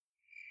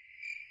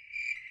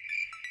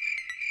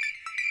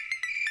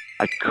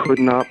I could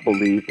not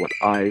believe what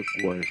I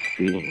was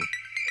seeing.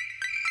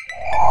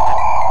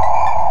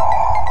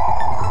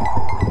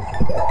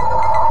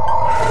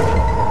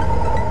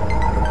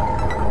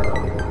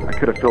 I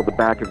could have filled the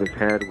back of his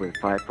head with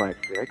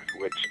 5.56,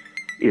 which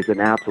is an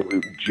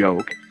absolute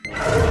joke.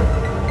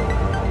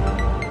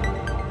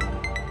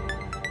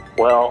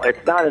 Well,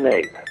 it's not an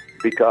ape,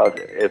 because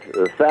if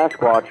the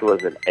Sasquatch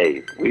was an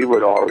ape, we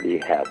would already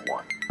have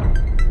one.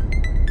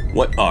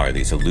 What are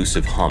these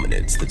elusive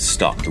hominids that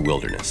stalk the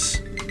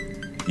wilderness?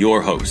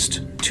 Your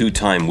host,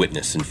 two-time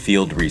witness and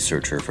field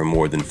researcher for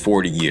more than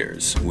 40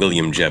 years,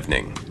 William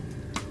Jevning.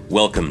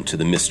 Welcome to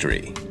the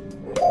mystery.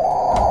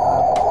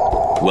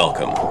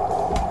 Welcome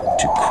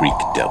to Creek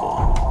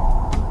Devil.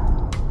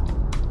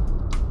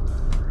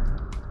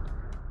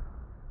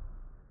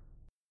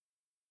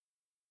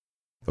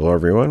 Hello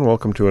everyone,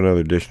 welcome to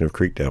another edition of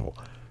Creek Devil.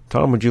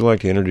 Tom, would you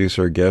like to introduce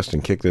our guest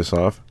and kick this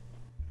off?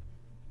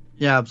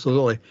 Yeah,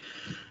 absolutely.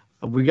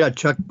 We got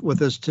Chuck with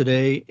us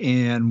today,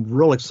 and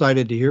real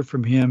excited to hear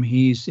from him.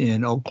 He's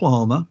in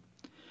Oklahoma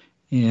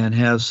and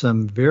has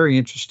some very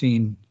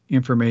interesting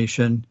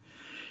information.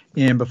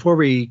 And before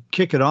we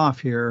kick it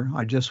off here,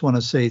 I just want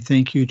to say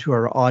thank you to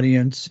our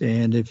audience.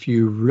 And if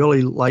you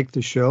really like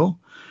the show,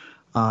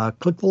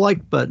 click the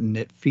like button.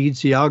 It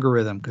feeds the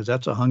algorithm, because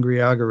that's a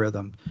hungry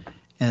algorithm.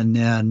 And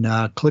then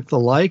click the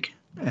like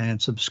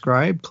and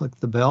subscribe, click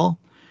the bell.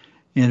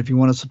 And if you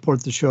want to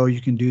support the show, you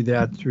can do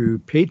that through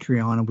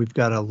Patreon, and we've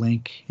got a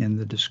link in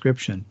the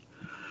description.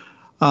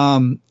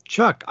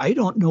 Chuck, I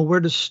don't know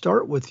where to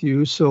start with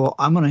you, so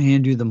I'm going to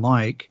hand you the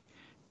mic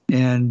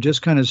and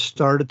just kind of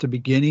start at the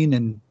beginning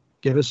and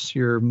give us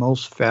your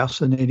most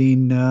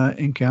fascinating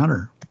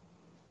encounter.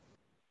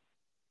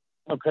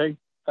 Okay.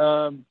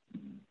 I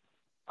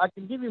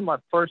can give you my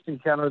first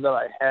encounter that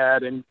I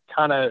had and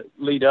kind of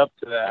lead up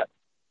to that.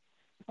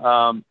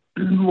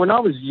 When I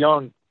was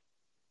young,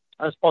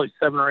 I was probably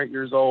 7 or 8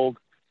 years old.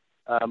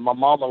 My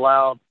mom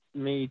allowed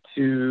me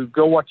to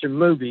go watch a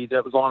movie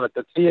that was on at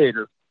the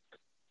theater,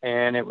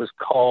 and it was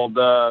called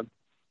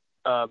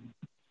Bigfoot,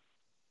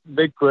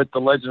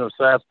 The Legend of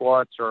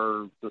Sasquatch,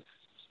 or The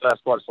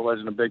Sasquatch, The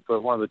Legend of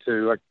Bigfoot, one of the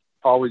two. I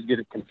always get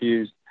it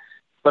confused.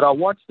 But I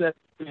watched that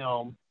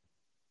film,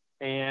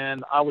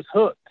 and I was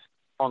hooked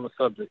on the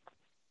subject.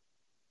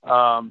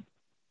 I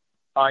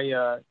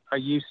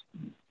used,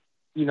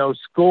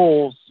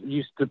 schools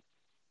used to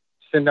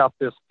send out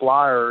this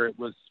flyer. It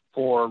was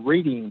for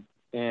reading,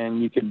 and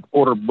you could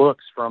order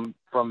books from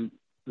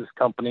this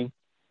company.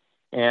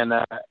 And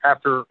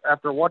after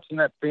watching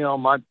that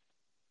film, I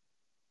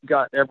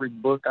got every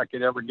book I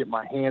could ever get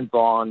my hands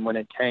on when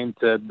it came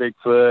to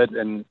Bigfoot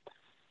and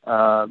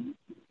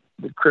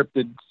the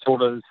cryptid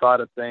sort of side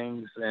of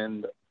things,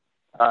 and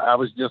I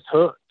was just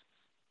hooked.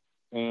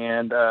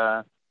 And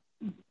I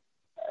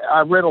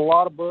read a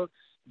lot of books,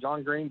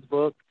 John Green's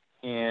book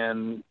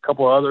and a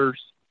couple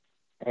others,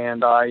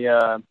 and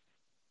I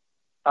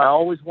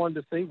always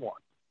wanted to see one.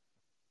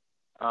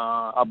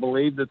 I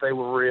believed that they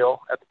were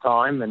real at the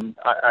time, and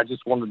I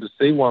just wanted to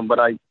see one. But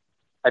I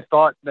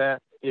thought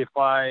that if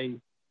I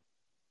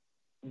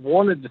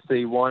wanted to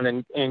see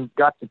one and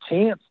got the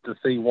chance to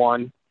see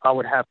one, I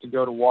would have to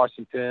go to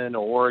Washington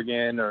or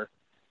Oregon or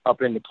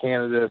up into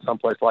Canada,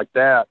 someplace like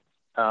that.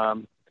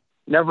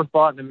 Never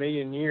thought in a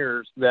million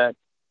years that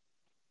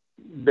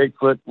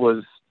Bigfoot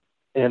was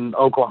in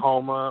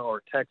Oklahoma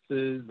or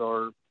Texas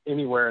or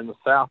anywhere in the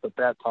South at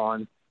that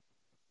time.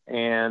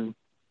 And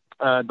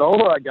the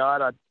older I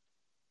got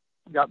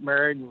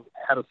married and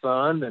had a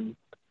son, and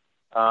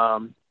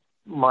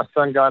my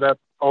son got up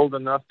old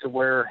enough to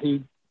where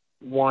he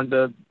wanted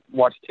to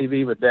watch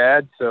TV with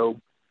Dad. So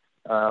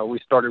we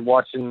started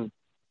watching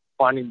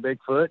Finding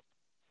Bigfoot.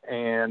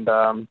 And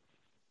of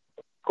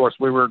course,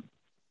 we were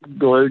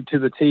glued to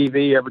the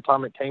TV every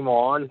time it came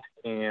on.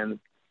 And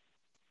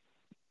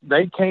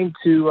they came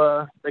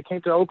to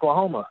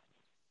Oklahoma,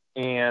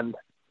 and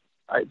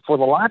for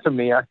the life of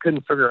me, I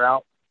couldn't figure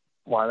out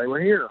why they were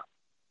here.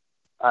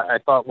 I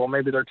thought, well,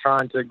 maybe they're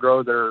trying to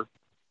grow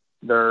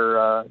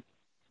their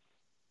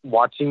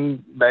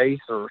watching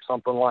base or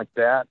something like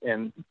that.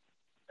 And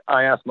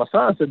I asked my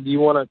son, I said, do you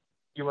want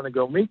to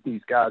go meet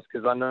these guys?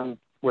 Because I know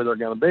where they're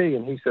going to be.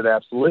 And he said,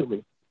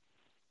 absolutely.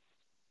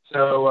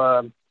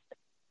 So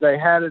they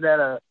had it at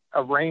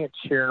a ranch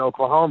here in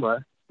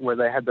Oklahoma where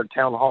they had their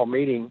town hall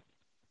meeting.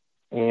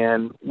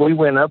 And we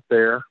went up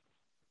there,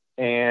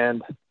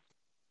 and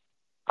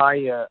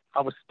I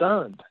was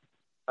stunned.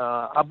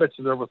 I bet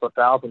you there was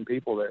 1,000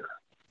 people there.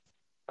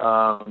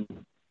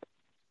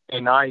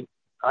 And I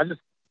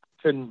just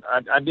couldn't,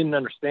 I didn't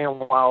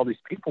understand why all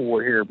these people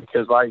were here,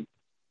 because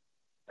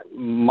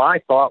my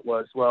thought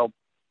was, well,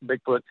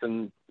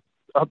 Bigfoot's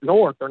up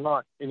north, they're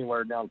not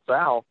anywhere down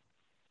south.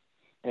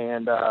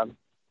 And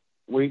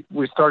we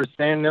started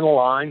standing in a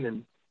line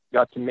and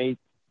got to meet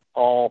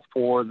all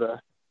four of the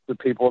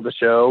people of the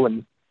show,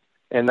 and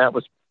that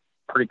was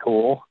pretty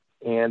cool.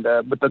 And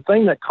but the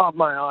thing that caught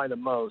my eye the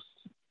most,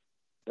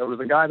 there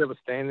was a guy that was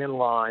standing in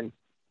line,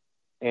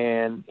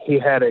 and he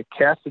had a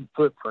casted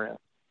footprint,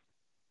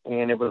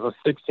 and it was a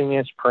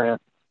 16-inch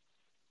print,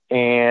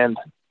 And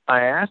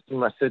I asked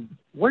him, I said,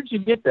 "Where'd you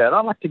get that?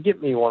 I'd like to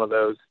get me one of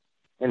those."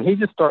 And he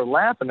just started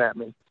laughing at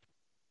me.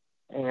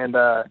 And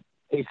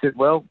he said,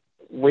 "Well,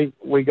 we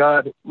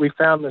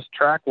found this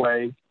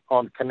trackway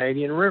on the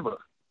Canadian River,"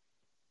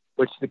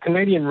 which the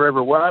Canadian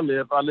River, where I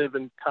live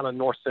in kind of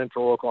north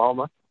central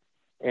Oklahoma.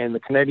 And the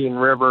Canadian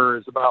River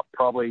is about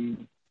probably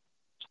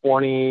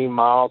 20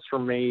 miles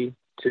from me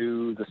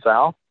to the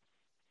south.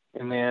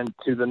 And then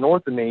to the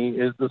north of me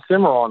is the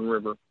Cimarron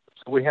River.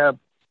 So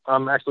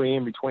I'm actually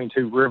in between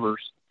two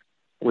rivers,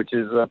 which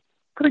is a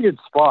pretty good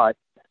spot,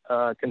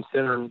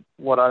 considering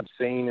what I've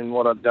seen and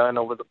what I've done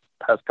over the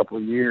past couple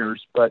of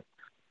years. But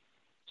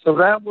so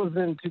that was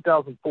in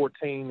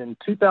 2014. In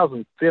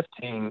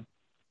 2015,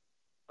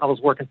 I was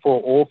working for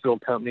an oil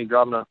field company,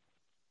 driving a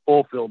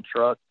oil field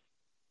truck.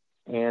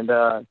 And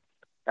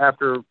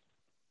after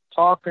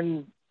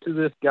talking to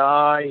this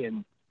guy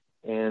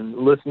and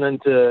listening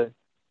to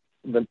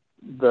the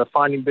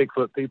Finding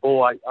Bigfoot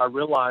people, I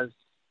realized,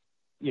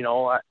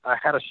 I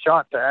had a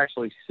shot to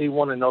actually see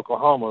one in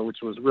Oklahoma,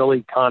 which was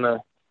really kind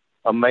of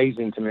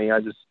amazing to me. I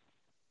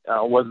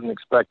wasn't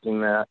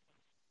expecting that.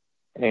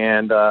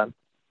 And I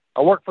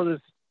worked for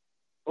this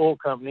oil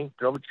company,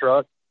 drove a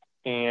truck,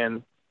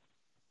 and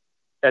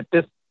at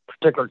this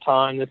particular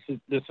time, this is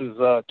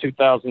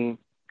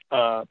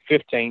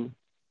 2015.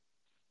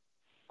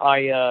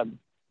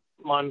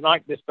 My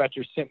night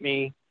dispatcher sent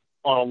me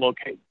on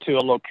to a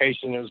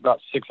location. It was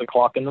about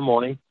 6:00 in the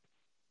morning,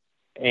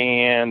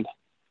 and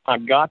I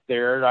got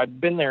there. I'd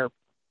been there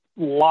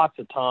lots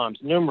of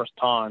times, numerous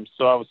times,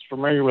 so I was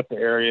familiar with the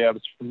area. I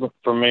was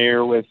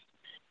familiar with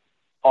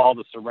all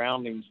the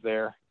surroundings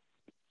there,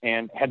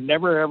 and had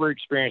never ever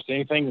experienced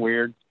anything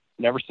weird.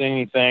 Never seen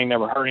anything.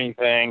 Never heard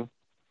anything.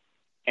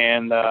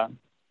 And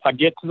I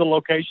get to the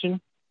location,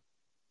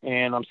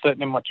 and I'm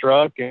sitting in my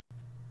truck,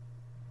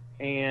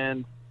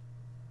 and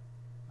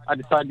I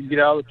decided to get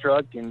out of the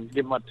truck and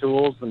get my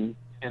tools and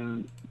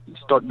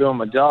start doing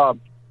my job.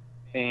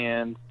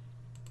 And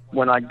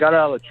when I got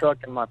out of the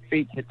truck and my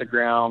feet hit the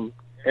ground,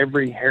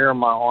 every hair on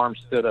my arm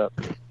stood up.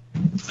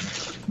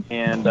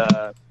 And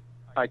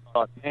I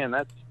thought, man,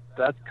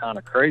 that's kind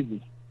of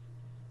crazy.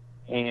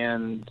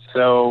 And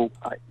so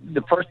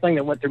the first thing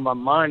that went through my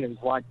mind is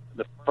like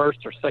the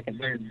first or second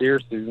day of deer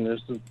season.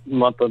 This is the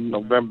month of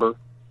November.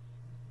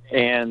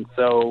 And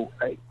so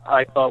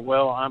I thought,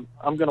 well,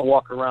 I'm going to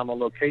walk around the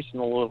location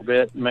a little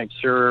bit and make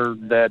sure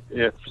that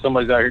if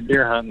somebody's out here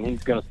deer hunting,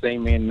 he's going to see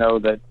me and know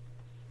that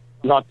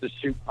not to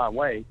shoot my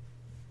way.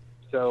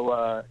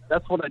 So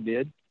that's what I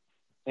did,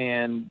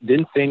 and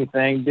didn't see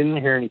anything, didn't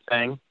hear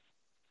anything.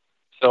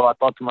 So I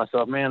thought to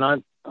myself, man,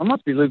 I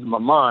must be losing my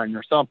mind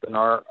or something,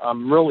 or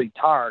I'm really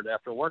tired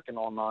after working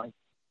all night.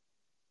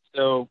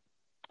 So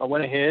I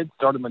went ahead,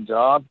 started my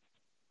job,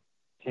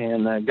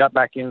 and got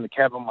back into the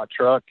cab of my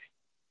truck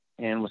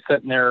and was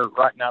sitting there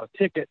writing out a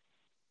ticket.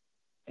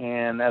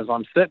 And as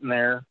I'm sitting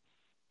there,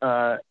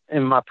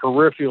 in my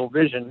peripheral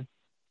vision,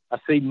 I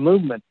see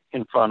movement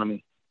in front of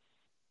me.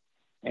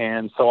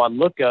 And so I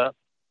look up,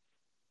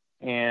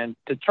 and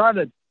to try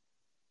to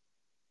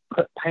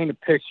paint a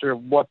picture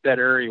of what that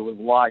area was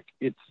like,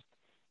 it's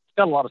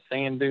got a lot of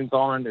sand dunes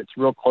on it. It's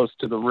real close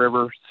to the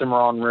river,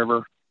 Cimarron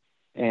River.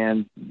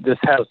 And this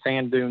had a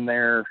sand dune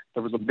there.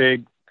 There was a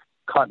big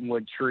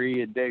cottonwood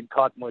tree, a dead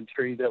cottonwood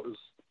tree that was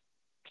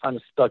kind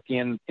of stuck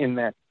in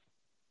that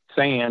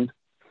sand.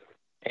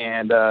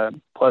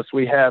 And plus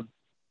we have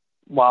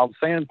wild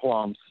sand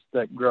plums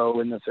that grow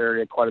in this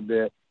area quite a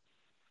bit.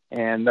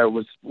 And there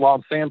was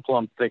wild sand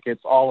plum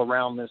thickets all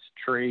around this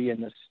tree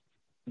and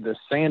this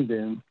sand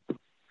dune.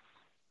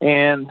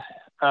 And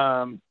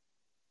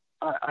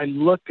I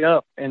look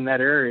up in that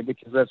area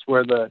because that's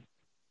where the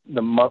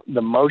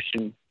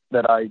motion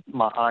that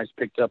my eyes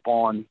picked up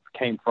on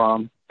came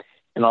from.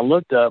 And I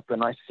looked up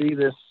and I see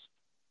this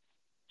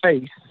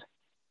face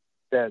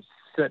that's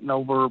sitting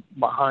over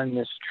behind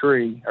this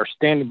tree, or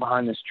standing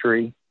behind this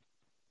tree.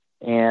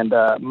 And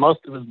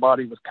most of his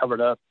body was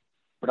covered up,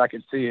 but I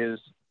could see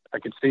his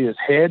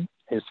head,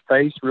 his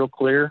face real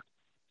clear,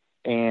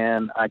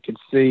 and I could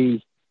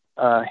see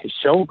his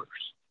shoulders.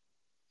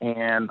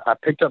 And I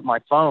picked up my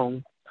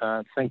phone,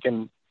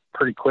 thinking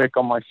pretty quick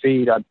on my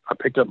feet. I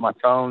picked up my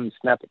phone and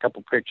snapped a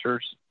couple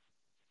pictures,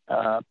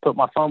 put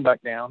my phone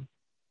back down,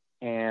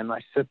 and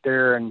I sit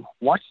there and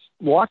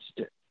watched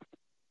it.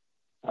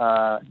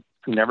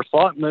 Never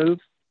saw it move.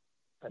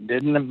 I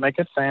didn't make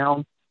a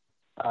sound.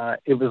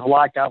 It was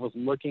like I was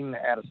looking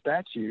at a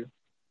statue.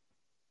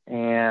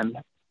 And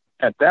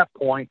at that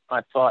point,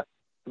 I thought,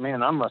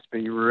 man, I must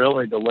be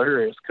really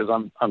delirious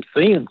because I'm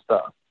seeing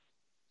stuff.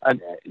 It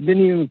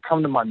didn't even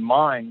come to my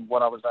mind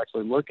what I was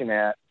actually looking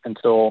at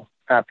until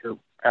after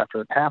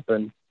it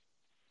happened.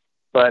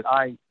 But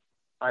I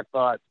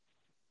thought,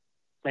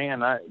 man,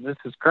 this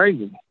is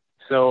crazy.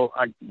 So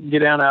I get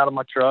down out of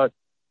my truck,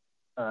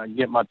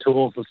 get my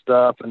tools and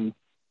stuff, and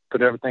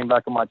put everything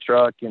back in my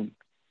truck and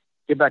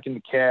get back in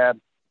the cab.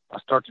 I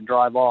start to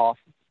drive off.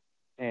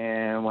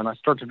 And when I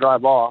start to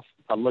drive off,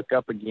 I look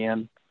up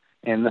again,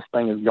 and this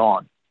thing is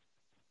gone.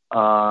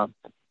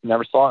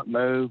 Never saw it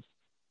move.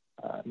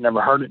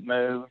 Never heard it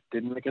move,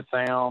 didn't make a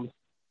sound.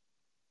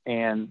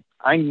 And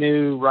I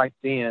knew right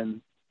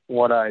then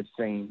what I had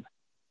seen.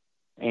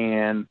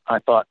 And I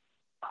thought,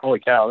 holy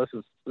cow, this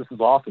is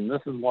awesome.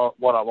 This is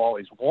what I've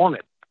always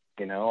wanted.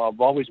 I've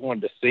always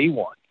wanted to see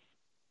one.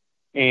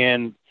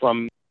 And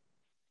so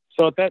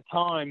at that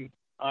time,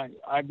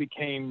 I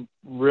became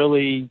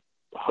really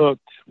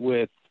hooked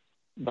with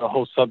the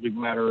whole subject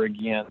matter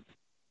again.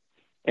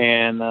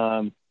 And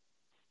I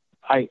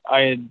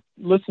had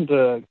listened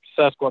to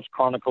Sasquatch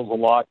Chronicles a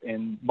lot,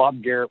 and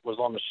Bob Garrett was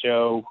on the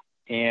show,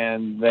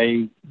 and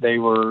they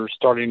were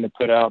starting to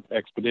put out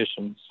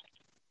expeditions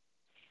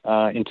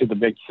into the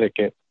Big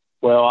Thicket.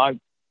 Well, I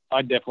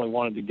definitely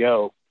wanted to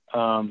go.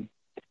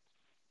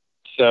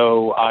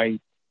 So I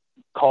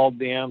called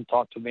them,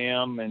 talked to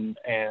them, and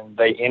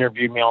they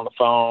interviewed me on the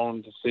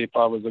phone to see if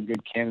I was a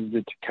good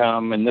candidate to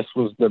come. And this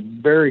was the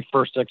very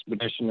first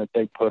expedition that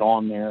they put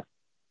on there.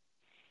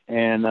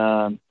 And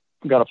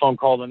got a phone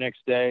call the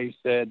next day,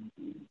 said,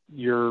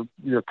 you're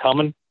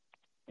coming.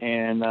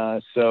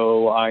 And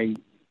so I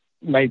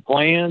made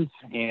plans,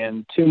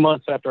 and 2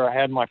 months after I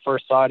had my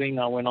first sighting,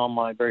 I went on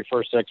my very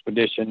first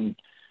expedition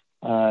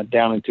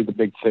down into the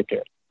Big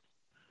Thicket.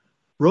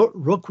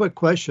 Real quick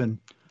question.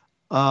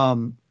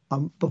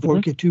 Before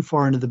we get too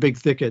far into the Big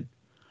Thicket,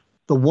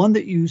 the one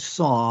that you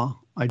saw,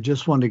 I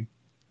just wanted to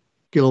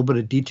get a little bit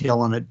of detail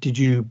on it. Did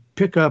you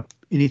pick up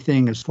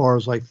anything as far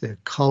as like the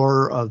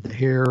color of the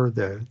hair,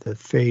 the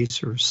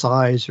face or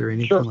size or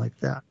anything like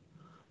that?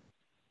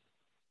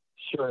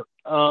 Sure.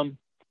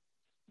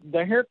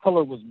 The hair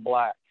color was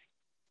black,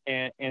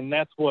 and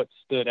that's what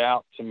stood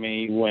out to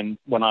me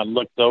when I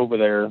looked over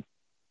there.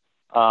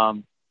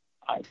 The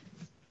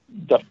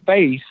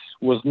face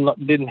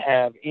didn't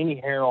have any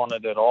hair on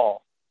it at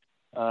all.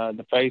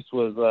 The face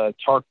was a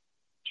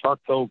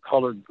charcoal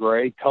colored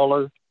gray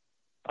color,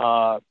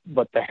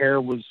 but the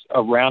hair was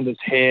around his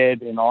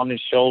head and on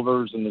his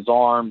shoulders and his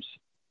arms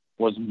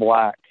was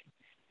black.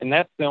 And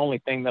that's the only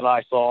thing that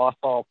I saw. I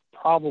saw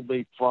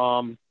probably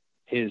from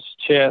his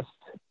chest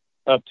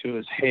up to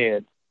his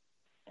head.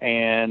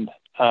 And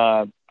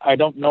I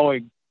don't know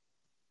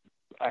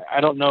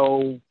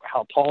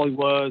how tall he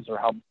was or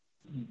how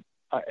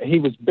he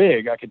was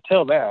big. I could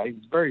tell that. He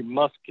was very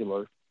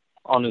muscular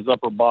on his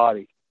upper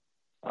body.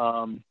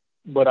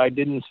 But I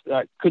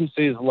couldn't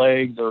see his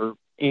legs or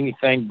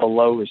anything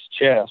below his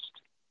chest.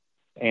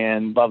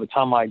 And by the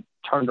time I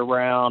turned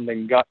around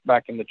and got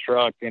back in the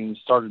truck and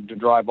started to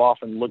drive off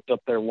and looked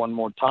up there one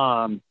more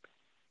time,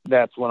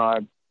 that's when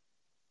I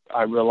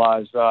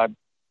realized I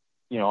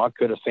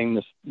could have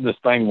seen this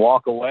thing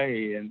walk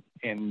away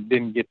and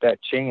didn't get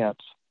that chance.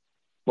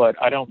 But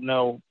I don't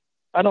know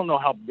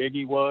how big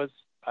he was.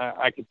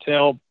 I could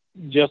tell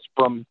just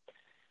from,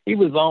 he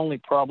was only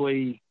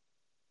probably,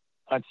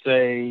 I'd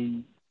say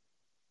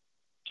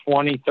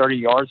 20, 30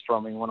 yards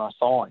from me when I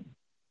saw him.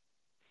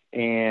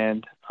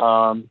 And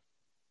like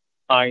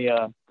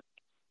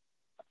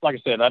I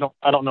said, I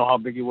don't know how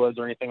big he was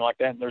or anything like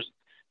that. And there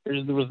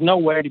was no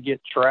way to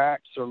get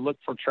tracks or look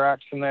for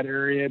tracks in that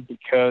area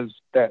because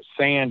that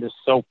sand is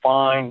so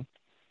fine.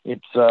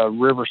 It's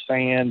river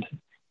sand,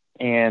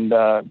 and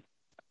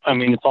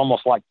it's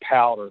almost like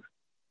powder.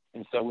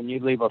 And so when you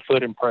leave a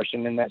foot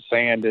impression in that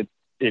sand, it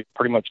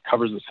pretty much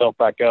covers itself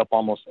back up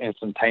almost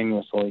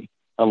instantaneously,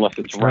 unless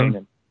it's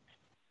raining.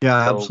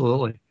 Yeah,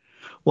 absolutely.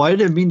 Well, I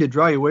didn't mean to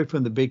draw you away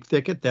from the Big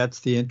Thicket. That's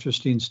the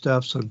interesting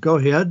stuff. So go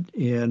ahead,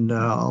 and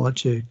I'll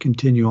let you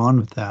continue on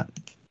with that.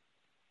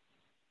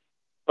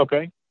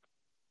 Okay.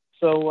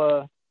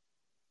 So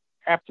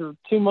after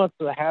 2 months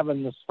of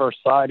having this first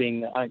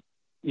sighting, like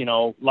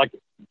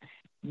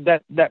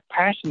that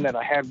passion that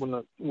I had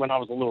when I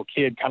was a little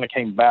kid kind of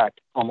came back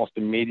almost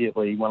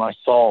immediately when I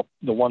saw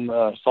the one that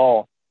I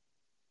saw.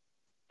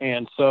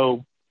 And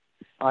so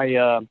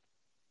I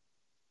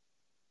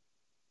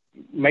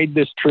made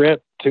this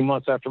trip 2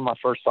 months after my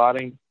first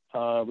sighting.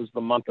 It was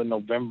the month of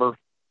November.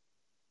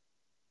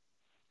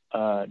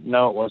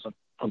 No, it wasn't.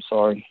 I'm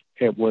sorry.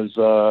 It was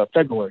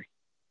February.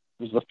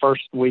 It was the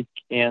first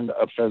weekend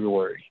of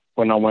February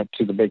when I went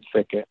to the Big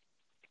Thicket.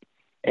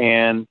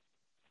 And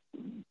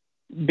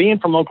being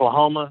from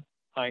Oklahoma,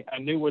 I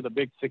knew where the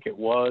Big Thicket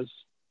was.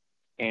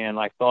 And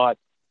I thought,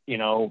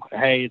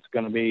 hey, I'm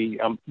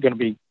going to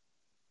be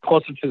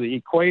closer to the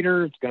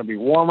equator. It's going to be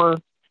warmer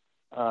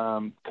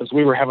because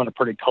we were having a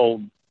pretty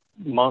cold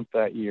month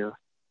that year.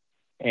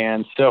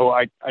 And so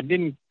I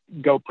didn't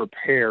go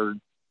prepared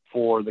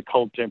for the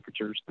cold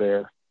temperatures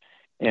there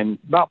and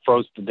about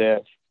froze to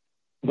death.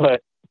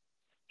 But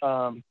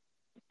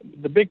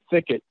the Big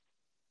Thicket,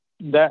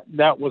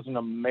 that was an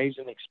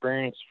amazing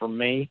experience for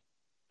me.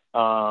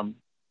 I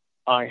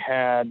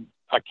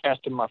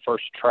casted my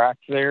first track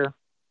there.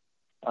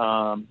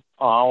 I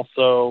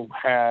also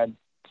had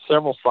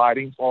several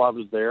sightings while I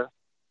was there.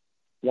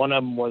 One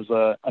of them was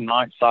a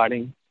night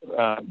sighting.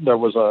 There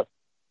was a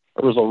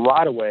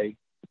right-of-way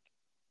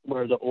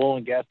where the oil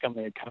and gas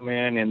company had come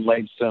in and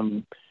laid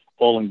some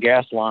oil and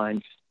gas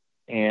lines.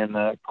 And,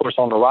 of course,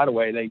 on the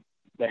right-of-way,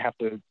 they have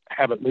to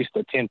have at least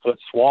a 10-foot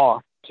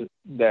swath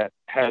that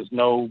has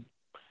no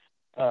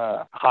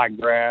high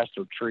grass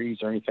or trees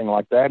or anything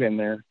like that in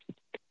there.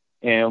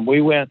 And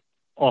we went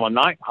on a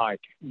night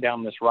hike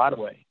down this right of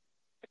way.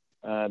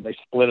 They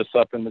split us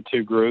up into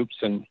 2 groups,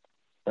 and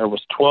there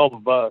was 12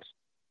 of us,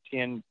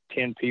 10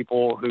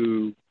 people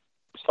who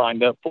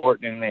signed up for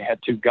it, and they had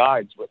 2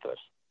 guides with us.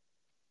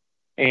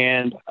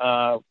 And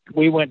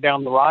we went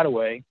down the right of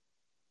way,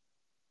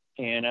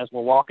 and as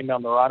we're walking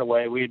down the right of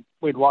way, we'd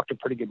walked a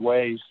pretty good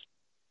ways.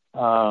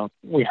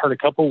 We heard a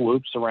couple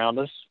whoops around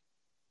us,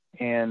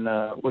 and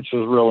which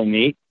was really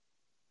neat.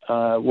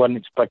 Wasn't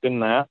expecting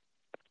that.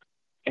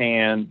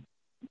 And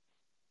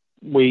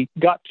we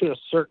got to a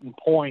certain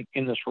point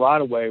in this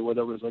right of way where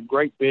there was a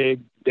great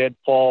big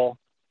deadfall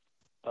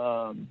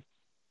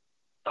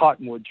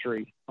cottonwood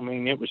tree. I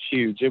mean, it was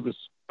huge. It was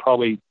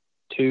probably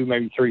 2,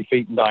 maybe 3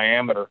 feet in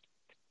diameter.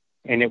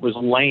 And it was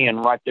laying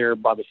right there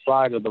by the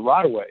side of the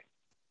right of way.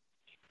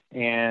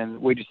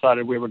 And we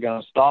decided we were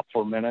going to stop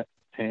for a minute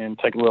and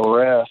take a little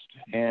rest.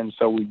 And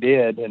so we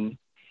did. And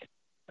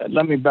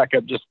let me back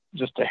up just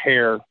a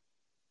hair.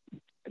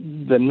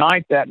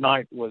 That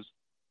night was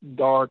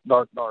dark.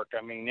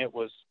 I mean, it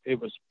was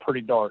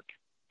pretty dark.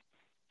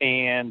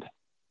 And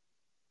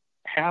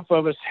half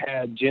of us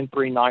had Gen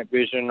 3 night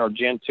vision or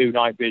Gen 2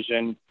 night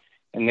vision,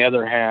 and the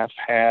other half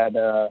had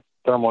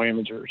thermal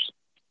imagers.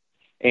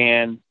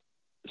 And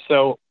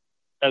so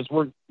as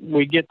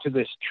we get to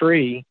this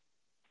tree,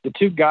 the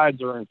 2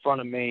 guides are in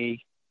front of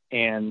me,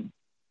 and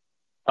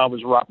I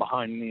was right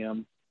behind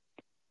them.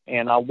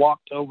 And I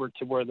walked over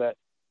to where that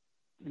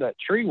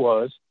tree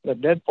was,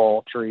 that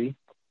deadfall tree,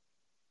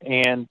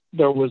 and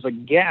there was a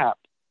gap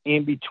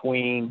in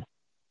between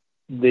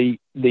the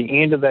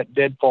end of that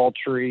deadfall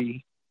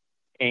tree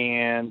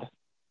and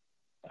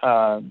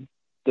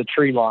the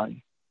tree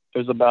line.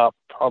 There's about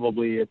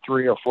probably a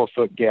 3 or 4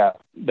 foot gap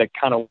that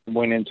kind of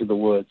went into the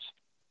woods,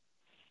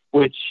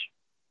 which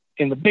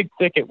in the big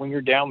thicket, when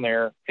you're down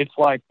there, it's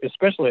like,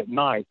 especially at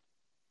night,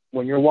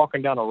 when you're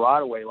walking down a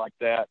right of way like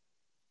that,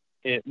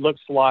 it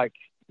looks like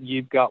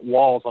you've got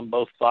walls on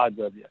both sides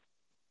of you,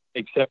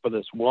 except for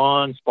this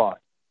one spot.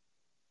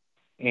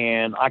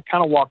 And I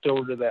kind of walked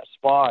over to that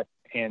spot,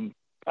 and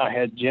I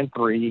had Gen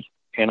 3,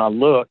 and I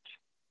looked,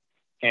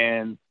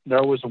 and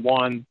there was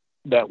one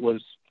that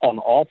was on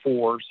all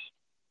fours,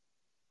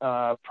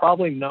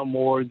 probably no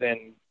more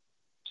than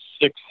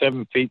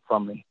 6-7 feet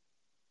from me.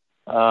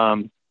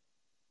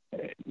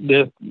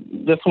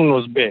 This one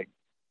was big.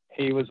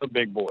 He was a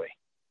big boy.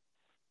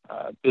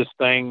 This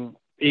thing,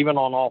 even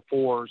on all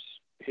fours,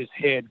 his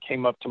head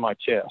came up to my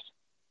chest.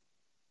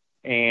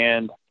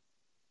 And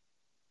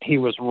he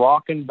was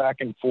rocking back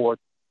and forth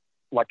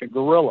like a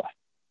gorilla.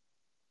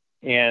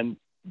 And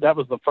that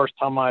was the first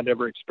time I'd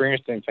ever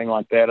experienced anything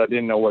like that. I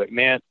didn't know what it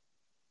meant.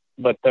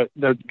 But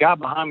the guy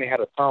behind me had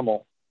a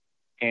thermal.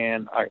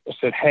 And I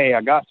said, "Hey,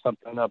 I got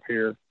something up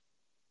here.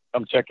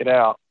 Come check it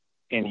out."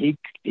 And he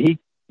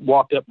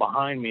walked up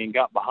behind me and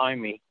got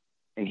behind me,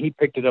 and he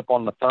picked it up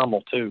on the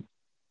thermal too.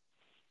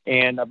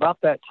 And about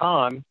that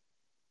time,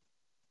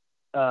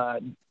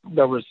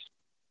 there was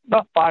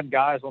about 5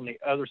 guys on the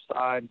other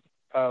side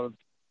of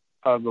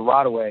the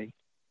right of way,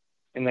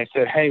 and they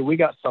said, "Hey, we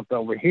got something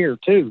over here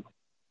too."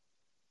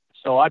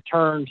 So I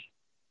turned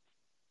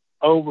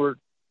over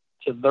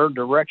to their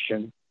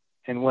direction,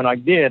 and when I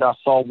did, I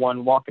saw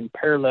one walking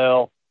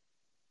parallel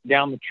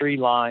down the tree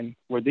line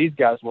where these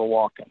guys were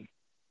walking.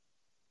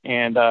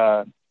 And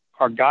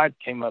our guide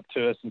came up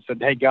to us and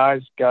said, "Hey,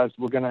 guys,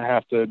 we're going to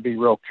have to be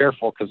real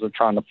careful because they're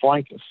trying to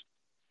flank us."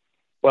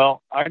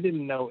 Well, I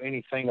didn't know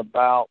anything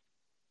about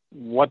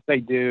what they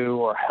do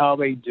or how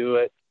they do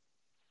it.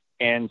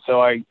 And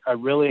so I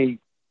really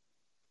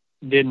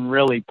didn't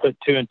really put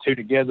 2 and 2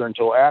 together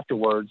until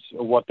afterwards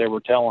of what they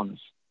were telling us.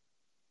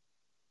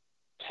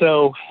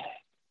 So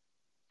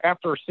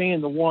after seeing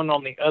the one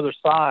on the other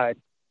side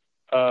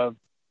of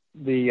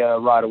the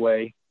right of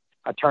way,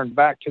 I turned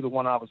back to the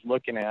one I was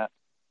looking at,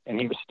 and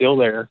he was still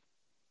there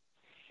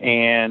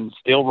and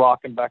still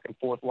rocking back and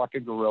forth like a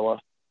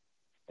gorilla.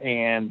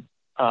 And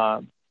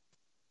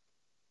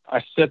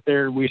we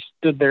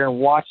stood there and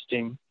watched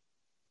him,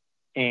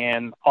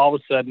 and all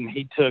of a sudden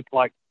he took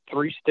like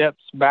 3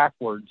 steps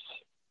backwards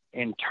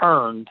and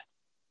turned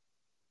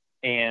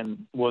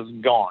and was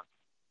gone.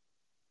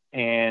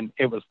 And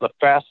it was the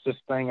fastest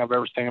thing I've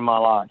ever seen in my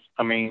life.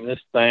 I mean,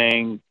 this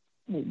thing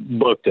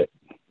booked it.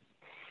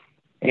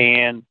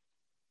 And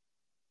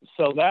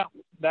so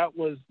that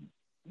was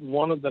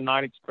one of the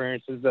night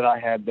experiences that I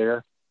had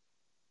there.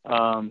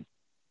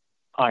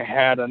 I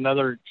had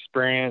another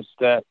experience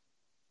that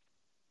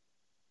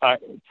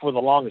for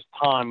the longest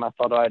time, I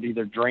thought I'd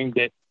either dreamed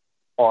it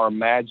or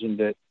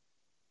imagined it.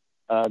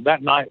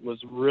 That night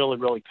was really,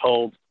 really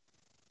cold.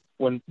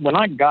 When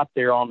I got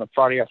there on the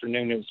Friday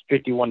afternoon, it was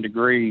 51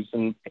 degrees,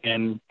 and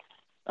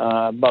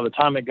by the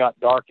time it got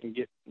dark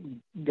and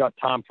got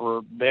time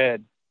for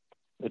bed,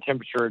 the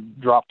temperature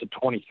had dropped to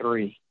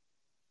 23.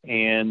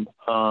 And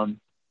I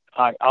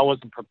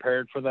wasn't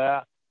prepared for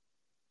that.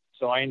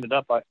 So I ended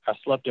up, I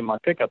slept in my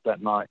pickup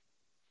that night.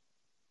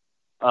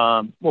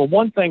 Well,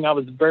 one thing I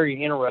was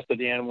very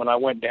interested in when I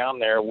went down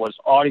there was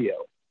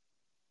audio.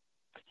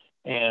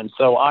 And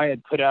so I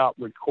had put out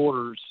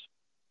recorders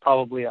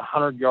probably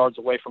 100 yards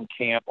away from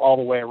camp, all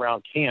the way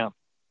around camp.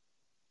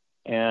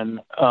 And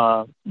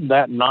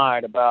that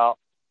night, about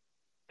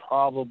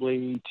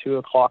probably 2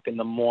 o'clock in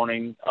the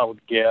morning, I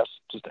would guess,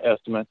 just an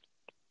estimate,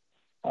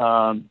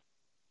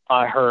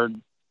 I heard,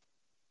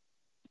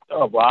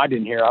 I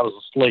didn't hear, I was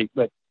asleep,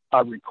 but I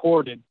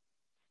recorded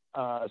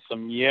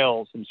some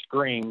yells and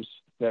screams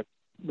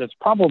that's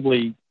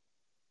probably,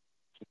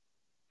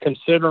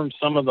 considering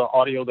some of the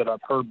audio that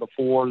I've heard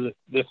before,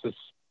 this is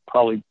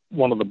probably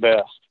one of the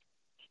best.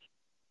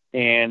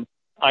 And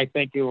I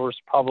think it was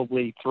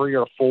probably 3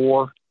 or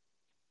 4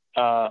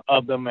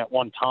 of them at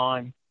one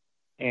time,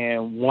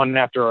 and one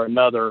after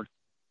another,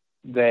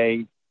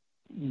 they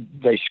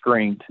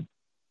screamed.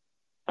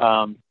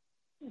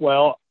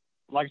 Well,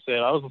 like I said,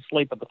 I was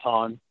asleep at the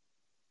time,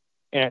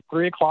 and at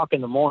 3 o'clock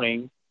in the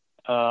morning,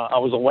 I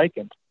was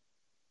awakened,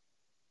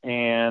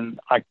 and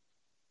I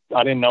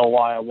didn't know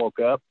why I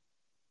woke up,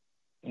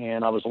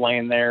 and I was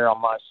laying there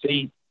on my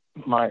seat.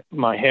 My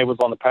head was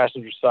on the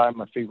passenger side,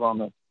 my feet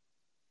were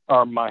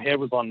my head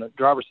was on the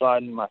driver's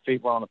side, and my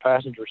feet were on the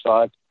passenger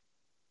side.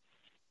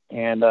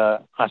 And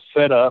I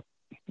set up.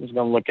 I was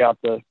going to look out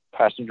the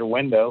passenger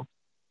window,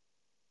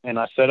 and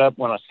I set up.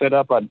 When I set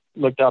up, I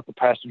looked out the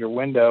passenger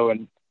window,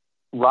 and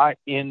right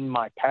in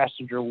my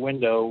passenger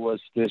window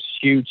was this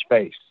huge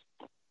face.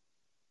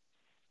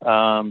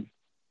 The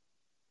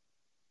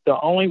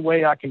only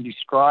way I can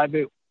describe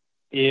it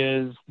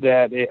is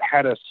that it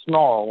had a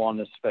snarl on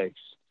his face.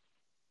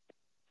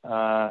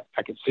 I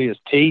could see his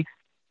teeth,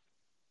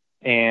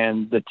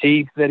 and the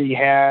teeth that he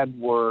had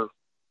were,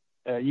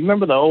 you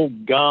remember the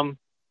old gum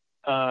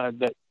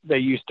that they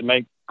used to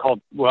make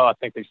called, well, I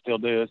think they still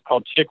do. It's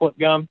called chiclet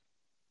gum.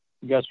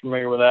 You guys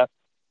familiar with that?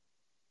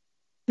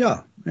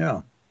 Yeah.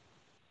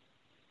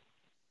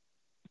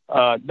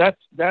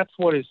 That's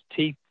what his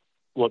teeth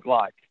looked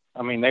like.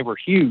 I mean, they were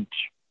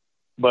huge,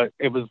 but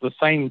it was the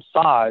same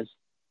size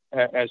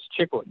as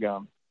chiclet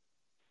gum.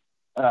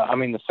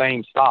 The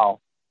same style.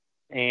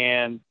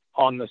 And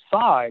on the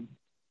side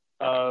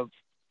of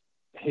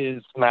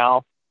his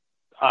mouth,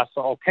 I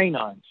saw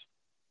canines.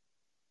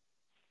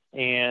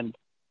 And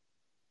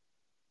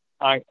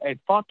I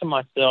thought to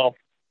myself,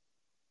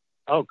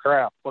 oh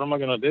crap, what am I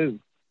going to do?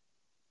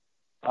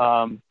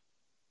 And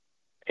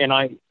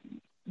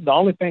the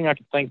only thing I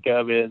could think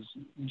of is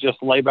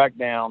just lay back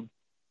down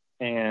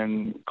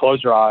and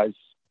close your eyes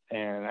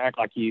and act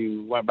like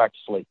you went back to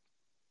sleep.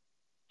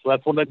 So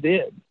that's what I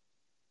did.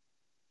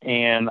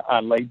 And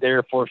I laid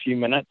there for a few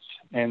minutes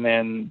and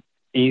then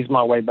eased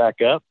my way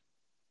back up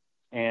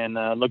and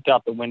looked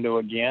out the window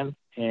again,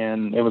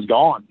 and it was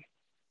gone.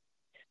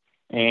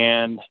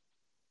 And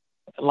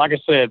like I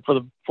said, for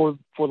the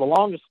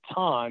longest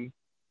time,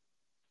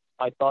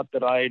 I thought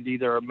that I had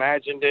either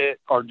imagined it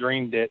or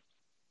dreamed it.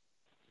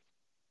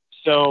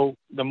 So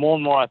the more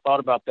and more I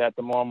thought about that,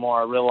 the more and more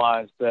I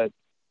realized that,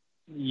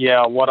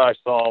 yeah, what I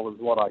saw was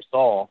what I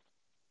saw.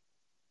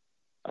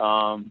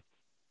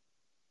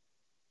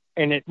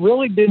 And it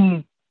really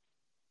didn't,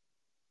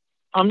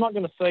 I'm not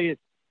going to say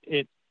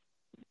it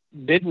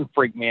didn't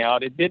freak me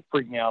out. It did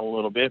freak me out a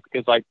little bit,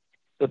 because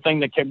the thing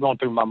that kept going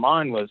through my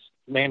mind was,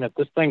 man, if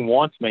this thing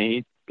wants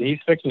me, he's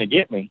fixing to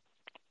get me.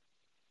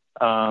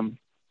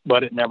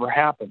 But it never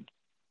happened.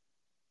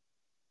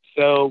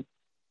 So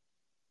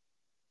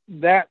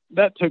that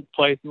took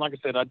place. And like I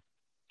said, I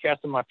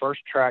casted my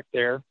first track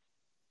there.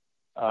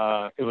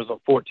 It was a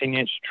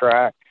 14-inch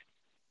track.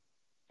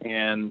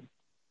 And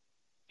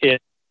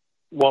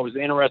what was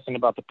interesting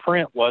about the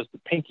print was the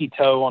pinky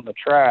toe on the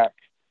track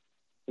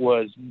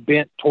was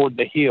bent toward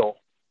the heel,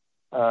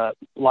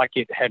 like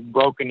it had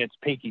broken its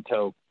pinky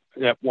toe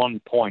at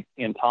one point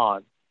in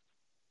time.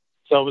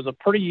 So it was a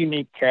pretty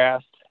unique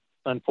cast.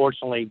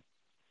 Unfortunately,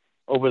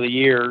 over the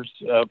years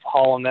of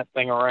hauling that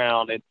thing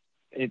around,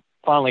 it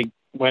finally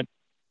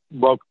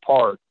broke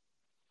apart,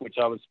 which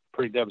I was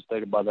pretty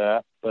devastated by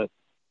that. But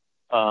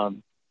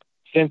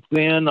since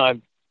then,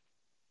 I've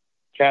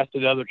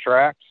casted other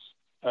tracks,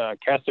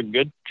 casted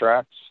good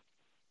tracks.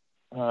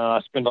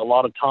 I spend a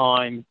lot of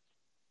time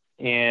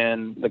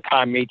in the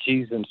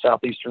Kiamichis in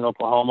southeastern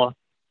Oklahoma,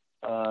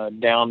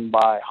 down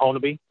by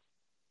Honobia,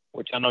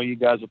 which I know you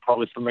guys are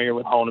probably familiar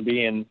with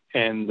Honobia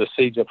and the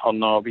siege of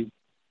Honobia.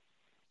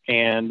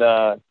 And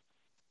I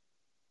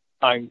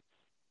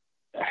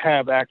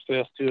have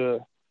access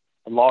to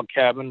a log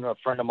cabin, a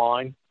friend of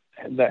mine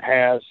that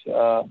has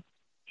a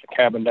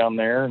cabin down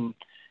there, and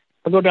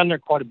I go down there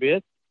quite a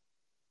bit.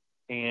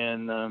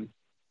 And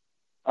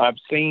I've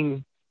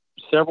seen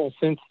several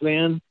since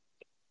then,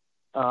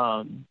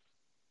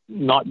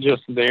 not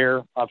just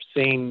there. I've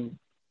seen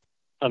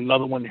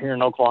another one here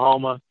in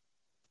Oklahoma.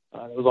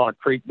 It was on a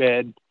creek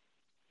bed.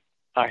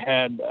 I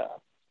had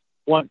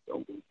one.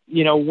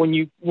 You know, when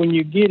you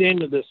get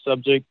into this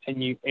subject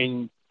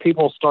and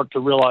people start to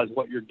realize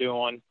what you're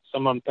doing,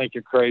 some of them think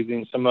you're crazy,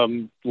 and some of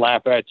them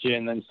laugh at you,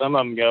 and then some of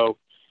them go,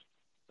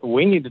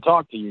 "We need to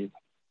talk to you."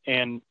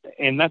 And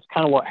that's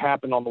kind of what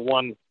happened on the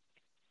one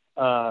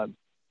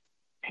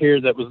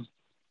here that was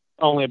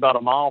only about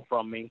a mile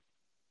from me.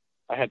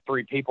 I had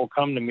 3 people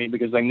come to me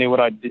because they knew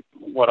what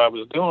I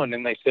was doing,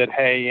 and they said,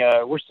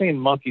 "Hey, we're seeing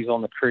monkeys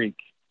on the creek."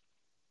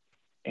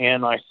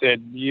 And I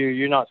said,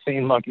 "You're not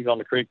seeing monkeys on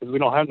the creek because we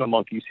don't have no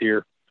monkeys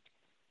here."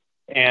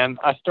 And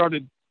I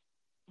started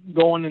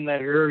going in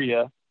that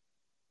area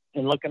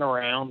and looking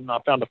around, and I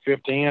found a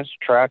 15-inch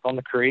track on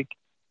the creek,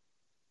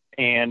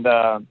 and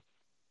I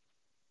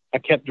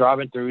kept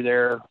driving through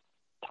there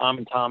time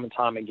and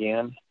time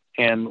again.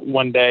 And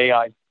one day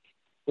I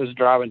was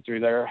driving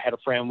through there, had a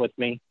friend with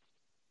me,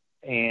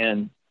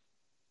 and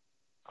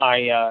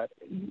the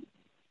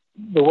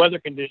weather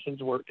conditions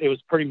it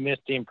was pretty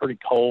misty and pretty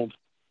cold.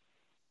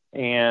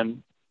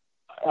 And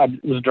I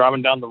was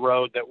driving down the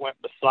road that went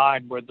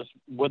beside where this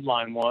wood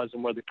line was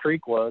and where the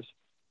creek was.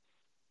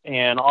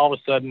 And all of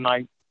a sudden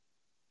I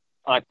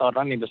thought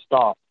I need to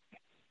stop.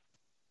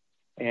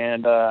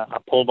 And I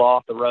pulled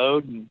off the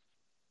road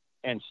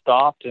and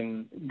stopped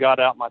and got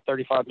out my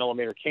 35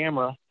 millimeter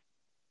camera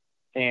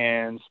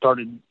and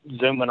started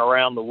zooming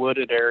around the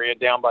wooded area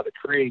down by the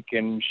creek.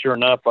 And sure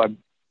enough, I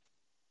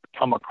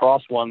come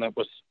across one that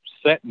was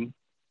sitting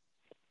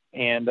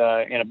and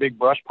in a big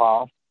brush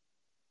pile,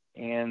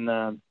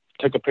 and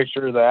took a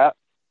picture of that.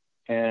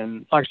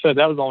 And like I said,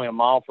 that was only a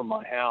mile from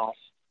my house.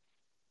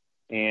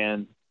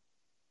 And,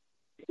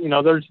 you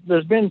know,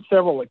 there's been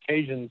several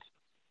occasions.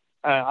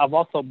 I've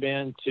also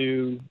been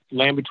to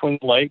Land Between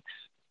the Lakes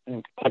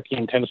in Kentucky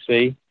and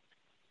Tennessee.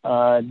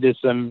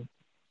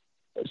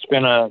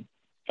 Spent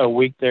a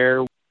week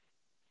there.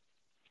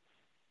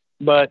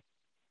 But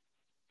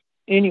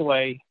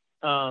anyway,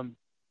 Land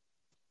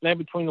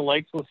Between the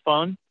Lakes was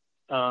fun.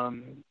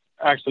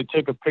 I actually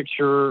took a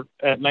picture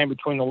at Land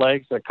Between the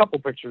Lakes, a couple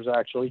pictures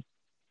actually,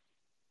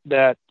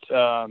 that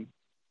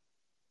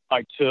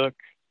I took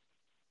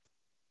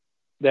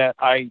that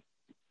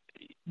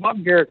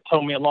Bob Garrett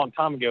told me a long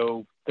time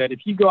ago that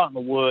if you go out in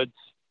the woods,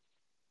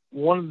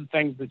 one of the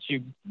things that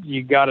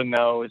you got to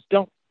know is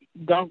don't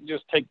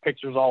just take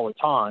pictures all the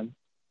time.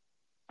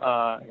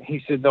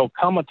 He said there'll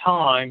come a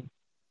time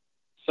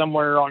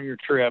somewhere on your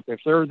trip, if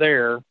they're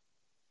there,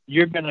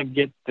 you're going to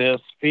get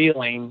this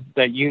feeling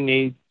that you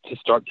need to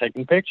start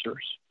taking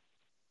pictures.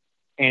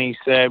 And he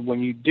said, when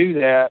you do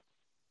that,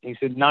 he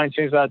said 9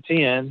 times out of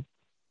 10,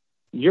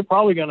 you're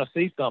probably going to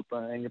see something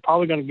and you're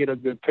probably going to get a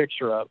good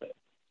picture of it.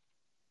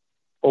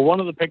 Well, one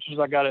of the pictures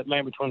I got at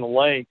Land Between the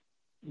Lake,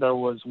 there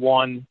was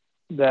one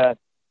that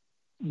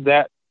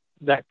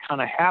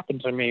kind of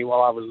happened to me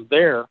while I was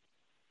there.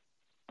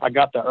 I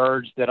got the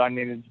urge that I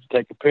needed to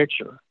take a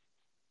picture.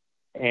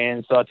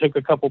 And so I took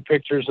a couple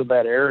pictures of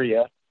that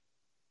area.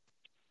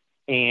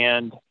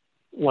 And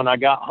when I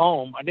got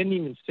home, I didn't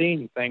even see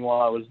anything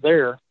while I was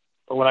there.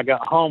 But when I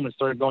got home and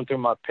started going through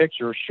my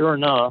pictures, sure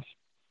enough,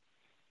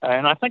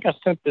 and I think I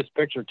sent this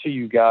picture to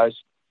you guys,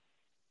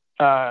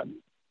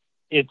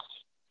 it's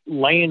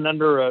laying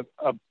under a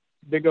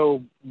big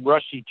old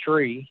brushy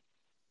tree,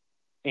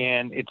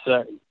 and it's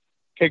a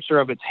picture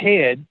of its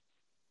head.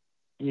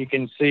 You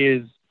can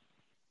see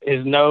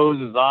his nose,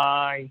 his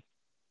eye,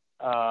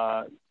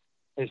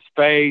 his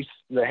face,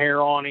 the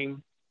hair on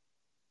him.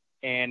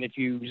 And if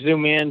you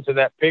zoom into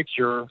that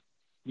picture,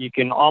 you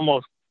can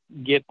almost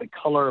get the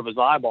color of his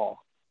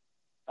eyeball.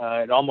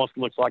 It almost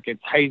looks like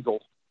it's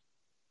hazel,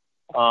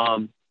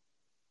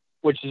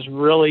 which is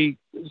really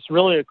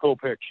a cool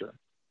picture.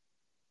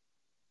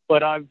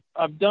 But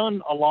I've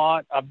done a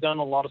lot. I've done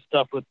a lot of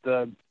stuff with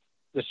the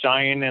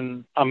Cheyenne,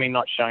 and I mean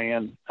not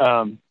Cheyenne,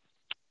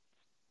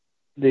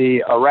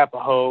 the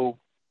Arapaho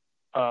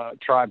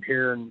tribe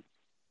here, and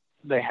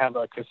they have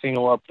a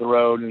casino up the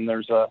road, and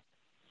there's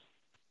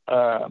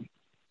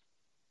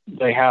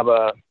they have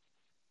a,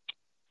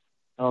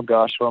 oh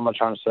gosh, what am I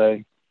trying to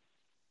say?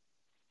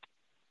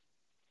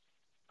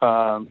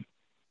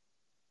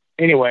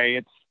 Anyway,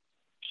 it's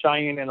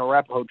Cheyenne and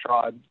Arapaho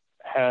tribe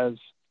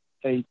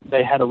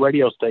they had a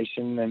radio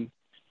station, and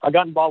I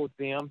got involved with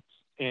them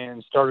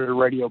and started a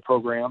radio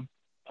program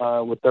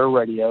with their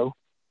radio.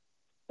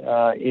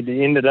 It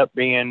ended up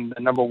being the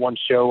 #1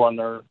 show on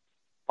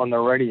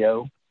their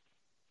radio.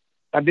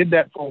 I did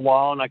that for a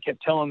while, and I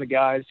kept telling the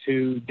guys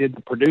who did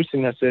the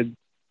producing, I said,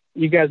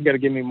 you guys got to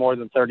give me more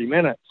than 30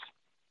 minutes.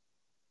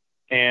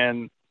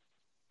 And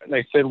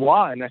they said,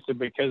 why? And I said,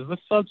 because this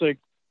subject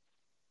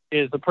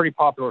is a pretty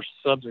popular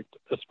subject,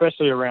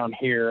 especially around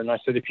here. And I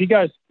said, if you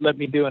guys let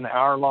me do an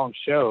hour-long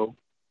show,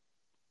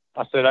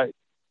 I said,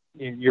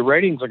 your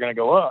ratings are going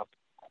to go up.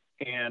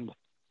 And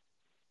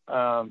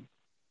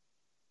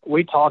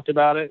we talked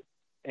about it,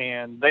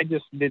 and they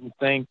just didn't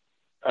think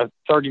a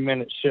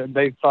 30-minute show.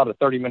 They thought a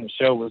 30-minute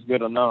show was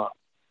good enough.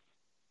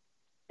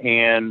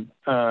 And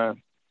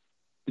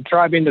the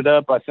tribe ended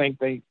up, I think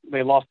they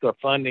lost their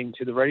funding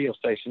to the radio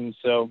station.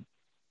 So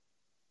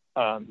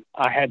I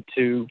had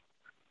to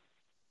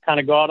kind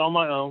of go out on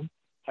my own.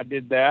 I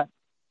did that,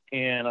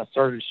 and I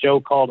started a show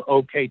called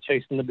OK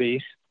Chasing the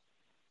Beast,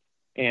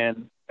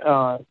 and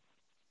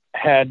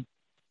had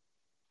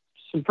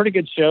some pretty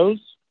good shows,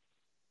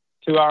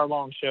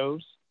 2-hour-long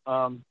shows.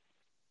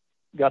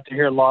 Got to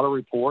hear a lot of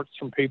reports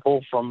from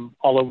people from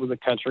all over the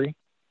country.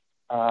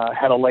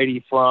 Had a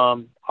lady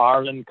from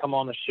Ireland come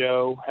on the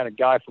show, had a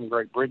guy from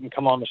Great Britain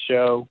come on the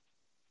show.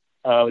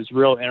 It was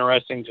real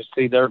interesting to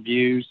see their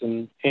views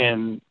and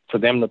for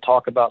them to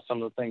talk about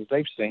some of the things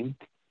they've seen.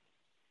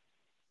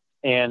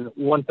 And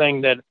one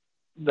thing that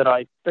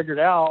I figured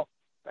out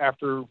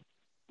after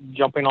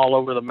jumping all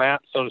over the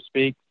map, so to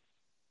speak,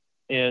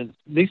 is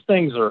these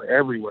things are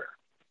everywhere.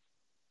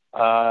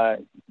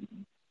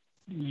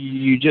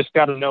 You just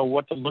got to know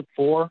what to look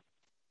for,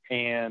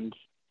 and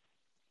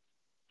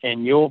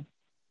you'll,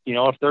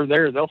 if they're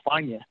there, they'll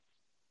find you.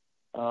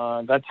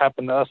 That's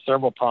happened to us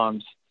several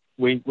times.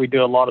 We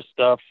do a lot of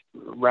stuff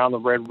around the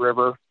Red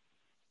River,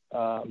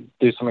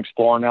 do some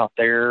exploring out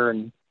there,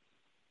 and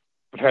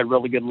we've had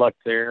really good luck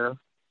there.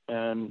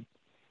 And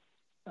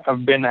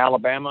I've been to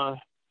Alabama,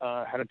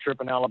 had a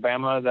trip in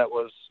Alabama that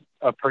was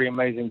a pretty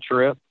amazing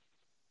trip.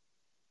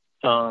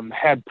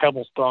 Had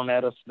pebbles thrown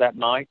at us that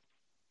night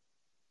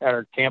at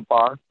our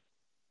campfire.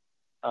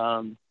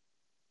 None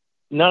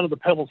of the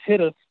pebbles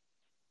hit us,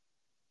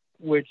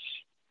 which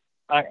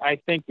I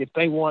think if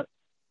they want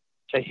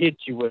to hit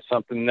you with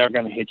something, they're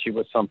going to hit you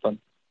with something.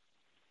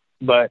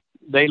 But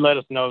they let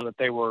us know that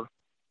they were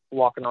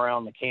walking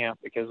around the camp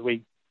because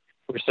we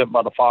were sitting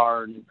by the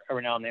fire, and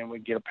every now and then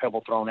we'd get a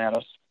pebble thrown at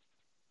us.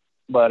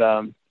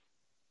 But,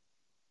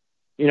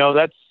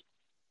 that's,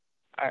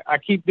 I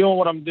keep doing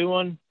what I'm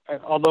doing,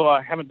 although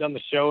I haven't done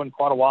the show in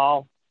quite a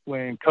while.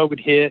 When COVID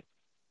hit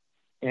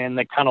and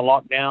they kind of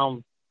locked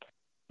down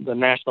the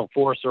national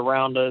forests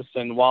around us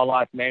and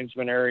wildlife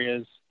management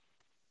areas,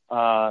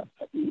 I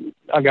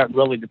got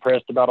really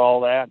depressed about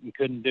all that and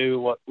couldn't do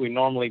what we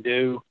normally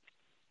do.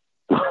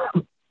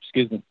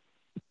 Excuse me.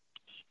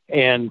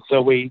 And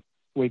so I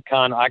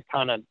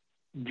kind of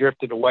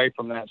drifted away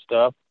from that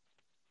stuff.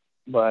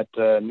 But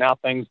now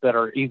things that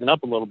are easing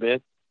up a little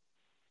bit.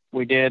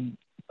 We did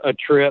a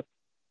trip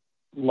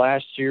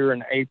last year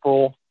in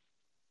April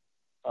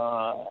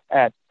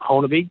at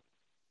Honeby,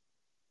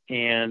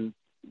 and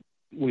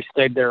we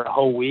stayed there a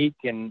whole week,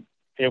 and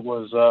that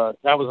was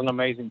an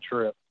amazing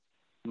trip.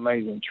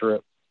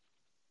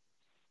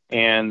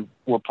 And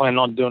we're planning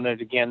on doing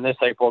it again this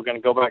April. We're going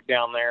to go back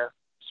down there,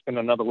 spend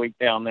another week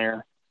down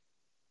there,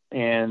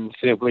 and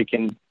see if we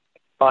can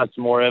find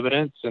some more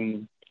evidence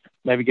and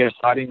maybe get a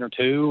sighting or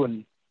two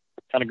and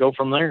kind of go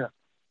from there.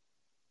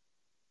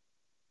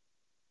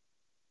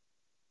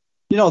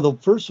 The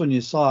first one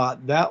you saw,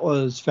 that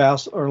was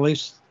fast, or at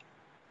least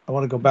I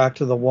want to go back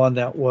to the one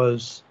that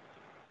was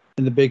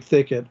in the big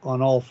thicket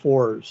on all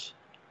fours.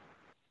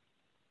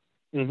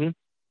 Mm-hmm.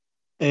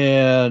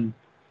 And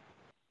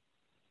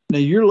now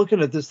you're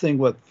looking at this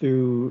thing,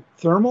 through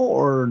thermal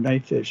or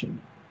night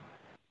vision?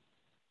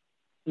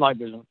 Night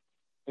vision.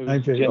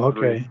 Night vision,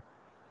 okay.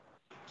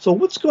 So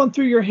what's going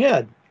through your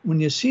head when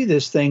you see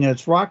this thing and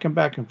it's rocking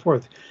back and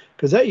forth?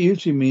 Because that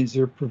usually means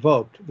they're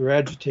provoked, they're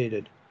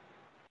agitated,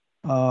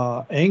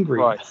 angry.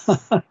 Right.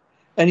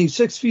 And he's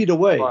 6 feet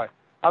away. Right.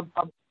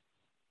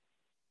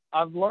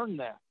 I've learned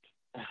that.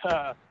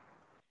 At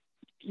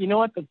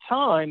the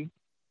time,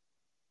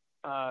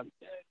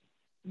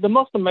 the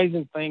most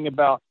amazing thing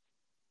about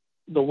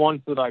the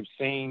ones that I've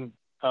seen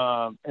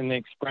and the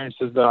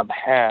experiences that I've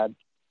had,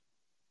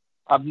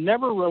 I've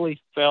never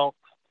really felt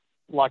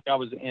like I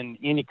was in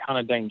any kind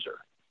of danger.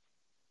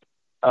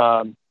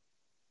 And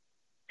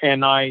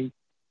I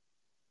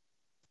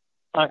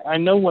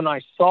know when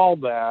I saw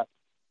that,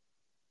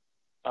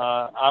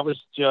 I was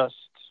just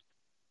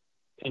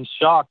in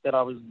shock that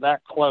I was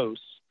that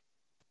close,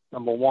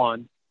 number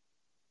one.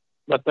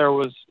 But there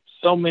was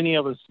so many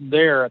of us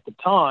there at the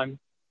time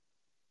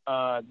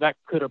that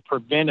could have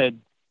prevented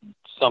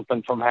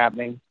something from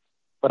happening.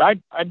 But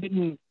I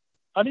didn't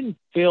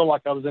feel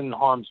like I was in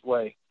harm's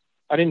way.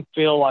 I didn't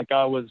feel like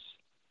I was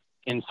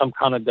in some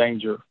kind of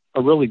danger. I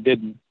really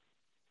didn't.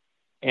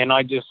 And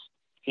I just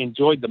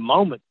enjoyed the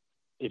moment,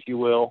 if you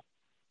will.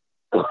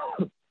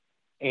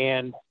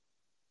 And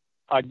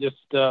I just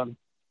was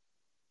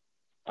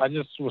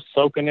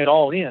soaking it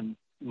all in,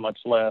 more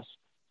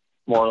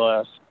or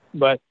less.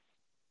 But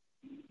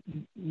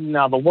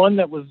now the one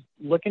that was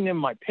looking in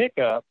my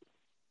pickup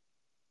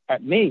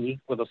at me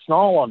with a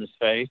snarl on his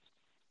face,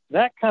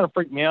 that kind of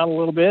freaked me out a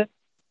little bit,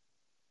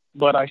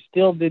 but I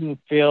still didn't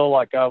feel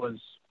like I was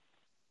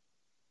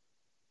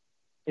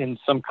in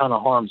some kind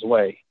of harm's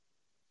way.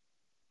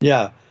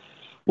 Yeah.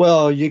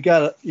 Well, you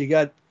got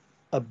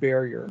a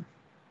barrier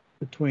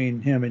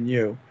between him and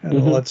you. And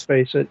Mm-hmm. Let's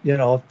face it,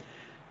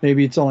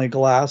 maybe it's only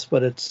glass,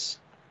 but it's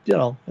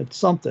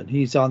something.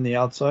 He's on the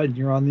outside and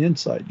you're on the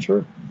inside.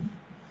 Sure.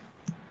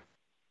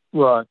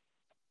 Right.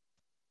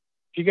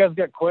 If you guys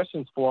got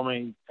questions for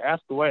me,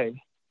 ask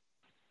away.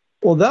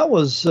 Well, that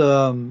was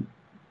kind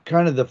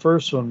of the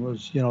first one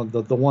was,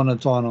 the one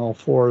that's on all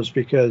fours,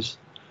 because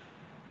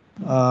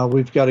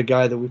we've got a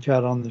guy that we've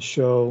had on the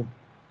show,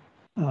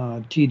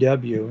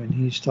 TW, and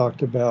he's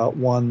talked about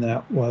one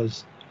that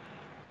was,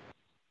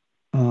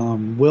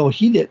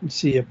 he didn't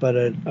see it, but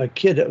a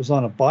kid that was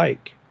on a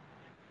bike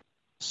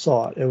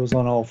saw it. It was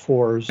on all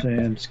fours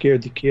and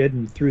scared the kid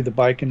and threw the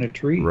bike in a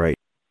tree. Right.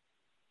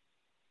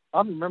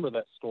 I remember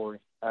that story,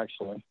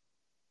 actually.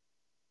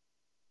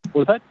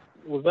 Was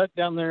that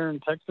down there in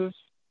Texas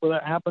where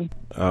that happened?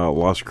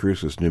 Las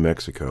Cruces, New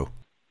Mexico.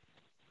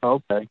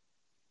 Okay.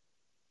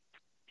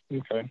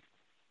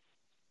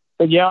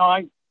 But yeah,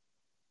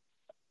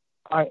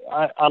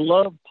 I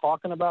love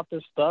talking about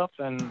this stuff,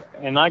 and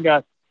I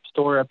got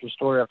story after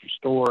story after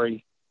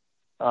story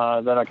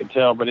that I could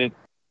tell, but it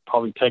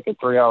probably take a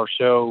 3-hour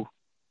show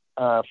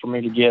for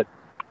me to get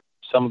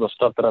some of the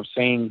stuff that I've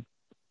seen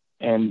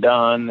and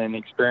done and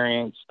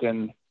experienced.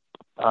 And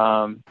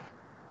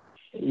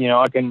you know,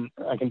 I can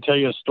tell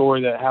you a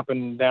story that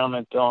happened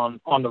down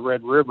on the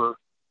Red River.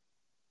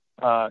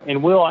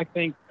 And Will, I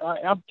think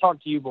I've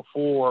talked to you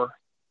before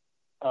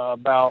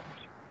about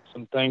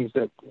some things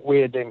that we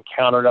had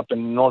encountered up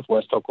in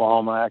northwest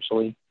Oklahoma,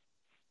 actually,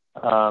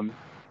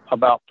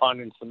 about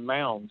finding some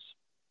mounds.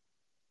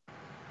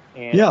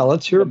 And yeah,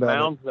 let's hear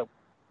about it.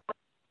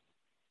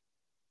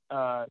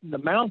 The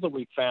mounds that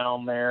we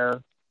found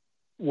there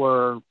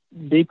were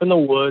deep in the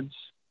woods.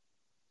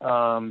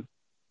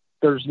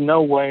 There's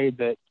no way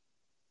that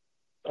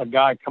a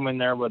guy come in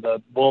there with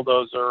a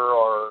bulldozer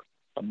or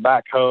a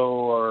backhoe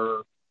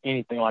or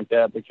anything like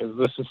that, because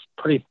this is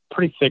pretty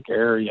thick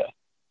area.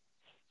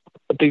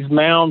 But these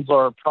mounds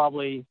are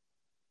probably,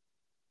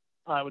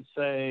 I would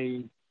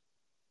say,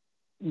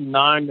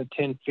 9 to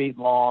 10 feet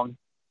long.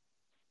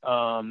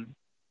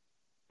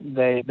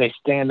 They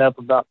stand up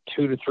about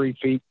 2 to 3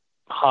 feet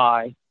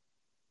high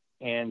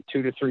and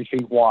 2 to 3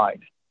 feet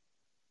wide.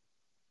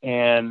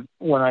 And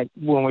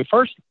when we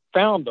first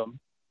found them,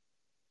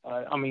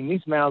 I mean,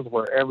 these mounds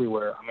were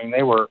everywhere. I mean,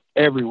 they were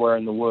everywhere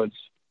in the woods.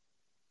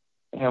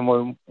 And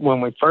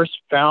when we first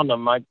found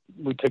them,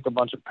 we took a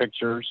bunch of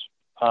pictures.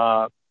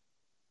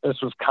 This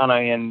was kind of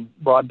in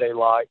broad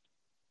daylight,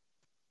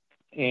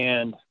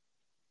 and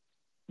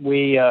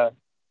we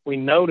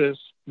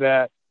noticed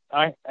that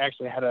I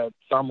actually had a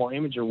thermal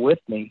imager with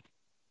me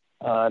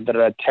that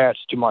I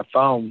attached to my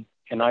phone,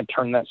 and I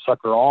turned that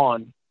sucker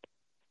on,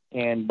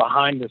 and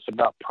behind us,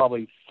 about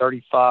probably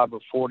 35 or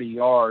 40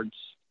 yards,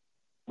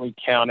 we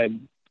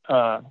counted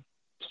 7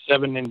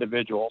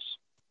 individuals.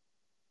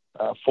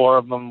 4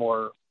 of them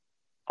were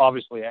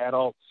obviously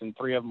adults, and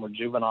 3 of them were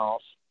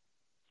juveniles.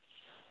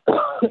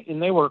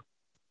 And they were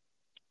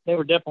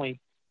definitely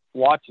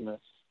watching us.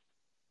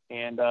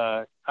 And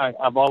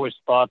I've always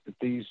thought that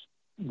these,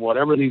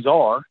 whatever these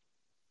are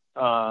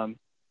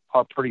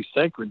pretty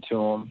sacred to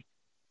them.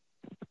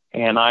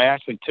 And I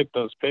actually took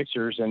those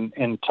pictures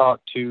and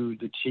talked to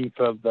the chief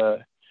of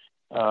the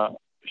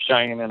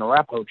Cheyenne and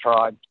Arapaho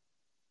tribe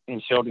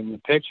and showed him the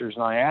pictures.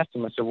 And I asked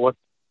him, I said, what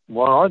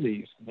are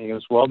these? And he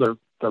goes, well,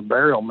 they're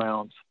burial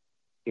mounds.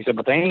 He said,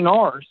 but they ain't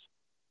ours.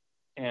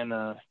 And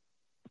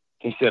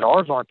he said,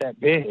 ours aren't that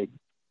big.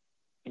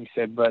 He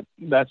said, but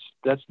that's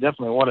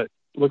definitely what it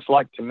looks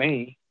like to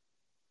me.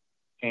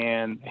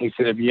 And he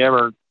said, have you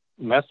ever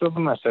messed with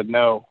them? I said,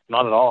 no,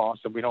 not at all. I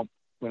said, we don't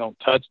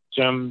touch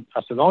them.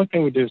 I said, the only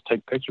thing we do is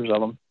take pictures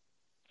of them.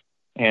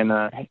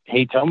 And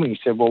he told me, he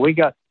said, well, we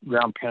got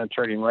ground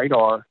penetrating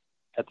radar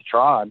at the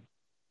tribe.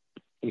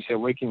 He said,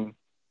 we can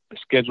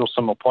schedule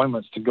some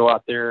appointments to go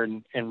out there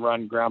and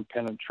run ground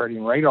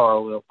penetrating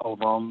radar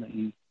over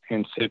them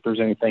and see if there's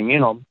anything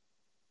in them.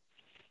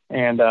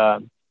 And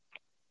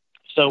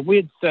so we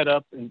had set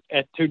up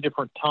at 2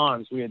 different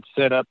times. We had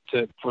set up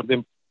for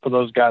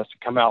those guys to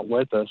come out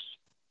with us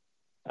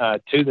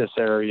to this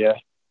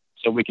area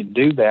so we could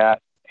do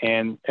that.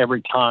 And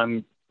every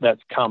time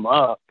that's come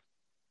up,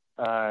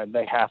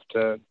 they have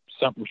to,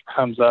 something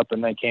comes up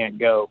and they can't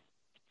go.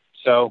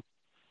 So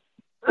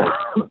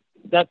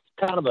that's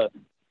kind of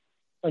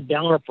a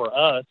downer for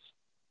us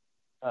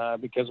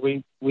because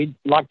we'd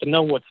like to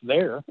know what's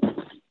there,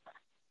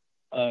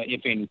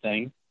 if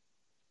anything.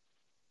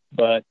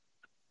 But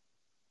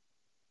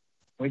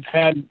we've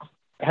had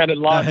a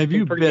lot. Have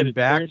you been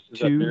back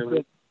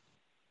to?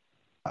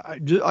 I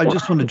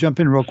just want to jump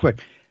in real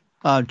quick,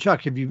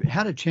 Chuck. Have you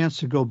had a chance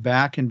to go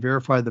back and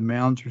verify the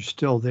mounds are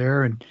still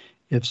there? And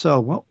if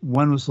so,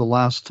 when was the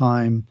last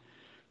time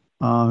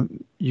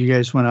you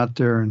guys went out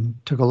there and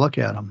took a look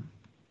at them?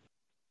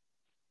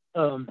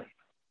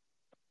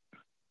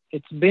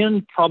 It's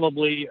been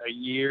probably a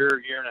year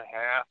and a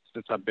half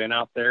since I've been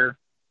out there.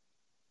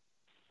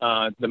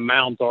 The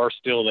mounds are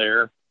still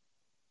there.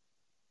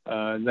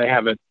 They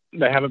haven't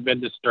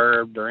been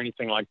disturbed or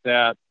anything like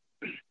that.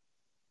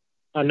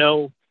 I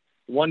know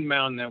one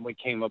mound that we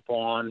came up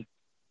on,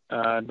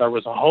 there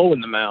was a hole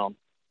in the mound,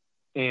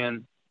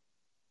 and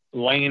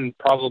laying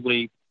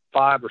probably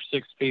 5 or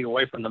 6 feet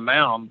away from the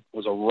mound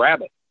was a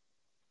rabbit,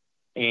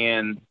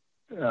 and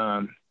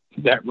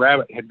that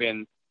rabbit had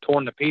been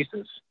torn to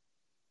pieces.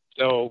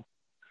 So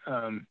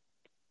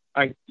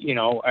I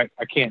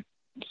can't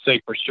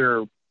say for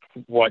sure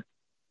what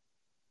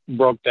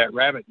broke that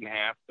rabbit in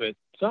half, but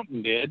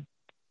something did.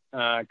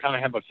 I kind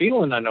of have a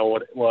feeling I know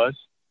what it was.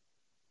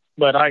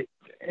 But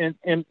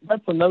and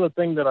that's another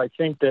thing that I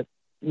think that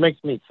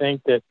makes me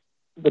think that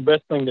the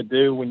best thing to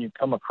do when you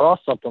come across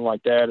something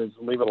like that is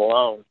leave it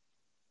alone,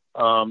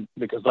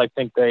 because I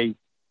think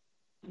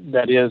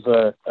that is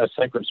a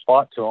sacred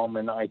spot to them,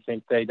 and I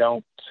think they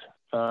don't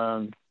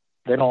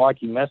they don't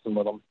like you messing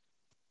with them.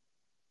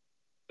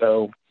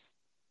 So,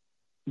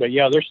 but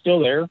yeah, they're still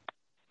there.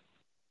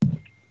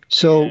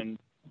 So And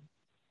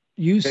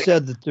you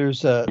said that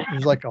there's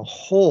like a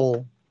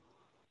hole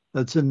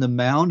that's in the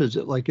mound. Is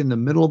it like in the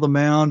middle of the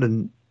mound?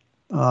 And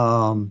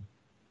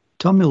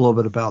tell me a little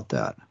bit about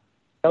that.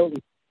 oh,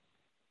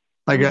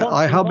 Like, It was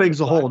on- it how was on big is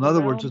the the hole? side In of other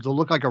the words, mound. does it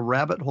look like a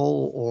rabbit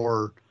hole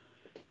or?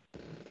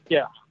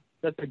 yeah,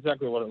 that's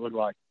exactly what it looked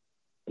like.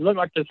 It looked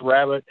like this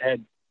rabbit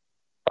had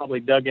probably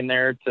dug in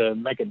there to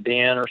make a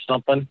den or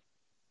something.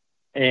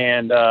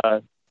 And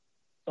like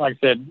I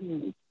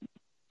said,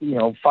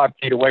 5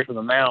 feet away from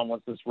the mound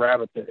was this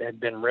rabbit that had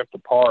been ripped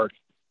apart.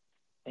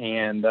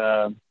 And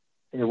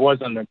it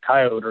wasn't a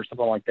coyote or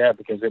something like that,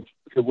 because it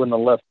wouldn't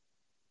have left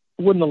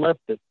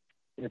it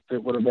if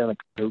it would have been a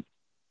coyote.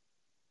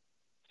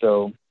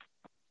 So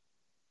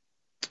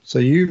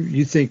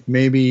you think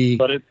maybe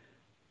But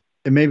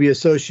it may be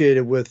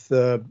associated with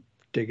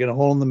digging a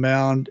hole in the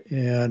mound,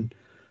 and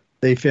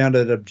they found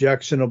it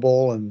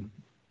objectionable and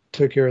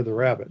took care of the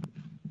rabbit.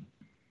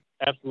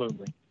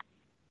 absolutely.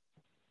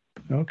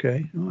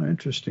 Okay. Oh,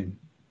 interesting.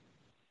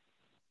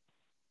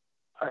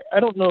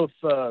 I don't know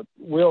if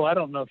Will, I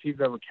don't know if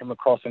you've ever come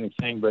across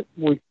anything, but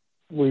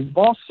we've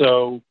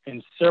also,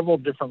 in several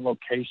different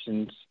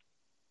locations,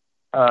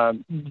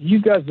 you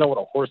guys know what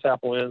a horse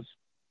apple is?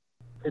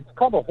 It's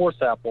called a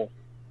horse apple.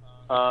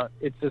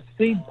 It's a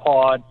seed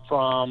pod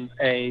from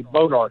a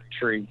bodark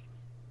tree.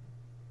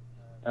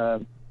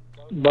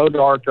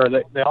 Bodark,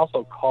 or they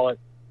also call it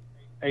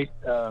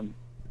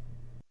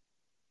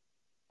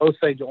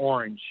Osage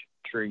orange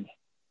tree.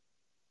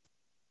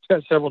 It's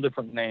got several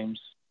different names,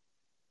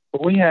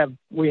 but we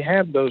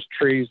have those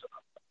trees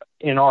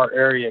in our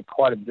area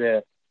quite a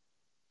bit.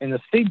 And the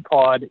seed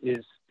pod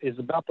is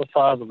about the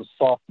size of a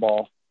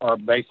softball or a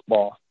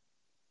baseball,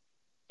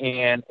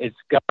 and it's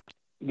got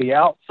the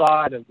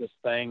outside of this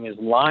thing is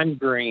lime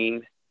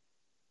green,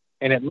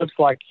 and it looks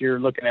like you're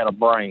looking at a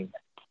brain,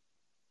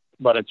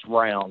 but it's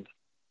round.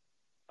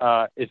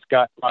 It's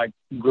got like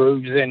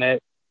grooves in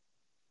it,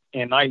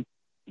 and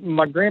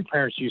my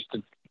grandparents used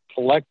to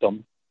collect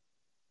them,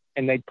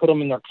 and they'd put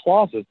them in their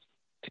closets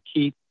to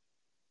keep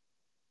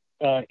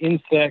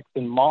insects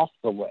and moths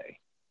away,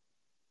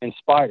 and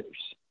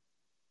spiders.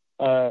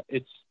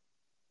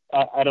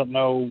 I don't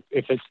know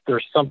if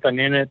there's something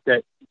in it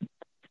that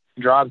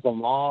drives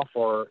them off,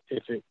 or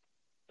if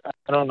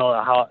I don't know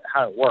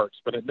how it works,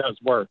 but it does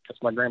work,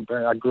 because my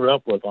grandparents, I grew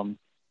up with them.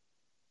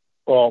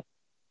 Well,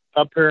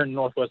 up here in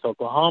northwest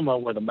Oklahoma,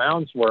 where the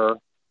mounds were,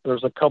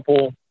 there's a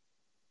couple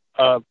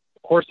of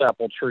horse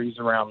apple trees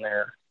around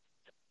there.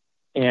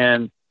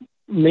 And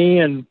me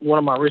and one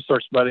of my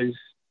research buddies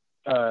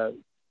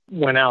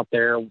went out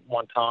there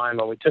one time,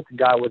 and we took a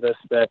guy with us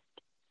that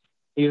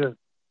he's a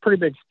pretty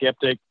big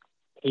skeptic.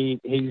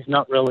 He's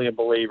not really a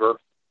believer.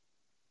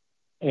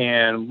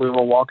 And we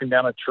were walking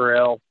down a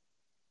trail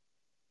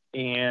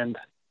and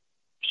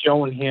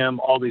showing him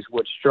all these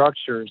wood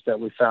structures that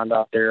we found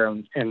out there,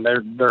 and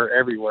they're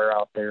everywhere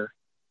out there.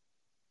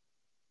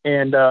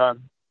 And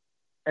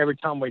every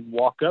time we'd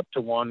walk up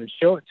to one and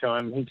show it to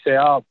him, he'd say,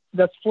 "Oh,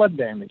 that's flood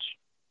damage."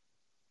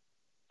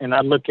 And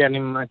I'd look at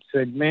him and I'd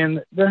say,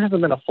 "Man, there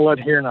hasn't been a flood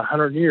here in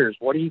 100 years.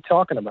 What are you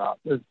talking about?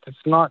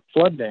 It's not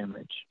flood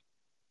damage."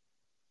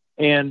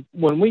 And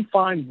when we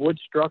find wood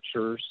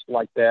structures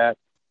like that,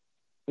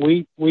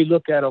 we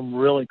look at them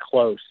really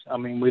close. I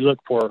mean, we look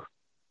for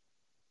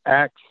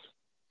axe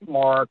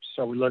marks,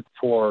 or we look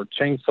for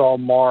chainsaw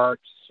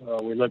marks,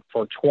 we look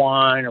for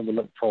twine, or we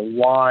look for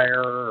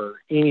wire,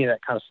 or any of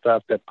that kind of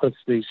stuff that puts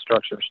these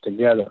structures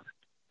together.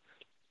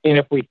 And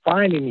if we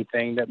find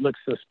anything that looks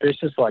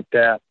suspicious like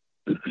that,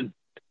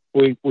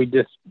 we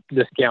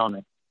discount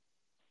it.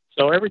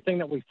 So everything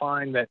that we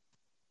find that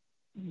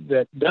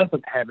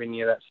doesn't have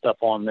any of that stuff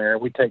on there,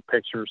 we take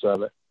pictures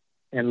of it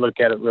and look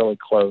at it really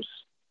close.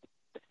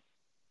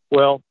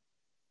 Well,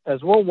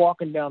 as we're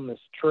walking down this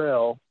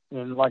trail,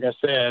 and like I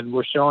said,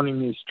 we're showing him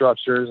these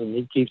structures, and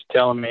he keeps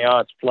telling me, "Oh,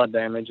 it's flood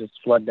damage, it's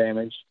flood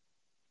damage."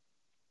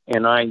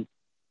 And I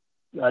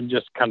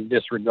just kind of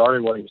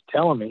disregarded what he was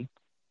telling me.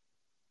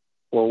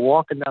 We're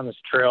walking down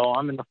this trail.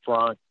 I'm in the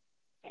front,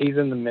 he's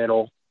in the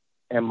middle,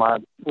 and my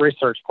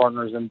research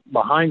partner's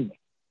behind me.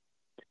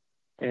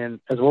 And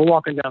as we're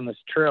walking down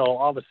this trail,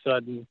 all of a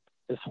sudden,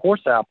 this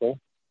horse apple,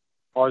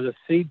 or the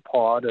seed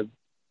pod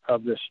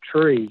of this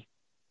tree,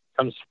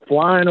 comes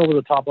flying over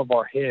the top of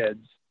our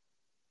heads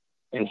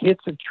and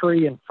hits a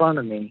tree in front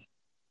of me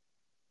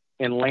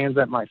and lands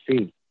at my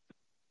feet.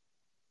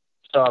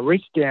 So I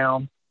reach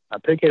down, I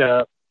pick it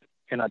up,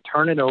 and I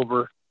turn it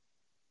over,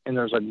 and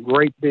there's a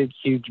great big,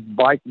 huge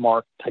bite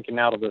mark taken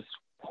out of this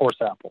horse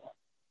apple.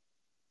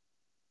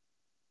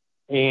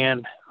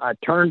 And I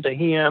turned to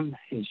him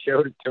and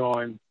showed it to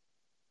him,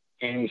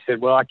 and he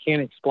said, "Well, I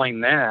can't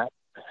explain that,"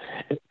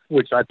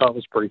 which I thought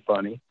was pretty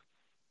funny.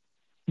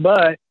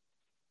 But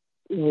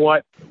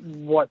what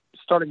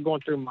started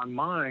going through my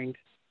mind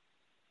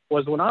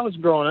was, when I was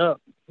growing up,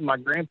 my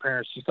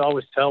grandparents used to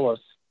always tell us,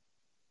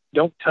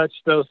 "Don't touch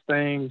those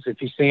things.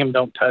 If you see them,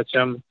 don't touch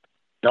them."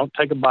 Don't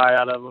take a bite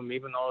out of them,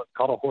 even though it's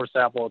called a horse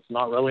apple. It's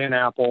not really an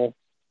apple.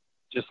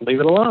 Just leave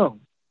it alone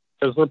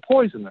because they're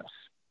poisonous.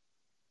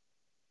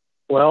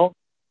 Well,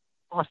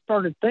 I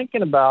started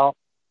thinking about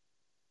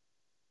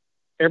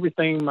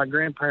everything my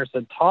grandparents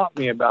had taught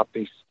me about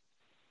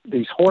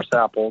these horse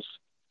apples,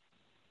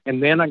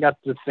 and then I got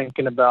to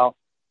thinking about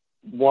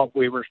what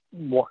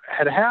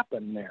had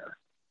happened there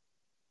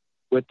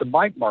with the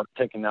bite mark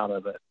taken out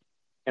of it.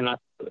 And I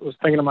was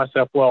thinking to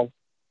myself, well,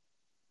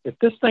 if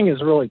this thing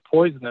is really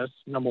poisonous,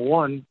 number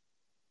one,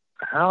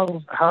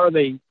 how are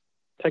they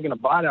taking a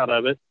bite out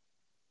of it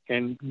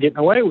and getting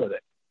away with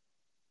it?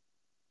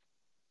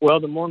 Well,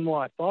 the more and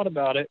more I thought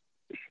about it,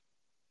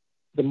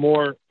 the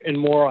more and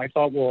more I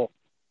thought, well,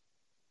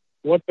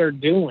 what they're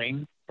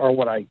doing, or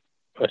what I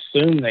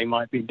assume they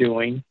might be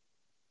doing,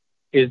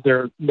 is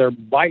they're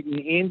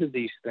biting into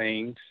these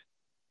things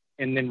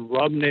and then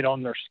rubbing it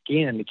on their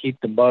skin to keep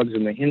the bugs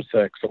and the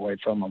insects away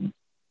from them.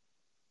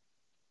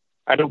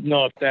 I don't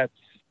know if that's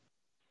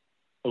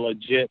a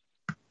legit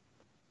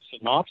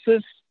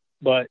synopsis,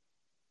 but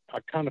I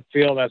kind of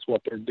feel that's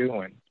what they're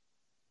doing.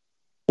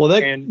 Well,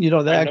 that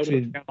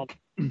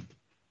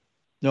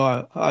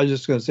No, I was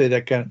just going to say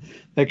that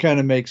kind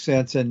of makes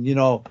sense. And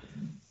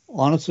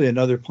honestly,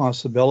 another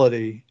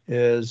possibility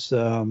is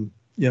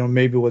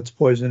maybe what's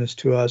poisonous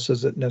to us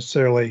isn't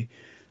necessarily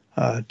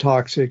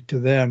toxic to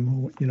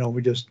them.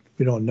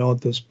 We don't know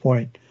at this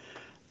point.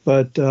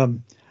 But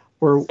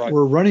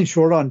we're running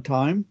short on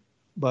time.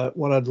 But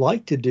what I'd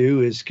like to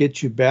do is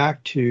get you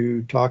back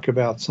to talk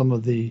about some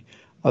of the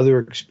other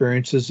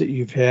experiences that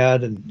you've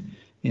had and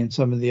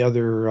some of the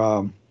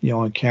other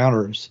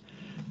encounters.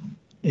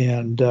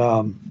 And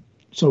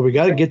so we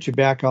got to get you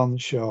back on the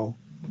show.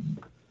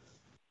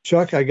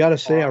 Chuck, I got to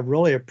say, I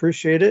really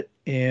appreciate it,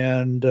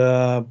 and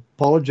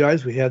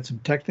apologize. We had some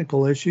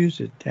technical issues.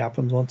 It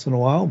happens once in a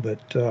while,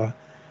 but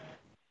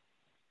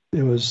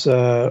it was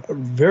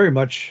very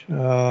much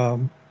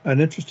an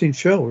interesting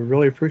show. We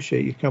really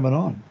appreciate you coming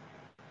on.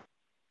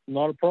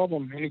 Not a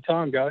problem.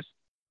 Anytime, guys.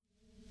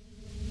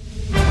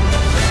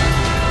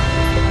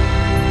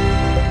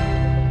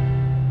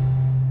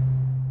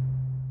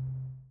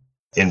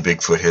 In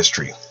Bigfoot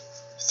history,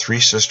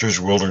 Three Sisters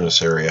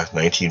Wilderness Area,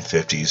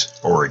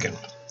 1950s, Oregon.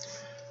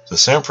 The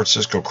San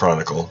Francisco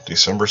Chronicle,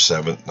 December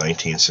 7,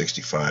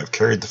 1965,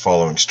 carried the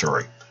following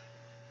story.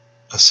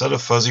 A set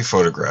of fuzzy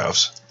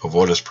photographs of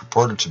what is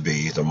purported to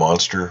be the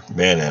monster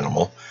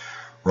man-animal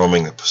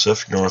roaming the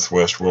Pacific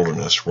Northwest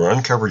wilderness were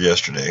uncovered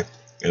yesterday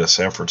in a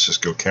San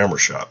Francisco camera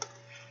shop.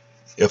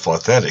 If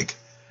authentic,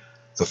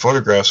 the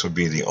photographs would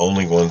be the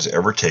only ones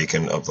ever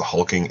taken of the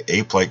hulking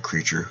ape-like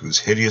creature whose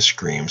hideous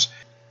screams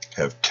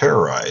have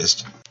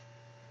terrorized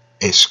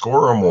a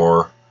score or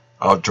more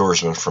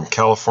outdoorsmen from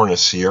California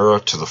Sierra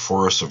to the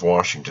forests of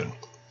Washington.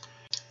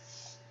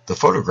 The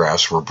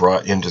photographs were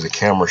brought into the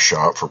camera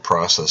shop for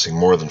processing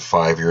more than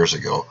 5 years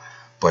ago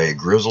by a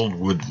grizzled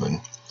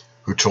woodsman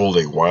who told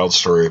a wild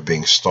story of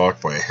being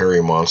stalked by a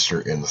hairy monster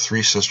in the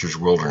Three Sisters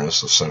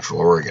wilderness of Central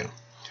Oregon.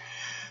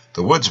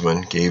 The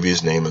woodsman gave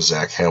his name as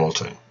Zach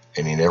Hamilton,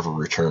 and he never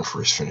returned for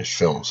his finished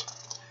films.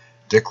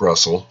 Dick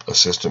Russell,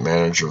 assistant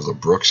manager of the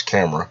Brooks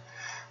Camera,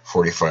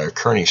 45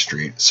 Kearney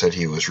Street, said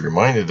he was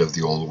reminded of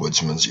the old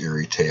woodsman's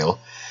eerie tale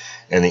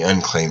and the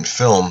unclaimed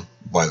film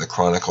by the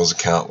Chronicle's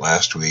account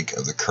last week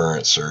of the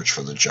current search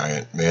for the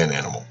giant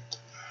man-animal.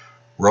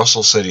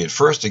 Russell said he had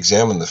first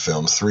examined the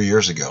film 3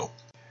 years ago,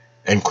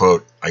 and,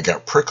 quote, I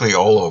got prickly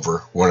all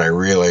over when I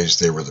realized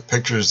they were the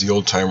pictures the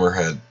old-timer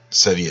had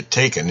said he had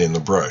taken in the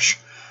brush.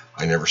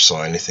 I never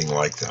saw anything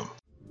like them.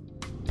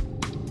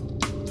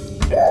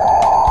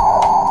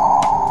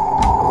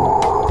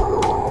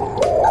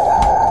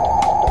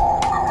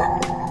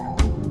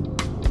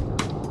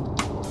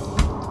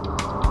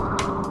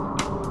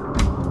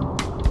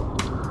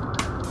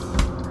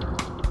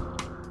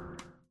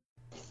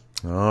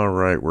 All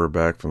right, we're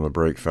back from the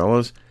break,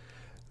 fellas.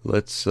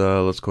 Let's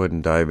go ahead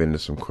and dive into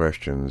some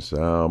questions.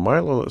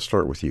 Milo, let's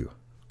start with you.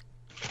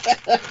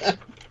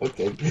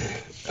 Okay,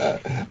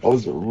 I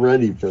wasn't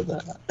ready for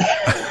that.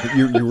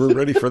 You were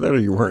ready for that, or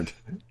you weren't?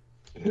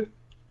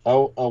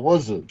 I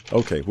wasn't.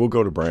 Okay, we'll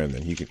go to Brian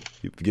then. You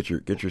get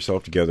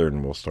yourself together,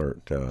 and we'll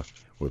start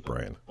with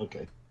Brian.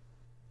 Okay.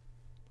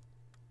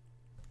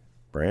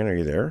 Brian, are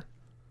you there?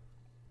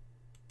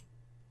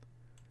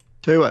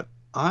 Tell you what,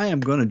 I am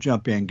going to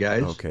jump in,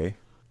 guys. Okay.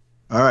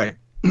 All right.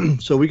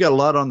 So we got a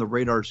lot on the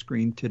radar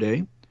screen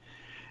today.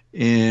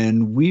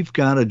 And we've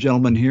got a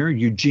gentleman here,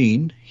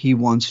 Eugene. He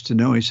wants to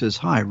know, he says,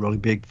 hi, really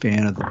big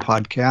fan of the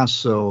podcast.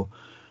 So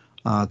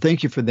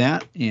thank you for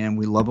that. And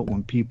we love it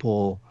when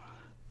people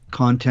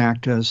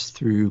contact us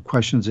through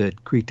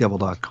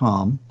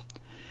questions@creekdevil.com.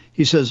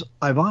 He says,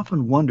 I've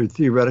often wondered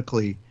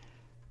theoretically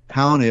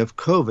how and if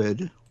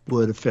COVID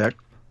would affect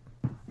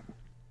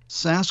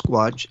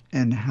Sasquatch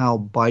and how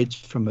bites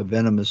from a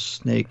venomous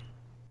snake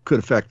could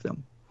affect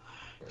them.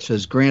 He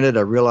says, granted,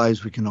 I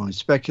realize we can only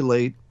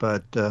speculate,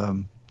 but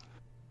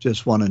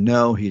just want to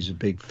know. He's a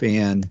big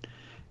fan.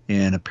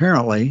 And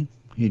apparently,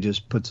 he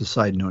just puts a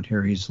side note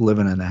here. He's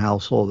living in a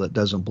household that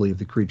doesn't believe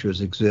the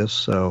creatures exist,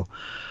 so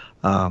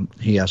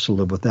he has to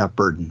live with that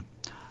burden.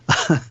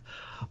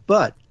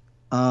 But,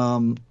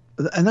 and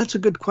that's a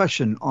good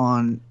question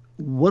on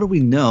what do we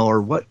know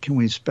or what can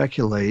we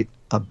speculate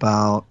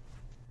about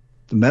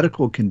the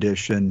medical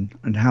condition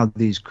and how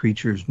these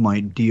creatures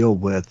might deal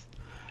with,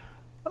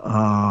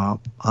 I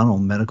don't know,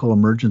 medical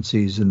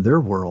emergencies in their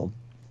world.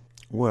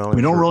 Well,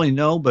 we don't really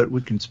know, but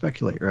we can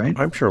speculate, right?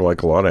 I'm sure,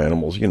 like a lot of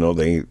animals,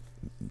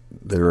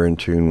 they're in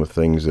tune with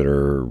things that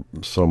are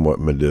somewhat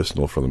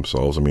medicinal for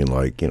themselves. I mean,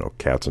 like,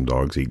 cats and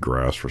dogs eat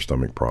grass for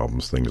stomach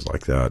problems, things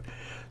like that.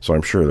 So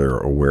I'm sure they're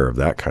aware of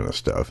that kind of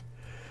stuff.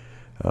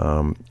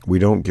 We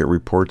don't get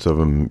reports of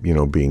them,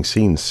 being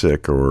seen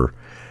sick or,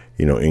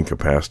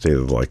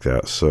 incapacitated like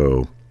that.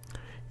 So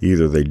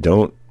either they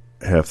don't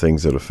have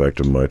things that affect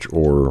them much,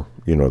 or,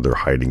 they're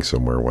hiding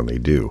somewhere when they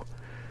do.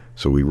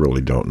 So we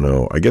really don't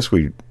know. I guess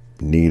we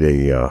need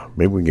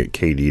maybe we can get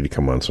KD to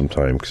come on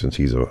sometime, since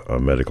he's a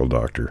medical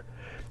doctor,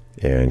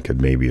 and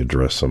could maybe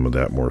address some of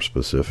that more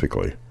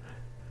specifically.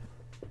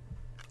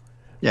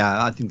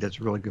 Yeah, I think that's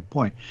a really good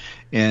point.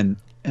 And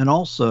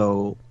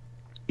also,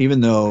 even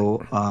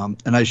though,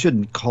 and I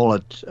shouldn't call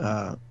it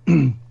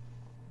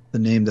the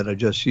name that I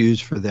just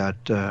used for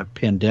that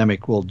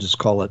pandemic, we'll just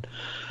call it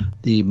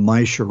the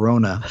My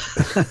Sharona.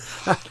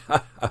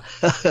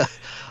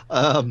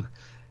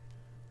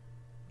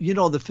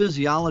 The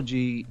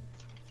physiology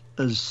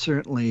is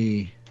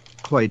certainly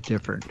quite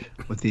different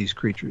with these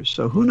creatures.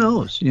 So who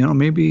knows?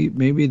 Maybe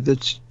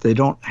they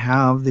don't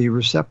have the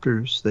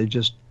receptors. They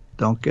just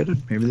don't get it.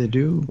 Maybe they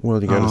do.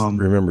 Well, you got to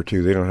remember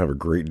too, they don't have a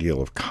great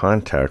deal of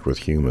contact with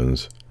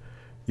humans,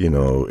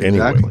 anyway.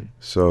 Exactly.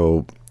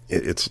 So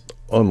it's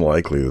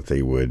unlikely that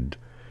they would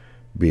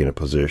be in a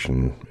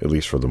position, at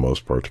least for the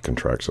most part, to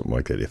contract something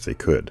like that if they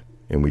could.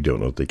 And we don't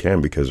know if they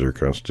can, because their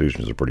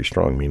constitutions are pretty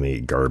strong. I mean, they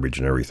eat garbage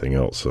and everything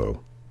else.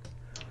 So,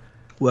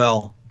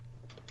 well,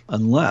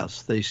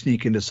 unless they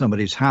sneak into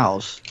somebody's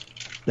house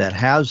that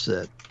has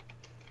it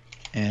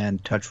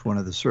and touch one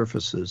of the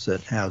surfaces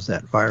that has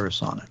that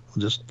virus on it.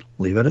 We'll just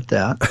leave it at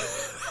that.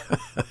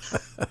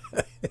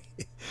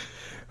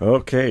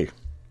 Okay.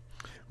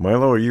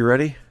 Milo, are you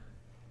ready?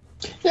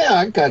 Yeah,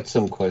 I got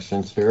some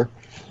questions here.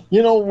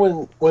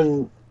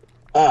 When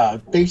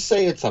they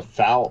say it's a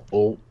foul,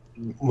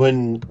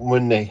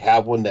 when they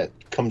have one that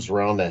comes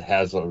around that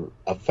has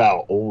a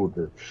foul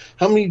odor,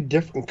 how many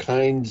different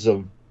kinds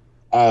of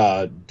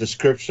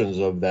descriptions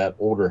of that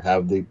odor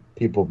have the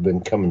people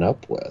been coming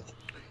up with?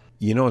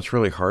 It's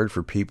really hard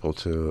for people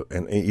to,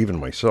 and even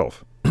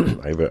myself,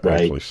 I've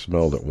actually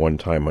smelled it one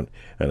time,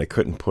 and I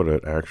couldn't put an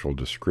actual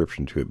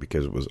description to it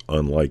because it was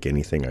unlike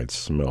anything I'd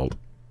smelled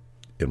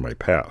in my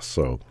past.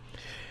 So,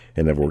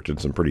 and I've worked in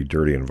some pretty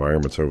dirty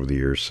environments over the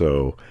years.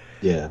 So,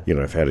 yeah,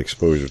 I've had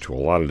exposure to a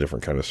lot of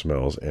different kind of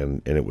smells,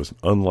 and it was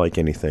unlike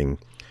anything,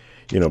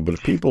 but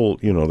if people,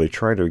 they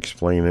try to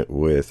explain it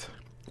with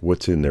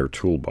what's in their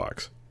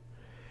toolbox.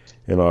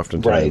 And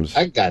oftentimes,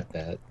 I got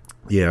that.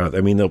 Yeah, I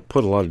mean, they'll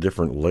put a lot of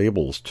different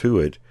labels to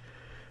it,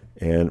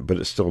 but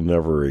it's still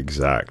never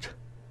exact,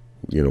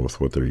 with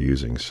what they're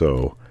using.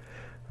 So,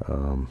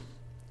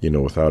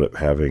 without it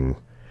having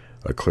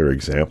a clear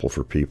example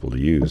for people to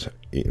use,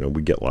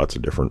 we get lots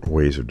of different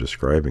ways of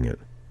describing it.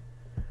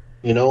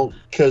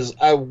 Because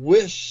I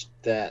wish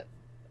that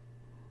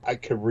I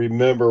could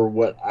remember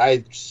what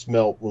I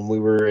smelt when we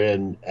were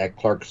at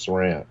Clark's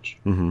Ranch.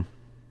 Mm-hmm.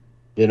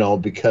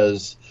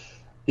 Because,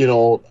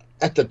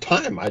 at the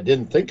time, I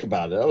didn't think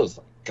about it. I was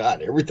like,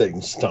 God,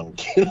 everything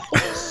stunk.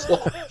 So.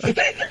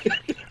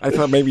 I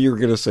thought maybe you were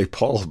going to say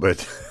Paul,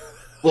 but...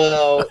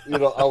 Well,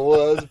 I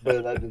was,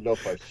 but I didn't know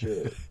if I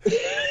should.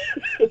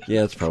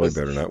 Yeah, it's probably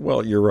better not.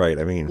 Well, you're right.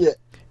 I mean, yeah.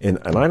 And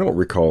I don't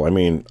recall. I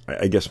mean,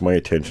 I guess my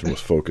attention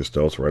was focused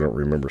elsewhere. I don't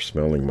remember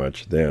smelling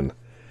much then.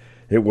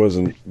 It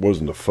wasn't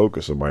a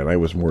focus of mine. I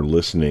was more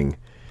listening,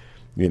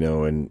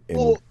 and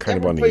kind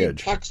of on the edge. Everybody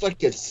talks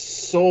like it's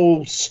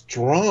so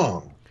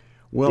strong.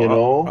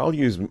 Well, I'll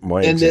use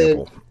my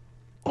example.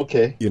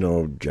 Okay.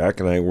 Jack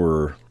and I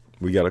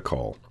we got a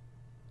call.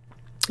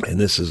 And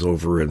this is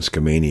over in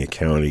Skamania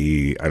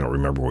County. I don't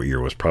remember what year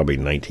it was, probably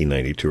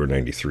 1992 or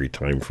 93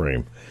 time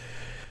frame.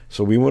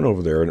 So we went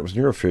over there, and it was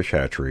near a fish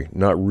hatchery.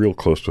 Not real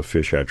close to a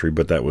fish hatchery,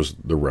 but that was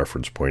the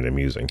reference point I'm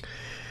using.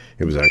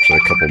 It was actually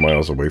a couple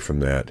miles away from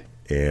that.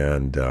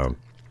 And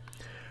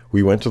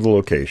we went to the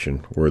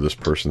location where this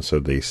person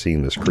said they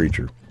seen this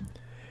creature.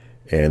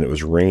 And it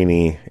was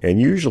rainy, and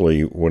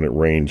usually when it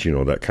rains,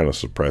 that kind of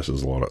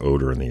suppresses a lot of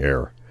odor in the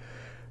air.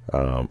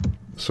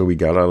 So we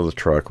got out of the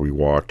truck, we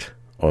walked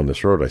on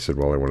this road. I said,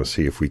 well, I want to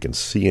see if we can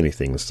see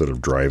anything instead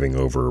of driving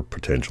over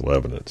potential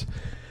evidence.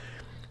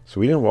 So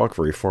we didn't walk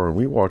very far, and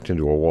we walked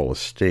into a wall of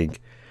stink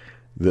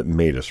that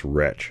made us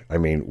retch. I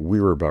mean,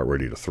 we were about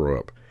ready to throw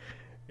up,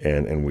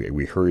 and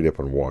we hurried up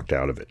and walked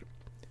out of it.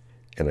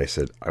 And I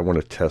said, I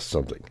want to test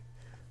something.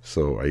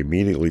 So I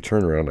immediately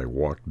turned around, I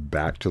walked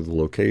back to the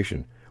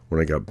location. When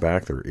I got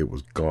back there, it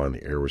was gone.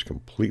 The air was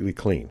completely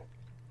clean,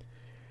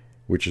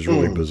 which is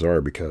really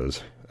bizarre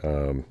because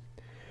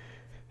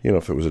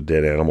if it was a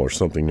dead animal or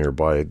something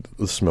nearby,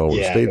 the smell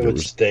would stay. It would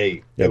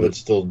stay. It would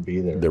still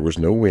be there. There was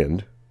no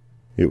wind.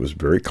 It was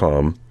very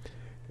calm,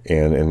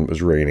 and it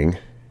was raining.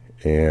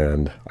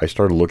 And I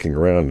started looking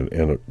around,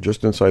 and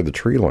just inside the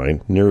tree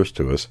line nearest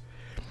to us,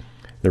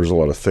 there was a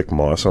lot of thick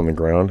moss on the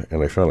ground,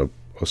 and I found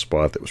a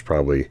spot that was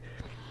probably,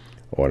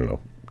 I don't know,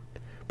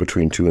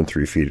 between 2 and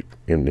 3 feet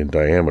in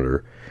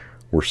diameter,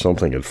 where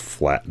something had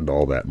flattened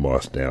all that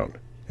moss down,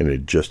 and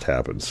it just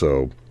happened.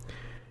 So,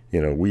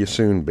 we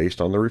assumed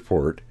based on the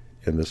report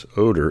and this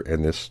odor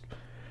and this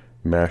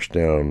mashed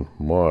down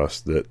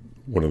moss that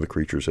one of the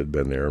creatures had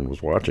been there and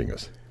was watching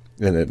us,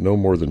 and at no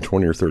more than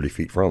 20 or 30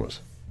 feet from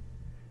us.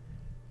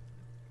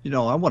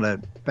 I want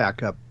to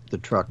back up the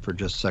truck for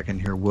just a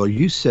second here. Will,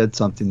 you said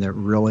something that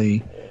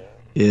really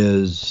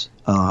is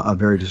a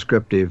very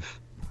descriptive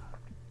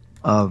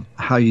of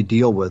how you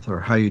deal with or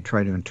how you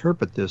try to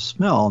interpret this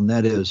smell, and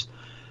that is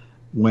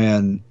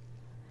when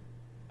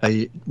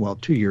 2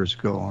 years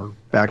ago, or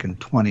back in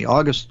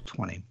August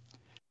 20,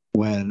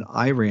 when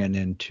I ran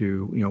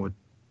into, with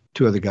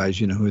two other guys,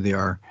 who they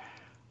are,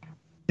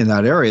 in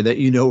that area that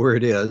where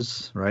it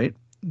is, right?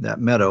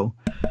 That meadow.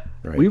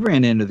 Right. We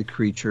ran into the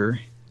creature,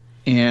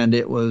 and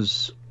it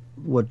was,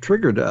 what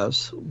triggered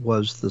us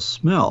was the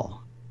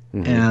smell.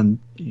 Mm-hmm. And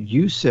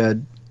you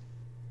said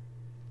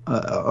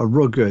a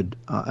real good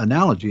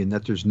analogy in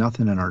that there's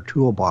nothing in our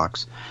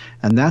toolbox.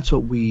 And that's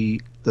what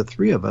the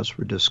three of us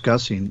were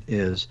discussing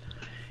is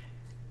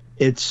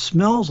it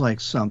smells like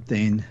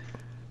something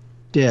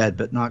dead,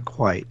 but not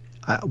quite.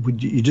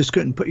 You just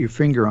couldn't put your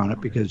finger on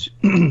it because,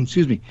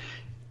 excuse me,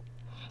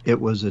 it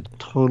was a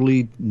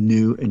totally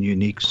new and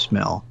unique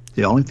smell.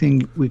 The only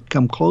thing we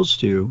come close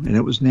to, and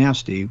it was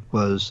nasty,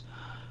 was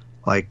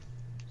like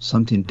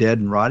something dead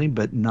and rotting,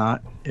 but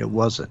it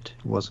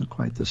wasn't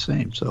quite the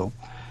same. So,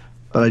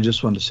 but I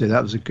just wanted to say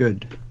that was a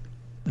good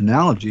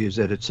analogy, is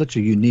that it's such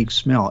a unique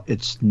smell.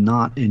 It's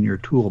not in your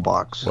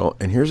toolbox. Well,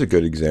 and here's a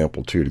good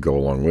example too to go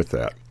along with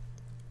that.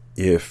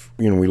 If,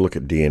 we look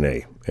at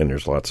DNA, and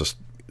there's lots of,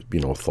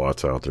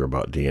 thoughts out there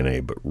about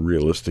DNA, but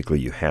realistically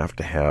you have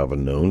to have a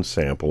known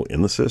sample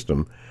in the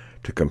system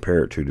to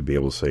compare it to be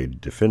able to say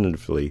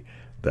definitively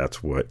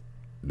that's what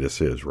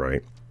this is,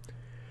 right?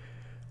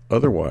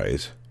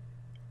 Otherwise,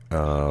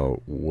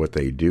 what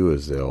they do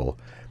is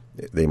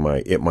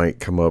it might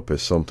come up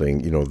as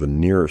something, the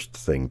nearest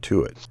thing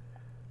to it.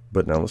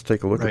 But now let's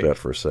take a look at that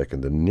for a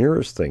second. The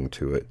nearest thing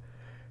to it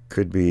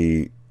could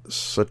be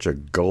such a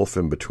gulf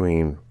in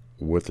between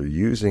what they're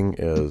using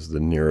as the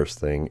nearest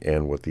thing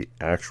and what the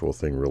actual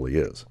thing really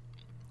is.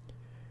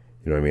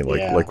 You know what I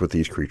mean? Like with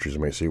these creatures, you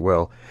might say,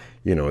 well,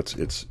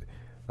 it's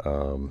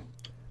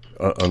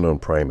unknown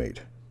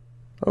primate.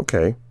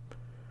 Okay.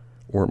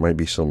 Or it might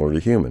be similar to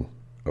human.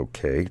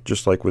 Okay.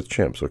 Just like with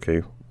chimps.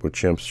 Okay. With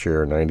chimps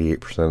share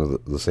 98%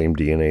 of the same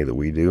DNA that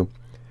we do.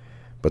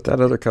 But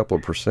that other couple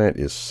of percent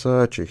is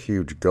such a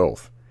huge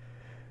gulf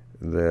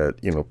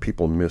that,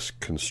 people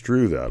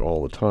misconstrue that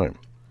all the time.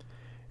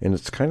 And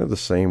it's kind of the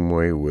same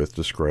way with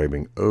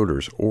describing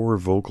odors or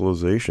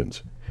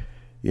vocalizations.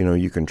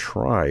 You can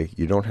try.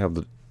 You don't have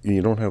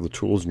the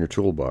tools in your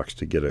toolbox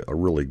to get a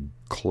really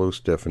close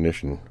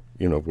definition,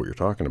 of what you're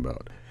talking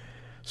about.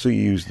 So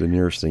you use the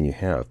nearest thing you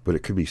have, but it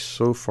could be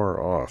so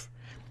far off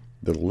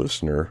that a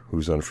listener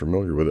who's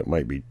unfamiliar with it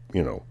might be,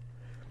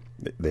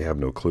 they have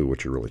no clue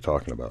what you're really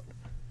talking about.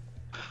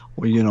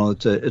 Well,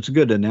 it's a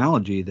good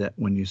analogy that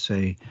when you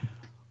say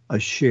a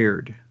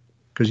shared,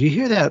 because you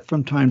hear that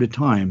from time to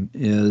time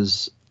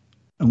and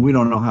we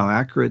don't know how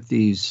accurate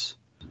these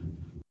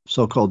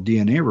so-called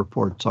DNA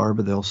reports are,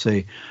 but they'll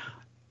say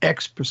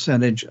X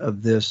percentage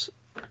of this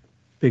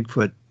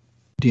Bigfoot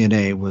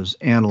DNA was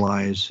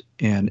analyzed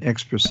and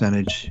X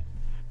percentage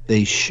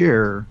they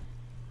share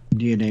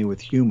DNA with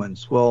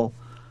humans. Well,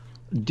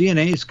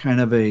 DNA is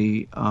kind of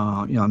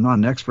I'm not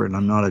an expert and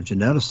I'm not a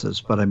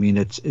geneticist, but I mean,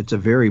 it's a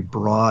very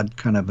broad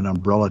kind of an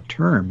umbrella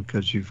term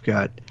because you've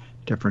got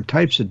different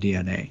types of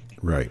DNA.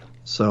 Right.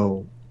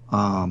 So,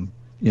 and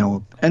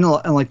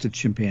like the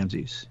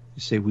chimpanzees,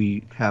 you say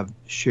we have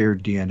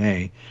shared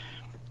DNA.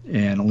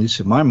 And at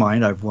least in my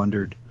mind, I've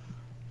wondered,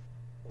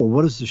 well,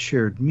 what does the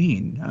shared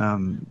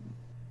mean?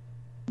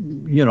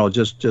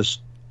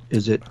 Just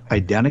is it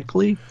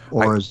identically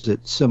or is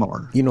it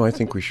similar? I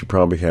think we should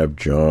probably have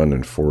John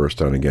and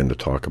Forrest on again to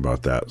talk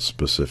about that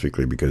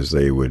specifically because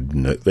they would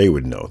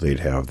know.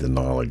 They'd have the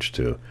knowledge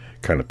to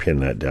kind of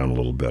pin that down a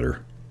little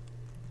better.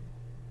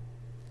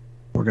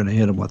 We're going to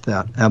hit him with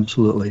that.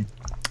 Absolutely.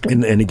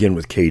 And again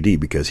with KD,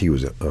 because he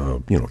was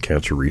a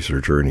cancer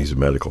researcher and he's a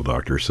medical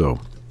doctor, so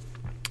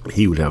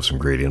he would have some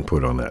great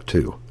input on that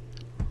too.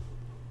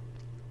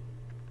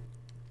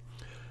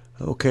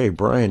 Okay,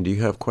 Brian, do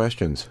you have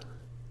questions?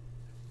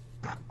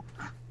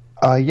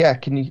 Yeah.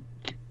 Can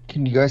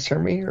you guys hear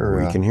me?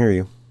 Or we can hear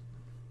you.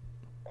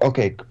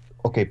 Okay,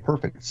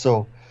 perfect.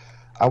 So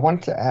I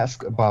wanted to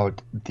ask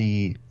about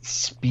the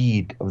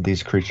speed of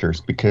these creatures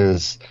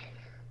because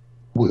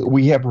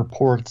we have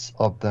reports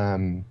of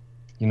them,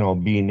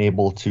 being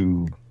able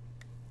to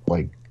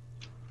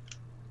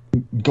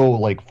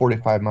go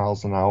 45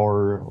 miles an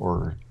hour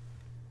or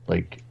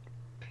like,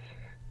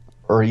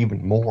 or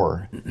even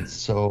more.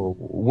 So,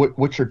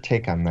 what's your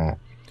take on that?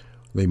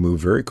 They move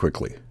very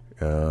quickly,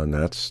 and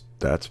that's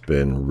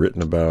been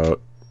written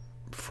about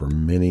for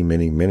many,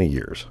 many, many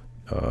years,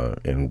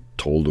 and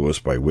told to us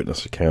by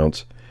witness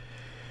accounts.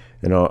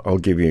 And I'll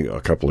give you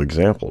a couple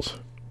examples.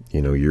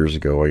 Years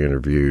ago I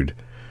interviewed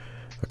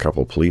a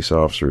couple of police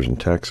officers in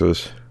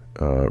Texas,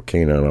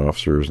 canine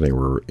officers, and they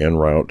were en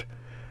route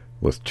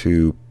with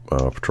two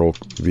patrol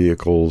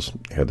vehicles,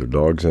 had their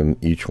dogs in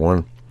each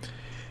one,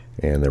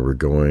 and they were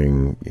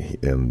going,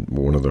 and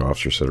one of the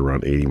officers said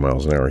around 80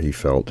 miles an hour he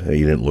felt. He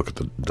didn't look at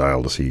the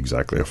dial to see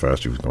exactly how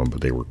fast he was going,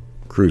 but they were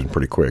cruising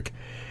pretty quick.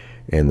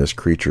 And this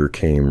creature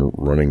came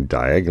running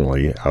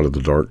diagonally out of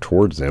the dark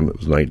towards them. It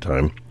was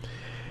nighttime,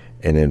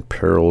 and then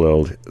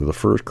paralleled the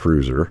first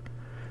cruiser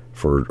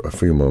for a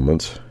few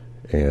moments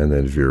and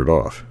then veered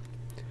off.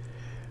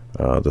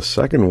 The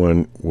second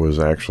one was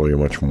actually a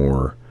much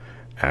more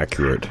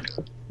accurate,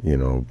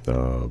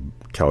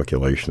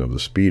 calculation of the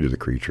speed of the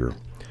creature.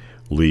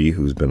 Lee,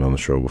 who's been on the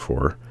show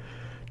before,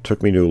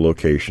 took me to a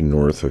location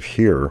north of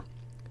here, a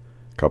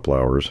couple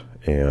hours,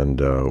 and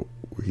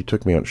he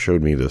took me out and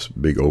showed me this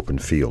big open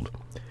field.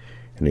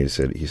 And he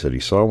said he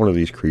saw one of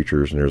these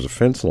creatures, and there's a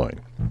fence line.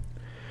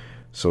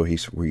 So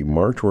we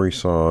marked where he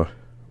saw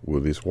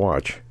with his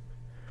watch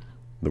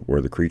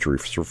where the creature,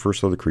 first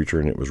saw the creature,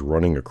 and it was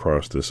running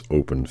across this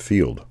open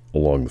field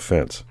along the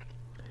fence.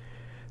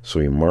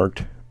 So he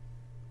marked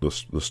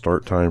the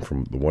start time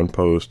from the one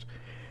post,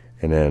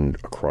 and then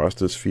across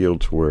this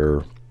field to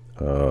where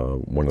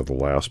one of the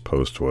last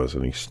posts was,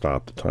 and he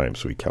stopped the time.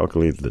 So he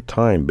calculated the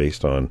time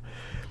based on,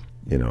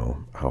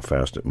 how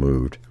fast it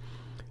moved,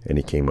 and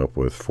he came up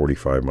with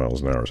 45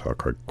 miles an hour is how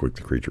quick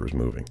the creature was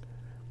moving.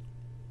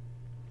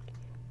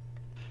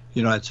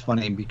 It's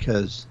funny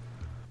because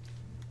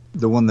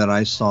the one that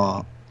I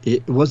saw,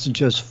 it wasn't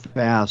just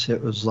fast.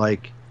 It was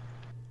like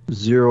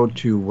 0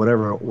 to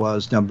whatever it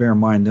was. Now, bear in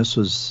mind, this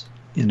was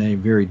in a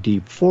very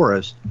deep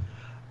forest,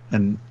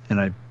 and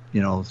I,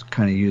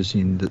 kind of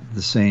using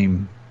the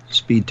same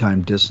speed,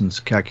 time, distance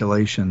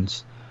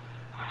calculations.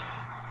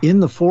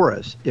 In the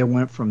forest, it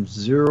went from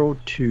 0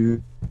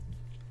 to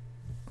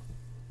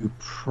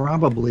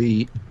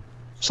probably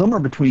somewhere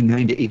between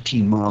 9 to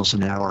 18 miles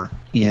an hour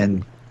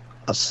in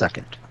a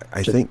second.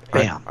 I think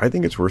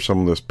it's where some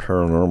of this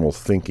paranormal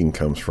thinking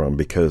comes from,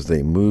 because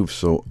they move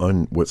so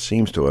what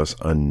seems to us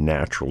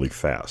unnaturally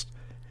fast.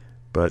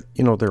 But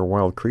they're a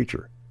wild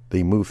creature.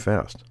 They move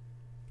fast.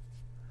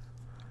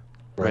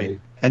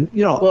 Right. And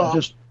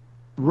just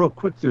real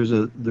quick,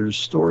 there's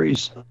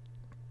stories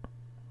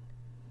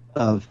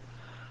of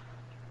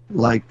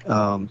like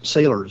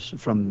sailors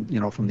from the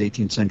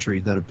 18th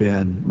century that have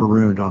been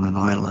marooned on an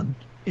island,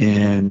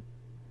 and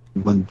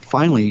when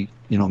finally,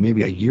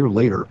 maybe a year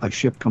later, a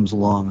ship comes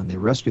along and they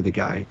rescue the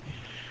guy,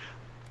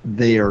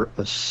 they are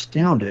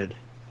astounded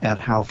at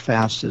how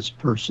fast this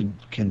person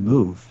can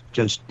move.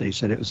 They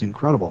said it was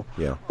incredible.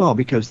 Yeah. Well,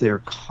 because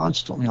they're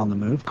constantly on the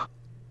move,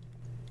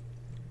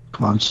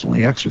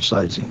 constantly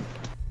exercising.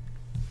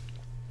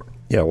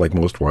 Yeah, like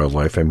most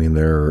wildlife,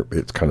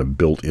 it's kind of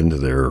built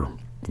into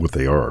what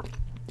they are.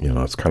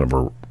 It's kind of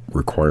a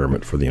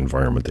requirement for the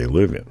environment they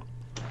live in.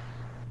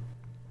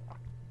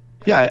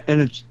 Yeah,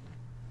 and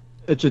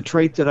it's a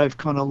trait that I've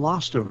kind of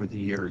lost over the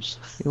years.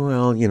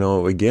 Well,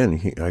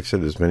 again, I've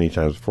said this many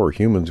times before,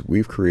 humans,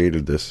 we've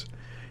created this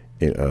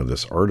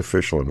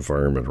artificial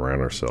environment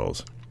around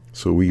ourselves.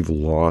 So we've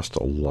lost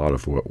a lot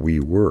of what we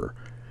were,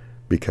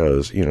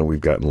 because,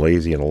 we've gotten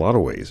lazy in a lot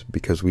of ways,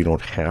 because we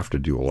don't have to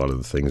do a lot of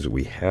the things that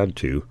we had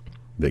to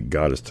that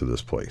got us to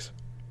this place.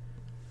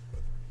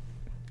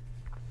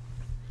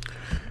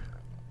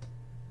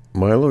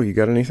 Milo, you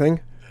got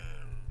anything?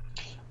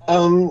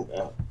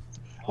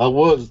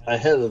 I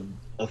had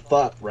a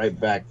thought right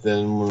back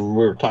then when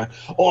we were talking.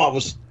 Oh, I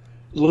was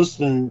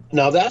listening.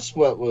 Now that's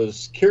what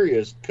was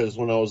curious, because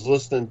when I was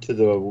listening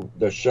to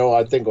the show,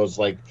 I think it was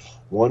like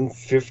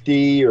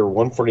 150 or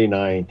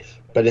 149,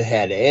 but it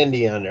had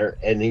Andy on there,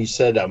 and he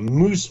said a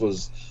moose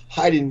was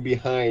hiding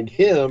behind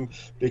him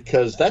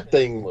because that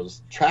thing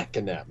was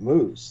tracking that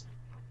moose.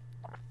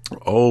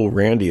 Oh,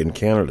 Randy in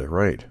Canada,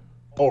 right?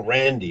 Oh,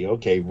 Randy.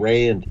 Okay,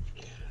 Randy.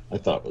 I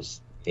thought it was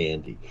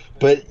Andy.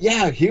 But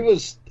yeah, he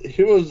was,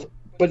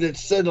 but it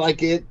said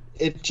like it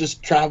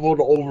just traveled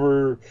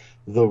over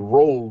the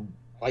road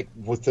like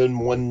within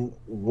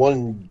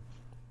one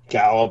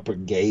gallop or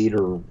gait,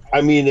 or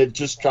it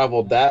just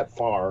traveled that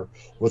far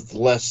with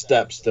less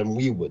steps than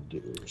we would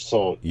do.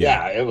 So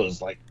yeah, it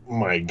was like,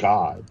 my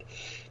God.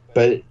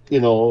 But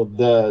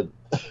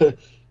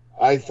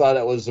I thought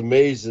it was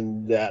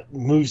amazing that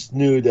Moose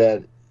knew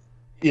that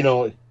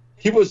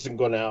he wasn't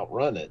going to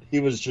outrun it.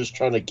 He was just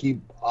trying to keep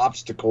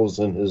obstacles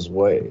in his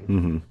way.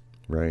 Mm-hmm.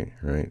 Right.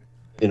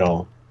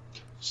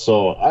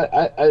 So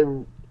I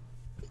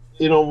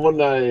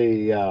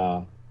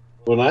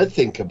when I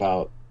think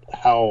about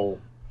how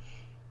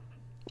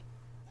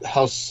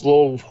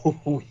slow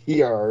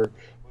we are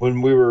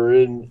when we were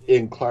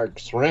in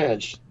Clark's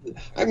Ranch,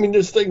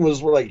 this thing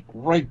was like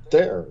right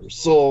there.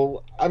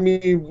 So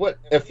what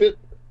if it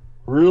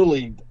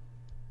really,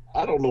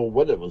 I don't know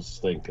what it was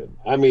thinking.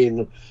 I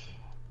mean,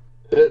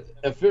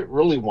 if it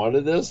really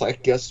wanted this, I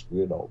guess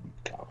we'd all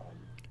be gone.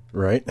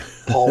 Right.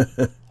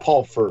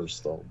 Paul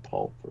first, though.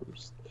 Paul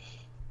first.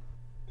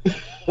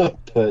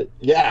 But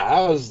yeah,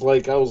 I was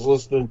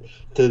listening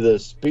to the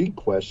speed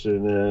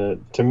question,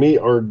 and to me,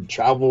 our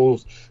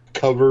travels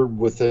covered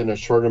within a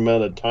short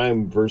amount of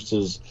time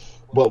versus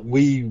what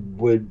we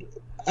would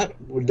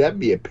that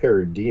be a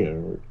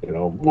paradigm,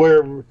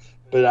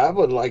 but I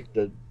would like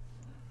to,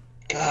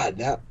 God,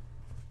 that,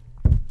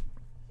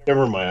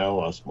 never mind, I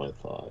lost my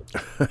thought.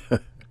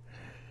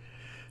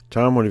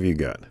 Tom, what have you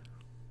got?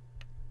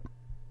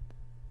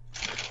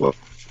 Well,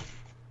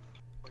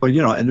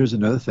 and there's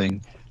another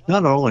thing.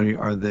 Not only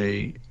are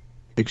they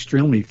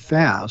extremely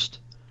fast,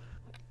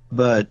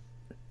 but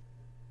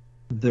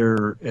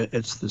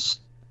it's the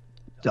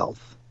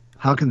stealth.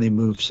 How can they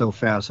move so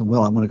fast? And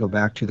I'm going to go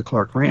back to the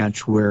Clark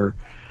Ranch, where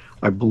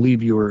I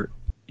believe you were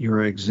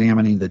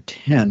examining the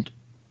tent,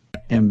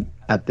 and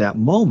at that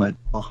moment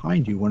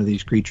behind you, one of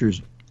these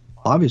creatures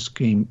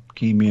obviously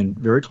came in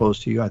very close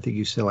to you. I think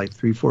you said like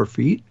 3-4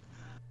 feet,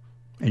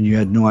 and you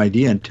had no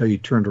idea until you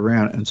turned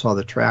around and saw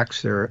the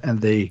tracks there.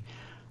 And I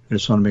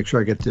just want to make sure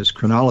I get this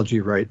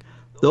chronology right.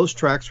 Those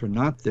tracks were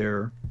not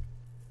there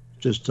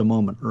just a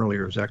moment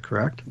earlier. Is that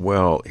correct?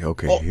 Well,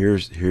 okay.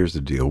 Here's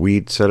the deal.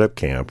 We'd set up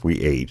camp.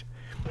 We ate.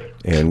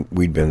 And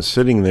we'd been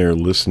sitting there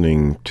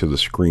listening to the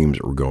screams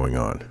that were going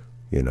on,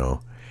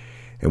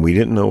 and we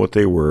didn't know what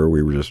they were.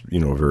 We were just,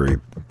 very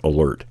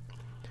alert.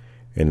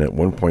 And at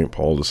one point,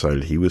 Paul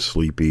decided he was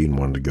sleepy and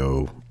wanted to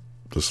go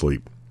to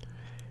sleep.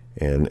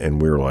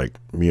 And we were like,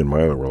 me and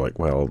Milo were like,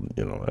 well,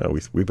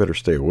 we better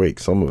stay awake.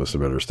 Some of us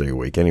had better stay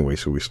awake anyway.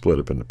 So we split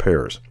up into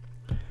pairs.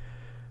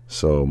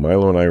 So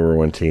Milo and I were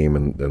one team,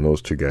 and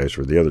those two guys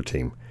were the other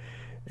team.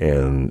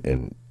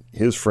 And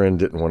his friend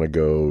didn't want to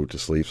go to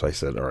sleep. So I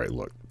said, all right,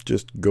 look,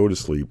 just go to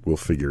sleep. We'll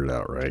figure it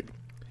out, right?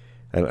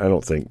 And I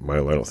don't think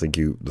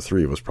you, the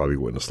three of us probably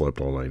wouldn't have slept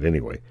all night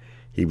anyway.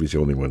 He was the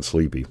only one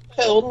sleepy.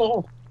 Hell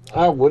no.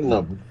 I wouldn't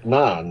have.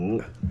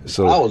 Nah.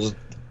 So I was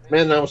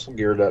so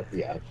geared up.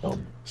 Yeah. No.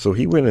 So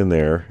he went in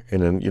there,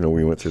 and then,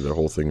 we went through the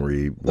whole thing where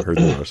he heard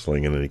the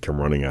rustling, and then he came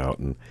running out,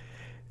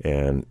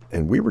 and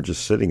we were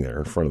just sitting there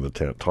in front of the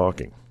tent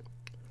talking.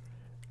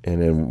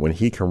 And then when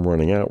he come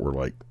running out, we're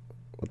like,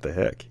 what the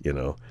heck,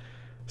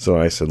 So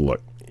I said,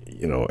 look,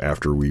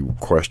 after we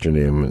questioned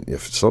him,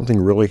 if something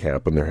really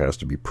happened, there has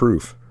to be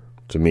proof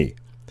to me.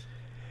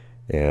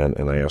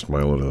 And I asked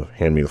Milo to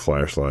hand me the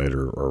flashlight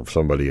or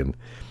somebody, and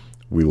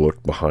we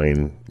looked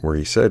behind where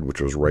he said,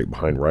 which was right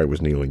behind where I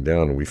was kneeling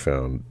down, and we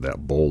found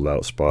that bowled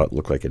out spot,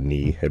 looked like a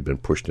knee had been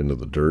pushed into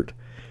the dirt.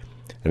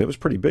 And it was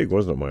pretty big,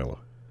 wasn't it, Milo?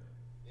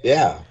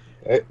 Yeah.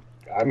 It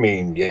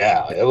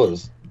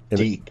was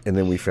deep. And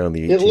then we found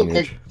the 18-inch. It looked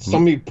like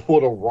somebody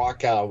pulled a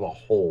rock out of a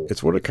hole.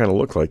 It's what it kind of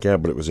looked like, yeah,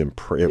 but it was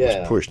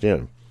was pushed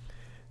in.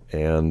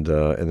 And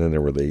then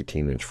there were the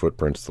 18-inch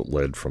footprints that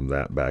led from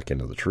that back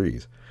into the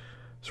trees.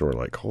 So we're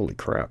like, holy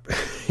crap,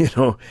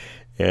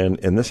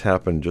 And this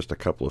happened just a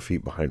couple of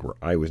feet behind where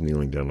I was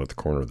kneeling down at the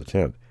corner of the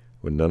tent,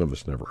 when none of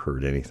us never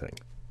heard anything.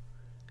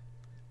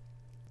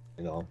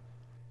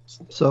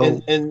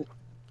 So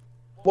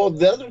well,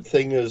 the other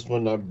thing is,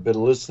 when I've been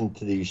listening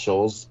to these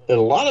shows, and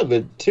a lot of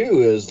it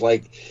too is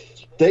like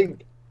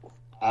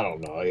I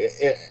don't know.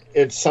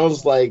 It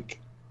sounds like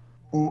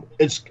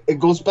it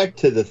goes back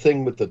to the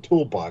thing with the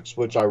toolbox,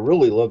 which I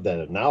really love that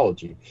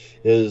analogy.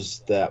 Is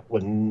that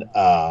when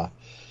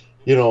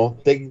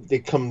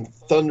they come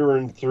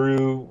thundering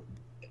through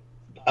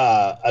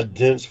a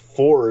dense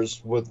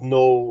forest with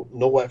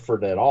no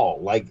effort at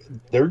all. Like,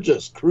 they're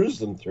just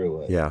cruising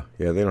through it. Yeah,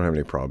 they don't have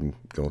any problem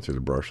going through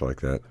the brush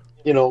like that.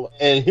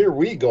 And here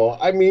we go.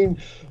 I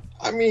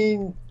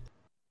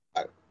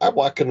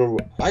walk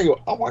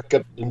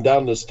up and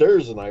down the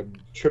stairs and I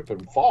trip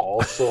and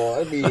fall. So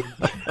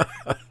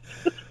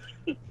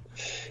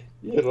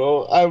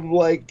I'm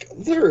like,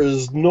 there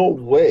is no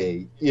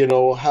way.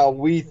 How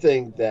we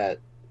think that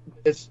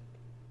it's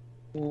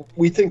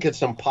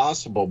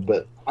impossible,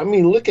 but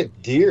look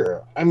at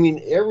deer.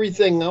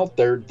 Everything out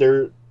there,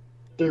 they're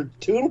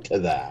tuned to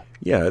that.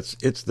 Yeah,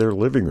 it's their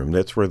living room.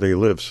 That's where they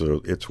live.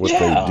 So it's what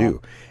they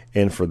do.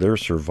 And for their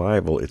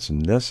survival, it's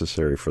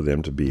necessary for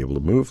them to be able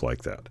to move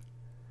like that.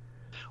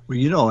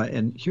 Well,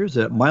 and here's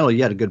Milo,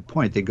 you had a good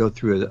point. They go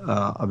through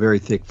a very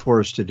thick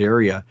forested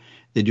area.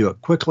 They do it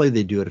quickly.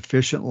 They do it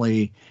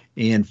efficiently.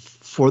 And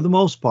for the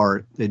most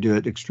part, they do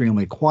it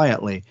extremely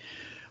quietly.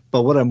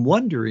 But what I'm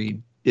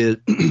wondering is,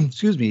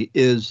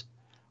 is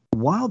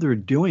while they're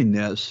doing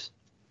this,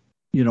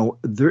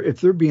 if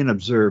they're being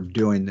observed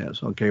doing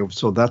this, okay,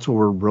 so that's what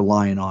we're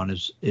relying on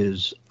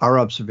is our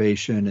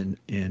observation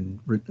and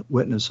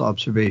witness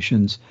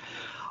observations.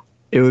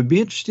 It would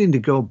be interesting to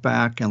go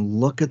back and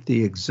look at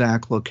the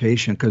exact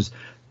location, because,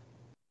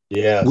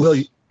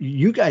 Will,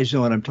 you guys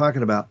know what I'm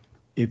talking about.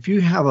 If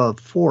you have a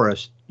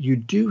forest, you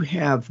do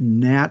have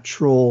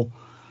natural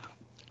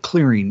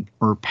clearing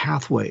or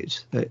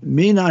pathways that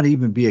may not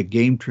even be a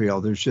game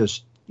trail. There's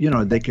just,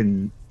 they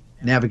can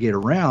navigate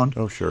around.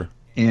 Oh, sure.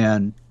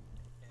 And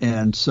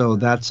And so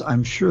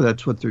I'm sure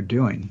that's what they're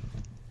doing.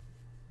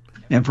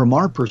 And from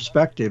our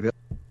perspective,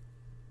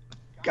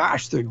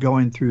 gosh, they're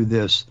going through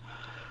this,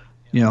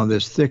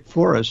 this thick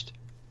forest,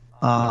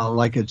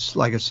 like it's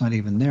not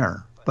even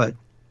there. But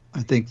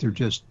I think they're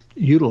just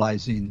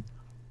utilizing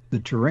the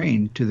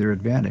terrain to their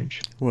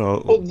advantage.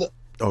 Well,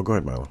 go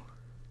ahead, Milo.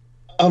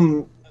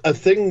 A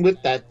thing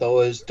with that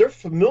though is they're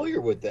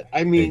familiar with it.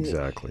 I mean,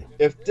 exactly.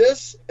 If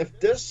this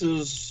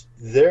is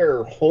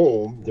their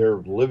home, their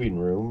living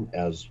room,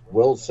 as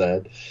Will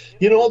said,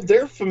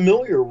 they're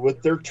familiar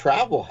with their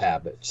travel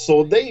habits,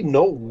 so they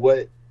know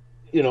what,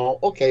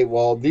 okay,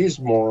 well, these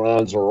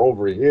morons are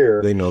over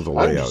here. They know the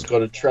layout. I'm just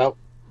going to travel.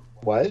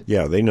 What?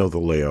 Yeah, they know the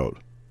layout.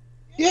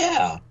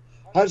 Yeah.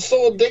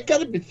 So they got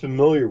to be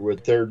familiar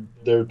with their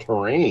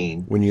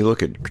terrain. When you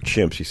look at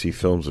chimps, you see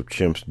films of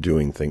chimps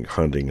doing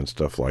hunting and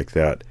stuff like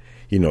that.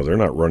 They're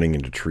not running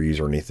into trees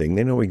or anything.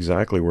 They know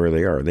exactly where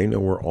they are. They know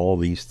where all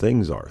these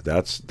things are.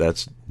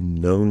 That's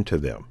known to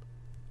them.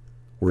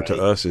 Where to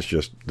us, it's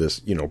just this,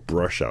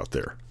 brush out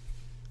there.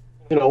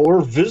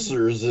 We're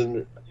visitors,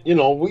 and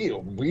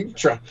we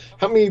try.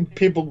 How many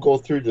people go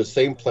through the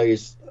same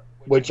place?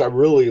 Which I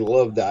really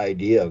love the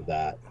idea of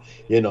that.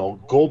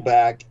 Go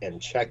back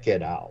and check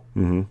it out.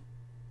 Mm-hmm.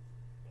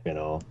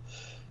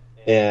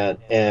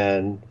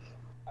 And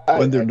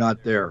when they're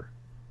not there.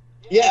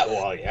 Yeah,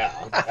 well,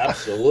 yeah,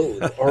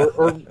 absolutely.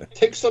 or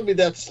take somebody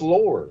that's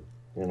slower.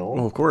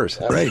 Oh, of course,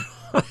 right.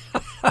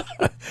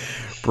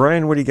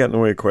 Brian, what do you got in the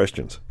way of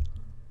questions?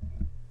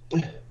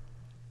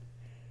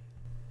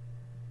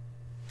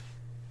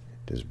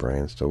 Is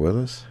Brian still with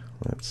us?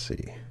 Let's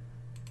see.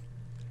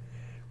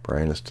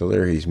 Brian is still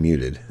there. He's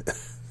muted.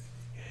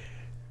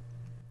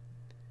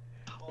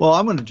 Well,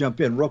 I'm going to jump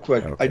in real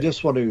quick. Okay. I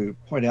just want to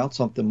point out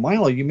something.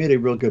 Milo, you made a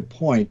real good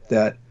point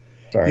that,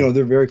 Sorry.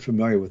 they're very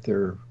familiar with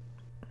their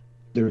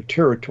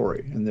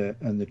territory and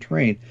the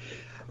terrain,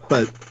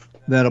 but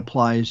that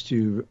applies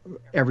to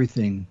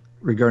everything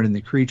regarding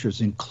the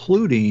creatures,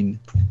 including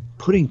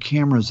putting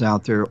cameras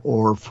out there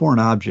or foreign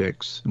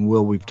objects. And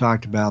Will, we've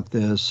talked about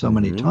this so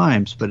many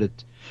times, but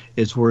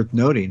it's worth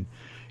noting.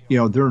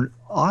 They're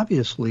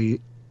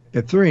obviously,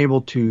 if they're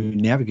able to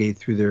navigate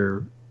through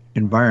their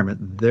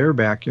environment, their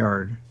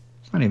backyard,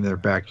 it's not even their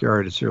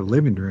backyard, it's their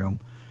living room,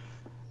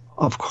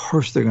 of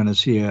course they're going to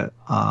see a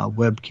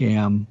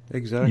webcam,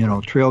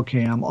 exactly, trail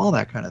cam, all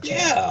that kind of thing.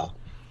 Yeah.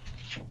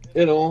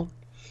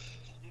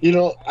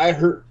 I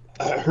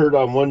heard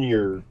on one of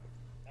your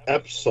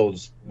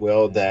episodes,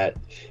 Will, that,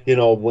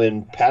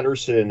 when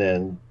Patterson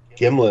and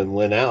Gimlin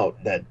went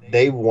out, that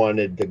they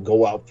wanted to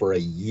go out for a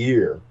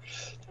year.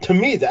 To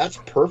me, that's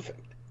perfect.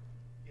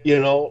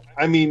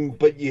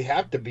 But you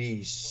have to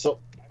be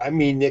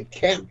it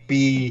can't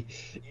be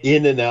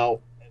in and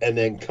out and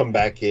then come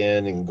back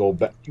in and go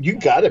back. You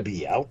got to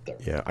be out there.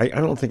 Yeah, I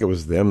don't think it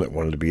was them that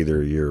wanted to be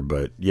there a year,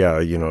 but yeah,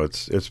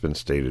 it's been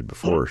stated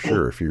before,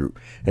 sure.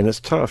 And it's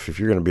tough if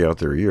you're going to be out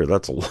there a year.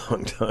 That's a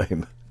long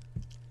time.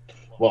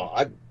 Well,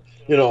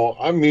 we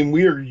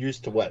are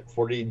used to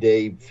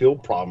 40-day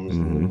field problems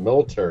in the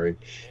military,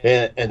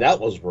 and that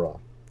was rough.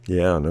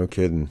 Yeah, no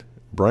kidding.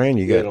 Brian,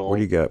 what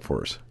do you got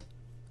for us?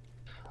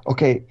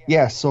 Okay,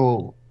 yeah,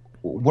 so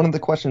one of the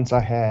questions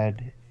I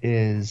had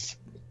is,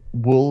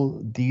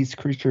 will these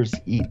creatures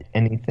eat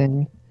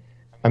anything?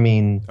 I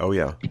mean... Oh,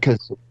 yeah.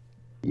 Because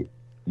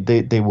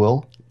they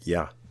will?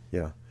 Yeah.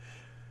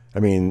 I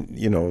mean,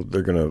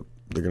 they're gonna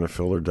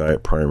fill their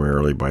diet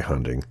primarily by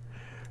hunting.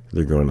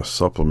 They're going to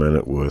supplement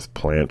it with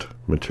plant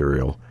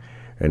material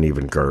and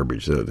even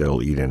garbage.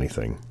 They'll eat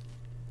anything.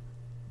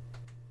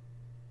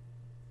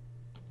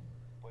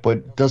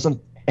 But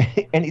doesn't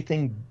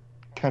anything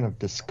kind of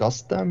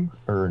disgust them,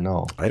 or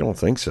no? I don't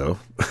think so.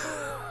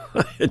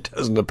 It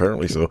doesn't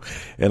apparently so.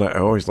 And I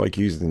always like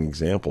using an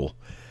example.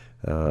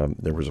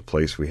 There was a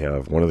place we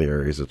have, one of the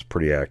areas that's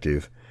pretty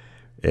active,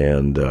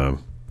 and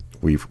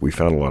we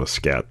found a lot of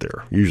scat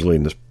there. Usually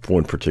in this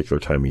one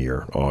particular time of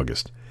year,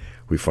 August,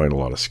 we find a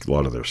lot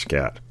of their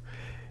scat.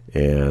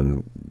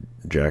 And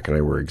Jack and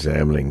I were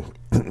examining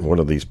one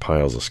of these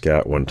piles of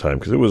scat one time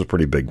because it was a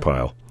pretty big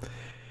pile.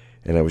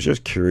 And I was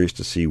just curious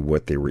to see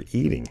what they were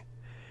eating.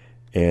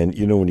 And,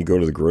 when you go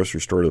to the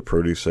grocery store, the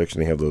produce section,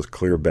 they have those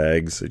clear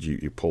bags that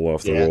you pull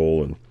off the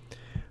roll. And,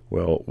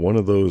 well, one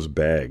of those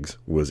bags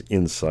was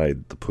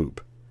inside the poop.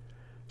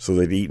 So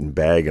they'd eaten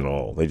bag and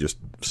all. They just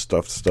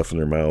stuffed stuff in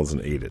their mouths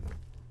and ate it.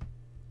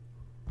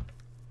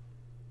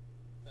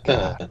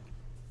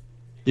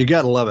 You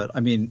got to love it. I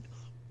mean,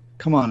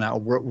 come on now.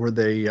 Were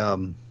they... I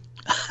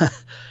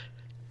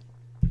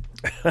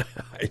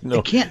know.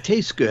 It can't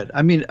taste good.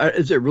 I mean,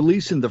 is it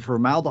releasing the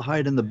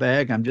formaldehyde in the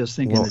bag? I'm just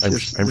thinking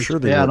I'm sure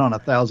they bad on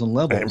 1,000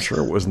 levels. I'm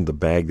sure it wasn't the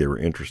bag they were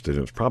interested in.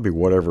 It was probably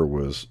whatever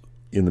was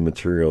in the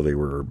material they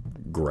were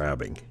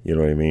grabbing. You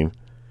know what I mean?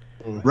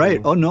 Right.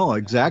 Oh, no,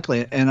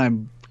 exactly. And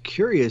I'm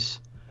curious.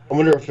 I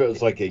wonder if it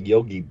was like a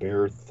Yogi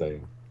Bear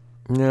thing.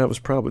 Yeah, it was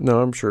probably...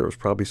 No, I'm sure it was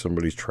probably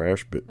somebody's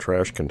trash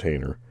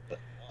container.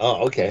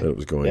 Oh, okay. That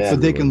was going So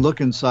they can look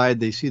inside,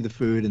 they see the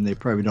food, and they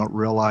probably don't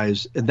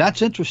realize. And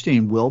that's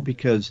interesting, Will,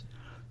 because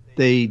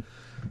they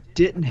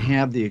didn't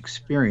have the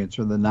experience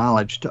or the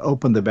knowledge to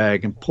open the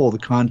bag and pull the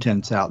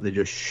contents out. They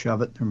just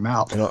shove it in their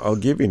mouth. And I'll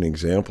give you an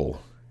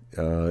example.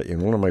 In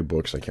one of my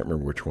books, I can't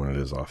remember which one it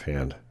is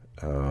offhand.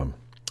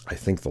 I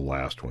think the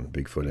last one,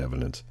 Bigfoot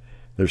Evidence.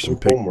 There's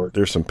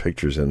some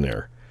pictures in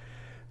there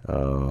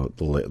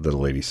that a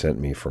lady sent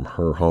me from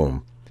her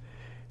home,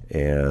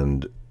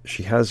 and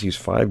she has these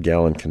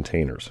 5-gallon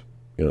containers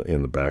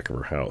in the back of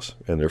her house,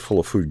 and they're full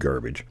of food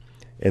garbage,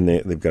 and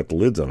they've got the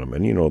lids on them,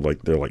 and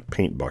they're like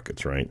paint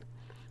buckets, right?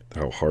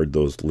 How hard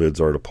those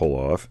lids are to pull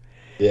off.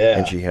 Yeah.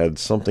 And she had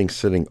something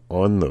sitting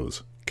on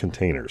those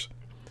containers.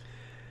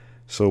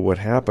 So what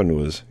happened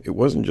was, it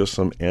wasn't just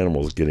some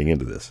animals getting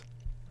into this.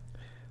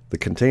 The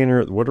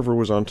container, whatever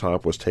was on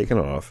top, was taken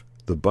off.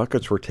 The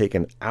buckets were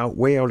taken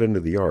way out into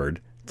the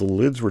yard. The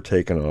lids were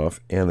taken off,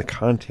 and the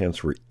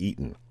contents were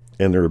eaten.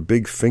 And there were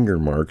big finger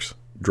marks,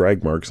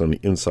 drag marks on the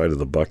inside of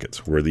the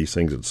buckets, where these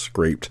things had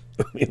scraped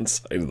the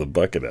inside of the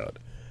bucket out.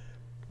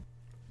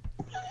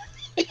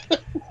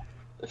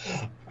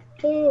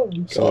 Oh,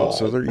 God.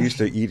 So they're used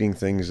to eating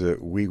things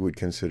that we would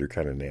consider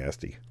kind of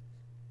nasty.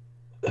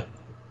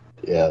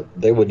 Yeah,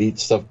 they would eat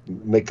stuff,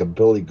 make a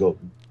billy goat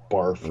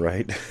barf.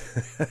 Right.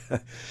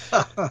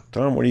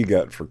 Tom, what do you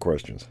got for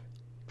questions?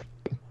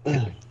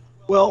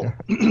 Well,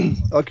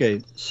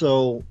 okay,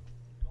 so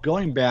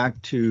going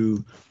back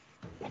to,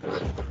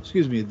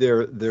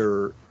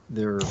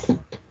 their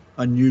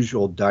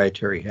unusual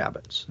dietary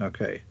habits.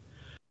 Okay.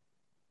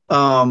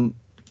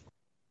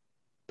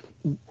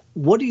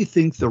 What do you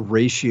think the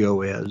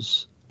ratio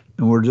is?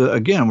 And we're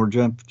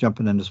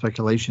jumping into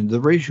speculation.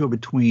 The ratio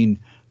between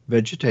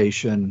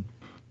vegetation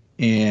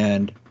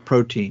and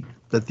protein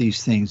that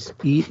these things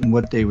eat and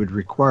what they would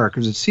require,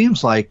 because it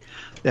seems like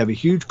they have a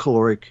huge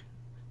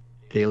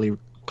daily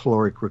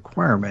caloric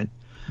requirement.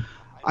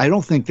 I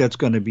don't think that's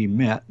going to be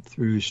met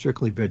through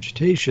strictly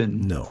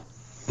vegetation. No.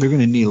 They're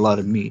going to need a lot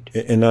of meat.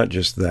 And not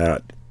just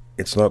that,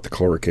 it's not the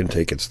caloric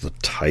intake, it's the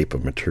type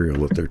of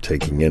material that they're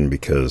taking in,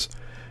 because,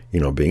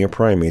 being a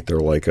primate, they're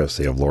like us,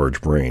 they have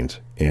large brains,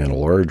 and a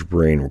large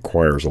brain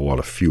requires a lot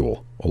of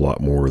fuel, a lot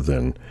more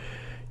than,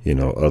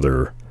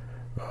 other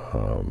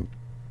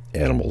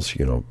animals,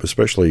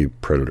 especially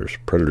predators.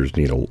 Predators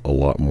need a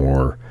lot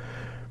more.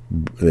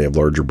 They have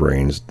larger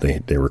brains.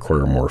 They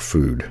require more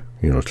food,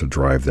 to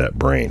drive that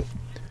brain.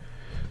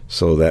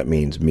 So that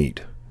means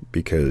meat,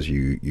 because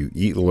you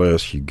eat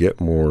less, you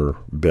get more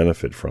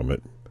benefit from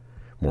it,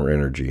 more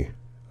energy.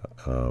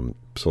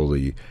 So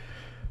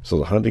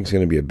the hunting's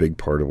going to be a big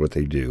part of what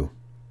they do.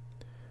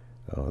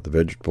 The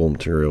vegetable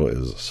material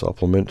is a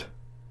supplement,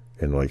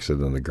 and like I said,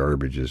 then the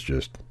garbage is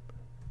just,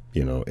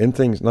 and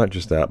things, not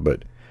just that,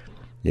 but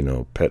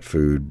pet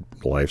food,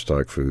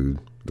 livestock food,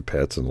 the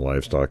pets and the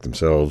livestock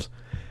themselves,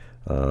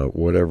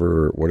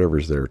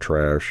 whatever's their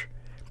trash,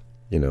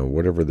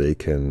 whatever they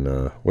can,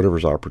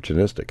 whatever's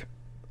opportunistic.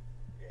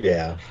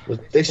 Yeah,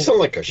 they sound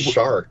like a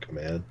shark,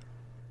 man.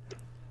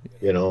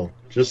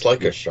 Just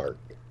like a shark.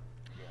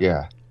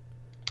 Yeah.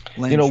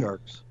 Land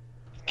sharks.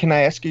 Can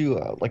I ask you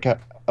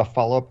a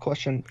follow-up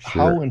question?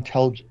 Sure. How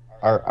intelligent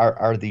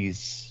are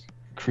these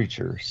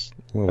creatures?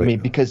 Well, I mean,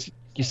 because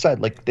you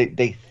said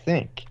they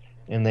think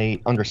and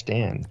they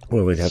understand.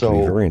 Well, they'd have to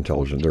be very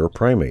intelligent. They're a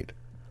primate.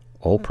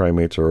 All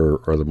primates are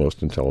the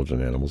most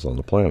intelligent animals on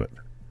the planet.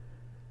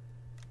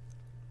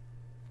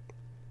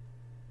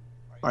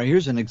 All right,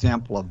 here's an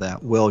example of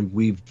that. Well,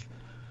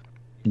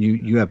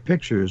 you have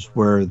pictures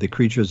where the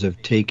creatures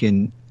have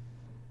taken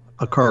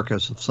a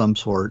carcass of some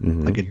sort,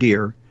 like a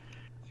deer,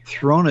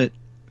 thrown it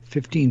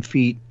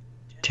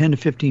 10 to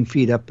 15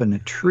 feet up in a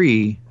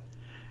tree.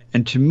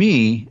 And to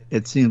me,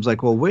 it seems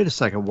like, well, wait a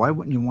second, why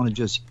wouldn't you want to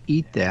just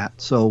eat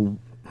that? So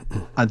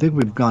I think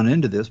we've gone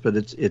into this, but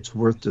it's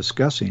worth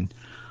discussing.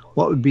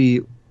 What would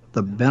be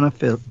the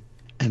benefit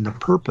and the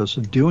purpose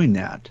of doing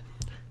that?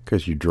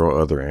 Because you draw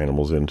other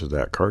animals into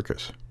that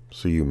carcass.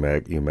 So you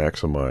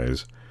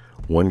maximize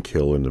one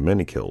kill into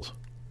many kills.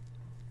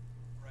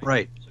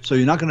 Right. So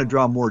you're not going to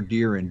draw more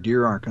deer, and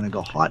deer aren't going to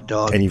go hot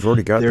dog. And you've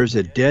already got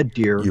a dead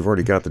deer. You've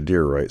already got the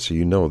deer, right? So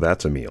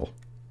that's a meal.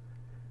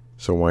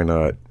 So why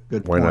not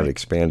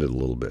expand it a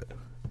little bit?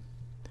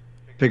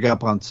 Pick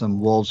up on some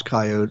wolves,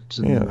 coyotes,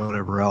 and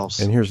whatever else.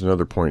 And here's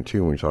another point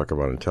too, when we talk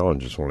about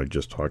intelligence, when I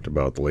just talked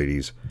about the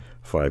ladies'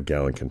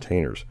 5-gallon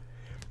containers.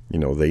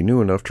 They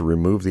knew enough to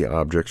remove the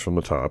objects from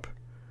the top.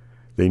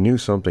 They knew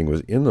something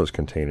was in those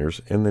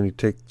containers, and then he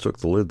took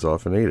the lids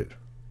off and ate it.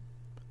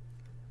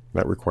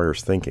 That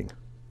requires thinking.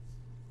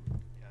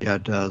 Yeah,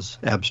 it does.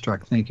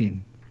 Abstract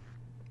thinking.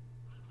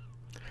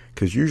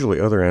 Because usually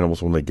other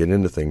animals, when they get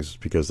into things, it's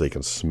because they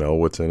can smell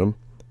what's in them.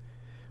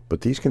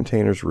 But these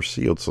containers were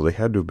sealed, so they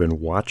had to have been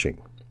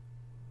watching.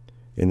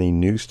 And they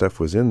knew stuff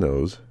was in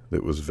those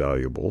that was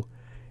valuable,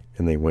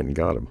 and they went and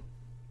got them.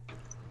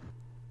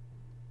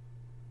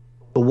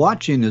 The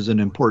watching is an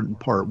important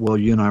part. Well,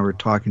 you and I were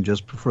talking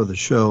just before the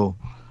show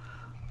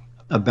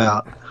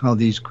about how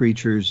these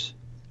creatures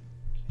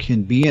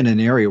can be in an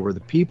area where the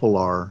people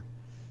are,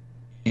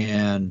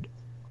 and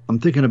I'm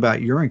thinking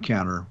about your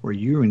encounter where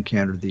you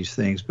encountered these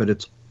things, but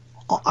it's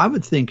I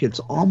would think it's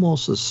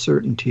almost a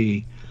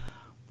certainty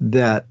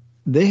that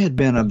they had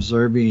been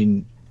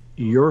observing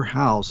your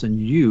house and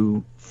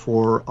you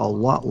for a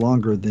lot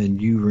longer than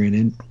you ran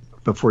in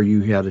before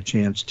you had a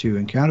chance to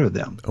encounter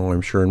them. Oh,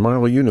 I'm sure. And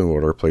Milo, you knew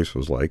what our place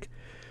was like.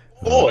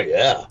 Oh,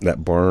 yeah.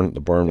 That barn, the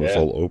barn was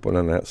all open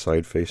on that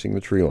side facing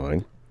the tree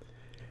line.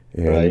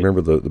 And Right.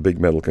 remember the big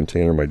metal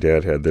container my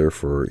dad had there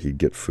for, he'd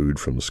get food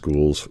from the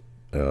schools,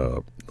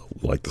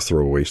 like the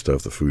throwaway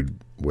stuff, the food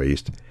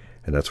waste,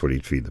 and that's what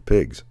he'd feed the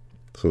pigs.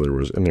 So there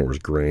was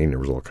grain, there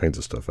was all kinds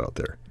of stuff out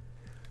there.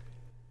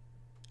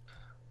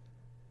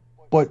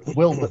 But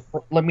Will,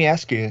 let me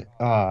ask you: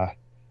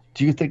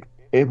 do you think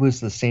it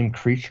was the same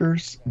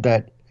creatures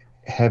that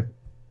have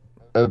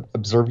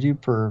observed you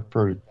for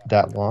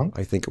that long?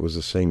 I think it was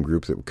the same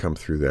group that would come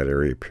through that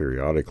area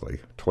periodically,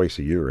 twice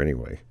a year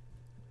anyway.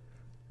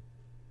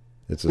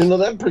 It's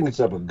that brings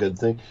up a good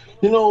thing.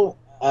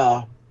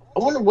 I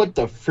wonder what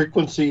the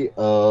frequency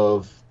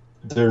of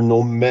their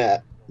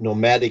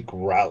nomadic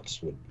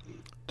routes would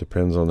be.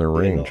 Depends on their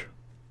range.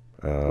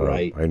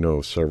 Right. I know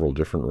of several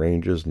different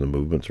ranges, and the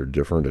movements are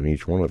different in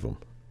each one of them.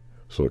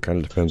 So it kind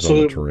of depends on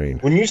the terrain.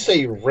 When you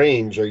say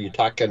range, are you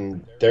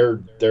talking their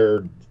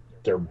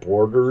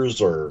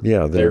borders or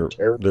their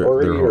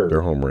territory?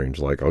 Their home range.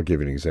 Like, I'll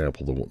give you an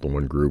example. The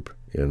one group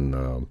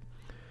in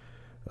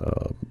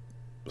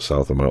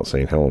south of Mount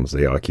St. Helens,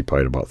 they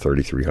occupied about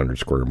 3,300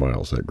 square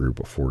miles. That group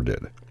of 4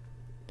 did.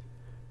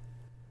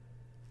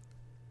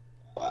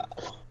 Wow.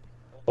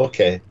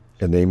 Okay.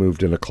 And they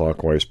moved in a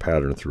clockwise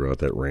pattern throughout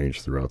that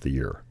range throughout the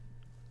year.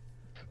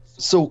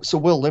 So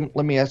Will,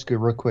 let me ask you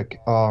real quick.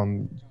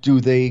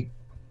 Do they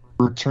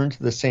return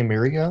to the same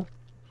area?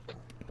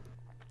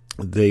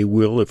 They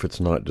will if it's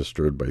not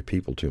disturbed by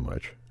people too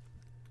much.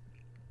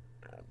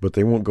 But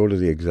they won't go to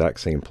the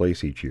exact same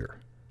place each year.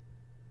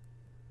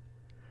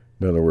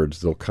 In other words,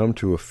 they'll come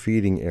to a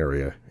feeding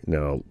area.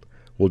 Now,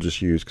 we'll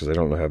just use, because I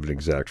don't have an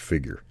exact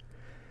figure.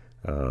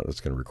 That's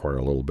going to require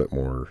a little bit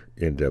more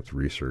in-depth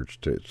research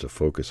to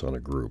focus on a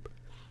group,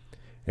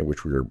 and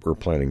which we're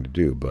planning to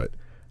do. But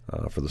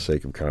for the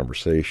sake of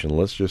conversation,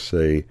 let's just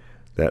say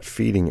that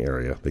feeding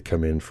area, they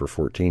come in for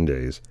 14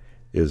 days,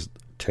 is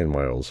 10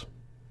 miles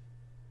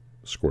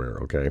square,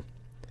 okay?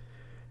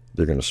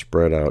 They're going to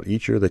spread out.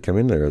 Each year they come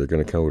in there, they're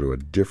going to come to a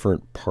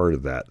different part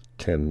of that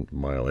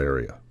 10-mile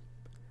area.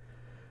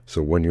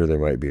 So one year they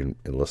might be in,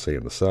 let's say,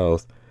 in the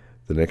south.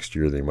 The next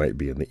year they might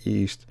be in the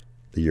east.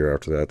 The year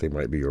after that they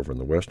might be over in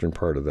the western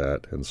part of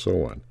that, and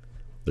so on.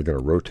 They're going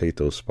to rotate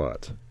those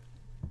spots.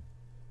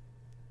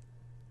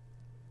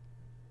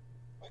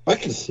 I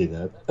can see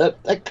that.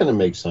 That kind of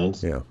makes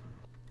sense. Yeah.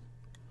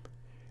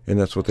 And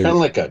that's what they kind of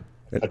like a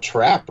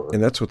trapper.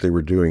 And that's what they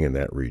were doing in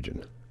that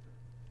region.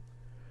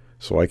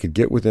 So I could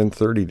get within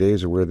 30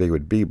 days of where they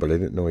would be, but I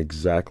didn't know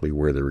exactly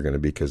where they were going to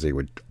be because they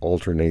would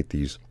alternate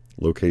these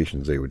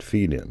locations they would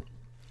feed in.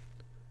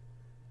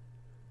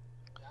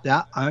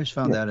 Yeah, I always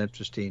found that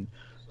interesting.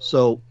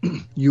 So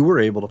you were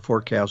able to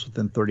forecast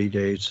within 30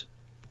 days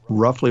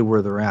roughly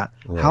where they're at.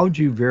 Right. How did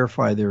you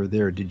verify they were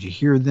there? Did you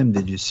hear them?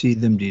 Did you see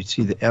them? Did you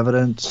see the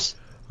evidence?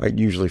 I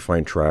usually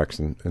find tracks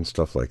and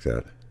stuff like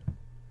that.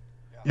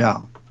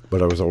 Yeah.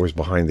 But I was always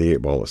behind the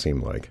 8 ball, it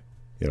seemed like.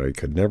 You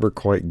could never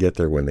quite get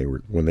there when they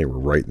were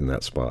right in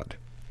that spot.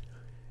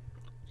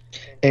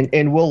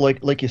 And Will,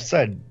 like you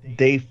said,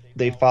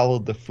 they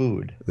followed the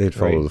food. They'd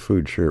follow the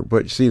food, sure.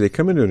 But see, they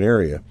come into an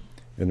area,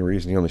 and the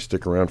reason you only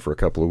stick around for a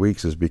couple of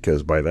weeks is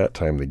because by that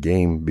time the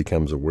game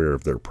becomes aware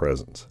of their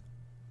presence.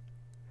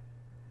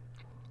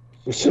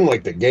 It seemed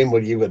like the game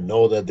would even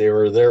know that they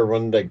were there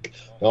when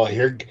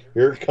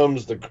here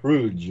comes the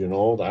Croods,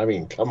 I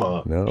mean, come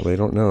on. No, they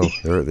don't know.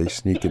 They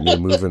sneak and they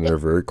move in there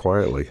very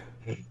quietly.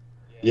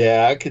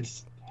 Yeah,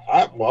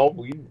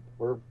 we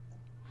were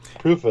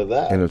proof of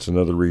that. And it's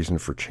another reason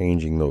for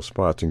changing those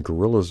spots. And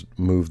gorillas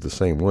move the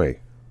same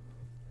way.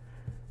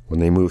 When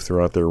they move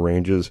throughout their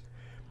ranges,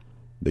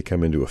 they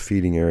come into a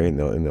feeding area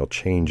and they'll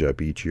change up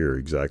each year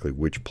exactly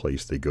which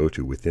place they go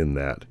to within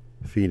that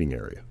feeding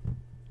area.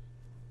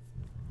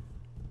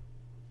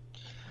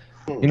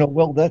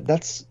 Well,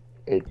 that's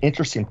an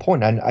interesting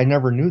point. I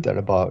never knew that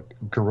about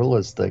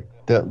gorillas.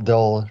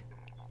 They'll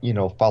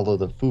follow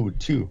the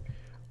food too.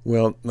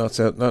 Well, not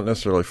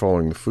necessarily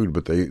following the food,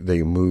 but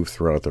they move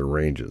throughout their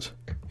ranges.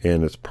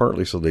 And it's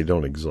partly so they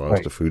don't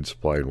exhaust the food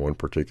supply in one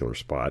particular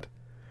spot.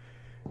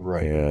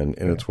 Right. And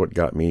it's what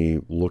got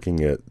me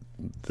looking at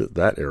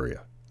that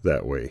area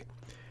that way.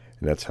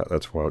 And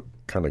that's what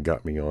kind of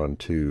got me on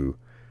to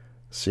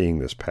seeing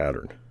this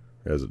pattern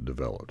as it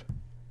developed.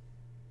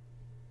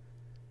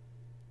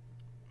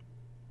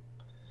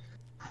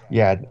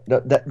 Yeah,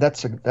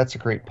 that's a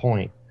great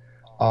point.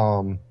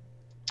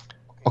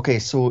 Okay,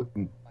 so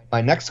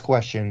my next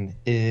question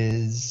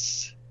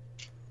is,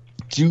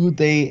 do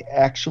they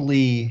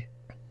actually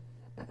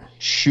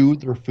chew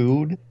their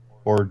food,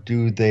 or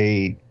do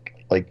they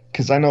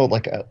because I know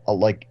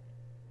like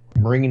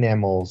marine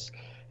animals,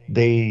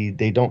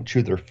 they don't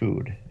chew their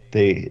food.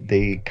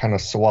 They kind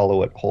of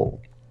swallow it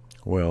whole.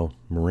 Well,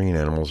 marine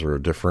animals are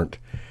a different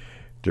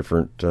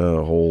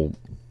whole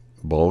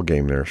ball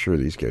game there. Sure,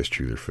 these guys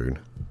chew their food.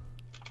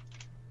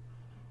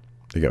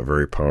 They got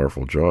very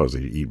powerful jaws.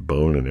 They eat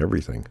bone and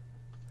everything.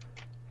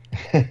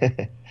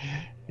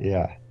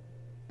 Yeah.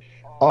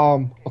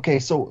 Okay,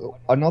 so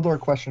another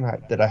question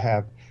that I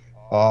have,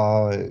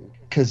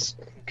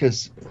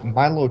 because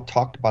Milo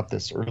talked about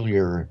this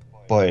earlier,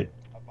 but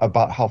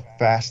about how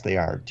fast they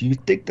are. Do you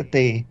think that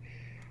they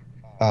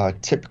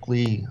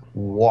typically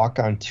walk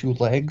on two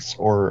legs,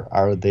 or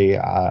are they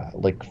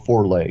like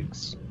four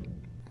legs?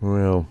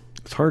 Well,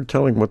 it's hard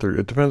telling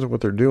it depends on what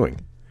they're doing.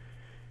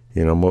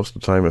 Most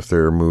of the time if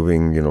they're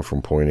moving,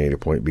 from point A to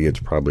point B, it's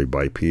probably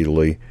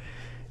bipedally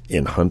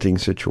in hunting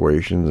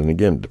situations. And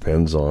again, it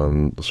depends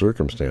on the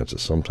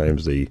circumstances.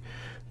 Sometimes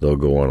they'll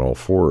go on all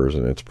fours,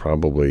 and it's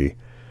probably,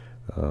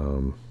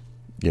 to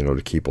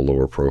keep a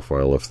lower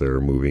profile if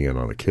they're moving in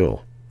on a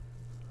kill.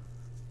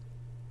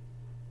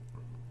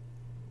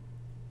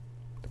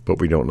 But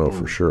we don't know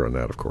for sure on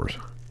that, of course.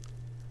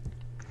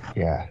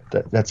 Yeah,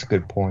 that's a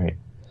good point.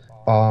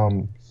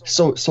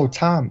 So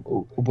Tom,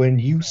 when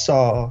you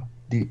saw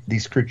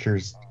these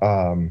creatures,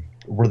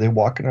 were they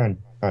walking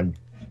on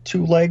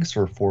two legs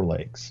or four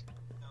legs?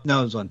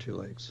 No, it was on two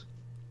legs.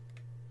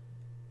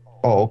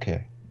 Oh,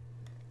 okay.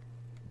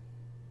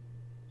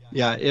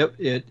 Yeah,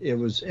 it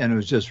was, and it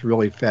was just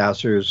really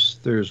fast.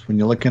 There's when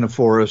you look in a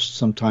forest,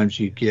 sometimes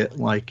you get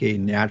like a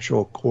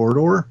natural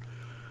corridor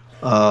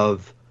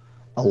of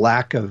a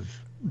lack of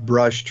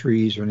brush,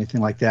 trees, or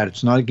anything like that.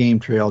 It's not a game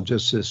trail,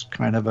 just this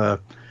kind of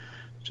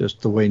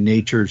just the way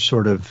nature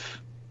sort of,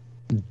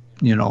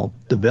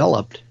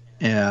 developed.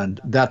 And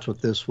that's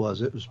what this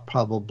was. It was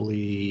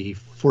probably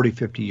 40,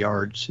 50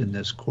 yards in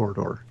this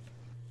corridor.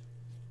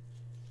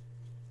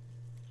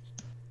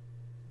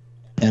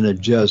 And it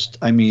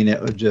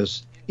was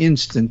just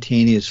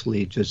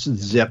instantaneously just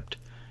zipped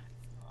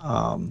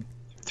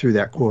through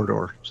that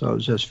corridor. So it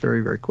was just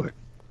very, very quick.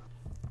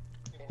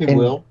 Hey,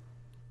 Will.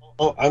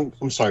 Oh,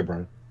 I'm sorry,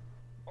 Brian.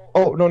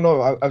 Oh,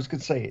 no, I was going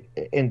to say,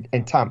 and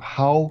Tom,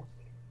 how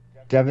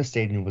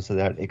devastating was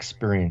that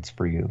experience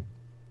for you?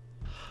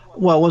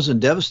 Well, it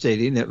wasn't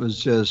devastating. It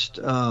was just,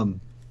 oh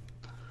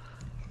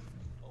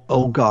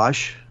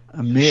gosh,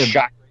 I may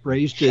have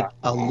phrased it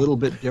a little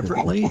bit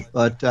differently,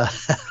 but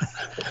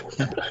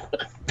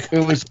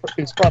it was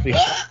probably.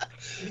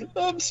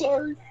 I'm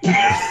sorry.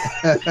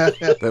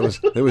 That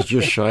was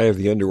just shy of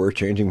the underwear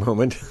changing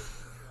moment.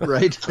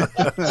 Right.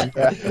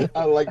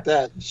 I like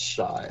that,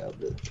 shy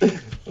of it.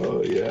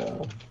 Oh yeah.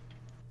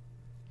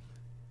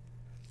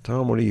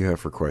 Tom, what do you have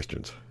for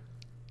questions?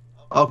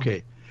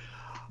 Okay.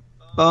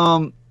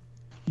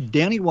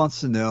 Danny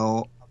wants to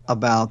know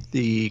about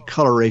the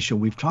coloration.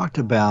 We've talked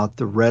about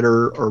the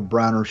redder or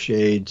browner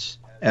shades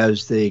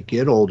as they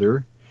get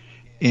older,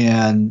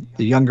 and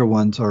the younger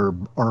ones are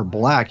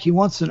black. He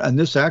wants to, and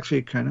this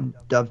actually kind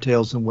of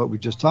dovetails in what we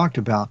just talked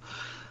about.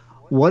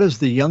 What is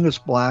the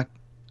youngest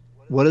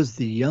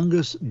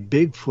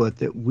Bigfoot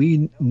that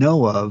we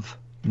know of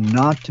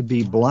not to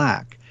be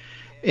black?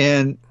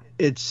 And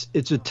it's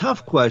a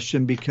tough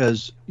question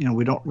because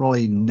we don't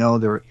really know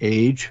their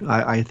age.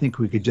 I think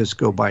we could just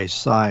go by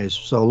size.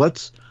 So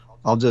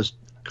I'll just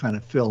kind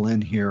of fill in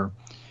here.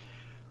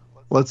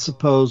 Let's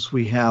suppose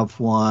we have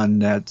one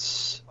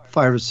that's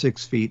 5 or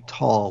 6 feet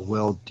tall.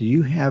 Well, do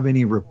you have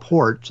any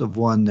reports of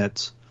one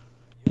that's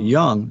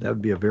young? That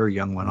would be a very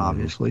young one,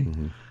 obviously.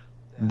 Mm-hmm.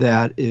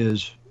 That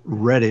is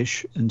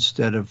reddish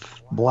instead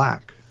of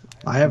black.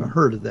 I haven't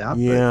heard of that.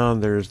 Yeah,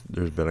 there's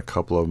been a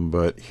couple of them,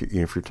 but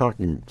if you're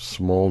talking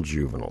small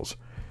juveniles,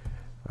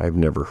 I've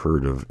never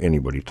heard of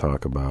anybody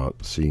talk about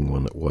seeing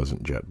one that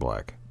wasn't jet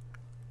black.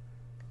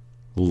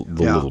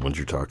 Little ones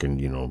you're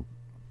talking,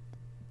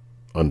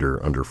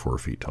 under 4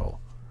 feet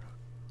tall.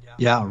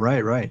 Yeah,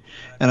 right.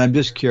 And I'm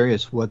just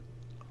curious, what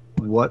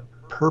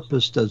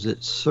purpose does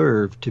it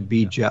serve to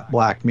be jet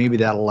black? Maybe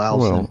that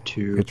allows them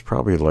to. It's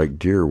probably like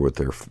deer with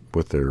their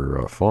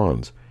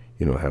fawns.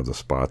 Have the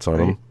spots on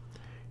them.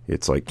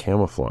 It's like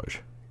camouflage.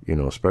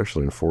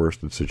 Especially in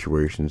forested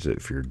situations.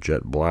 If you're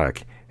jet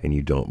black and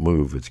you don't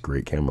move, it's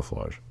great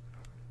camouflage.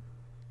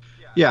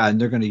 Yeah, and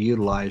they're going to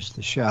utilize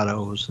the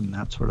shadows and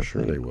that sort of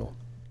thing. Sure, they will.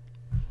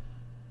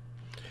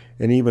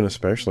 And even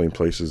especially in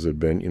places that have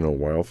been,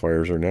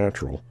 wildfires are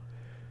natural.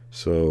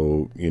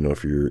 So,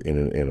 if you're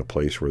in a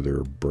place where there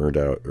are burned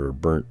out or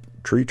burnt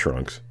tree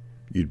trunks,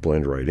 you'd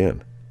blend right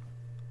in.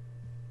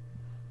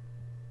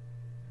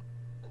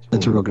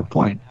 That's a real good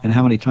point. And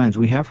how many times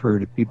we have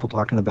heard of people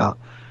talking about,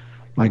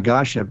 my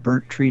gosh, that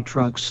burnt tree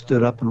trunk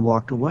stood up and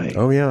walked away.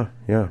 Oh, yeah,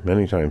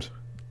 many times.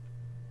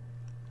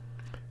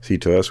 See,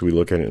 to us, we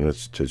look at it and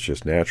it's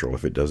just natural.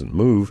 If it doesn't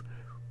move,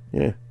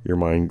 your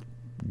mind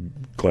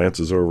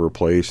glances over a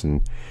place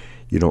and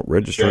you don't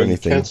register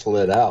anything. Cancel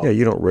it out. Yeah,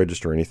 you don't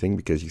register anything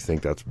because you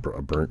think those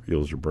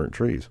are burnt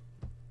trees.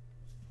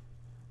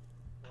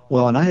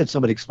 Well, and I had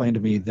somebody explain to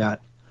me that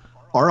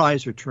our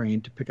eyes are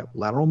trained to pick up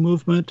lateral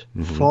movement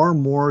far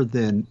more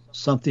than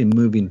something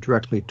moving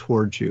directly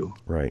towards you.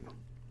 Right.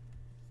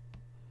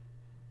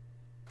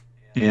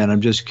 And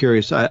I'm just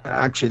curious.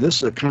 Actually, this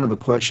is a kind of a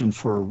question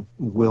for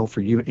Will, for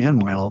you and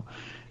Milo.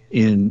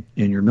 in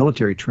your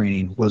military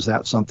training, was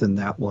that something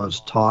that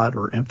was taught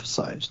or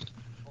emphasized?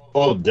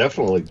 Oh,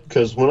 definitely.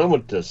 Because when I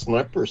went to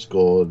sniper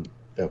school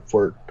at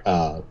Fort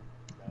down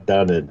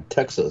in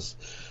Texas,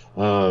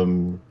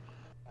 you'll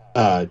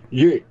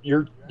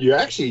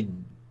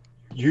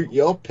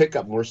pick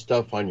up more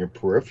stuff on your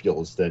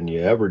peripherals than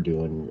you ever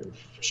do in your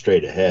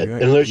straight ahead,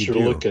 unless you're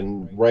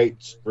looking right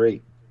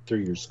straight through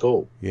your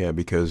scope. Yeah,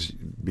 because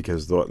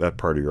that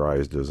part of your eye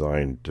is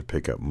designed to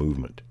pick up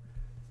movement.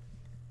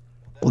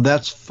 Well,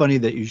 that's funny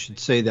that you should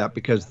say that,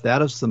 because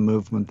that is the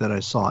movement that I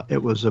saw.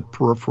 It was a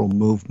peripheral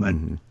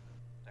movement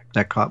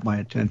that caught my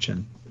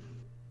attention.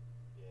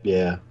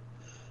 Yeah,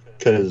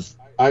 because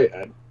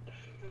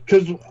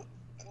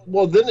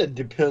well, then it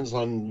depends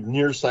on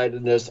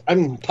nearsightedness.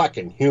 I'm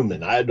talking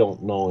human. I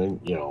don't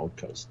know,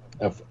 because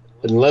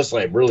unless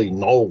I really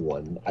know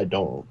one, I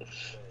don't.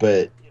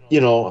 But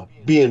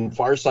being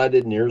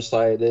farsighted,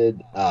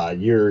 nearsighted,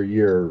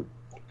 you're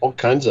all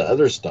kinds of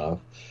other stuff.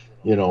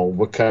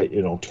 What kind,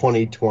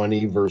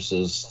 20/20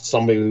 versus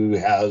somebody who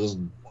has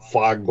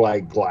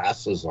fog-like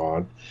glasses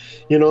on.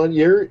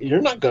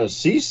 You're not going to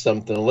see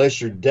something unless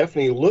you're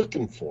definitely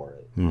looking for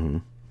it. Mm-hmm.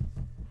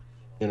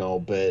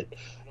 But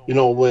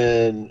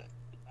when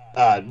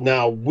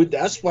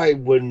that's why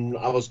when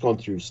I was going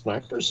through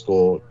sniper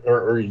school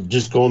or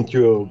just going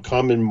through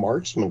common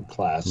marksman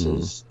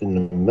classes in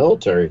the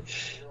military,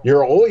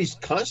 you're always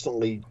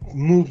constantly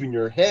moving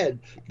your head,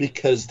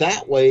 because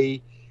that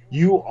way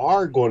you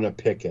are going to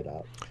pick it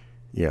up.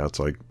 Yeah, it's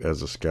like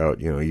as a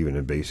scout, even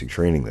in basic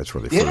training, that's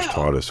where they first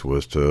taught us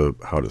was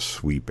how to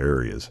sweep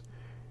areas,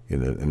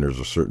 and there's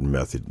a certain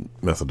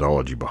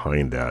methodology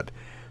behind that,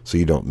 so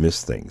you don't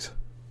miss things.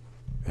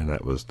 And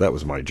that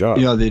was my job.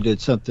 They did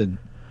something.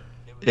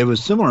 It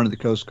was similar to the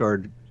Coast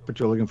Guard, but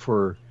you're looking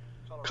for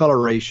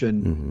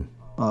coloration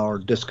or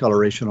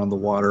discoloration on the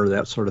water,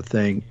 that sort of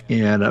thing.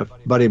 And a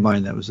buddy of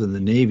mine that was in the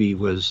Navy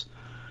was,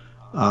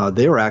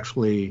 they were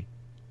actually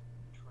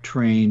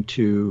trained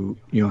to,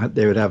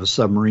 they would have a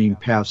submarine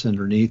pass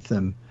underneath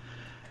them.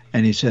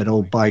 And he said,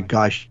 "Oh, by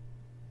gosh,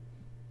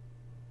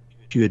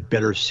 you had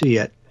better see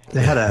it."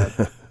 They had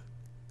a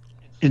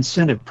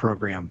incentive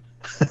program.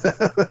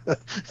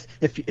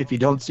 If you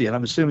don't see it,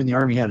 I'm assuming the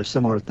Army had a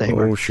similar thing.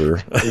 Oh, sure.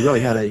 They really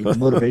had a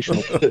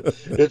motivational.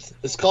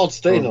 It's called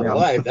staying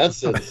alive.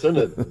 That's the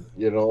incentive.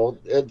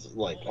 It's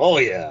like, oh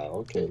yeah,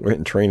 okay. Right,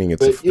 in training,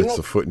 it's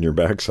the foot in your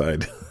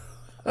backside.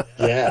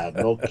 Yeah,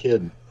 no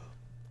kidding.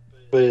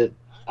 But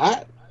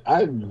I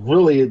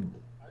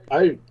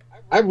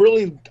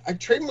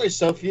train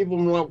myself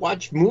even when I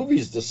watch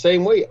movies the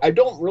same way. I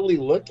don't really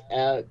look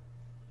at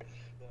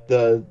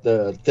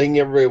the thing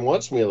everybody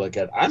wants me to look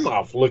at. I'm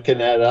off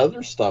looking at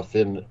other stuff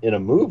in a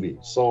movie.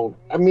 So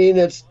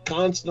it's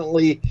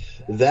constantly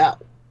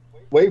that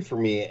way for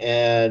me.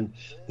 And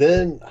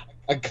then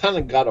I kind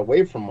of got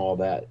away from all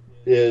that.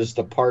 Is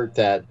the part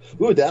that,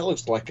 ooh, that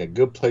looks like a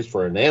good place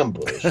for an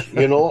ambush.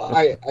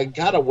 I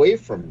got away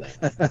from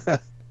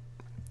that.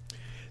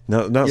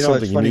 Not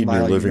something you need in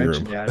your living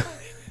room.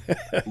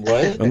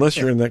 What? Unless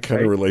you're in that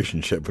kind of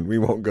relationship, and we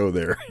won't go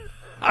there.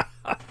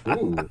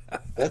 Ooh,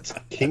 that's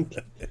kinky.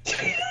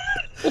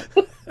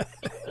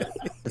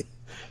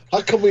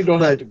 How come we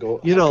don't have to go?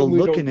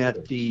 Looking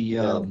at the.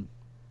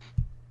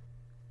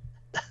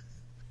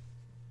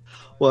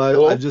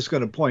 I'm just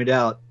going to point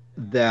out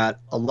that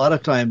a lot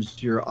of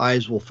times your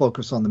eyes will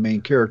focus on the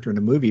main character in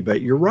a movie,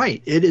 but you're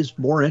right. It is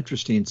more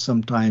interesting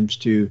sometimes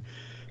to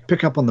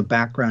pick up on the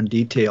background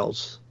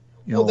details.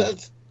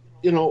 That's,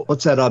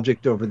 what's that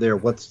object over there?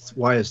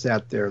 Why is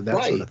that there?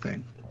 That sort of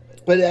thing.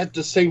 But at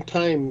the same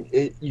time,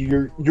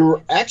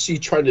 you're actually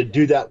trying to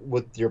do that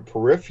with your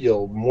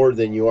peripheral more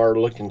than you are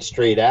looking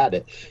straight at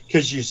it,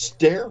 because you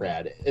stare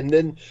at it. And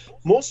then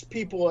most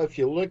people, if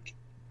you look,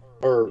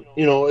 or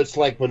it's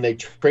like when they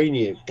train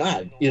you,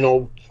 God,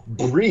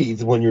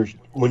 breathe when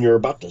you're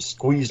about to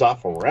squeeze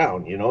off a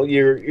round.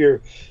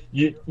 Your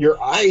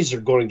eyes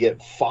are going to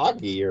get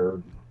foggy,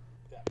 or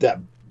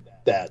that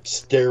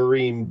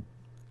staring.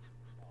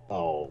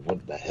 Oh,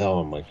 what the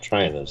hell am I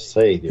trying to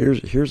say here?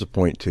 Here's a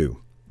point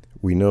too.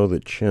 We know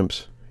that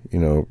chimps,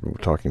 we're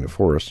talking to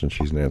Forrest, and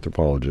she's an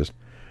anthropologist,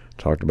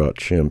 talked about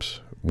chimps.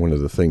 One of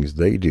the things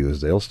they do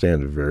is they'll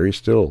stand very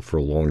still for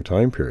long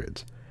time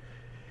periods.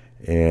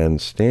 And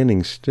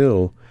standing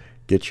still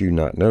gets you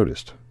not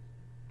noticed.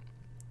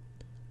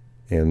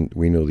 And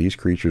we know these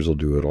creatures will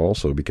do it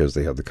also because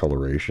they have the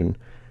coloration.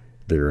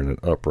 They're in an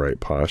upright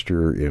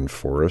posture in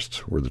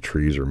forests where the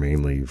trees are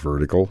mainly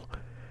vertical.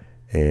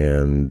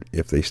 And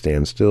if they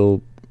stand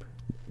still,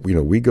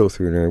 we go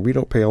through an area, we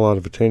don't pay a lot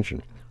of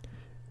attention.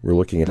 We're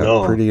looking at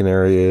how pretty an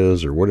area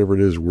is or whatever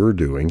it is we're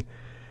doing,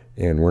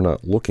 and we're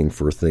not looking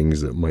for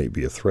things that might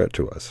be a threat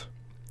to us.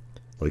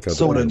 Like other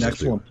so an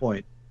excellent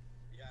point.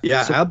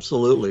 Yeah,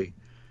 absolutely.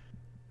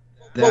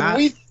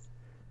 To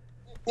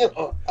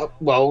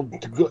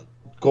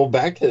go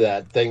back to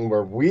that thing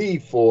where we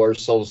fool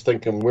ourselves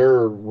thinking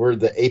we're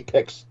the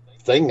apex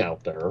thing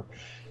out there.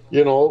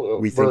 We're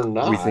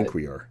not. We think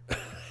we are.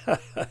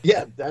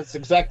 Yeah, that's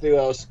exactly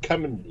what I was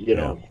coming.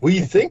 We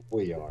think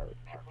we are.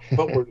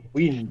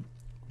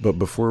 But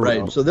before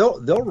right, so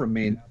they'll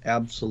remain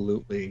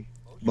absolutely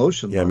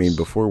motionless. Yeah, I mean,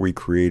 before we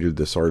created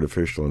this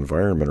artificial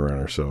environment around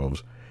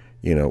ourselves,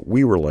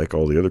 we were like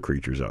all the other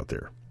creatures out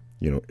there.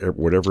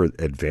 Whatever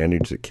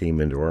advantage that came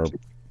into our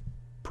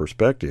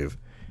perspective,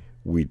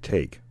 we'd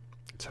take.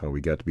 It's how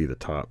we got to be the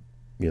top,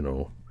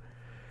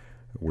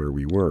 where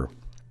we were.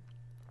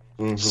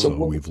 Mm-hmm. So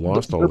we've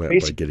lost all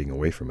that by getting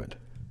away from it.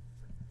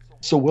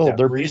 So, Will,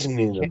 their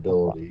reasoning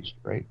abilities,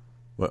 right?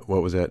 What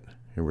was that?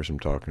 There was some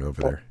talking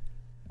over there.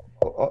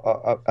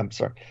 I'm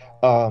sorry.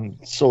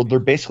 So they're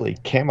basically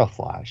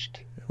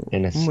camouflaged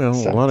in a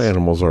sense. A lot of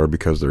animals are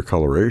because of their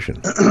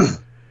coloration.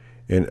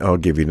 And I'll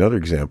give you another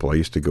example. I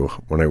used to go,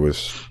 when I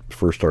was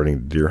first starting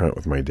to deer hunt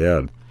with my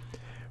dad,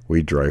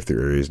 we'd drive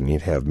through areas and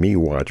he'd have me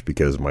watch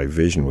because my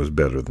vision was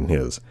better than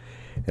his.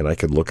 And I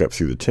could look up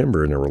through the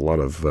timber and there were a lot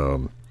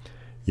of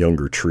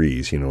younger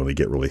trees. They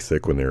get really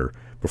thick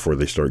before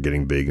they start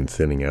getting big and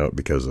thinning out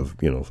because of,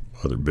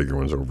 other bigger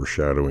ones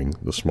overshadowing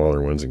the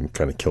smaller ones and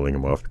kind of killing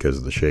them off because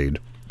of the shade.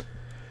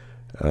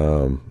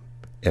 And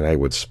I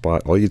would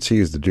spot, all you'd see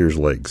is the deer's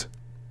legs.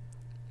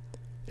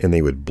 And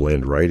they would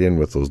blend right in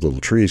with those little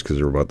trees because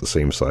they were about the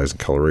same size and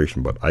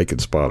coloration, but I could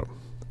spot them.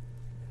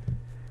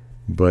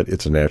 But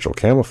it's a natural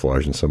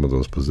camouflage in some of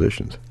those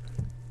positions.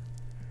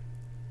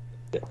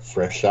 Yeah,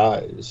 fresh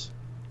eyes.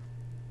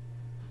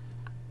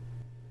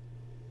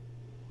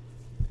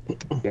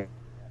 Yeah,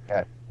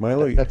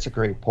 Milo, that's a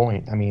great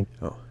point. I mean,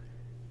 go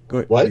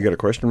ahead. What? You got a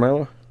question,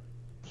 Milo?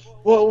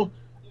 Well,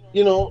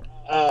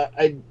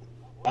 I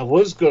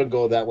was going to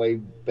go that way,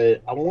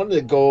 but I wanted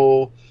to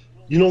go,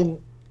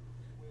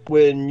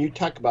 when you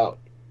talk about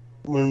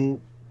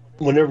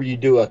whenever you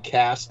do a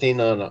casting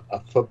on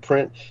a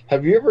footprint,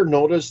 have you ever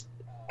noticed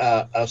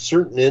a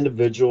certain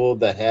individual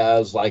that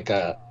has like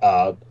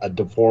a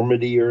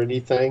deformity or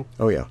anything?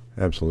 Oh yeah,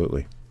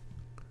 absolutely.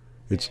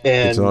 It's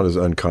not as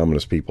uncommon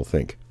as people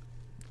think.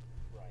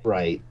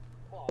 Right.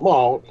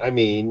 Well, I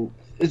mean,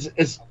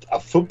 it's a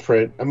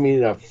footprint. I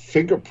mean, a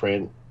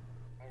fingerprint.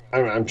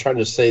 I'm trying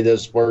to say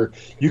this where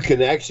you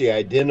can actually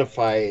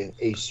identify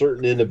a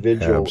certain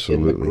individual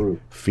in the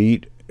group.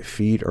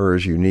 Feet are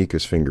as unique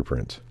as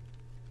fingerprints.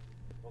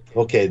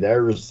 Okay,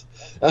 that's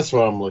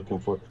what I'm looking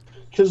for.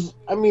 Because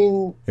I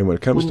mean, and when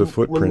it comes to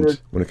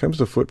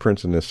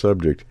footprints in this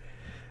subject,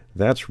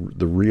 that's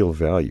the real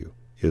value,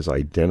 is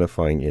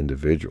identifying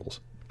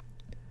individuals.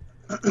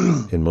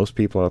 And most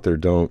people out there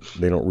don't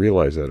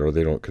realize that, or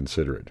they don't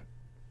consider it.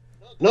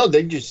 No,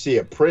 they just see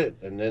a print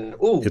and then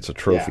it's a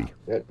trophy.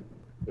 Yeah.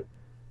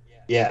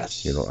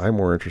 Yes. I'm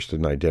more interested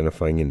in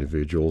identifying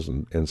individuals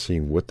and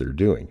seeing what they're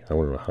doing. I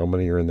want to know how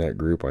many are in that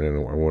group. I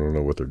want to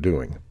know what they're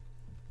doing.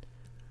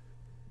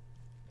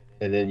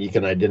 And then you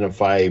can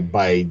identify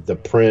by the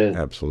print.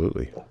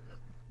 Absolutely.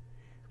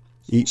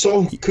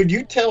 So could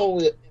you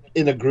tell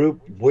in a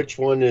group which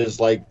one is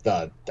like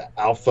the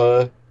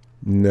alpha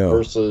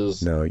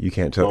versus... No, you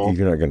can't tell. No.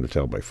 You're not going to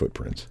tell by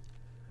footprints.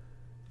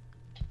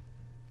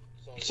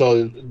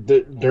 So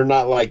they're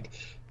not like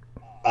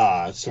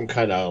some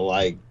kind of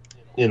like,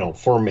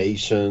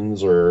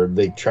 formations, or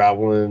they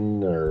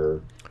traveling,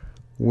 or...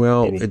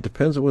 Well, it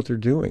depends on what they're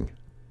doing.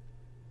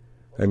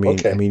 I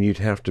mean, you'd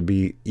have to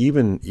be,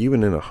 even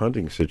in a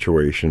hunting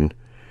situation,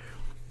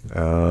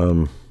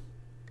 now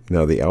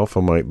the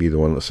alpha might be the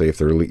one, let's say if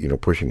they're,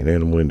 pushing an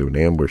animal into an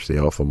ambush, the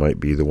alpha might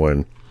be the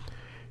one,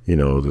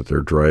 that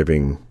they're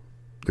driving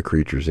the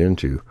creatures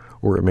into,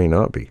 or it may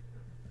not be.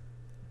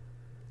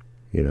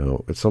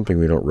 It's something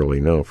we don't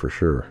really know for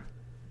sure.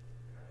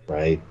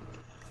 Right.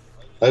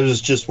 I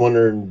was just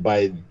wondering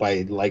by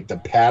like the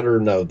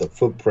pattern of the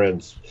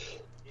footprints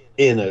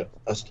in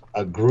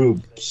a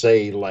group,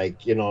 say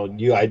like,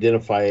 you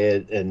identify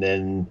it, and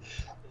then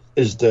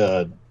is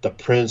the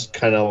prints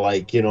kind of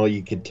like,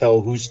 you can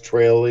tell who's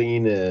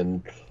trailing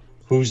and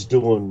who's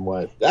doing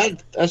what.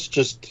 That's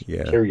just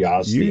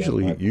curiosity.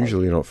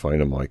 Usually you don't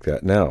find them like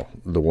that. Now,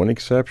 the one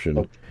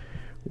exception,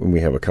 when we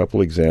have a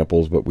couple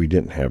examples, but we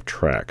didn't have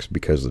tracks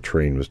because the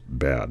terrain was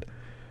bad.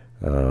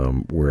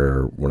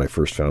 Where when I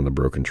first found the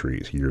broken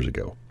trees years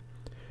ago,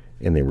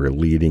 and they were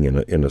leading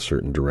in a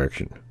certain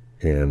direction,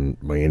 and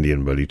my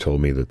Indian buddy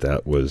told me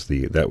that was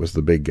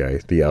the big guy,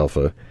 the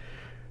alpha,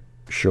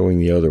 showing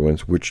the other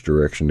ones which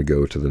direction to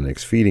go to the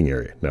next feeding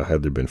area. Now,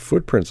 had there been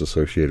footprints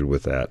associated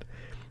with that,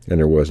 and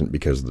there wasn't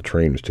because the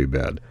terrain was too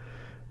bad,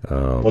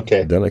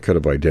 then I could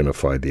have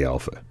identified the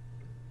alpha.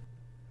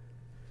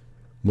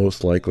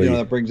 Most likely,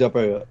 that brings up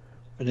an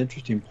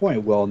interesting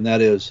point, Will, and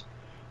that is,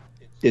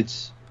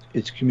 it's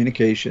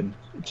communication.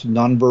 It's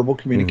nonverbal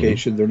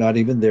communication. Mm-hmm. They're not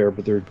even there,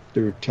 but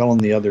they're telling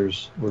the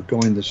others we're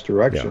going this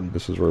direction. Yeah,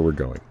 this is where we're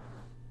going.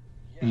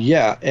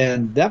 Yeah,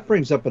 and that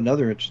brings up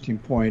another interesting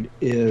point.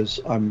 Is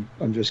I'm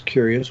just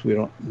curious. We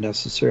don't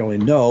necessarily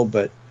know,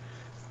 but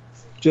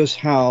just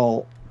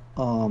how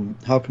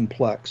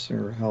complex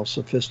or how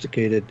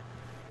sophisticated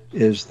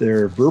is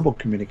their verbal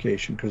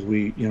communication? Because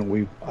we've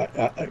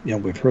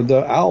heard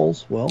the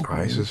owls. Well,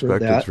 I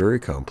suspect it's very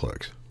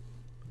complex.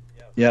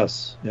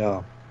 Yes.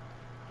 Yeah.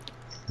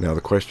 Now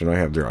the question I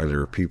have, are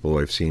there people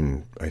I've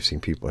seen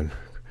people, and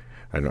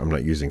I'm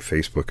not using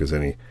Facebook as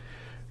any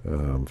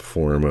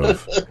form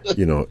of,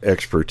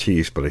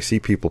 expertise, but I see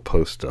people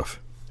post stuff,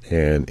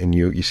 and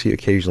you see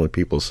occasionally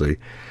people say,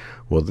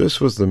 well,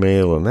 this was the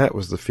male and that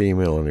was the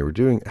female, and they were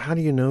doing. How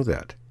do you know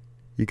that?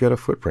 You got a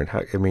footprint.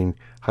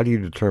 How do you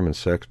determine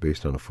sex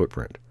based on a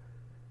footprint?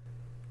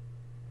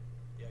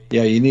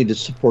 Yeah, you need to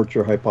support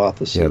your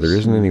hypothesis. Yeah, there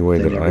isn't any way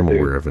that I'm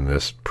aware of in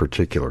this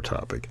particular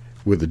topic.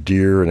 With the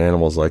deer and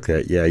animals like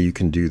that, yeah, you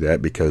can do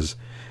that because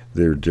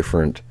they're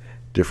different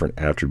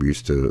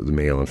attributes to the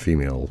male and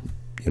female,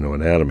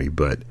 anatomy.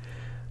 But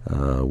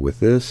with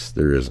this,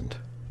 there isn't.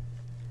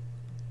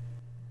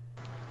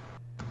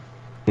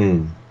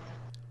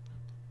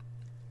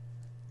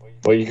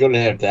 Well, you're going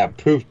to have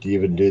proof to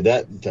even do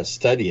that, to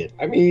study it.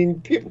 I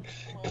mean, people,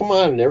 come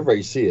on,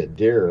 everybody see a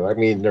deer. I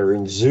mean, they're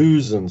in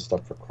zoos and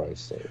stuff, for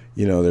Christ's sake.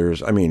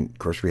 Of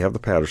course, we have the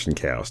Patterson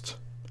casts.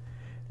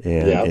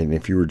 And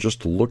if you were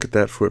just to look at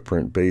that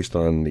footprint based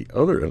on the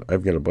other,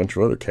 I've got a bunch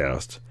of other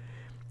casts,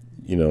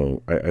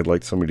 I'd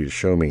like somebody to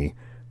show me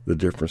the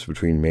difference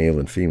between male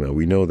and female.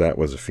 We know that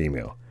was a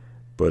female,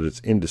 but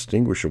it's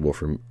indistinguishable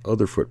from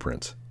other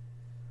footprints,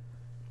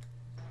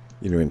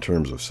 in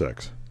terms of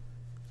sex.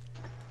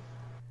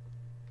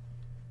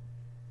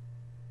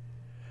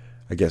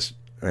 I guess,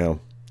 well,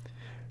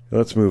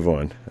 let's move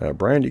on.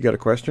 Brian, you got a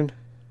question?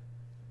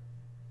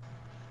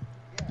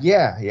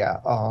 Yeah.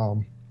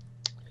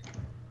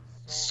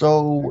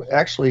 So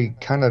actually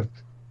kind of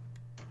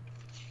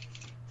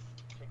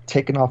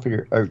taking off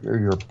of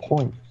your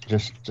point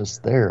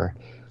just there,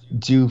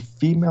 do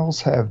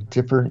females have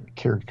different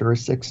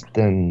characteristics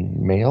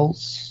than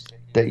males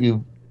that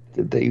you've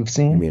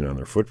seen? You mean on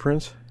their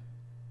footprints?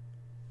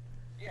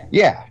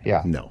 Yeah.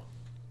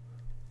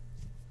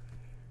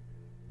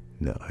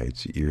 No,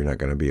 you're not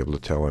going to be able to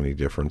tell any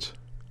difference.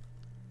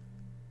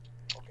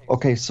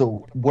 Okay,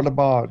 so what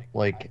about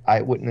like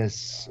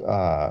eyewitness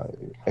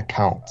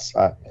accounts?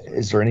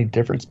 Is there any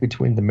difference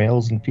between the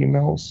males and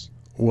females?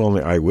 Well,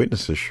 the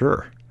eyewitnesses,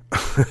 sure.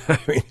 For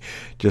the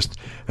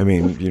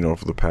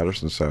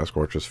Patterson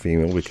Sasquatch was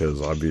female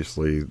because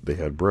obviously they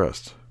had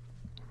breasts.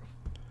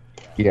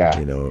 Yeah.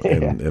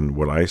 And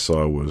what I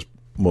saw was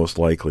most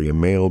likely a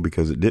male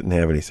because it didn't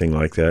have anything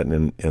like that,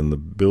 and the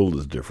build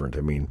is different.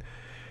 I mean,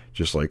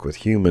 just like with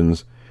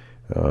humans,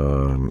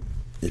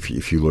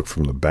 if you look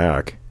from the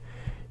back,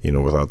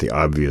 without the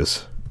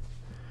obvious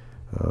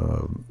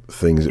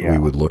things that we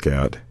would look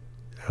at,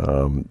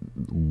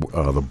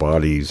 the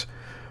bodies,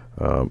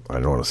 I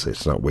don't want to say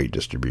it's not weight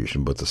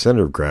distribution, but the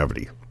center of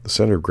gravity. The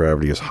center of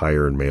gravity is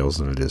higher in males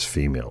than it is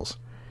females,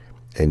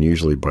 and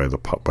usually by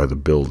the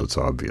build, it's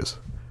obvious.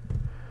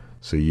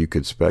 So you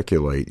could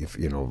speculate if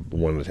the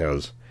one that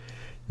has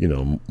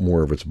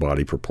more of its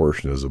body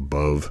proportion is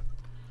above,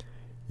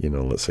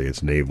 let's say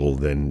it's navel,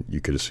 then you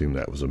could assume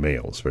that was a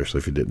male, especially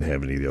if it didn't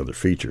have any of the other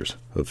features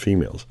of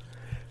females.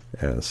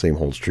 Same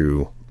holds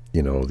true,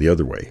 the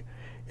other way.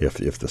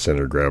 If the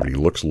center of gravity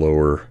looks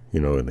lower,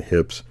 in the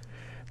hips,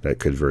 that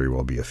could very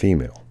well be a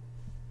female.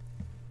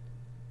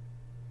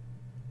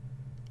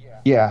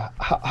 Yeah.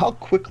 How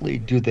quickly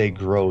do they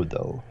grow,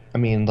 though? I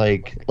mean,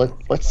 like,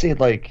 let's say,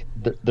 like,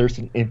 there's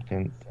an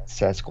infant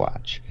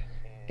Sasquatch,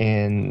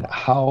 and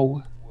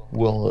how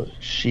will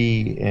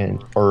he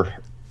and her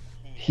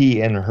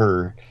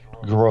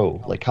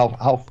grow? Like,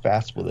 how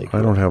fast will they grow?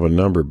 I don't have a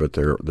number, but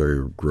their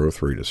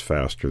growth rate is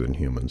faster than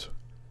humans.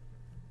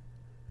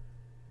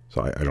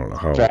 So I don't know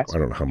how Fast? I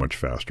don't know how much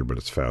faster, but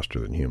it's faster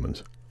than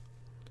humans.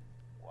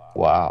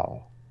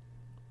 Wow.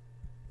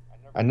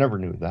 I never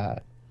knew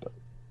that. But...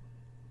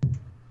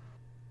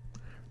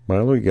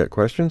 Milo, you got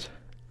questions?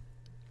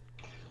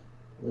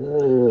 I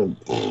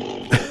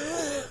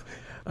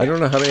don't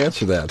know how to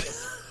answer that.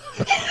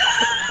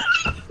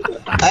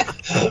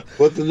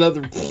 What's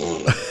another?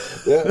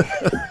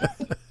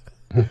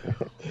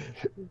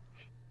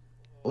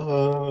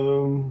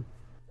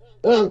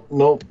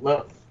 No,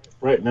 not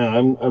right now.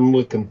 I'm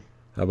looking.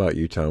 How about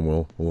you, Tom?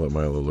 We'll let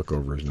Milo look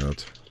over his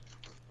notes.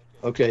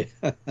 Okay.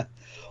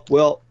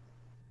 Well,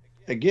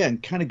 again,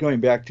 kind of going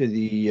back to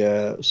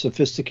the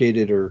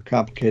sophisticated or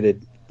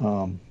complicated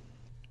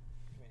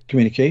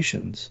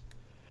communications.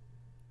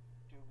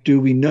 Do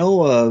we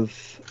know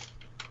of?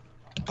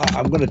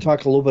 I'm going to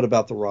talk a little bit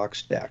about the rock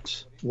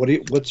stacks.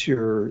 What's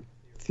your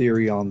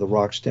theory on the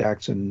rock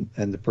stacks and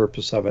the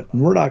purpose of it?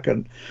 And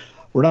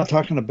we're not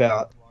talking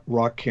about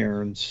rock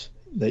cairns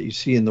that you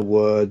see in the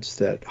woods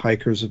that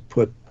hikers have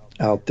put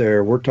out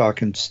there. We're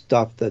talking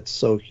stuff that's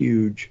so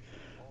huge,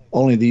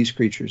 only these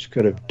creatures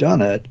could have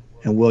done it.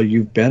 And Will,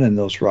 you've been in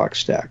those rock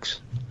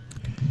stacks.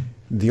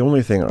 The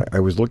only thing, I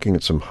was looking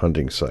at some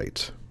hunting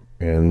sites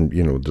and,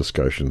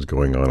 discussions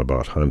going on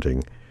about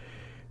hunting.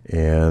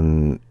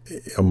 And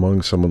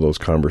among some of those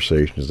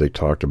conversations, they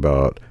talked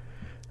about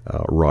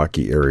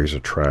rocky areas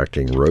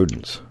attracting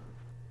rodents.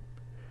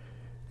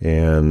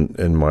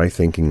 And my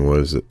thinking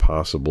was that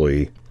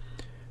possibly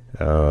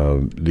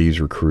these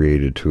were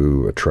created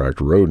to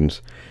attract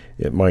rodents.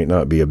 It might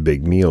not be a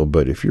big meal,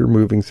 but if you're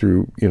moving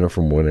through,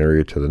 from one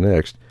area to the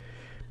next,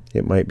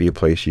 it might be a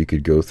place you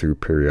could go through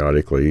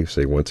periodically,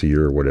 say once a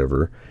year or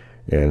whatever,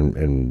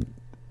 and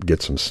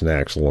get some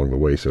snacks along the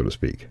way, so to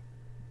speak.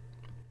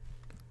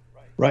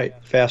 Right.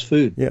 Fast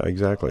food. Yeah,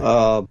 exactly.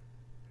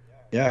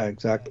 Yeah,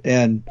 exactly.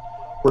 And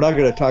we're not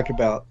going to talk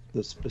about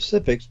the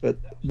specifics, but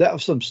that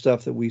was some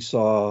stuff that we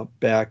saw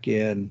back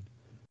in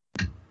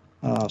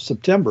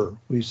September.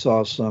 We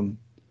saw some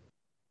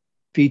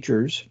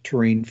features,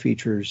 terrain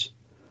features,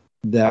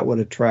 that would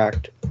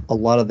attract a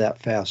lot of that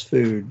fast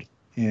food,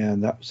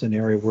 and that was an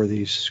area where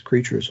these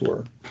creatures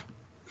were.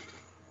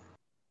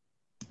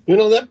 You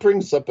know, that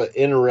brings up an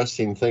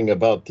interesting thing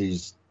about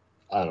these,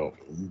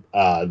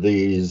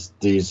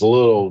 these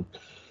little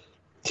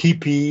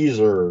teepees,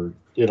 or,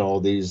 you know,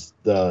 these,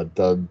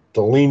 the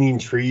leaning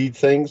tree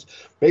things.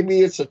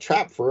 Maybe it's a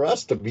trap for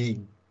us to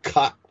be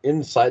caught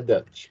inside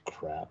that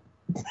crap.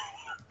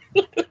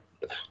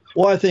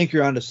 Well, I think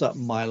you're onto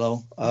something,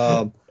 Milo.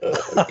 Oh,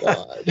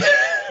 God.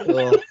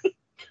 We're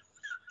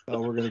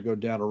going to go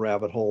down a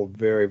rabbit hole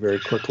very, very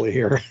quickly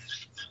here.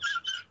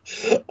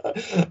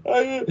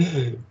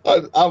 I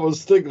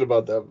was thinking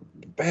about that.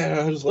 Man,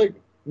 I was like,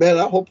 man,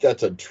 I hope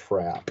that's a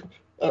trap.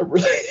 I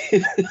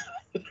really.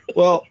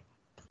 Well,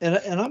 and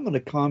I'm going to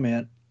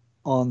comment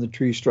on the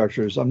tree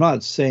structures. I'm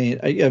not saying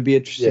it'd be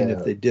interesting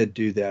if they did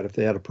do that, if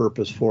they had a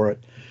purpose for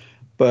it.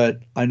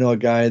 But I know a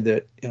guy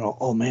that, you know,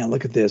 oh man,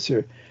 look at this.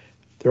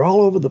 They're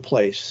all over the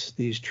place,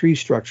 these tree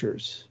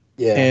structures.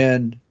 Yeah.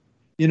 And,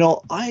 you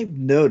know, I've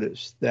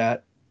noticed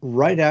that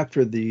right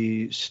after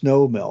the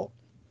snow melt,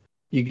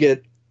 you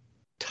get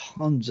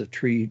tons of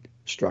tree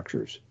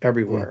structures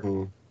everywhere.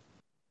 Mm-hmm.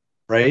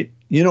 Right?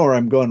 You know where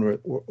I'm going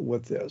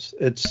with this.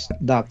 It's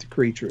not the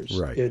creatures.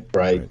 Right. It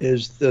right.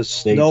 is the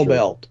snow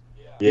melt.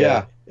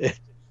 Yeah.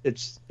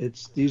 It's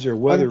these are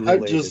weather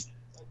related.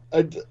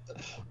 I don't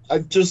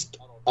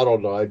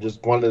know. I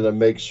just wanted to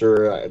make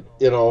sure. I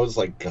was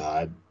like,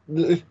 God,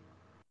 you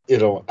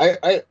know,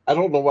 I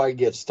don't know why I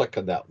get stuck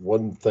on that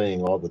one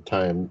thing all the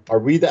time. Are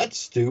we that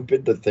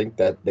stupid to think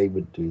that they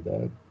would do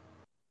that?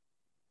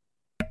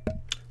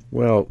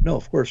 Well, no,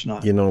 of course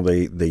not. You know,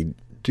 they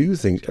do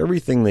things.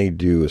 Everything they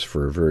do is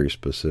for a very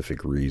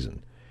specific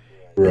reason.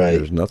 Right. And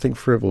there's nothing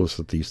frivolous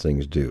that these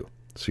things do.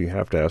 So you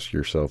have to ask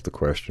yourself the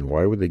question,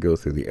 why would they go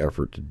through the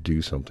effort to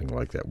do something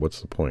like that?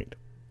 What's the point?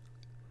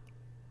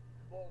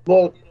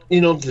 Well, you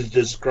know, to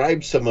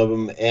describe some of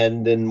them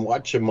and then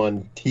watch them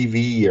on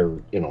TV or,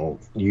 you know,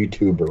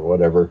 YouTube or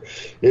whatever,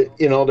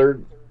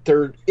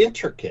 they're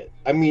intricate.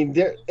 I mean,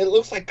 it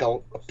looks like a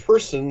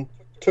person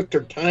took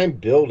their time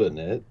building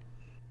it.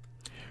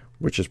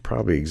 Which is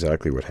probably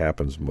exactly what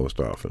happens most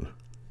often.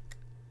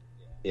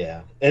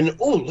 Yeah. And,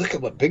 look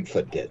at what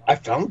Bigfoot did. I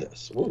found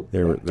this. Ooh,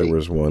 there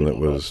was one that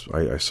was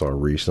I saw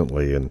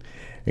recently, and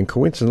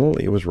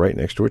coincidentally, it was right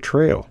next to a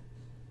trail.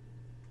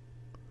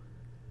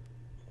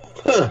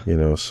 Huh. You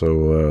know,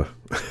 so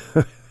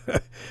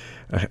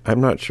I'm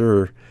not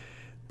sure,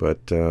 but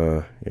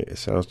it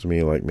sounds to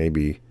me like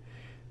maybe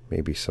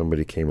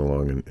somebody came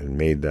along and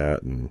made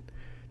that, and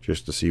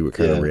just to see what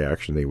kind of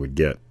reaction they would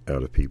get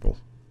out of people.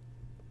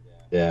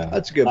 Yeah,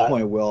 that's a good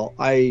point, Will.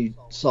 I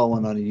saw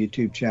one on a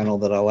YouTube channel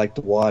that I like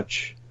to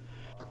watch.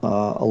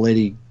 A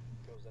lady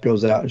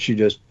goes out and she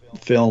just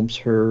films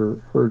her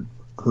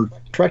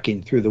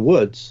trekking through the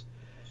woods,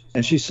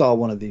 and she saw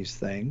one of these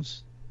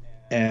things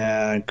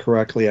and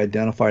correctly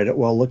identified it.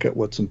 Well, look at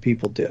what some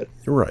people did.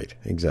 Right,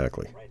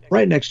 exactly.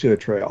 Right next to a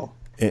trail.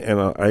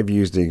 And I've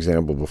used the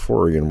example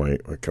before. You know,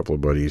 a couple of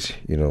buddies,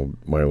 you know,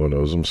 Milo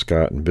knows them,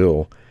 Scott and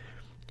Bill.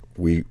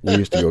 We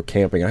used to go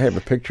camping. I have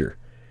a picture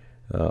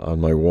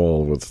on my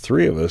wall with the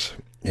three of us,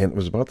 and it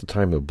was about the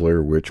time the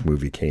Blair Witch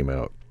movie came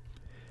out.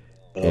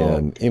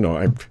 And you know,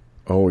 I'm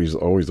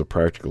always a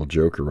practical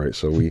joker, right?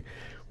 So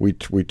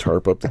we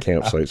tarp up the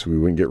campsite so we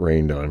wouldn't get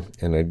rained on,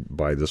 and I'd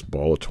buy this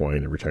ball of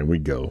twine every time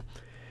we'd go.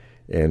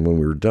 And when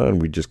we were done,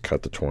 we'd just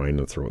cut the twine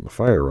and throw it in the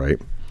fire, right?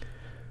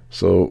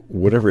 So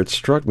whatever, it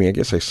struck me, I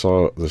guess I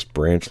saw this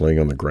branch laying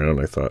on the ground.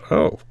 I thought,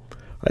 oh,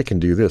 I can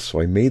do this. So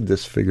I made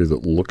this figure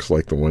that looks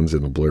like the ones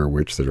in the Blair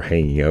Witch that are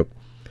hanging up.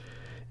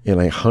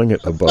 And I hung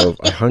it above,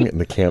 I hung it in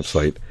the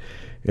campsite.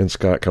 And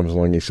Scott comes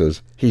along,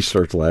 he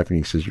starts laughing,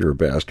 he says, "You're a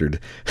bastard."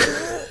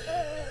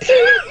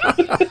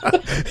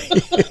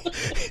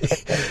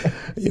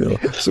 You know,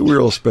 so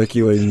we're all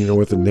speculating, you know,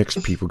 with the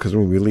next people, because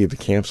when we leave the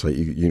campsite,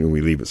 you know,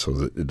 we leave it so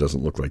that it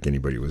doesn't look like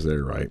anybody was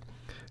there, right?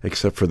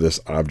 Except for this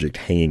object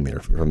hanging there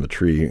from the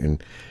tree.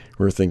 And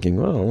we're thinking,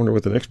 well, I wonder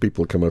what the next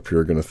people who come up here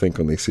are going to think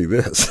when they see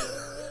this.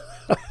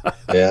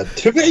 Yeah,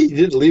 too bad you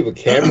didn't leave a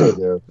camera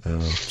there.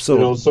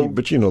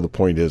 But you know, the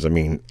point is, I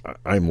mean,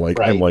 I'm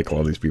like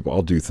all these people.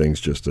 I'll do things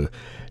just to,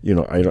 you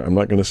know, I'm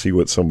not going to see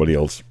what somebody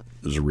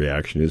else's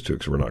reaction is to it,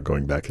 because we're not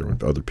going back there when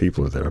other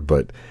people are there.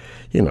 But,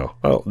 you know,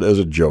 as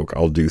a joke,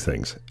 I'll do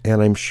things.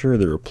 And I'm sure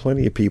there are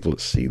plenty of people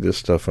that see this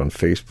stuff on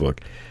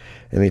Facebook,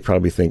 and they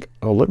probably think,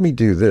 oh, let me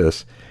do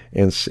this,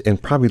 and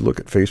probably look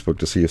at Facebook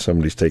to see if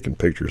somebody's taken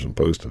pictures and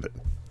posted it.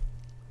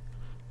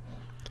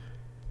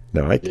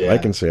 Now, I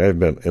can say I've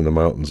been in the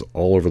mountains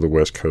all over the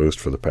West Coast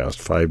for the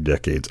past 5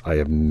 decades. I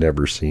have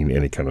never seen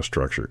any kind of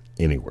structure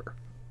anywhere.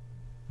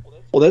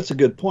 Well, that's a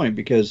good point,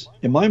 because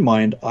in my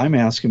mind, I'm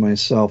asking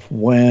myself,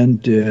 when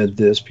did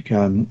this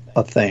become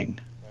a thing,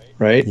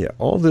 right? Yeah,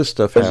 all this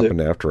stuff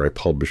happened after I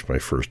published my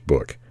first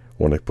book,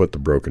 when I put the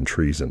broken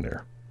trees in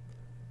there.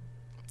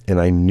 And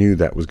I knew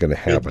that was going to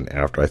happen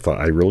after.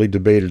 I really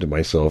debated to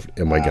myself,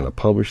 am I going to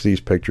publish these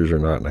pictures or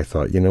not? And I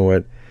thought, you know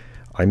what?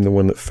 I'm the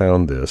one that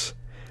found this,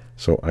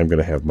 so I'm going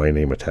to have my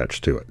name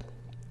attached to it.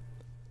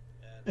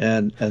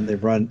 And they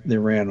ran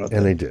with it.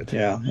 And they did.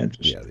 Yeah.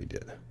 Yeah, they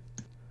did.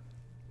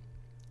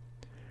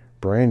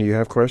 Brian, do you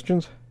have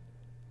questions?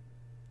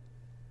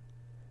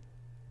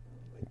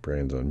 I think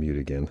Brian's on mute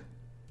again.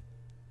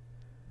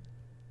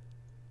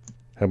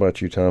 How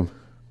about you, Tom?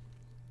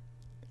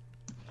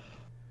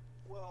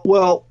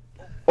 Well,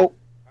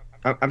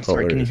 I'm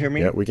sorry. Can you hear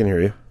me? Yeah, we can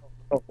hear you.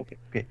 Oh,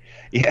 okay.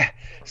 Yeah.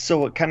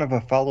 So, kind of a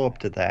follow-up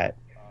to that.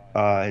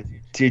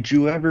 Did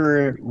you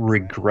ever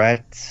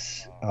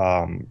regret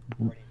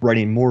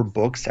writing more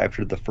books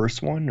after the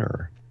first one,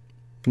 or?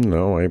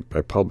 No, I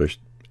published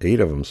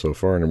 8 of them so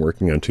far, and I'm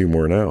working on 2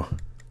 more now.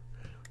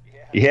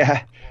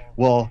 Yeah.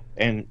 Well,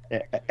 and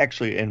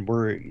actually, and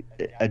we're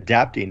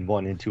adapting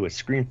one into a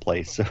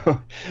screenplay.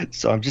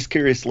 So I'm just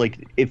curious,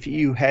 like, if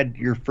you had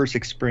your first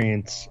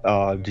experience,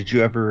 did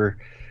you ever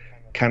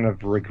kind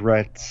of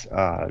regret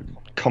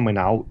coming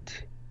out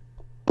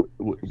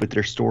with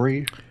their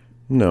story?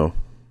 No.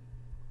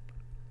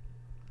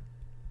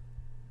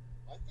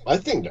 I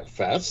think they're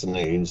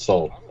fascinating.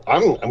 So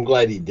I'm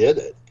glad he did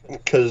it,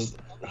 because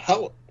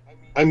to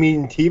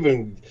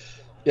even,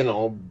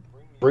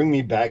 bring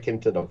me back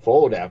into the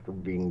fold after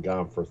being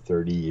gone for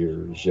 30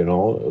 years, it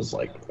was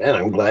like, man,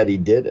 I'm glad he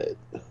did it.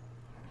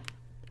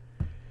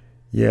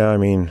 Yeah, I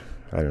mean,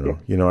 I don't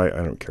know. I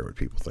don't care what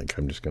people think.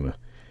 I'm just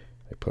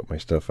I put my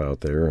stuff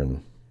out there,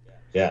 and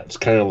yeah, it's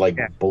kind of like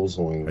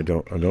bozoing. I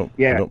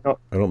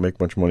don't make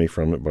much money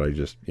from it, but I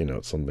just,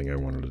 it's something I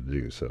wanted to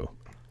do, so.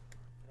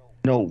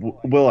 No,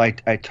 Will, I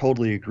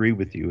totally agree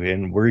with you,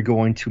 and we're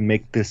going to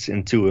make this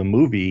into a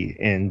movie,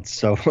 and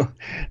so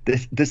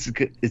this is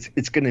good.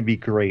 It's going to be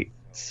great.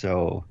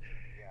 So,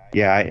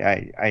 yeah,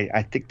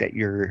 I think that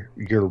you're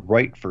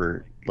right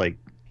for like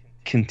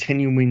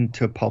continuing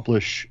to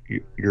publish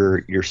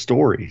your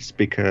stories,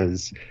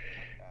 because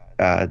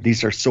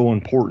these are so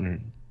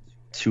important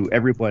to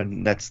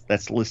everyone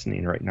that's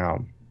listening right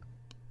now.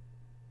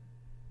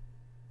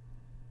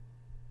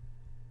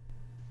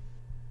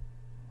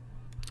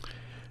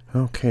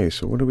 Okay,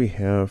 so what do we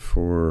have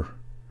for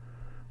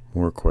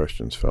more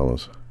questions,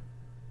 fellas?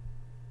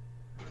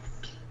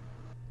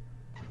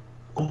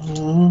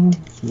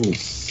 Let me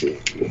see.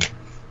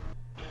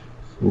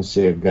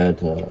 I've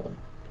got.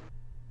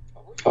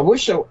 I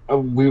wish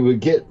we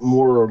would get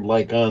more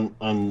like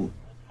on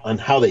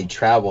how they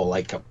travel,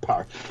 like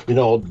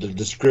the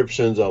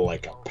descriptions of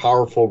like a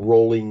powerful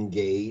rolling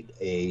gait,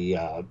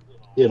 how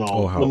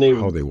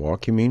they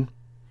walk. You mean?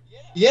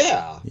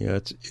 Yeah. Yeah,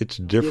 it's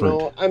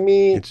different.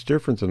 It's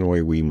different than the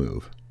way we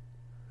move.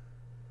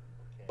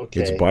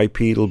 Okay. It's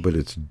bipedal, but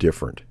it's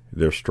different.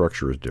 Their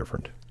structure is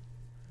different.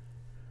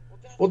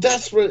 Well,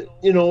 that's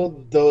what,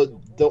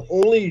 the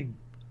only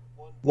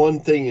one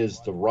thing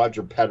is the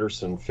Roger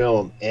Patterson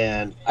film,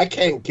 and I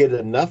can't get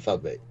enough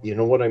of it. You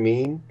know what I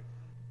mean?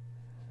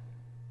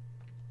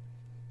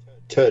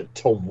 To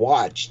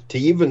watch, to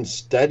even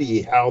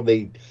study how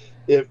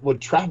it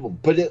would travel.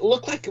 But it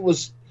looked like it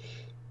was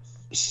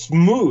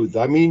smooth.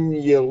 I mean,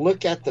 you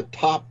look at the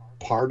top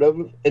part of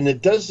it, and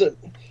it doesn't,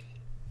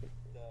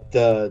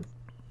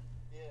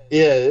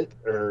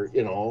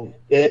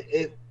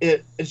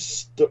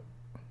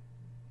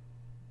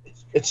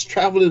 it's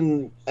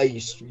traveling a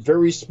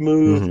very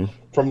smooth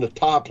from the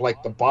top,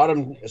 like the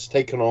bottom is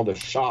taking all the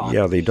shock.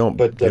 Yeah, they don't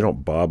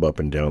bob up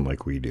and down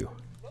like we do.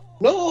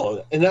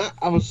 No, and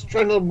I was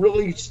trying to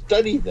really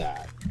study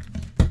that.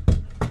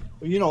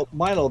 Well,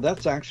 Milo,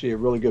 that's actually a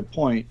really good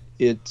point.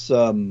 It's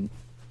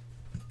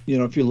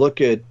if you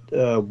look at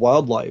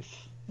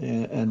wildlife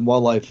and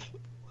wildlife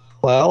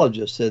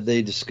biologists,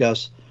 they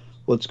discuss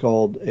what's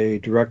called a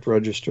direct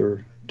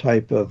register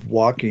type of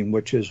walking,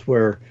 which is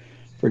where,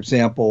 for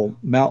example,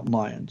 mountain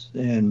lions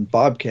and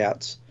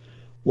bobcats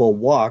will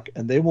walk,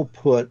 and they will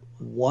put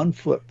one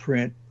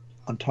footprint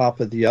on top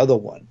of the other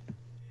one.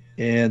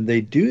 And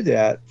they do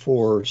that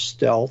for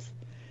stealth,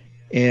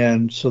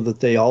 and so that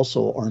they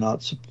also are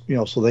not,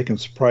 so they can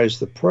surprise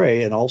the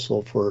prey, and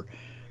also for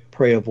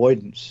prey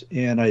avoidance.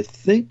 And I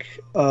think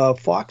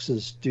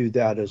foxes do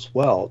that as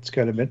well. It's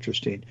kind of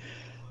interesting.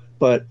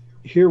 But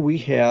here we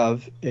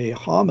have a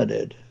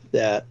hominid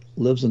that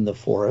lives in the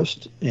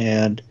forest,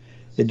 and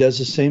it does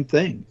the same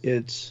thing.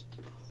 It's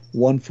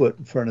one foot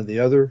in front of the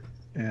other,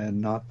 and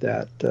not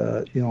that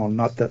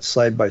not that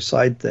side by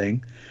side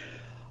thing.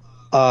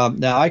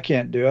 Now I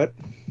can't do it.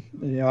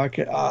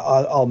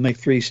 I'll make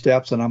 3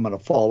 steps and I'm going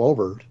to fall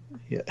over.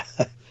 Yeah.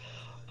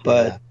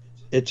 But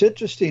it's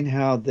interesting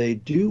how they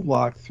do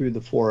walk through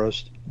the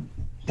forest,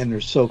 and they're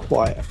so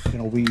quiet.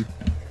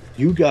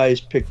 You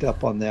guys picked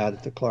up on that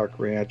at the Clark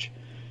Ranch.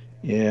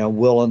 Yeah,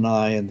 Will and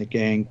I and the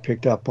gang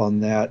picked up on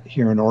that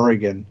here in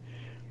Oregon,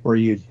 where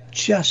you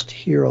just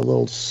hear a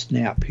little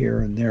snap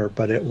here and there,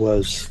 but it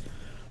was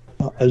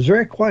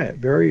very quiet,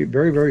 very,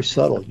 very, very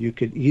subtle. You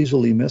could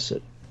easily miss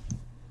it.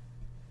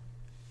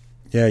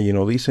 Yeah,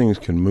 these things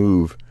can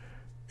move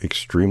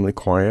extremely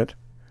quiet,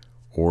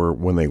 or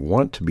when they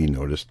want to be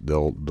noticed,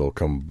 they'll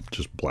come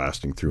just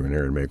blasting through an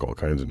air and make all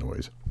kinds of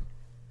noise.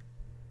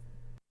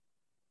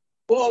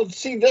 Well,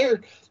 see,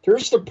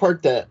 there's the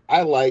part that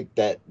I like,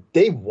 that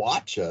they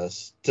watch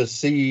us to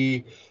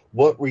see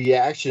what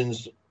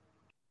reactions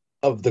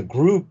of the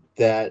group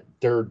that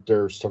they're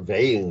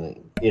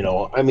surveilling.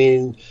 I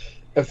mean,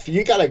 if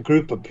you got a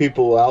group of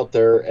people out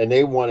there and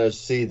they want to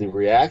see the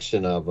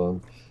reaction of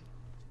them,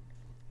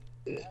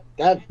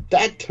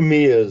 that to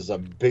me is a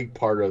big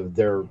part of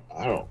their,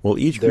 I don't know, well,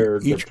 their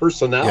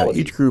personality.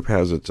 Yeah, each group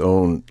has its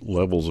own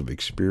levels of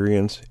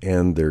experience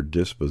and their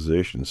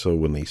disposition. So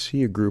when they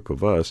see a group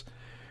of us,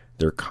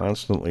 they're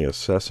constantly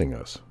assessing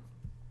us.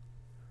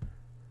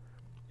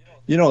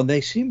 And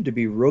they seem to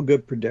be real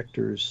good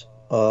predictors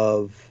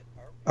of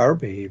our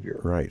behavior.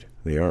 Right,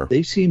 they are.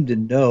 They seem to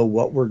know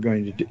what we're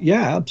going to do.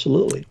 Yeah,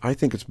 absolutely. I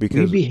think it's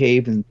because we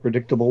behave in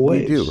predictable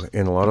ways. We do,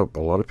 and a lot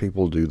of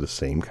people do the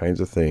same kinds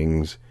of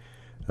things.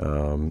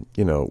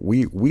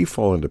 We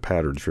fall into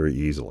patterns very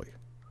easily,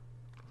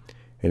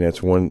 and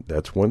that's one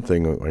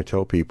thing I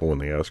tell people when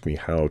they ask me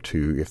how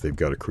to, if they've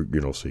got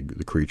see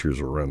the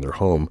creatures around their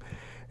home,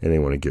 and they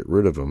want to get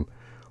rid of them.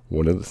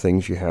 One of the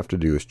things you have to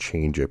do is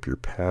change up your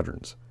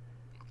patterns.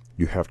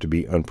 You have to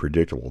be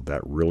unpredictable.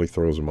 That really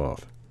throws them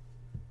off.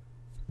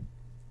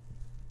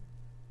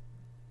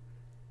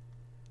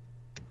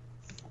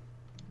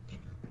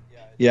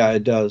 Yeah,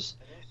 it does.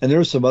 And there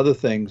are some other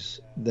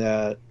things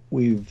that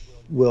you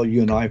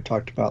and I have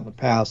talked about in the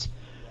past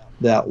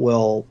that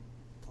will,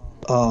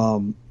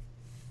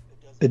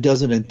 it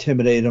doesn't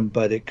intimidate them,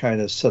 but it kind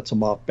of sets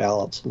them off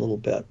balance a little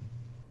bit.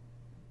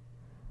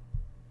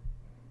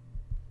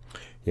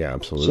 Yeah,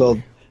 absolutely.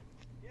 So,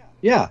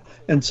 yeah.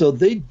 And so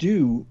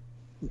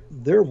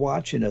they're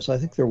watching us. I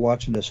think they're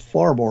watching us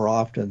far more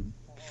often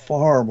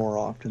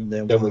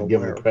than we give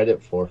them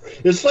credit for.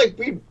 It's like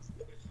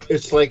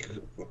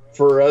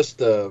for us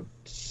to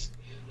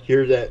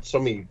hear that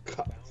somebody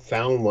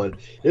found one,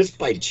 it's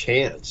by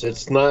chance.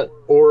 It's not,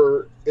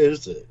 or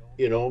is it?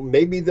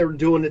 Maybe they're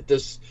doing it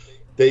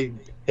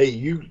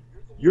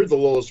you're the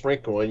lowest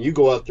ranked one. You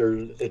go out there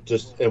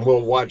and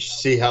we'll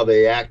see how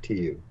they act to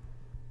you.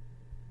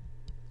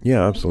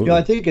 Yeah, absolutely.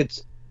 I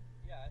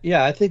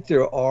think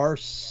there are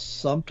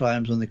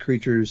sometimes when the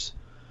creatures,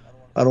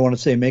 I don't want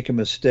to say make a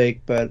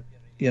mistake, but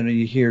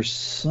you hear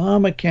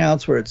some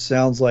accounts where it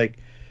sounds like,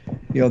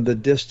 the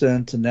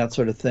distance and that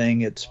sort of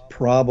thing. It's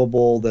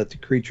probable that the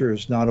creature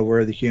is not aware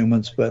of the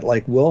humans, but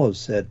like Will has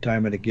said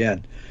time and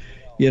again,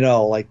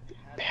 like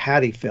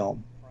Patty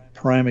film,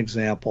 prime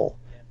example,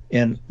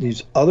 and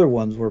these other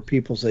ones where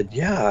people said,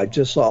 yeah, I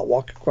just saw it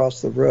walk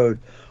across the road,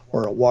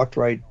 or it walked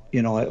right,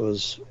 it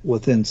was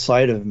within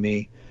sight of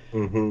me.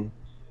 Mm-hmm.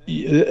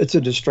 It's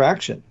a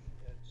distraction.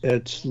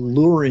 It's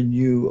luring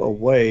you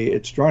away.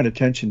 It's drawing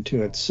attention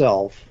to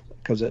itself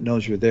because it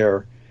knows you're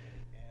there.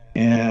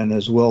 And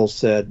as Will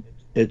said,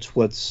 it's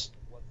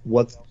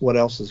what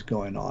else is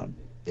going on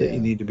that you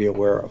need to be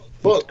aware of.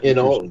 Well, it's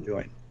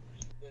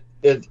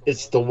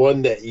the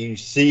one that you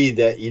see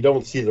that you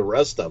don't see the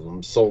rest of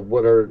them. So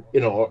what are,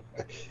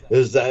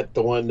 is that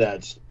the one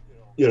that's,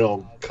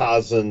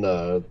 causing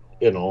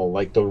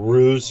like the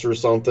ruse or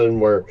something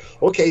where,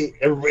 okay,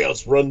 everybody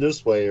else run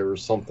this way or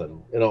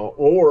something,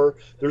 or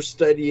they're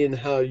studying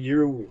how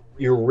you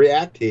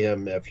react to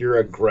him, if you're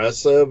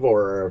aggressive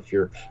or if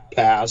you're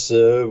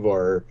passive,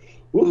 or,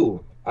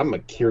 ooh, I'm a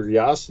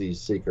curiosity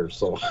seeker.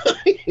 So,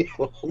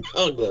 well,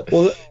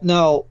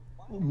 now,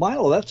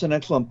 Milo, that's an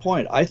excellent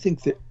point. I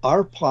think that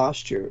our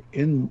posture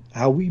in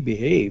how we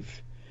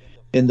behave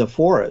in the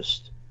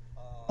forest,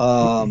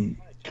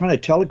 kind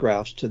of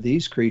telegraphs to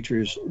these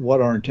creatures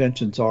what our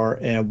intentions are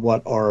and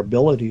what our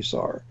abilities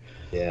are.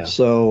 Yeah.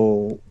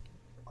 So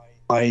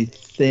I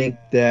think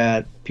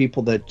that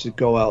people that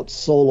go out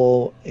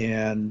solo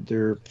and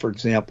they're, for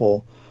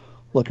example,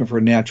 looking for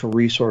natural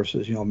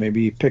resources,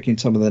 maybe picking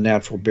some of the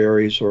natural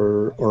berries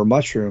or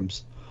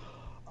mushrooms,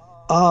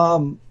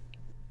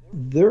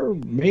 they're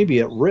maybe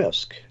at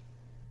risk,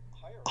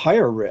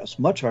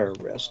 much higher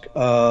risk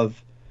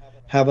of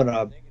having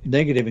a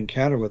negative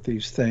encounter with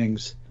these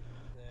things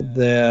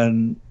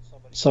than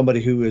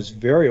somebody who is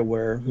very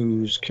aware,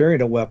 who's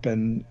carrying a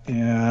weapon,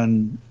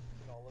 and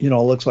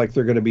looks like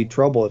they're going to be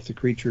trouble if the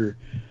creature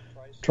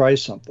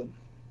tries something.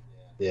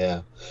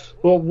 Yeah.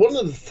 Well, one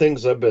of the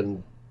things I've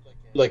been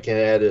looking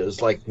at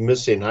is like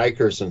missing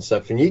hikers and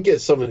stuff, and you get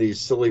some of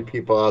these silly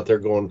people out there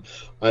going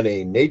on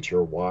a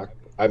nature walk,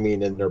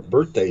 in their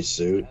birthday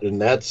suit,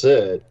 and that's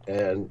it.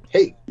 And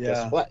hey,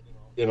 guess what?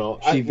 Now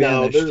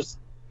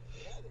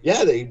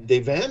they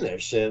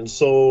vanish, and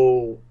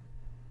so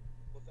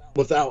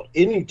without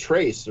any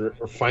trace or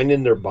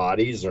finding their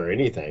bodies or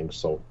anything.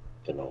 So,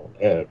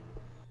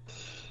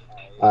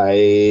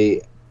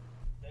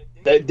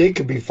 they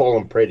could be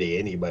falling prey to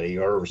anybody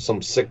or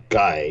some sick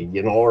guy,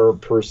 or a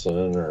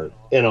person, or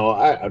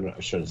I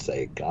shouldn't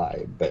say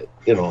guy, but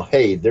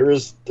hey,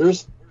 there's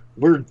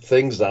weird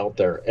things out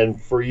there,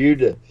 and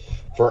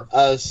for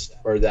us,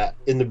 or that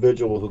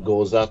individual who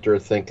goes out there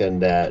thinking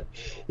that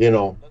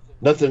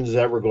nothing's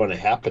ever going to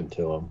happen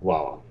to him.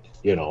 Well,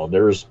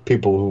 there's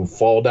people who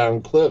fall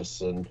down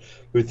cliffs and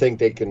who think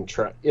they can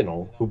try,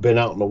 who've been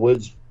out in the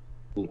woods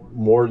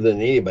more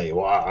than anybody.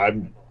 Well,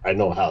 I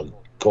know how to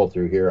go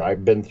through here.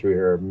 I've been through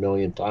here a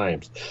million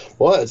times.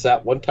 Well, it's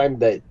that one time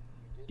that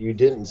you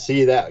didn't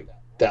see that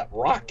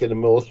rock in the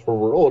middle of the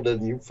road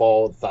and you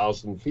fall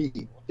 1,000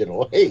 feet.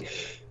 Hey,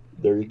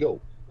 there you go.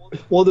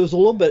 Well, there's a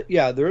little bit,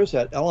 there is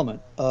that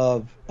element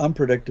of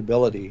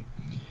unpredictability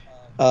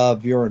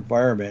of your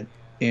environment.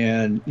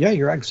 And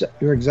you're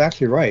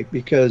exactly right,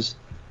 because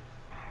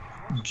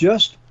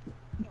just,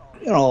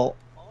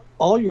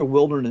 all your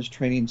wilderness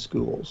training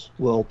schools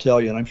will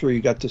tell you, and I'm sure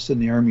you got this in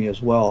the Army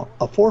as well,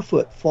 a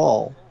 4-foot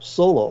fall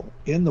solo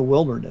in the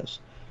wilderness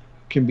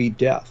can be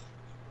death,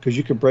 because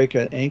you can break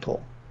an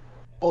ankle.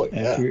 Oh,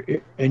 yeah.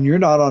 And you're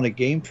not on a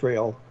game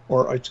trail,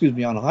 on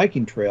a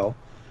hiking trail.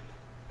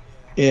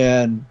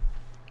 And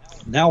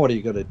now what are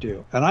you going to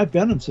do? And I've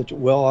been in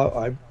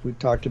we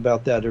talked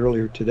about that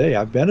earlier today.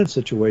 I've been in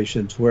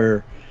situations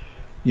where,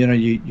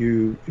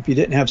 you if you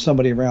didn't have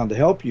somebody around to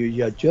help you,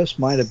 you just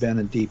might have been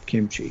in deep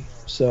kimchi.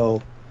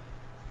 So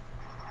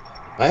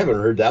I haven't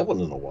heard that one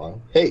in a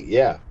while. Hey,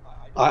 yeah.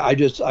 I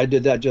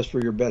did that just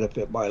for your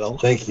benefit, Milo.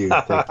 Thank you.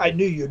 I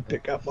knew you'd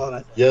pick up on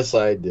it. Yes,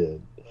 I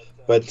did.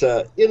 But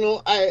I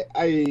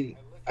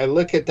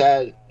look at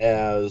that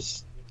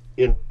as,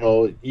 you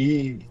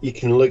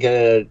can look at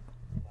it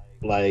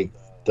like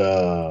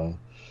the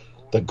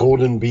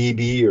golden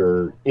BB,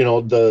 or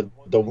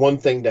the one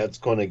thing that's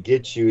going to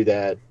get you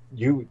that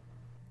you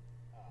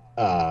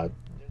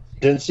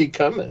didn't see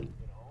coming,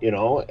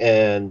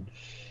 and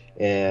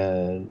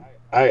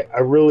I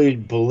really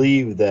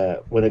believe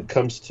that when it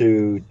comes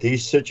to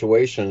these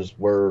situations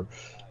where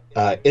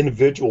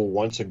individual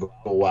wants to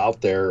go out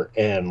there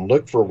and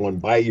look for one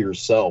by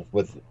yourself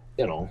with,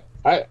 you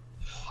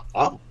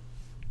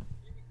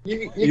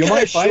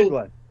might find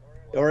one,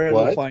 or it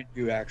will find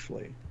you.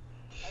 Actually,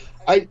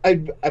 I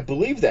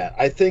believe that.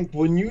 I think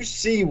when you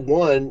see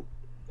one,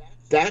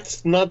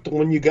 that's not the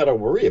one you got to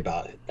worry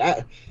about.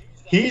 That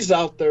he's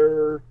out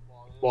there.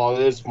 Well,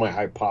 it's my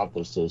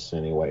hypothesis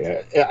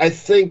anyway. I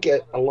think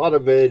a lot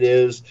of it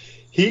is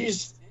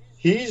he's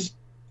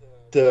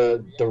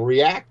the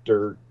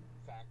reactor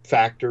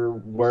factor,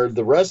 where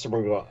the rest of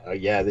them are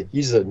going,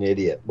 he's an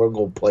idiot. We're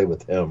going to play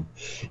with him.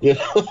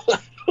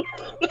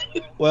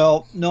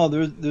 Well, no,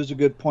 there's a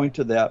good point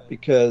to that,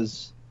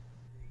 because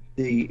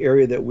the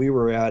area that we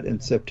were at in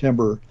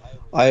September,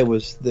 I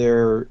was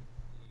there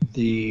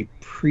the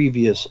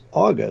previous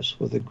August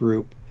with a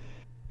group,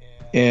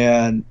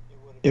 and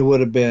it would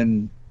have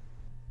been,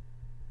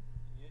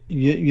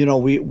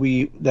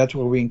 we that's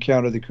where we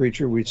encountered the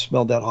creature. We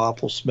smelled that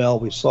awful smell.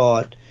 We saw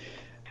it,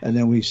 and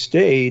then we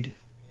stayed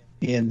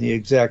in the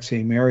exact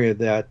same area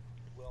that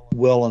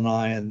Will and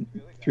I and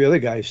 3 other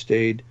guys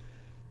stayed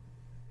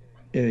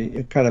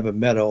in kind of a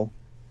meadow,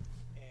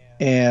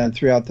 and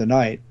throughout the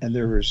night, and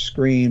there were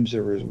screams,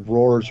 there was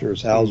roars, there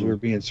was howls. We were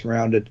being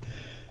surrounded.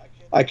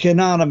 I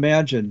cannot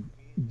imagine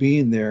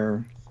being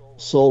there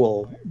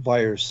solo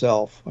by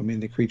yourself. I mean,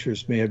 the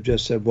creatures may have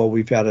just said, well,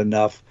 we've had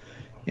enough,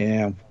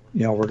 and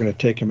we're going to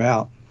take him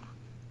out.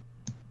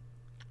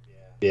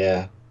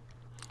 Yeah.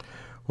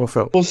 Well,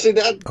 see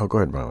that. Oh, go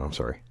ahead, Mom. I'm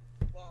sorry.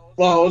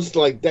 Well, it's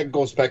like that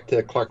goes back to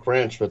the Clark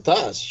Ranch with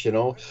us,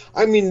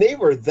 I mean, they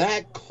were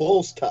that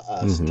close to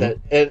us,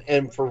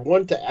 and for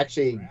one to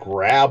actually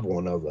grab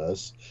one of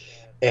us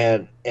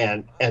and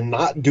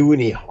not do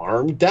any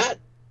harm, that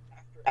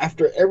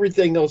after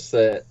everything else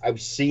that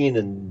I've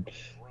seen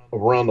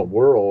around the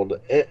world,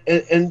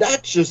 and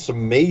that just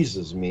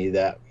amazes me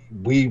that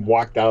we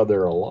walked out of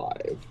there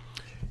alive.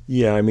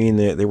 Yeah, I mean,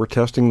 they were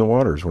testing the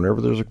waters. Whenever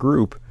there's a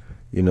group,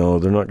 they're not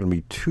going to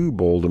be too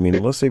bold. I mean,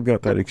 unless they've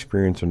got that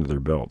experience under their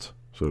belts,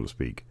 so to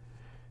speak.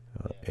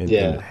 And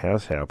it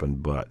has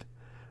happened, but...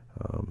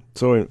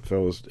 so,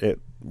 fellas,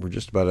 we're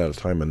just about out of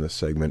time on this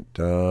segment.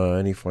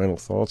 Any final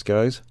thoughts,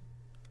 guys?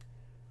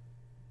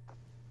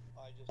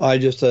 I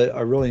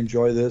really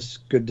enjoy this.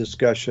 Good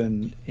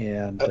discussion.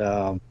 And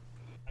I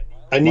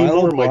need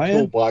more in my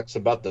toolbox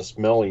about the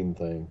smelling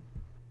thing.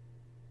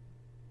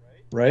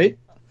 Right?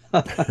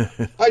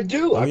 I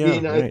do.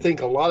 Right. I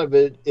think a lot of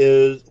it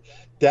is...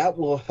 that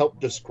will help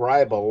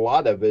describe a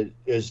lot of it,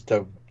 is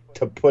to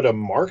put a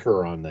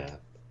marker on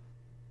that.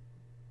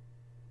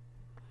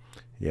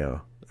 Yeah.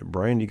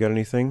 Brian, you got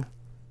anything?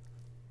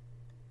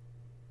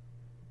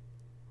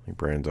 I think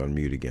Brian's on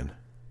mute again.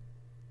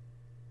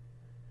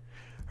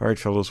 All right,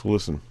 fellas,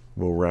 listen.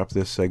 We'll wrap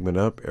this segment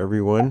up.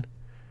 Everyone,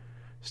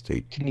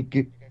 stay... Can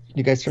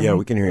you guys hear me? Yeah,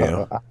 we can hear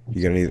you.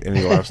 You got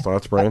any last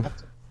thoughts, Brian?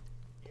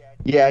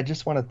 Yeah, I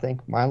just want to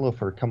thank Milo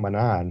for coming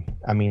on.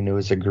 I mean, it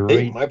was a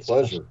great... my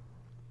pleasure.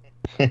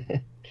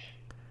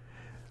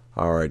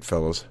 All right,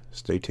 fellas,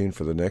 stay tuned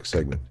for the next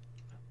segment.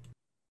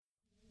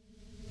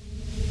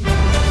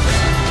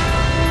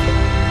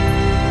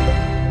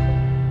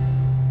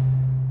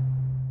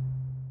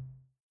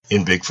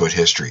 in Bigfoot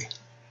history.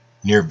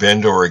 Near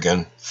Bend,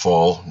 Oregon,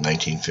 fall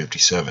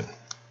 1957.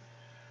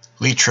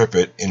 Lee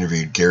Trippett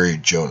interviewed Gary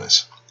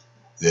Jonas,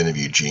 then of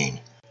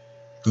Eugene,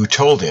 who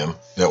told him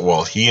that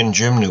while he and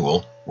Jim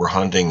Newell were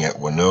hunting at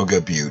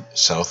Wanoga Butte,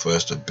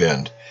 southwest of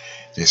Bend,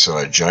 they saw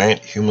a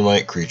giant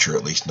human-like creature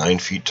at least 9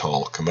 feet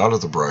tall come out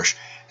of the brush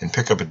and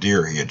pick up a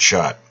deer he had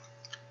shot.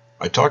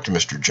 I talked to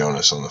Mr.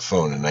 Jonas on the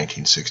phone in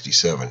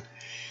 1967.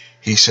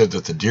 He said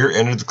that the deer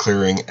entered the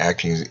clearing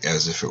acting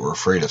as if it were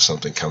afraid of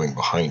something coming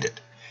behind it,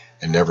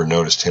 and never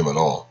noticed him at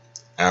all.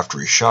 After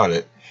he shot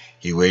it,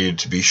 he waited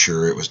to be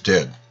sure it was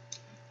dead,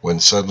 when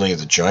suddenly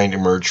the giant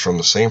emerged from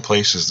the same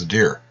place as the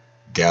deer,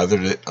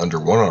 gathered it under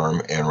one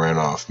arm, and ran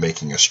off,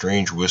 making a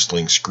strange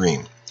whistling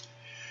scream.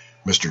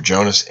 Mr.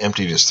 Jonas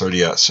emptied his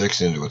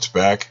 .30-06 into its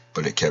back,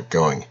 but it kept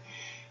going.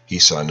 He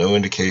saw no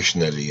indication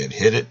that he had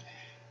hit it,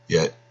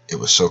 yet it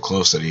was so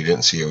close that he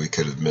didn't see how he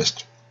could have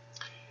missed.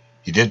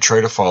 He did try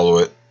to follow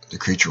it. The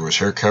creature was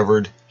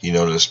hair-covered. He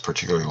noticed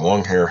particularly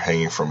long hair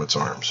hanging from its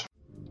arms.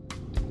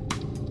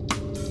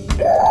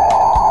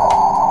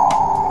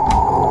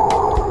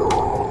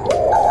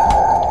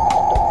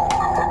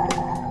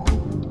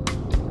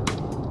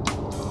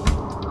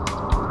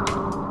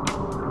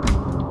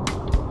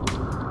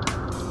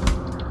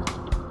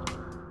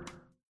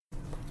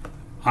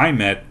 I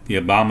Met the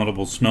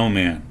Abominable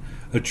Snowman,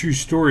 a true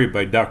story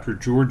by Dr.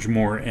 George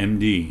Moore,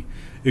 M.D.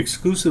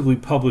 Exclusively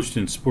published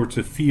in Sports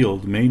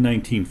Afield, May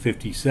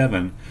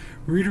 1957,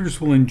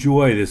 readers will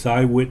enjoy this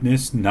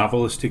eyewitness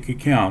novelistic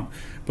account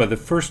by the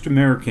first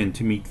American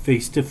to meet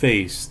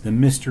face-to-face the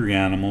mystery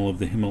animal of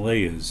the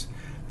Himalayas,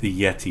 the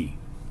Yeti.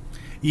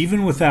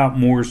 Even without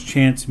Moore's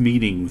chance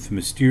meeting with the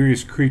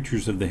mysterious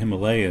creatures of the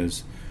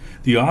Himalayas,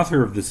 the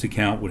author of this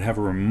account would have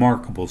a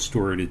remarkable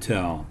story to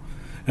tell.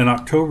 In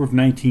October of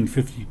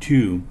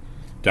 1952,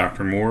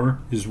 Dr. Moore,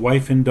 his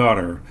wife and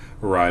daughter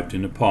arrived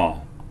in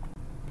Nepal.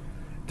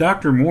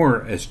 Dr.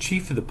 Moore, as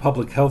chief of the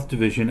Public Health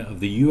Division of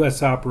the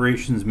U.S.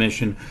 Operations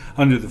Mission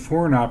under the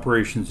Foreign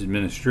Operations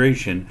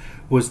Administration,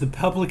 was the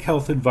public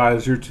health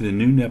advisor to the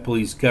new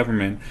Nepalese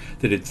government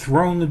that had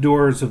thrown the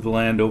doors of the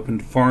land open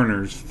to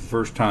foreigners for the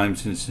first time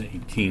since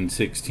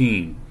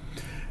 1816.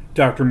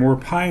 Dr. Moore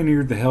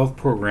pioneered the health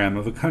program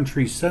of a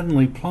country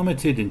suddenly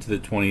plummeted into the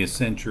 20th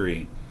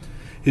century.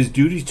 His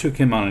duties took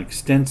him on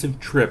extensive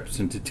trips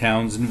into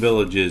towns and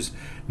villages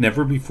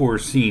never before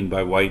seen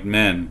by white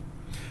men.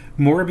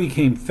 Moore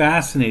became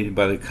fascinated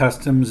by the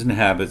customs and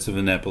habits of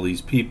the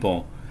Nepalese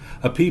people,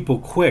 a people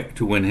quick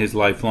to win his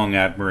lifelong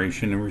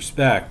admiration and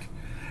respect.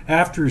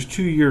 After his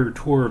 2-year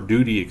tour of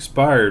duty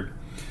expired,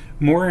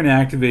 Moore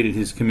inactivated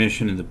his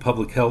commission in the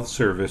Public Health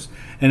Service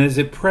and is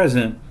at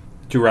present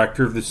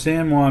director of the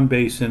San Juan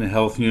Basin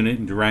Health Unit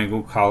in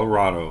Durango,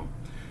 Colorado.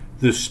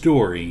 The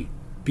story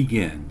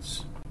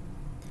begins.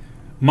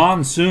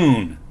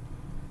 Monsoon!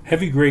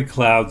 Heavy gray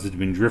clouds had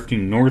been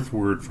drifting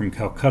northward from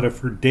Calcutta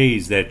for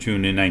days that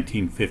June in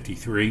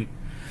 1953.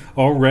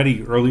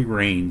 Already early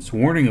rains,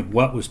 warning of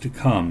what was to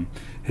come,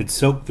 had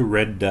soaked the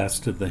red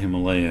dust of the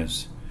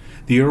Himalayas.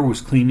 The air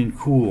was clean and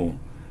cool.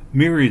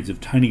 Myriads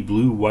of tiny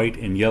blue, white,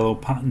 and yellow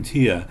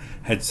potentilla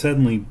had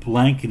suddenly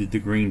blanketed the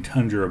green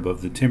tundra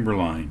above the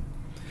timberline.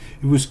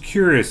 It was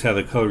curious how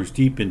the colors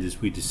deepened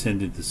as we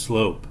descended the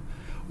slope.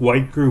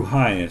 White grew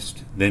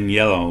highest, then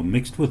yellow,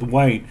 mixed with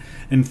white,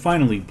 and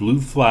finally blue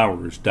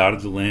flowers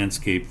dotted the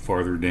landscape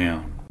farther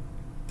down.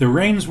 The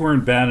rains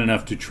weren't bad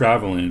enough to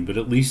travel in, but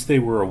at least they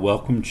were a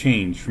welcome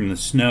change from the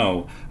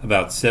snow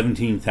about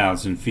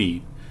 17,000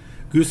 feet.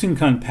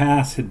 Gusinkan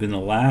Pass had been the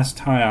last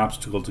high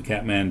obstacle to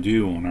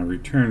Kathmandu on our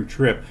return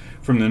trip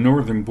from the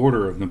northern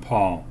border of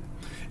Nepal.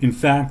 In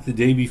fact, the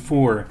day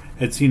before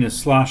had seen us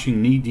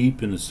sloshing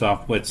knee-deep in the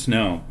soft, wet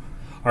snow.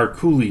 Our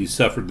coolies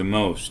suffered the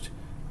most.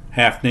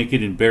 Half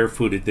naked and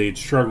barefooted, they had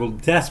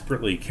struggled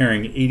desperately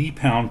carrying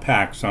 80-pound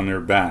packs on their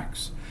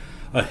backs.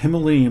 A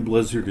Himalayan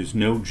blizzard is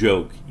no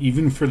joke,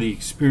 even for the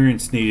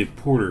experienced native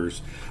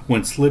porters,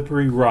 when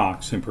slippery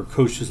rocks and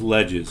precocious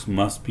ledges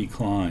must be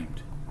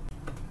climbed.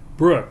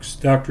 Brooks,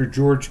 Dr.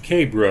 George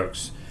K.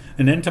 Brooks,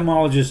 an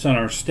entomologist on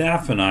our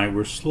staff, and I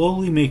were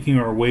slowly making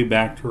our way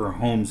back to our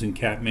homes in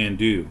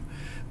Kathmandu,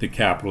 the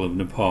capital of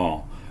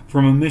Nepal,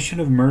 from a mission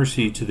of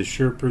mercy to the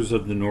Sherpas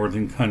of the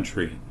northern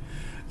country.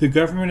 The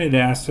government had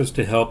asked us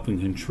to help in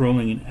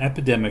controlling an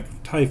epidemic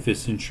of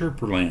typhus in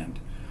Sherpa land,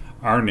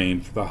 our name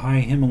for the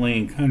high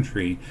Himalayan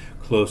country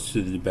close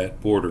to the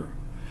Tibet border.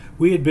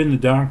 We had been the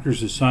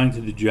doctors assigned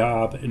to the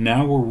job, and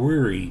now were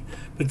weary,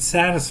 but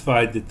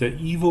satisfied that the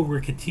evil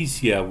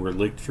rickettsia were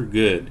licked for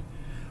good.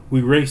 We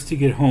raced to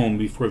get home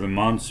before the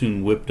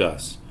monsoon whipped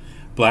us.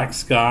 Black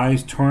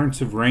skies,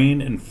 torrents of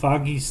rain, and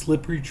foggy,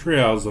 slippery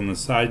trails on the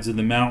sides of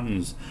the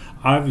mountains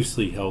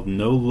obviously held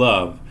no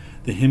love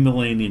the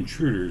Himalayan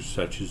intruders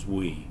such as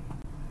we.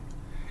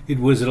 It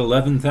was at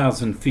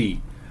 11,000 feet.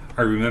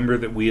 I remember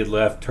that we had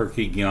left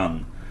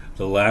Turkey-Gyung,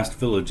 the last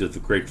village of the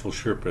grateful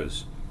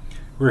Sherpas.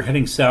 We were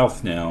heading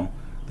south now.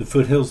 The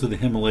foothills of the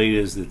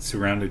Himalayas that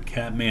surrounded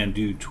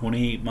Kathmandu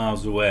 28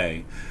 miles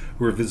away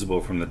were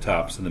visible from the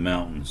tops of the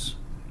mountains.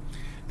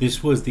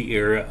 This was the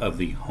era of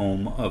the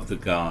home of the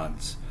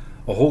gods,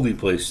 a holy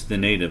place to the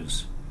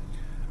natives.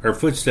 Our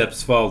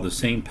footsteps followed the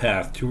same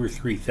path 2,000 or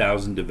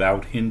 3,000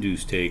 devout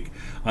Hindus take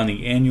on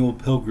the annual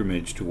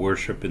pilgrimage to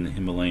worship in the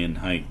Himalayan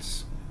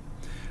heights.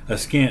 A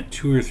scant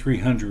 200 or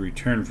 300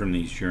 return from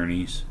these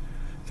journeys.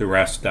 The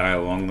rest die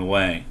along the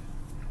way.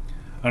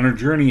 On our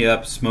journey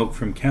up, smoke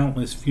from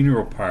countless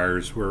funeral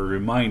pyres were a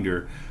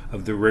reminder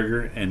of the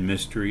rigor and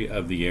mystery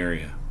of the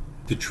area.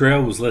 The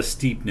trail was less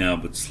steep now,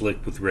 but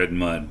slick with red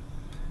mud.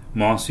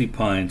 Mossy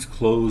pines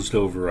closed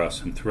over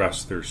us and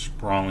thrust their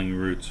sprawling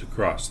roots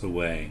across the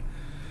way.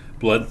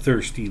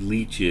 Bloodthirsty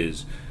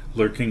leeches,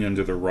 lurking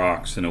under the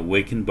rocks and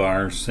awakened by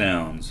our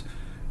sounds,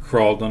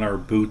 crawled on our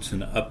boots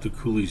and up the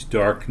coolie's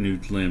dark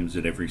nude limbs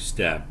at every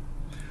step.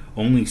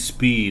 Only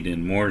speed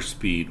and more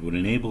speed would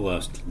enable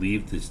us to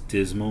leave this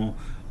dismal,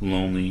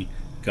 lonely,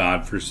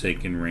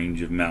 God-forsaken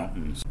range of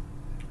mountains.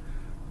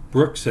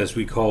 Brooks, as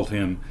we called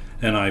him,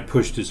 and I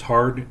pushed as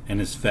hard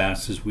and as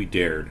fast as we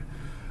dared.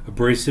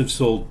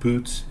 Abrasive-soled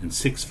boots and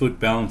 6-foot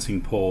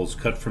balancing poles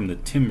cut from the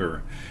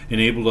timber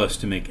enabled us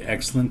to make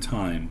excellent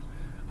time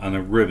on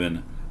a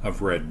ribbon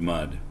of red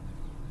mud.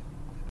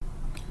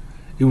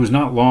 It was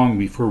not long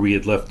before we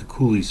had left the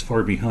coolies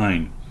far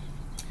behind.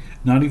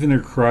 Not even their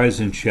cries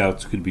and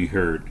shouts could be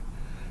heard.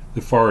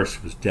 The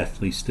forest was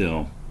deathly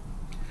still.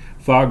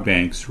 Fog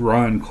banks,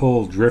 raw and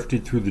cold,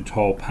 drifted through the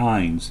tall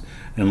pines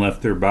and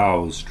left their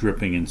boughs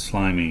dripping and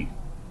slimy.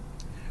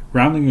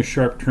 Rounding a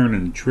sharp turn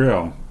in the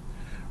trail,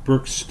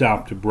 Brooks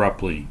stopped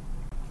abruptly.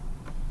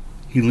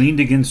 He leaned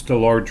against a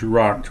large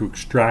rock to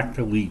extract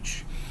a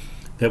leech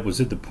that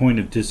was at the point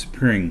of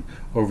disappearing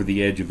over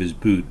the edge of his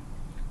boot.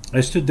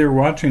 I stood there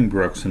watching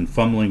Brooks and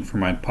fumbling for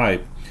my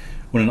pipe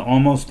when an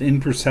almost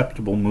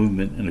imperceptible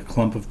movement in a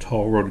clump of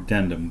tall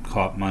rhododendron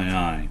caught my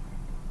eye.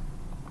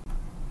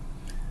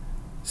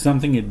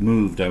 Something had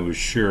moved, I was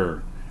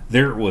sure.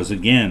 There it was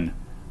again.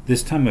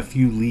 This time a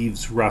few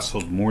leaves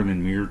rustled more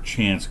than mere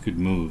chance could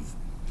move.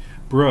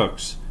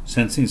 Brooks,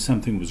 sensing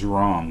something was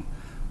wrong,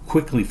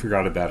 quickly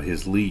forgot about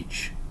his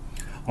leech.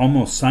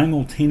 Almost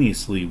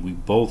simultaneously, we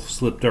both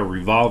slipped our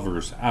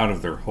revolvers out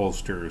of their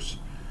holsters.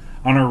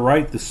 On our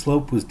right, the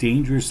slope was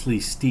dangerously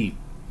steep.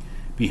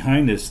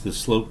 Behind us, the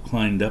slope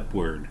climbed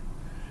upward.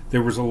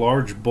 There was a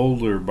large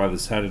boulder by the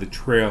side of the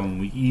trail, and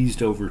we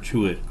eased over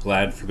to it,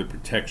 glad for the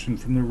protection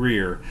from the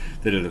rear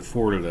that it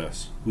afforded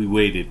us. We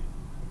waited,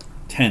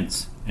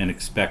 tense and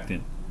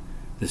expectant.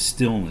 The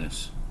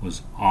stillness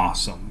was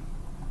awesome.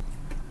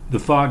 The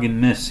fog and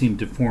mist seemed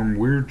to form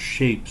weird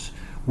shapes,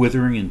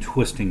 withering and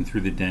twisting through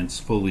the dense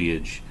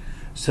foliage.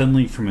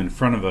 Suddenly, from in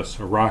front of us,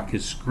 a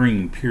raucous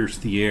scream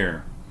pierced the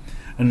air.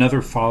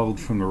 Another followed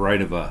from the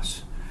right of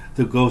us.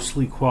 The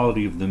ghostly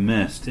quality of the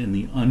mist and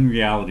the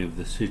unreality of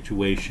the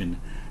situation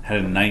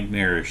had a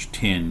nightmarish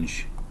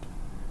tinge.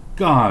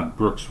 "God,"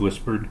 Brooks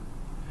whispered.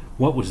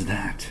 "What was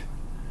that?"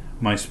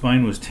 My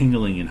spine was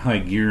tingling in high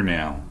gear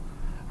now.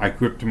 I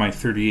gripped my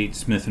 .38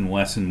 Smith &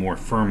 Wesson more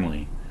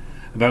firmly.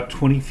 About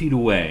 20 feet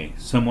away,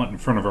 somewhat in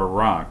front of our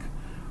rock,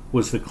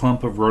 was the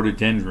clump of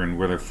rhododendron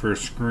where the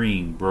first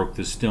scream broke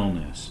the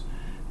stillness.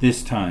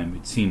 This time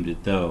it seemed as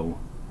though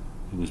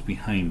it was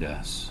behind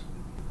us.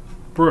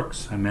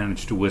 "Brooks," I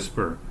managed to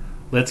whisper,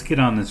 "let's get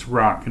on this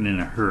rock and in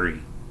a hurry."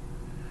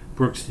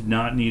 Brooks did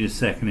not need a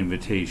second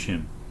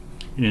invitation.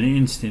 In an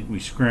instant we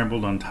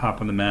scrambled on top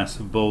of the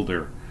massive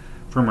boulder.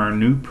 From our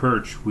new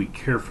perch we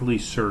carefully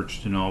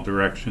searched in all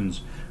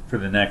directions for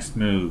the next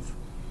move.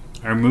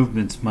 Our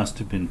movements must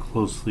have been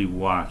closely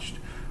watched,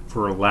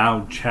 for a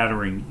loud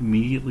chattering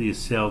immediately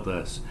assailed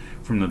us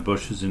from the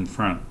bushes in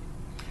front.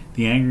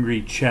 The angry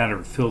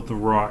chatter filled the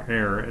raw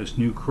air as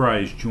new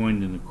cries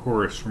joined in the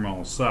chorus from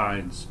all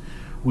sides.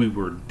 We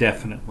were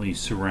definitely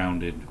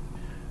surrounded.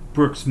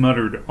 Brooks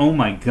muttered, "Oh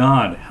my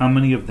God, how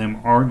many of them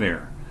are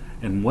there?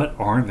 And what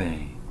are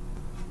they?"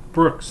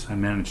 "Brooks," I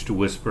managed to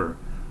whisper,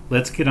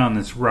 "let's get on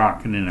this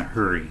rock and in a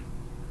hurry."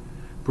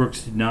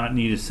 Brooks did not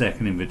need a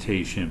second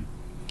invitation.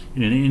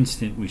 In an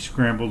instant we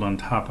scrambled on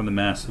top of the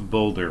massive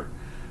boulder.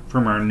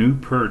 From our new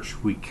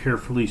perch we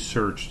carefully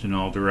searched in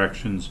all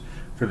directions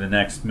for the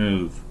next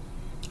move.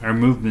 Our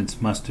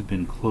movements must have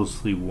been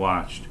closely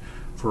watched,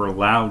 for a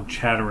loud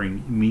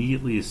chattering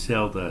immediately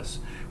assailed us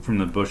from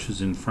the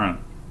bushes in front.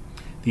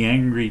 The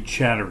angry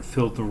chatter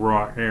filled the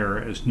raw air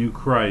as new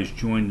cries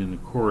joined in the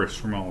chorus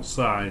from all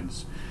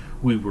sides.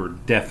 We were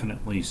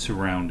definitely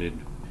surrounded.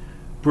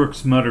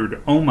 Brooks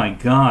muttered, "Oh my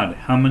God,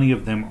 how many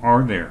of them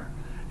are there?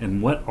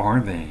 And what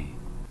are they?"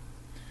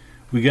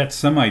 We got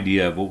some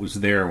idea of what was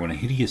there when a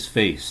hideous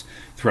face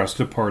thrust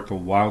apart the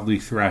wildly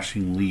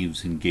thrashing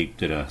leaves and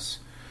gaped at us.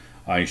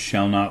 I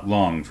shall not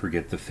long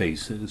forget the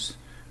faces.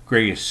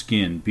 Grayish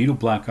skin,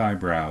 beetle-black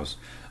eyebrows,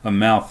 a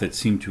mouth that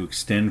seemed to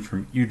extend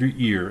from ear to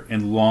ear,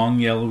 and long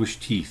yellowish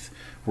teeth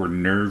were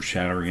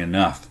nerve-shattering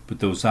enough, but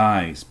those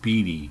eyes,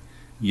 beady,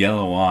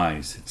 yellow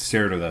eyes that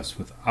stared at us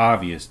with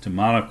obvious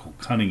demoniacal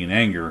cunning and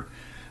anger,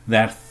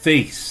 that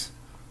face!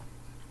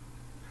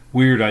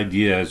 Weird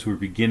ideas were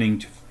beginning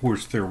to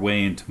force their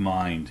way into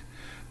mind.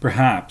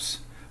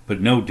 Perhaps,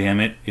 but no, damn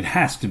it, it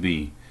has to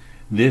be.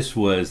 This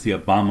was the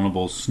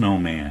abominable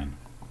snowman.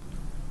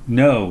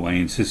 No, I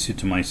insisted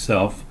to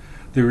myself,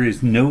 there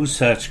is no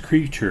such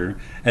creature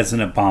as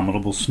an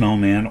abominable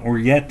snowman or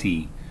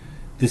yeti.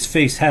 This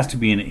face has to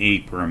be an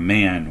ape or a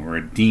man or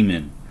a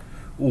demon,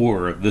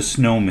 or the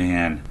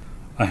snowman.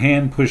 A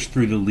hand pushed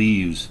through the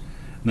leaves,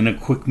 then a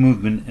quick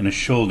movement and a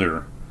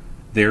shoulder.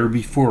 There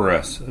before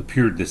us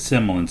appeared the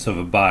semblance of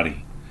a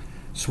body.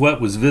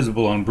 Sweat was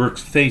visible on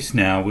Brooks' face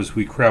now as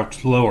we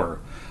crouched lower,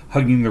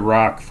 hugging the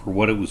rock for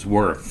what it was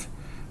worth.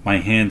 My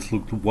hands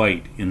looked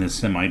white in the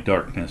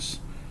semi-darkness.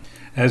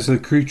 As the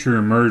creature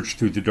emerged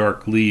through the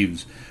dark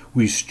leaves,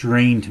 we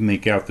strained to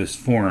make out this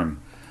form.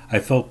 I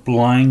felt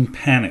blind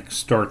panic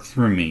start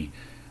through me.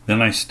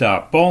 Then I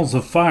stopped. Balls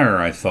of fire,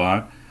 I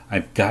thought.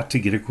 I've got to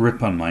get a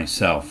grip on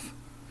myself.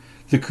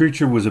 The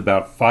creature was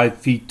about 5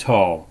 feet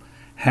tall,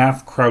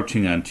 half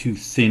crouching on 2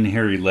 thin,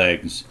 hairy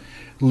legs,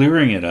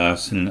 leering at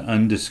us in an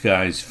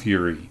undisguised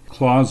fury.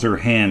 Claws or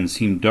hands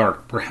seemed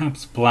dark,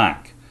 perhaps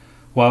black,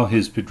 while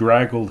his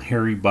bedraggled,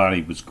 hairy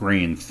body was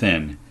gray and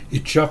thin.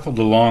 It shuffled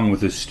along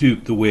with a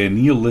stoop the way a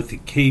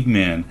Neolithic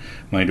caveman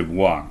might have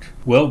walked.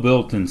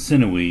 Well-built and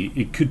sinewy,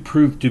 it could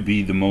prove to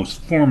be the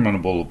most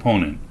formidable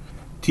opponent.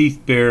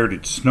 Teeth bared,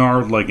 it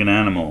snarled like an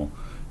animal.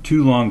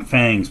 2 long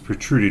fangs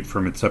protruded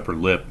from its upper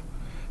lip.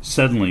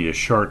 Suddenly, a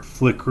sharp,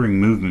 flickering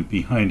movement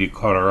behind it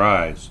caught our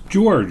eyes.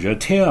 "George, a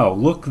tail!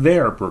 Look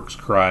there!" Brooks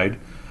cried.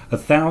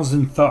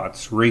 1,000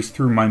 thoughts raced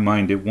through my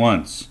mind at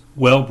once.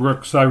 "Well,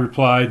 Brooks," I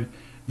replied,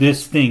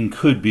 "this thing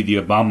could be the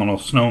abominable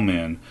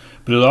snowman,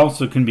 but it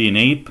also can be an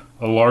ape,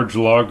 a large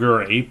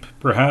logger ape,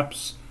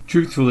 perhaps."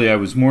 Truthfully, I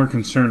was more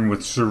concerned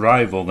with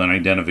survival than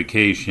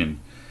identification.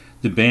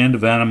 The band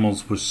of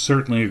animals was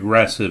certainly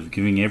aggressive,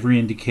 giving every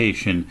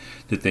indication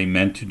that they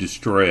meant to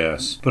destroy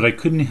us, but I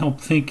couldn't help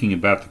thinking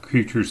about the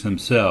creatures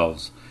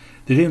themselves.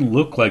 They didn't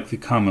look like the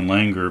common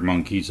langur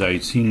monkeys I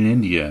had seen in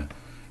India.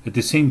 At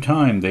the same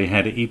time, they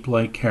had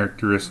ape-like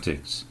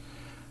characteristics.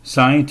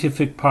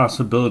 Scientific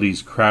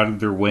possibilities crowded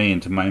their way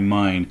into my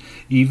mind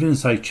even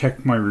as I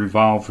checked my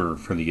revolver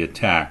for the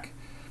attack.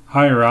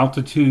 Higher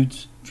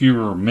altitudes,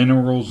 fewer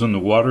minerals in the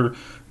water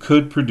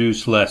could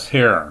produce less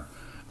hair.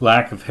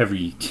 Lack of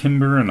heavy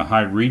timber in the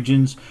high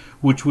regions,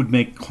 which would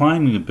make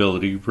climbing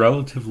ability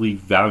relatively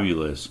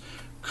valueless,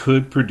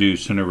 could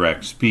produce an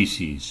erect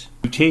species.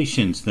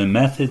 Mutations, the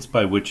methods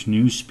by which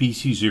new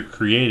species are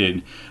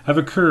created, have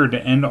occurred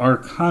and are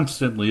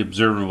constantly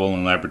observable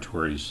in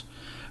laboratories.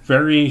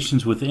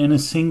 Variations within a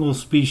single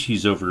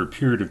species over a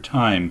period of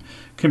time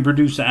can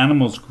produce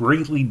animals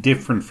greatly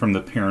different from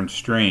the parent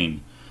strain.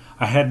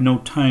 I had no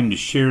time to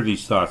share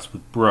these thoughts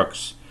with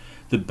Brooks.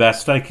 The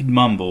best I could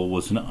mumble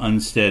was an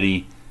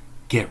unsteady,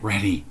 "Get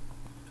ready."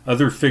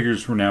 Other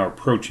figures were now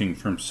approaching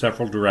from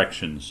several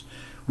directions.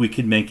 We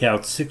could make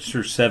out 6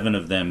 or 7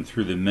 of them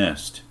through the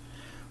mist.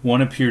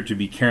 One appeared to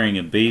be carrying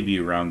a baby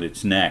around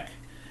its neck.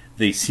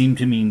 They seemed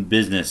to mean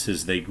business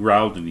as they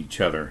growled at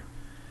each other.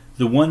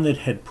 The one that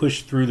had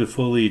pushed through the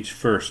foliage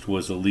first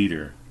was a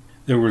leader.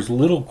 There was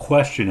little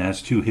question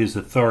as to his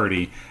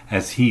authority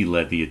as he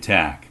led the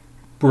attack.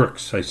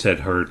 "Brooks," I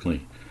said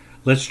hurriedly,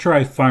 "let's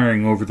try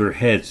firing over their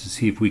heads to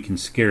see if we can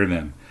scare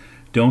them.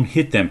 Don't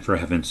hit them for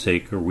heaven's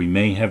sake, or we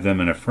may have them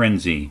in a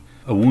frenzy.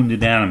 A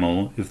wounded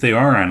animal, if they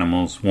are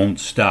animals,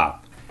 won't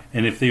stop.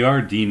 And if they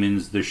are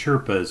demons, the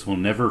Sherpas will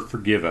never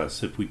forgive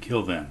us if we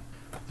kill them.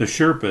 The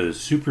Sherpas,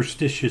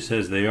 superstitious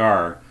as they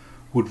are,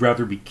 would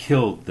rather be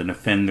killed than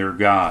offend their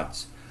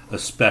gods,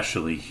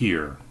 especially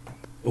here."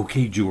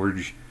 "Okay,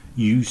 George,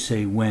 you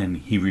say when,"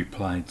 he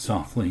replied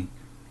softly.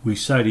 We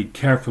sighted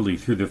carefully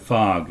through the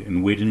fog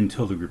and waited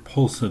until the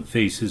repulsive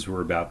faces were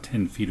about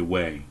 10 feet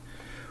away.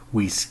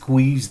 We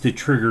squeezed the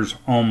triggers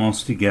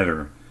almost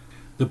together.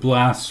 The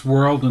blast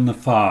swirled in the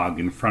fog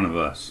in front of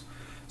us.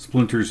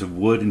 Splinters of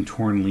wood and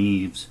torn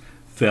leaves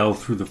fell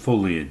through the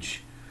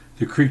foliage.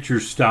 The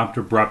creatures stopped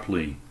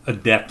abruptly. A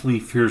deathly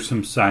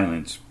fearsome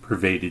silence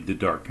pervaded the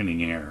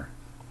darkening air.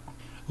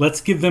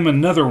 "Let's give them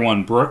another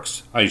one,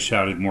 Brooks," I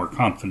shouted, more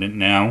confident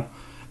now.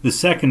 The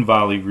second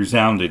volley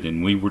resounded,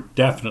 and we were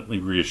definitely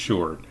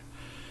reassured.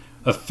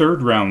 A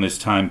third round this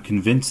time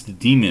convinced the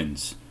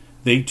demons.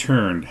 They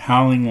turned,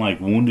 howling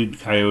like wounded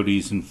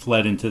coyotes, and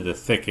fled into the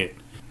thicket.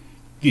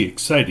 The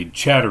excited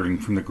chattering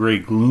from the gray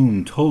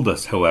gloom told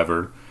us,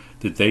 however,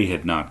 that they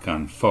had not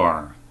gone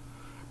far.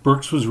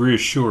 Brooks was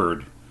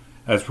reassured.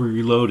 As we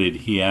reloaded,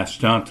 he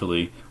asked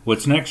jauntily,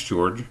 "What's next,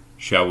 George?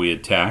 Shall we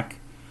attack?"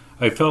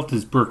 I felt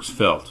as Brooks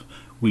felt.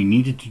 We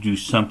needed to do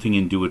something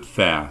and do it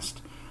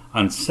fast.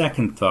 On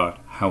second thought,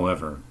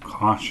 however,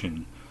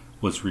 caution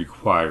was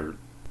required.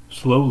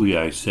 Slowly,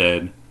 I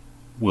said,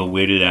 "We'll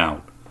wait it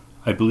out.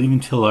 I believe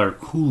until our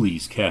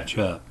coolies catch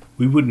up.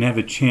 We wouldn't have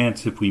a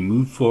chance if we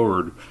moved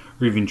forward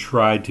or even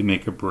tried to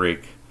make a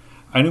break.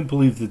 I don't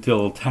believe that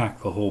they'll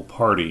attack the whole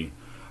party.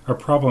 Our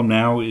problem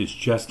now is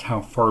just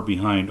how far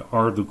behind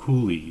are the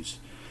coolies.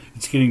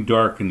 It's getting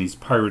dark and these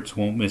pirates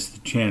won't miss the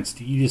chance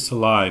to eat us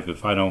alive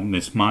if I don't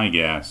miss my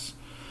gas.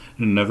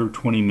 In another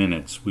 20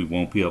 minutes we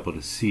won't be able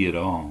to see at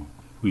all."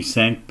 We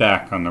sank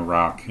back on the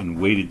rock and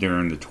waited there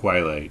in the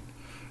twilight.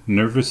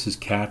 nervous as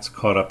cats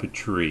caught up a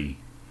tree.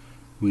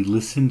 We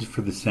listened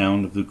for the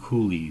sound of the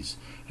coolies,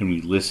 and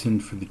we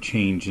listened for the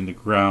change in the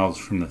growls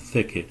from the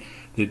thicket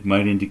that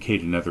might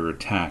indicate another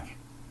attack.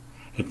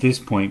 At this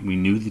point, we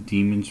knew the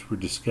demons were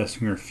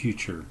discussing our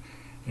future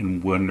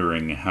and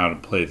wondering how to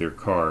play their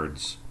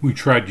cards. We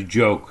tried to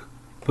joke,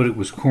 but it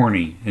was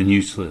corny and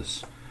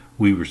useless.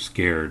 We were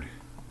scared.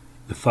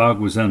 The fog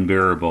was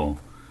unbearable.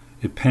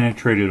 It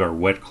penetrated our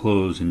wet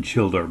clothes and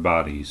chilled our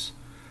bodies.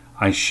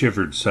 I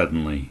shivered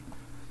suddenly.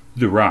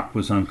 The rock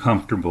was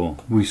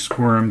uncomfortable. We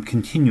squirmed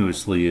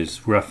continuously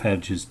as rough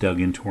edges dug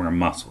into our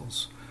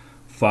muscles.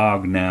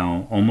 Fog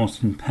now,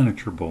 almost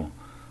impenetrable,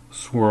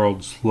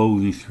 swirled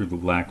slowly through the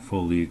black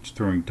foliage,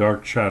 throwing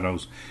dark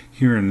shadows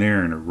here and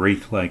there in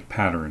wraith-like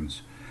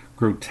patterns.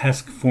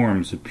 Grotesque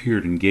forms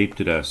appeared and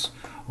gaped at us,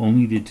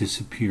 only to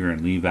disappear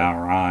and leave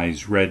our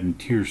eyes red and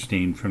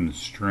tear-stained from the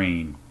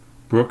strain.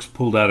 Brooks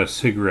pulled out a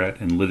cigarette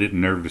and lit it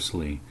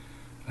nervously.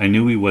 I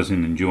knew he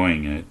wasn't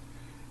enjoying it.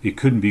 It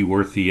couldn't be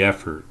worth the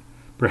effort.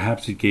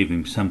 Perhaps it gave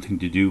him something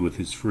to do with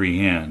his free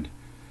hand.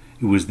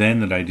 It was then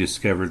that I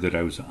discovered that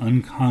I was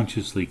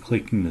unconsciously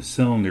clicking the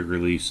cylinder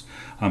release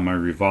on my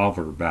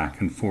revolver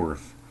back and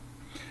forth.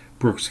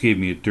 Brooks gave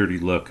me a dirty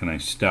look and I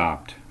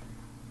stopped.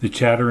 The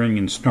chattering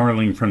and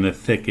snarling from the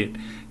thicket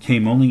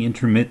came only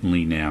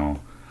intermittently now.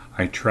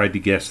 I tried to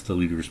guess the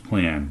leader's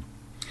plan.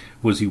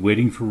 Was he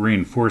waiting for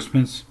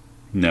reinforcements?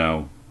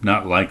 No,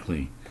 not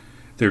likely.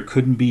 There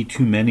couldn't be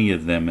too many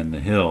of them in the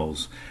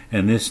hills,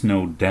 and this,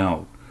 no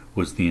doubt,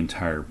 was the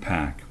entire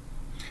pack.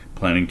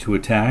 Planning to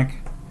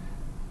attack?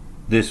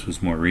 This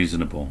was more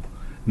reasonable.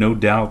 No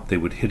doubt they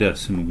would hit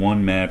us in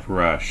one mad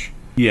rush.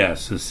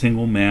 Yes, a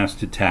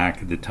single-massed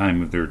attack at the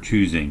time of their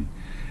choosing.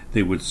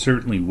 They would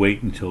certainly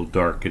wait until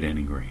dark at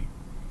any rate.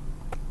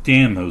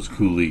 Damn those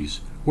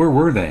coolies! Where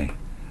were they?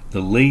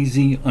 The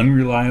lazy,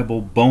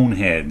 unreliable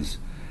boneheads!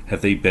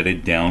 Have they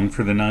bedded down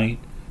for the night?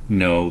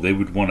 No, they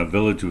would want a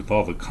village with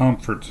all the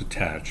comforts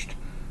attached.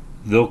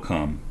 They'll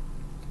come.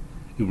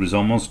 It was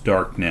almost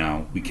dark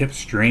now. We kept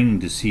straining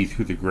to see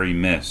through the gray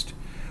mist.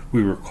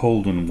 We were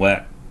cold and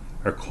wet.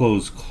 Our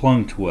clothes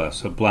clung to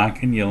us. A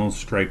black and yellow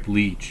striped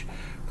leech,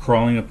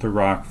 crawling up the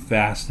rock,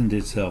 fastened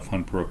itself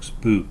on Brooks'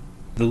 boot.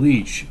 The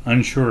leech,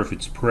 unsure of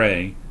its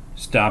prey,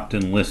 stopped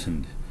and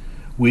listened.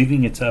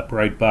 Weaving its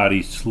upright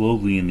body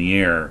slowly in the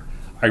air,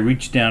 I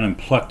reached down and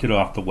plucked it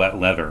off the wet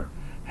leather.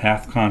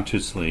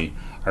 Half-consciously,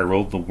 I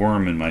rolled the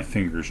worm in my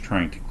fingers,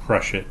 trying to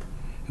crush it.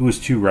 It was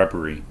too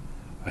rubbery.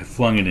 I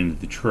flung it into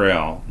the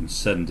trail in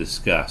sudden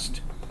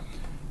disgust.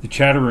 The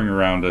chattering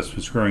around us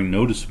was growing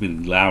noticeably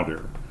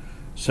louder.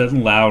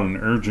 Sudden loud and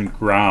urgent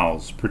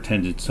growls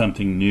portended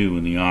something new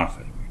in the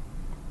offing.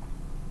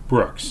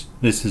 Brooks,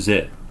 this is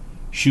it.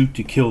 Shoot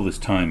to kill this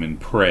time and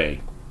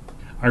pray.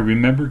 I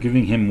remember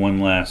giving him one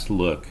last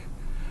look.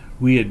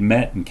 We had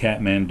met in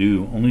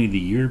Kathmandu only the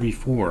year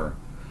before.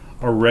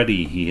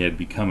 Already he had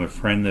become a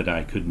friend that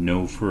I could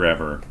know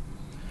forever.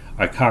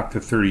 I cocked the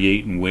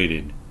 .38 and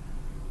waited.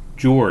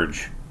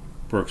 George,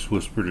 Brooks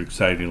whispered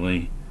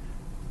excitedly.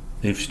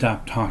 They've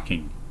stopped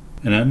talking.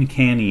 An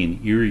uncanny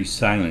and eerie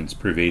silence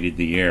pervaded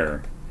the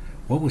air.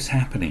 What was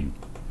happening?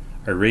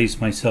 I raised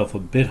myself a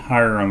bit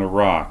higher on the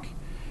rock.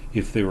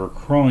 If they were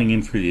crawling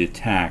in for the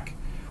attack,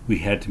 we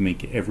had to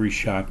make every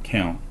shot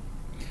count.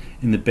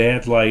 In the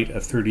bad light, a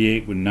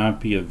 .38 would not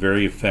be a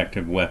very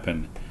effective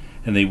weapon,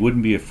 and they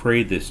wouldn't be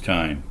afraid this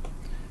time.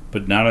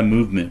 But not a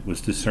movement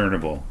was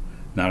discernible.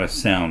 Not a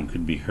sound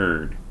could be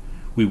heard.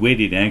 We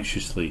waited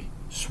anxiously,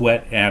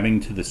 sweat adding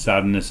to the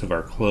soddenness of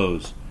our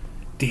clothes.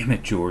 Damn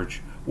it,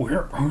 George,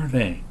 where are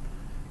they?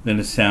 Then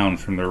a sound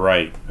from the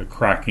right, a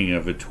cracking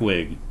of a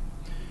twig.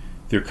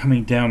 They're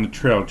coming down the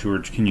trail,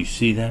 George. Can you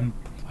see them?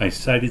 I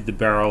sighted the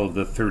barrel of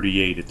the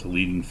 .38 at the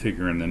leading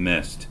figure in the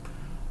mist.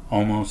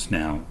 Almost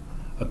now.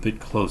 A bit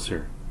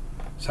closer.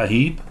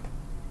 Sahib?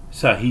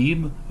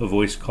 Sahib? A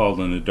voice called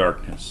in the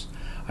darkness.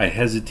 I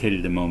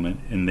hesitated a moment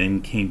and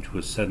then came to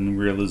a sudden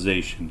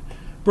realization.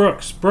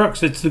 Brooks!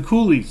 Brooks! It's the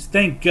coolies!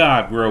 Thank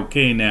God we're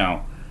okay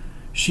now.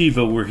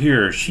 Shiva, we're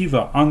here.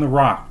 Shiva, on the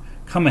rock.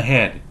 Come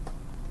ahead.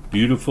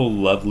 Beautiful,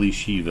 lovely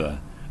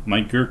Shiva.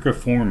 My Gurkha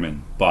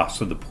foreman, boss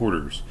of the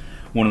porters.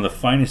 One of the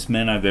finest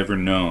men I've ever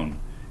known.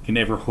 Can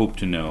ever hope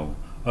to know.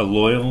 A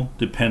loyal,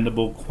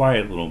 dependable,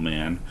 quiet little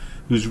man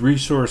whose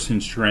resource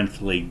and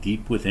strength lay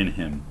deep within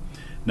him.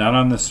 Not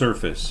on the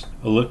surface.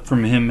 A look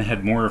from him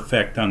had more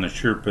effect on the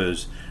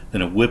Sherpas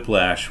than a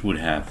whiplash would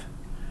have.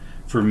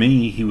 For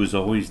me, he was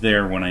always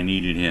there when I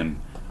needed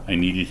him. I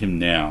needed him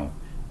now.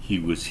 He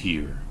was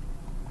here.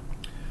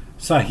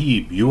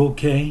 Sahib, you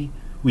okay?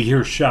 We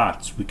hear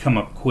shots. We come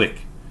up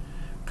quick.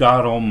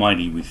 God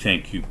Almighty, we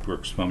thank you,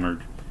 Brooks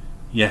murmured.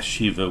 Yes,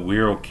 Shiva,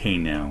 we're okay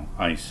now,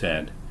 I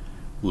said.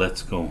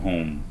 Let's go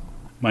home.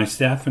 My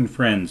staff and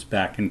friends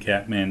back in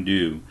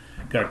Kathmandu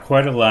got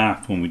quite a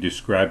laugh when we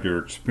described our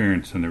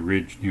experience on the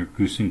ridge near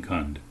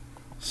Gusinkund.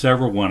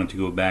 Several wanted to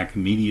go back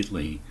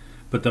immediately,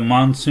 but the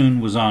monsoon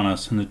was on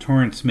us and the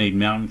torrents made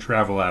mountain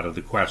travel out of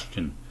the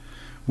question.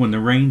 When the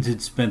rains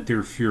had spent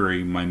their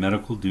fury, my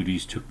medical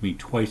duties took me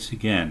twice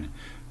again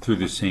through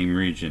the same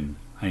region,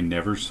 I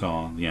never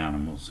saw the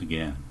animals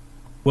again.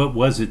 What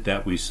was it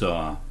that we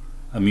saw?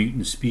 A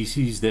mutant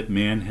species that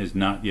man has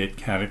not yet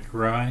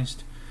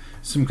categorized?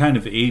 Some kind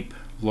of ape,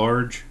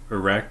 large,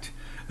 erect,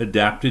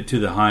 adapted to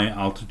the high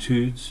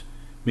altitudes,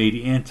 made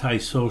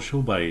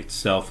antisocial by its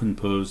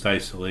self-imposed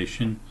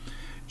isolation,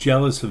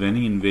 jealous of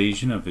any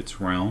invasion of its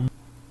realm?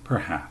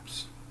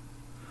 Perhaps.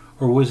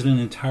 Or was it an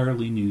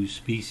entirely new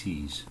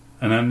species,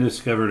 an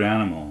undiscovered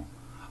animal,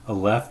 a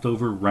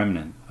leftover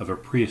remnant of a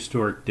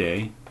prehistoric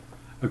day,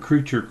 a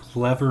creature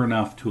clever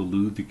enough to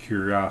elude the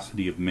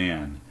curiosity of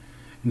man,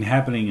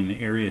 inhabiting an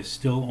area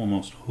still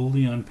almost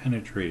wholly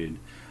unpenetrated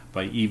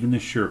by even the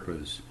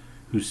Sherpas,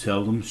 who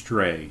seldom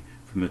stray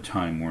from the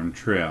time-worn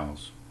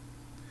trails?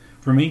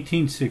 From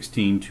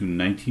 1816 to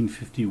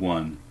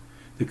 1951,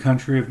 the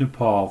country of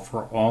Nepal,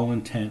 for all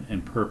intent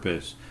and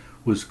purpose,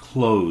 was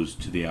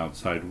closed to the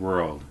outside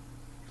world.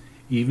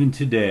 Even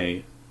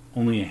today,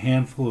 only a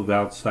handful of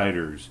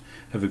outsiders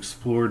have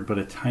explored but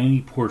a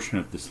tiny portion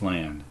of this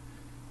land.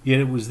 Yet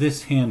it was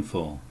this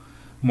handful,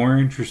 more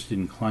interested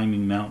in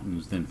climbing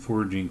mountains than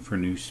foraging for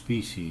new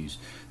species,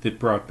 that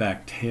brought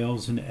back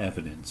tales and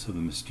evidence of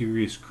the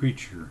mysterious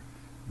creature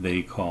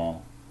they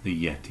call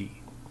the Yeti.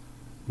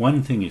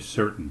 One thing is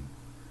certain.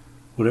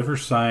 Whatever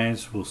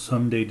science will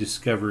someday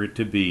discover it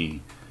to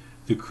be,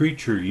 the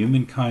creature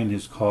humankind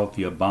has called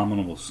the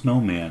abominable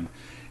snowman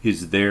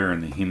is there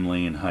in the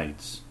Himalayan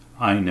heights.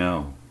 I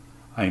know.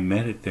 I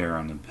met it there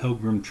on the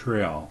Pilgrim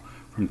Trail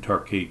from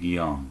Tarke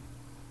Giyong.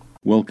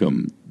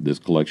 Welcome. This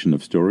collection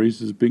of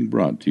stories is being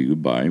brought to you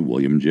by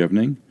William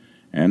Jevning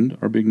and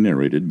are being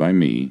narrated by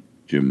me,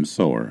 Jim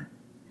Sower.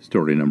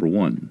 Story number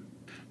 1.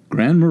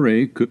 Grand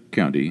Marais, Cook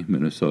County,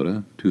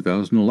 Minnesota,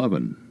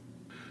 2011.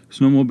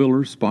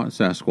 Snowmobilers spot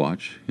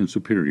Sasquatch in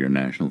Superior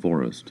National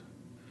Forest.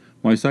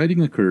 My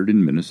sighting occurred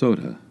in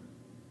Minnesota.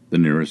 The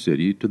nearest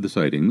city to the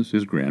sightings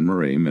is Grand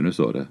Marais,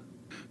 Minnesota.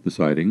 The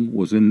sighting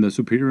was in the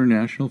Superior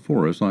National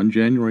Forest on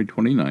January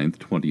 29,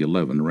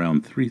 2011,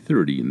 around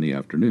 3:30 in the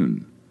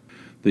afternoon.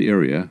 The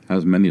area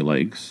has many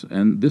lakes,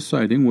 and this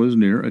sighting was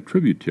near a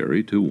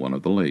tributary to one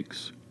of the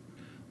lakes.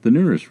 The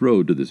nearest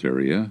road to this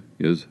area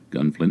is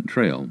Gunflint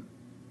Trail.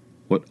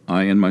 What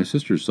I and my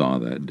sister saw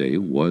that day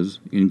was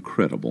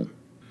incredible.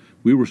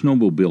 We were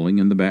snowmobiling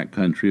in the back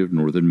country of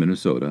northern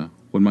Minnesota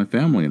when my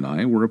family and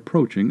I were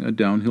approaching a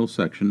downhill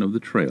section of the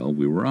trail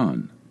we were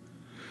on.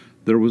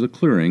 There was a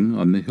clearing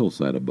on the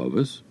hillside above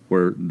us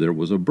where there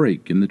was a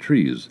break in the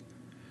trees.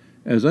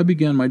 As I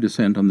began my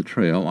descent on the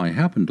trail, I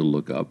happened to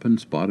look up and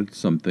spotted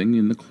something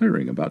in the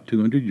clearing about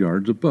 200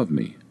 yards above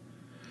me.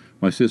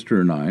 My sister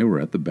and I were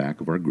at the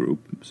back of our group,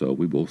 so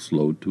we both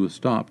slowed to a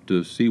stop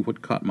to see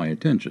what caught my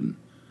attention.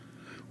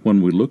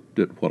 When we looked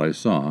at what I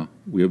saw,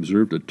 we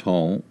observed a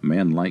tall,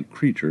 man-like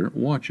creature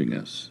watching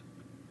us.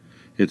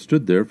 It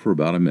stood there for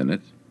about a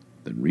minute,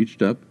 then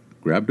reached up,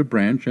 grabbed a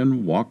branch,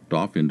 and walked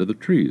off into the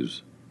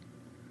trees.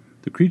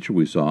 The creature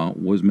we saw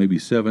was maybe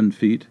 7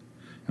 feet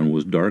and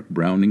was dark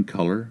brown in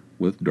color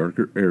with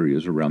darker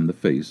areas around the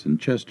face and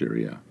chest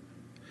area.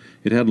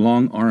 It had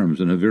long arms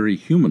and a very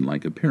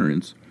human-like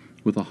appearance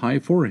with a high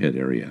forehead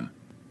area.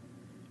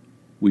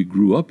 We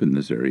grew up in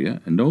this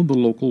area and know the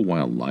local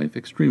wildlife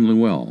extremely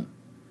well.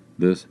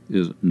 This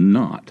is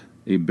not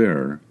a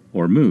bear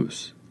or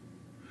moose.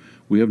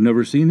 We have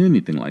never seen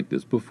anything like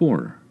this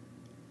before.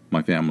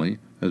 My family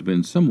has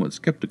been somewhat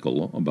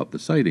skeptical about the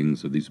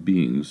sightings of these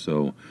beings,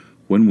 so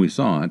when we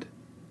saw it,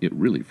 it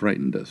really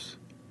frightened us.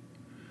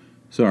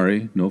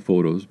 Sorry, no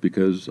photos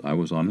because I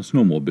was on a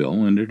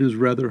snowmobile and it is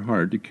rather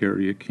hard to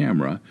carry a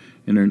camera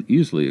in an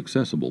easily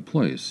accessible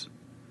place.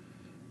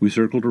 We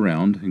circled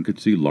around and could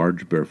see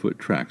large barefoot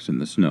tracks in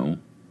the snow.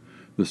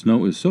 The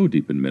snow is so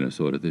deep in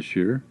Minnesota this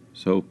year,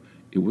 so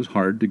it was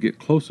hard to get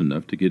close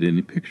enough to get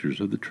any pictures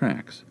of the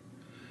tracks.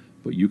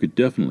 But you could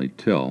definitely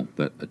tell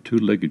that a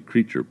two-legged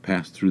creature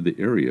passed through the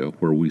area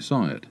where we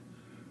saw it.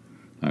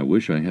 I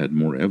wish I had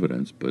more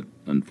evidence, but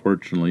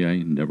unfortunately I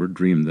never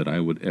dreamed that I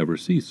would ever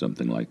see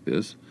something like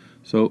this,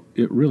 so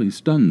it really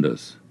stunned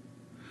us.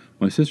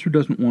 My sister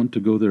doesn't want to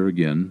go there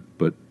again,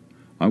 but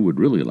I would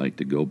really like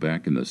to go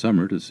back in the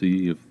summer to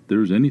see if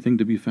there's anything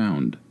to be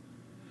found.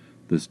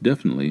 This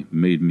definitely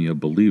made me a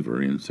believer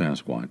in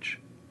Sasquatch.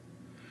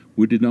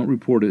 We did not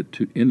report it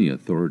to any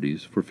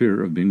authorities for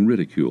fear of being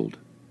ridiculed.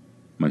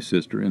 My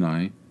sister and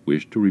I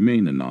wish to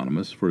remain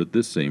anonymous for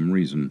this same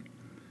reason.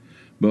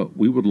 But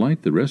we would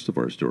like the rest of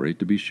our story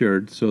to be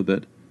shared so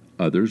that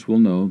others will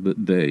know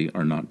that they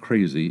are not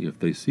crazy if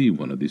they see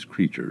one of these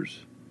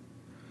creatures.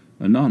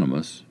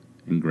 Anonymous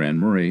in Grand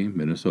Marais,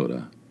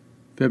 Minnesota,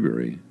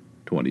 February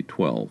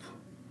 2012.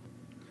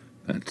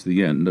 That's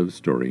the end of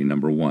story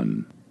number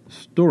 1.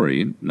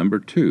 Story number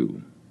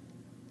 2.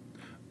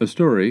 A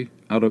story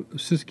out of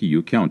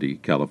Siskiyou County,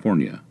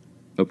 California,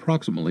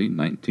 approximately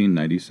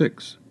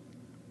 1996.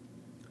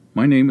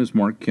 My name is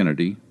Mark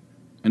Kennedy,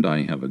 and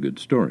I have a good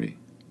story.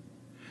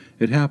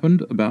 It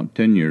happened about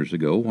 10 years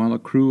ago while a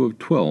crew of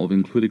 12,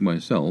 including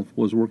myself,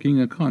 was working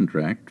a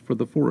contract for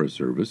the Forest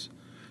Service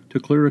to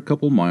clear a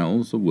couple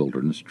miles of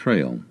wilderness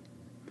trail.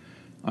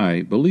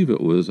 I believe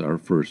it was our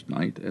first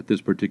night at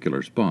this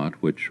particular spot,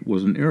 which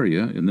was an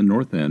area in the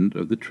north end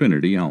of the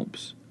Trinity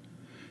Alps.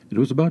 It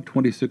was about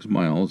 26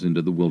 miles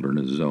into the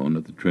wilderness zone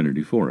of the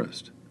Trinity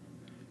Forest.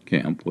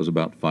 Camp was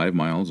about 5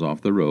 miles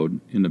off the road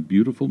in a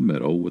beautiful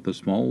meadow with a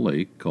small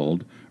lake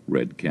called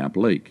Red Cap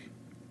Lake.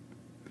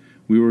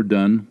 We were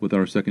done with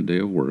our second day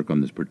of work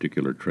on this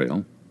particular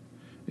trail.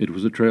 It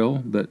was a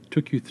trail that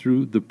took you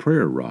through the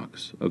prayer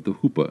rocks of the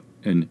Hupa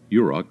and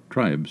Yurok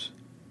tribes.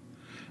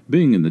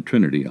 Being in the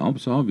Trinity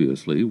Alps,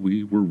 obviously,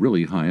 we were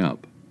really high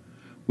up.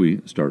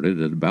 We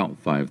started at about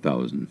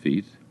 5,000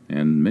 feet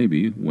and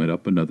maybe went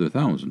up another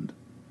 1,000.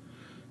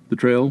 The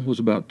trail was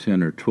about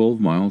 10 or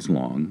 12 miles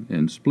long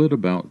and split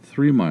about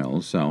 3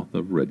 miles south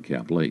of Red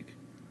Cap Lake.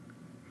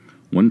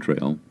 One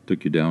trail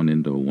took you down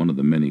into one of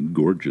the many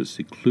gorgeous,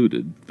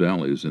 secluded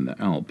valleys in the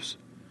Alps.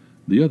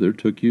 The other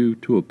took you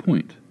to a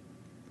point.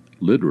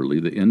 Literally,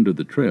 the end of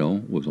the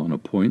trail was on a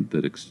point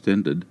that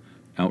extended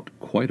out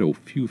quite a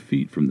few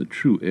feet from the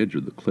true edge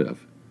of the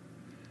cliff.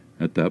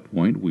 At that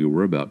point, we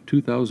were about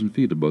 2,000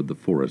 feet above the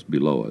forest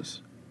below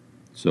us,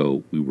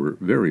 so we were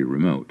very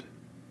remote.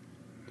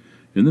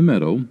 In the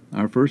meadow,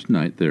 our first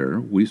night there,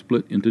 we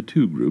split into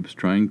 2 groups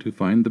trying to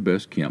find the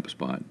best camp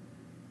spot.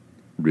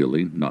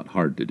 Really not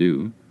hard to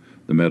do.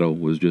 The meadow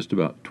was just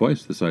about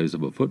twice the size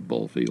of a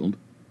football field.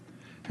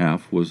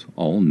 Half was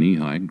all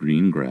knee-high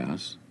green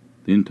grass.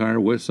 The entire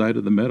west side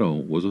of the meadow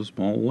was a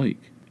small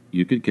lake.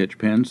 You could catch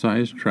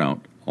pan-sized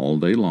trout all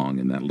day long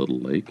in that little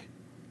lake.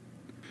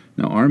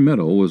 Now, our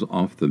meadow was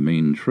off the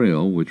main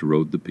trail which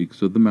rode the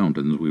peaks of the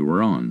mountains we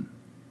were on.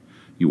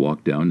 You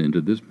walked down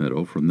into this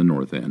meadow from the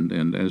north end,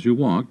 and as you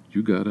walked,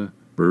 you got a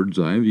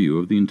bird's-eye view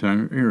of the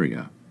entire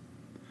area.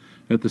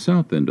 At the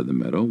south end of the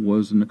meadow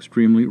was an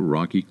extremely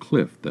rocky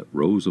cliff that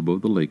rose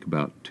above the lake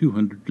about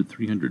 200 to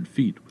 300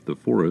 feet, with the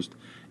forest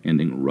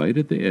ending right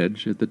at the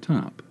edge at the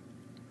top.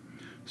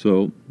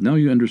 So now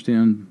you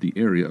understand the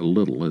area a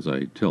little as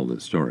I tell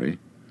this story.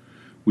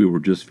 We were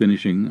just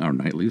finishing our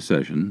nightly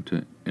session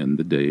to end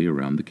the day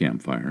around the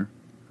campfire.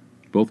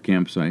 Both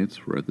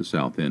campsites were at the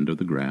south end of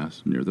the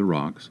grass near the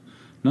rocks,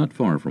 not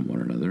far from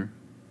one another.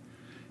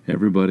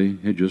 Everybody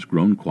had just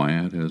grown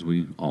quiet as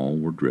we all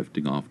were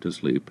drifting off to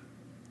sleep.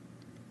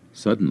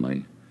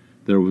 Suddenly,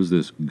 there was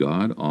this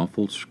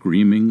god-awful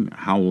screaming,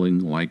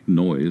 howling-like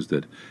noise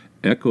that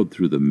echoed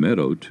through the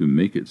meadow to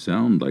make it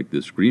sound like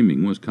the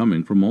screaming was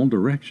coming from all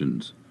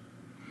directions.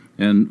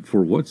 And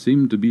for what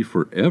seemed to be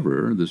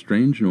forever, the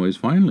strange noise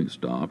finally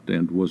stopped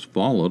and was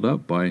followed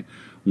up by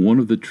one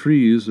of the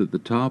trees at the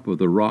top of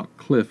the rock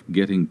cliff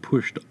getting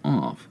pushed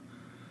off.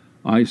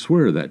 I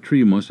swear that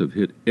tree must have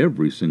hit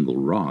every single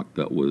rock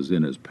that was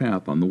in its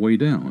path on the way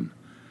down.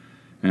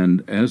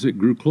 And as it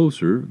grew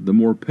closer, the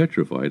more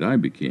petrified I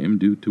became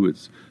due to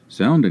its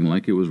sounding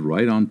like it was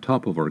right on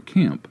top of our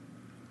camp.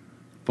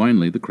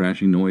 Finally, the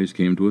crashing noise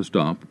came to a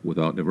stop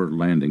without ever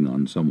landing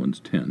on someone's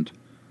tent.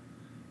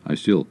 I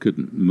still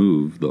couldn't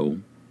move, though.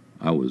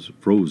 I was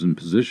frozen in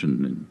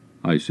position,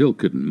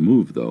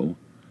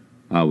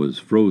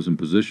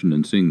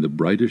 and seeing the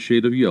brightest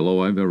shade of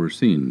yellow I've ever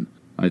seen.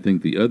 I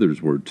think the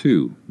others were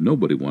too.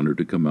 Nobody wanted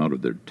to come out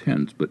of their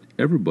tents, but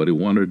everybody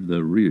wanted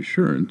the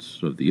reassurance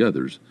of the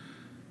others.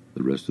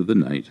 The rest of the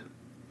night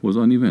was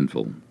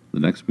uneventful. The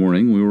next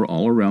morning we were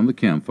all around the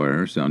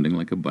campfire, sounding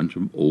like a bunch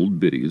of old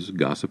biddies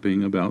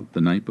gossiping about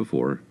the night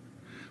before.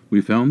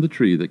 We found the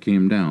tree that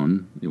came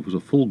down. It was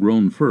a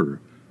full-grown fir.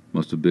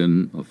 Must have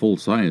been a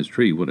full-size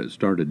tree when it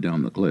started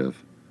down the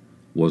cliff.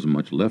 Wasn't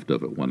much left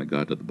of it when it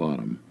got to the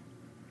bottom.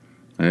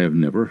 I have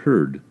never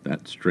heard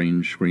that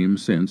strange scream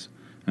since,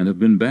 and have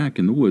been back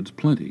in the woods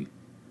plenty.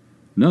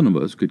 None of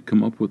us could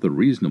come up with a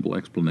reasonable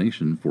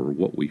explanation for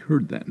what we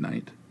heard that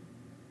night.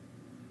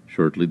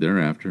 Shortly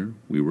thereafter,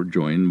 we were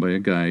joined by a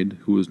guide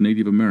who was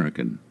Native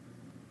American.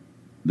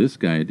 This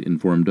guide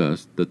informed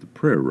us that the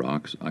prayer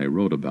rocks I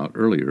wrote about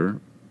earlier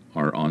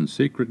are on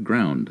sacred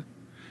ground,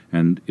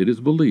 and it is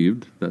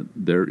believed that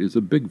there is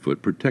a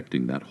Bigfoot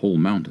protecting that whole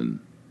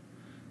mountain.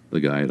 The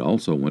guide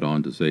also went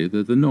on to say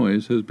that the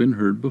noise has been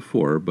heard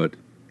before, but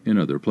in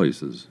other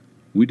places.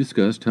 We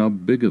discussed how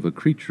big of a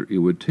creature it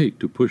would take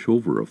to push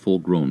over a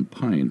full-grown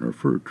pine or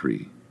fir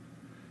tree.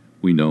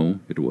 We know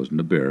it wasn't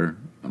a bear,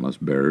 unless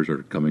bears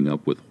are coming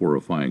up with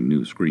horrifying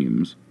new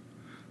screams.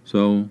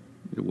 So,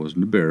 it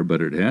wasn't a bear,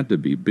 but it had to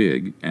be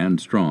big and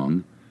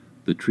strong.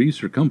 The tree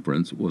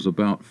circumference was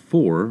about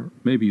 4,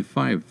 maybe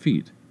 5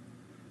 feet.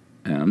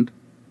 And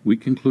we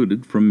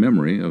concluded from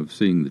memory of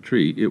seeing the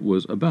tree, it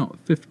was about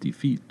 50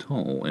 feet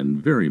tall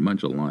and very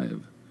much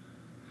alive.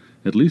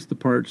 At least the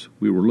parts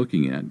we were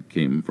looking at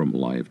came from a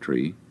live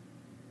tree.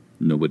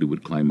 Nobody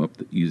would climb up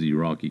the easy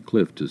rocky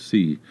cliff to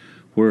see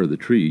where the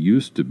tree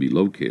used to be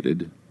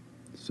located,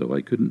 so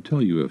I couldn't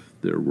tell you if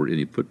there were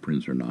any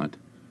footprints or not.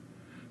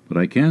 But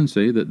I can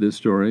say that this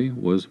story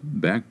was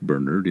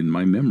backburnered in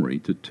my memory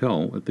to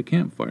tell at the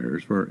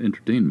campfires for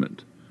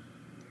entertainment.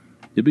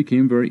 It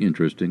became very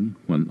interesting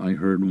when I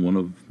heard one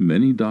of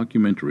many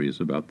documentaries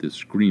about this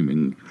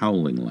screaming,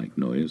 howling-like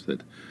noise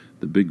that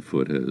the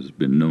Bigfoot has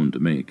been known to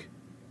make.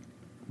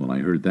 When I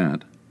heard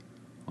that,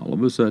 all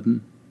of a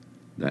sudden,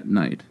 that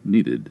night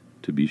needed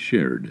to be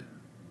shared.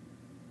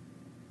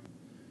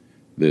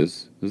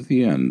 This is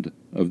the end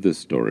of this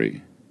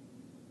story.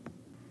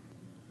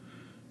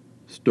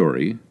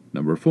 Story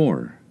number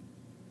 4.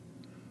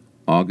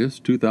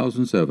 August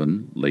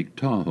 2007, Lake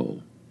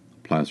Tahoe,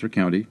 Placer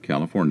County,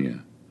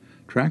 California.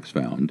 Tracks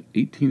found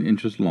 18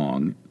 inches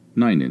long,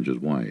 9 inches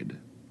wide.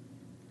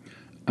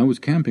 I was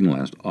camping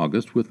last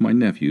August with my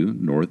nephew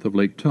north of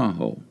Lake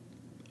Tahoe.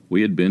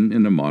 We had been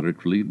in a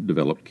moderately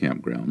developed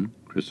campground,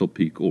 Crystal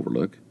Peak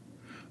Overlook,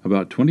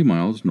 about 20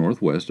 miles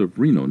northwest of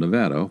Reno,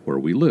 Nevada, where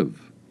we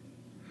live.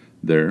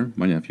 There,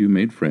 my nephew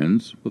made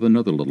friends with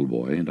another little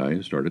boy, and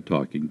I started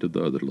talking to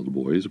the other little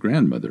boy's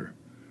grandmother.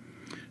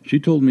 She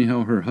told me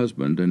how her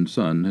husband and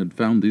son had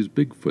found these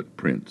Bigfoot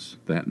prints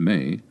that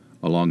May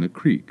along a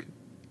creek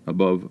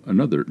above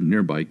another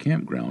nearby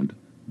campground,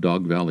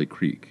 Dog Valley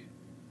Creek.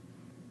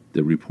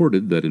 They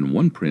reported that in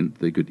one print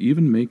they could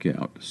even make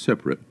out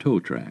separate toe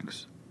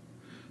tracks.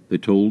 They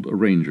told a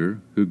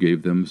ranger, who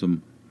gave them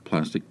some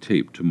plastic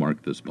tape to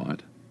mark the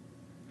spot.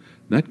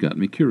 That got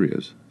me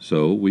curious,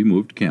 so we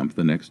moved camp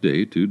the next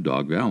day to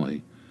Dog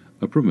Valley,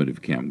 a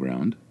primitive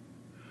campground.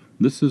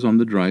 This is on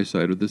the dry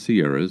side of the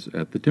Sierras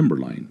at the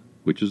timberline,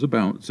 which is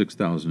about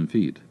 6,000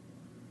 feet.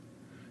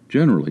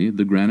 Generally,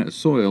 the granite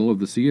soil of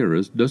the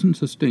Sierras doesn't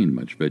sustain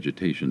much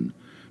vegetation,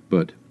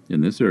 but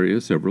in this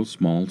area several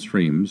small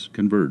streams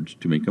converge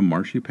to make a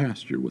marshy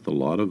pasture with a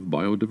lot of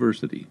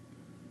biodiversity.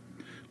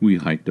 We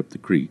hiked up the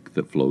creek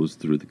that flows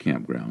through the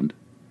campground.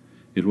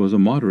 It was a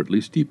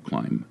moderately steep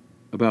climb.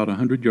 About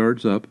 100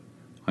 yards up,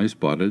 I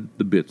spotted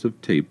the bits of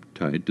tape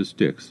tied to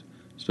sticks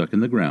stuck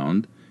in the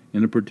ground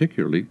in a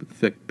particularly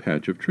thick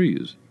patch of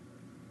trees.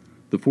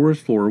 The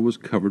forest floor was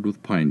covered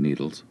with pine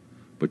needles,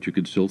 but you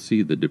could still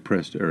see the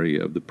depressed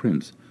area of the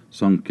prints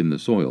sunk in the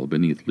soil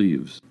beneath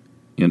leaves.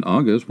 In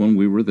August, when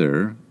we were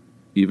there,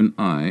 even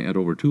I, at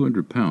over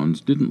 200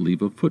 pounds, didn't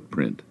leave a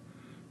footprint.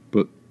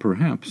 But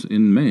perhaps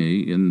in May,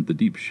 in the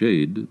deep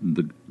shade,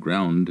 the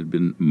ground had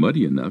been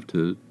muddy enough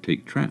to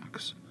take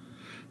tracks.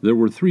 There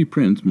were 3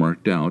 prints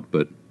marked out,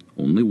 but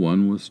only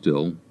one was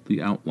still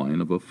the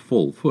outline of a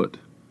full foot.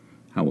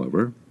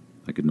 However,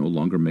 I could no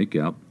longer make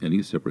out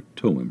any separate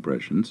toe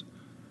impressions.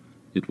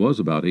 It was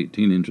about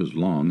 18 inches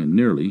long and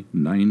nearly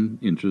 9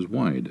 inches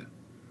wide.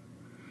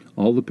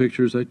 All the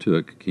pictures I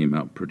took came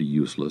out pretty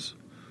useless.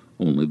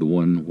 Only the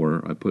one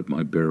where I put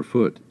my bare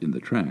foot in the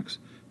tracks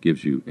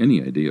gives you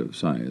any idea of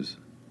size.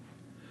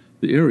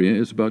 The area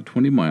is about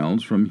 20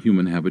 miles from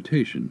human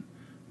habitation,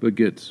 but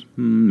gets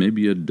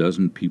maybe a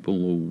dozen people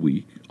a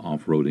week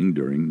off-roading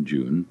during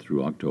June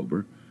through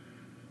October.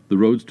 The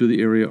roads to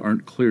the area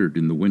aren't cleared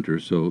in the winter,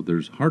 so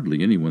there's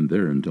hardly anyone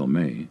there until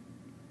May.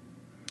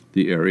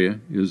 The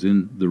area is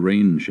in the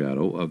rain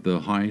shadow of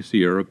the high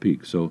Sierra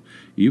Peak, so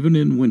even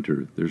in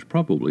winter there's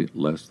probably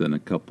less than a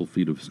couple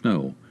feet of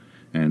snow,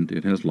 and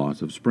it has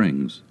lots of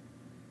springs.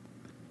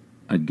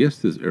 I'd guess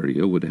this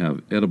area would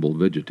have edible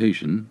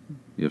vegetation,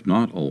 if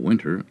not all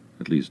winter,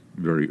 at least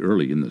very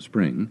early in the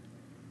spring.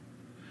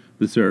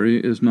 This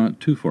area is not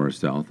too far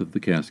south of the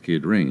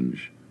Cascade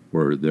Range,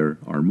 where there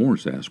are more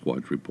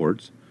Sasquatch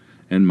reports,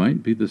 and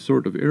might be the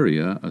sort of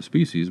area a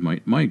species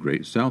might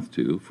migrate south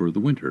to for the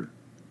winter.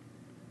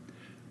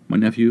 My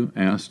nephew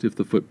asked if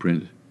the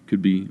footprint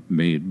could be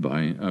made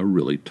by a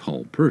really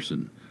tall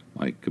person,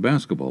 like a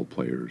basketball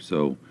player,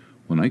 so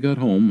when I got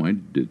home I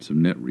did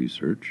some net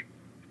research.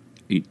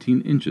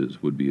 18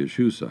 inches would be a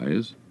shoe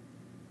size,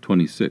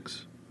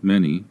 26,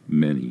 many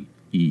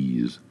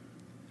E's.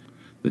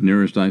 The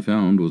nearest I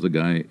found was a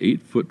guy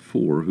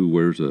 8'4" who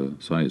wears a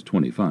size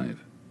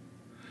 25.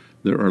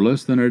 There are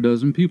less than a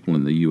dozen people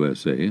in the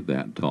USA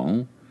that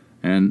tall,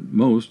 and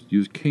most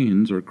use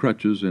canes or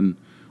crutches and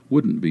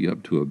wouldn't be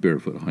up to a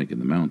barefoot hike in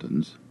the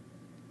mountains.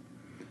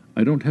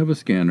 I don't have a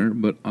scanner,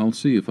 but I'll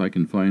see if I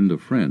can find a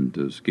friend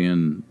to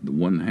scan the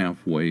one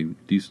halfway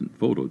decent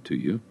photo to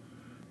you.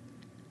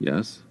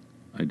 Yes,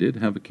 I did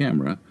have a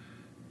camera,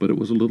 but it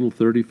was a little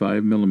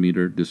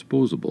 35mm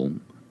disposable,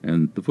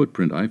 and the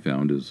footprint I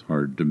found is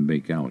hard to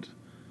make out,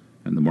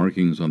 and the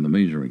markings on the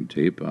measuring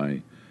tape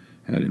I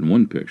had in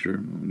one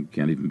picture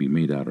can't even be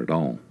made out at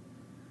all.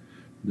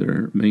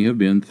 There may have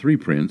been 3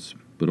 prints,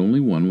 but only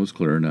one was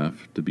clear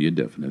enough to be a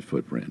definite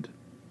footprint.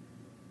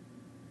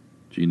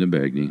 Gina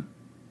Bagney.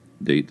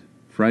 Date,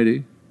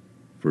 Friday,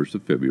 1st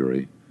of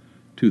February,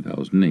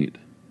 2008.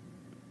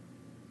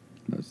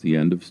 That's the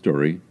end of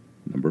story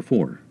number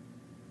 4.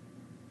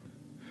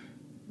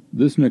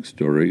 This next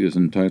story is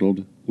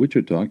entitled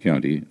Wichita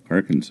County,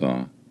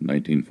 Arkansas,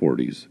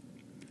 1940s.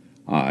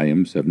 I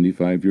am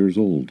 75 years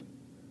old.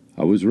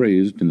 I was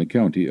raised in the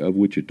county of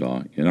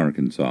Wichita in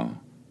Arkansas.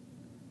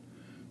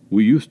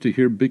 We used to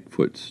hear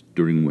Bigfoots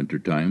during winter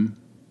time.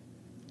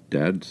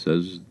 Dad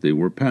says they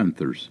were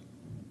panthers.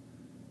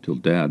 Till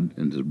Dad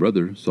and his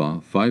brother saw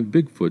 5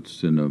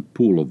 Bigfoots in a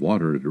pool of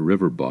water at a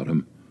river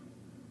bottom.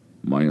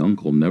 My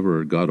uncle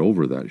never got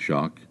over that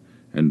shock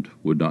and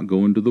would not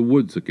go into the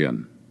woods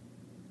again.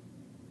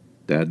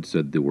 Dad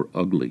said they were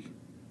ugly,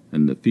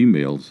 and the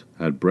females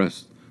had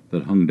breasts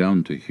that hung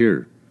down to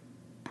here.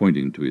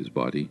 pointing to his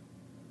body.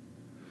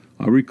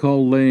 I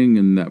recall laying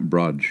in that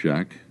broad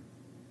shack.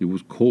 It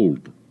was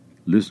cold,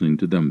 listening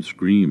to them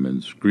scream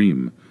and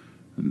scream,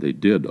 and they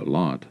did a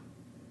lot.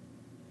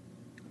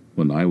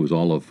 When I was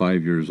all of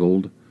 5 years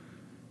old,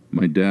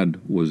 my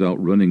dad was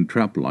out running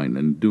trapline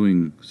and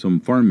doing some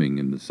farming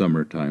in the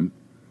summertime.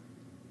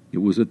 It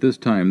was at this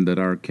time that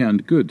our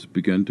canned goods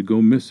began to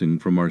go missing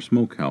from our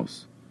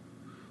smokehouse.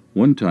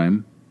 One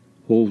time,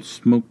 whole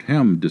smoked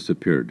ham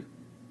disappeared.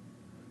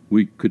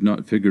 We could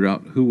not figure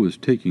out who was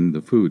taking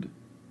the food.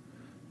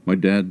 My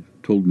dad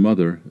told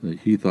Mother that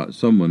he thought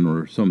someone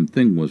or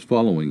something was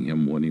following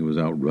him when he was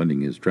out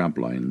running his trap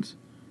lines.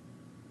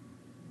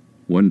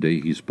 One day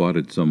he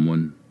spotted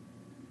someone.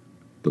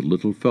 The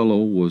little fellow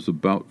was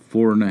about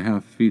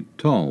 4.5 feet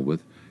tall,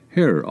 with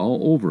hair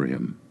all over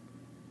him.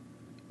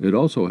 It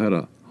also had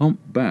a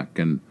hump back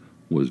and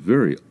was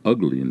very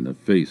ugly in the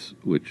face,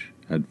 which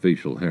had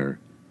facial hair.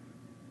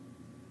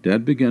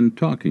 Dad began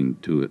talking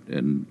to it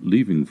and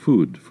leaving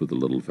food for the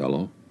little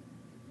fellow.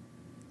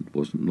 It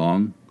wasn't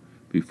long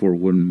before,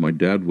 when my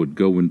dad would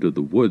go into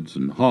the woods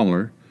and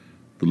holler,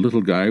 the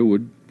little guy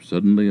would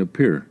suddenly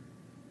appear.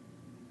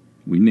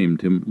 We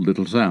named him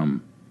Little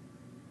Sam,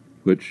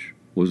 which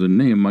was a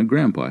name my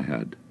grandpa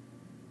had.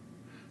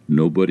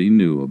 Nobody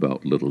knew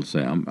about Little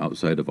Sam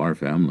outside of our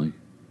family.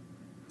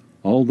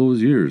 All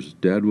those years,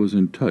 Dad was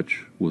in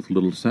touch with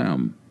Little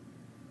Sam.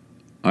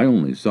 I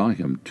only saw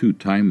him 2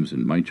 times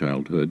in my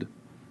childhood.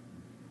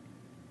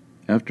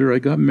 After I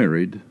got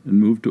married and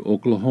moved to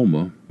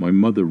Oklahoma, my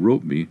mother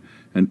wrote me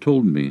and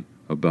told me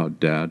about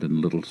Dad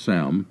and Little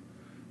Sam,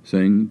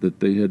 saying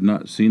that they had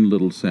not seen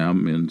Little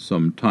Sam in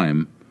some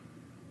time,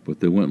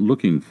 but they went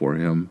looking for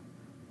him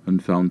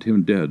and found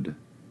him dead.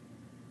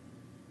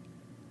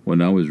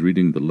 When I was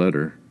reading the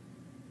letter,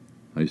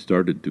 I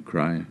started to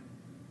cry.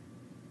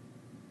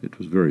 It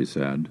was very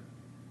sad.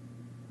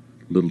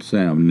 Little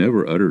Sam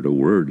never uttered a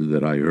word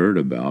that I heard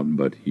about,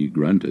 but he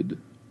grunted.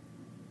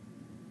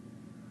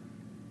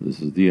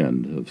 This is the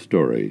end of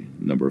story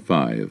number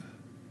 5.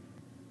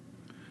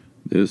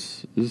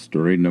 This is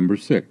story number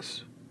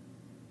 6.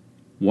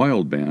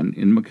 Wild Man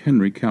in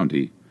McHenry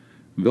County,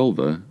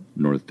 Velva,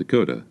 North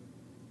Dakota,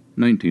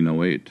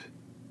 1908.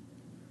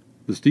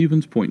 The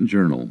Stevens Point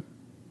Journal,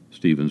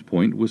 Stevens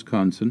Point,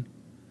 Wisconsin,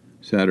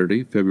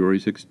 Saturday, February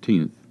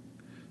 16th,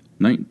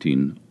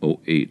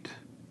 1908.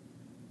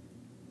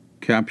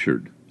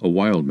 Captured, a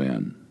wild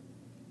man.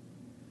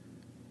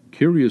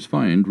 Curious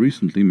find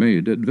recently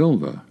made at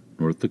Velva,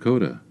 North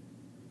Dakota.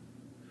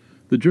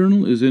 The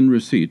journal is in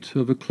receipt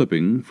of a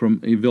clipping from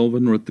a Velva,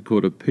 North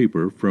Dakota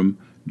paper from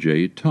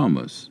J.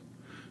 Thomas,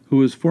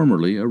 who is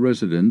formerly a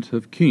resident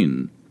of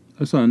Keene,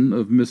 a son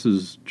of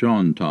Mrs.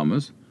 John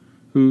Thomas,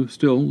 who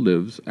still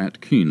lives at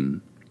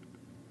Keene.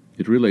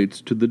 It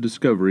relates to the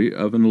discovery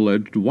of an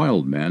alleged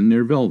wild man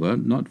near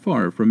Velva, not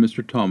far from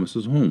Mr.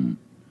 Thomas's home.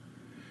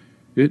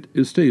 It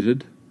is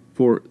stated,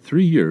 for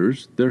 3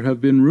 years there have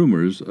been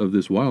rumors of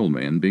this wild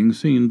man being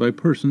seen by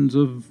persons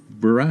of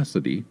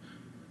veracity,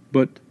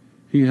 but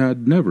he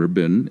had never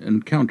been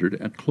encountered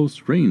at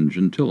close range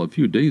until a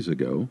few days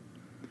ago,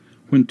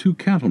 when 2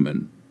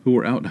 cattlemen who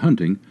were out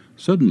hunting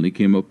suddenly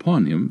came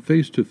upon him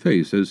face to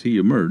face as he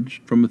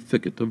emerged from a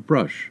thicket of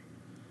brush.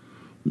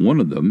 One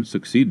of them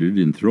succeeded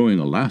in throwing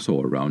a lasso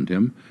around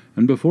him,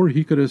 and before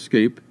he could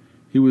escape,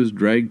 he was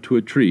dragged to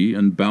a tree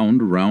and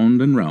bound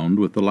round and round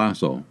with the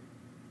lasso.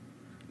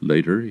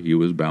 Later he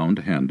was bound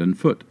hand and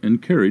foot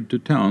and carried to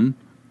town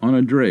on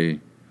a dray,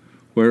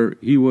 where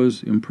he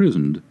was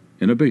imprisoned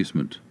in a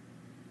basement.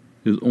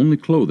 His only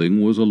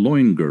clothing was a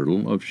loin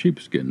girdle of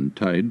sheepskin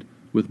tied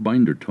with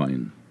binder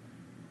twine.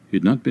 He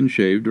had not been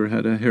shaved or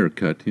had a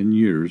haircut in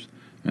years,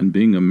 and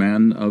being a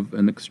man of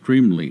an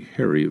extremely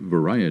hairy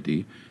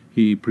variety,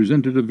 he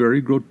presented a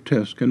very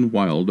grotesque and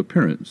wild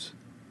appearance.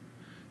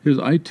 His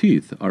eye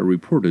teeth are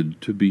reported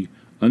to be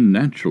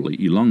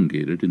unnaturally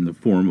elongated in the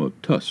form of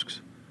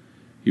tusks.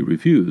 He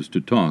refused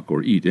to talk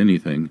or eat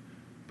anything,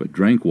 but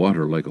drank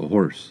water like a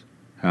horse,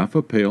 half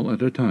a pail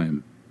at a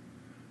time.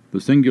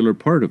 The singular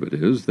part of it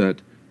is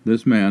that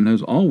this man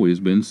has always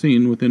been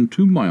seen within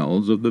 2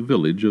 miles of the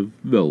village of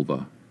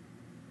Velva.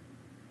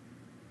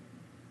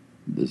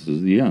 This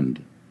is the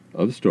end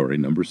of story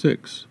number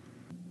 6.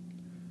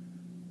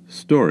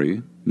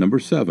 Story number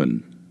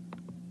 7.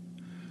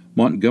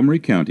 Montgomery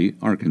County,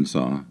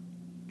 Arkansas,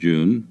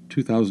 June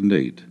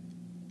 2008.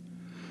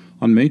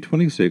 On May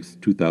 26,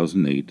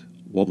 2008,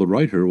 while the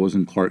writer was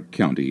in Clark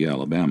County,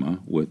 Alabama,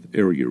 with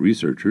area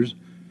researchers,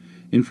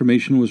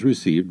 information was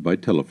received by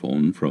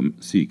telephone from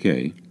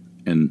CK,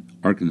 an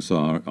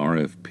Arkansas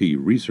RFP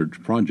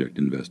research project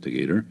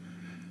investigator,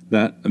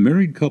 that a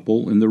married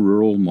couple in the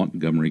rural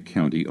Montgomery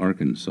County,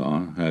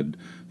 Arkansas, had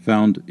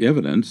found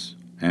evidence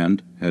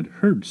and had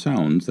heard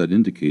sounds that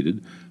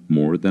indicated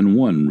more than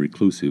one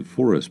reclusive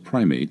forest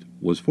primate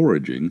was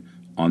foraging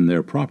on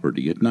their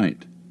property at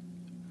night.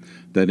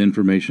 That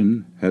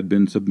information had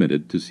been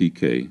submitted to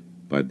CK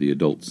by the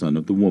adult son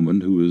of the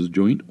woman who is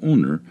joint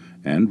owner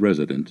and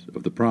resident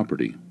of the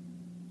property.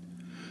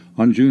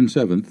 On June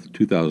 7,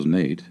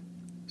 2008,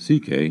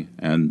 CK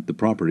and the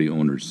property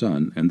owner's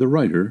son and the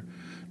writer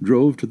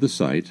drove to the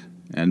site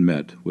and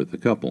met with the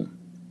couple.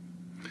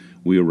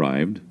 We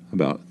arrived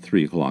about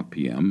 3 o'clock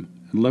p.m.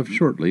 and left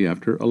shortly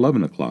after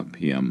 11 o'clock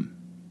p.m.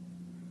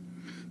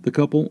 The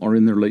couple are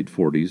in their late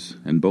 40s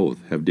and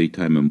both have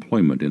daytime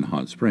employment in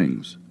Hot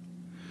Springs.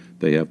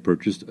 They have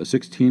purchased a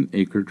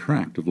 16-acre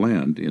tract of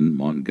land in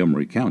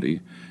Montgomery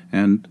County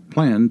and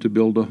plan to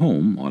build a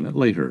home on it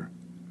later.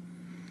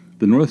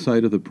 The north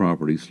side of the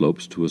property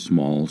slopes to a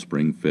small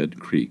spring-fed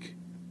creek.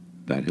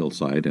 That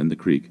hillside and the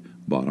creek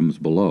bottoms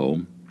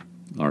below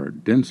are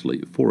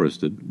densely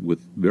forested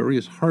with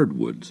various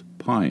hardwoods,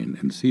 pine,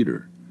 and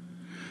cedar.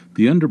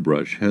 The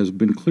underbrush has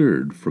been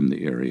cleared from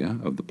the area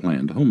of the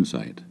planned home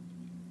site.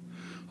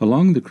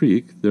 Along the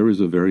creek there is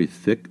a very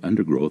thick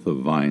undergrowth of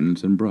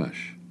vines and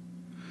brush.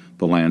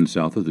 The land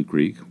south of the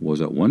creek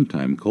was at one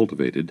time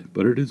cultivated,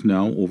 but it is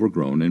now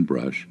overgrown in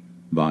brush,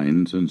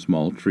 vines, and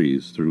small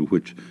trees through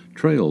which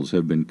trails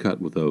have been cut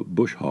with a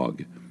bush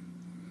hog.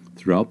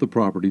 Throughout the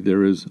property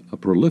there is a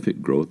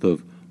prolific growth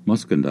of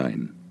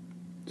muscadine,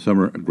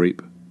 summer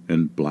grape,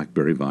 and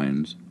blackberry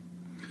vines.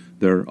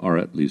 There are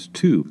at least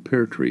 2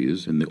 pear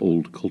trees in the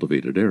old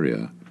cultivated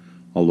area,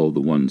 although the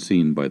one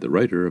seen by the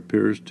writer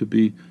appears to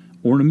be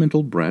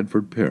ornamental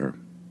Bradford pear.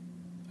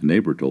 A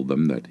neighbor told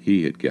them that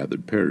he had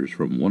gathered pears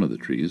from one of the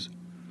trees.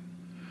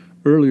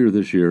 Earlier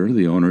this year,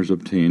 the owners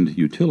obtained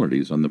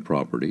utilities on the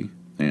property,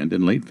 and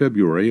in late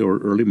February or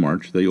early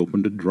March they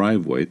opened a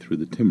driveway through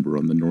the timber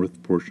on the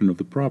north portion of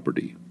the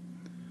property.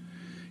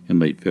 In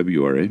late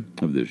February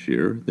of this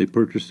year, they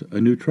purchased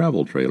a new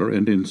travel trailer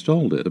and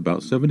installed it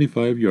about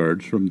 75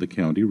 yards from the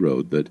county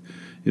road that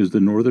is the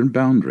northern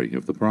boundary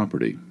of the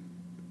property.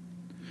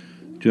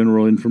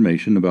 General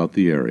information about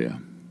the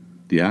area.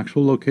 The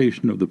actual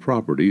location of the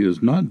property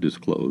is not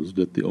disclosed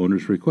at the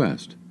owner's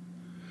request.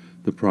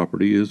 The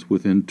property is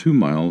within 2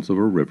 miles of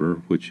a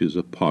river which is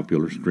a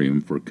popular stream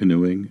for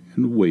canoeing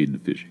and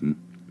wade fishing.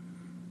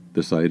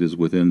 The site is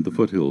within the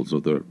foothills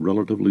of the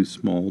relatively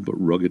small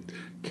but rugged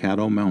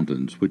Caddo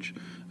Mountains, which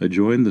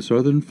adjoin the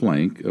southern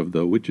flank of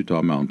the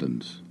Wichita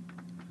Mountains.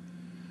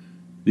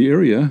 The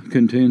area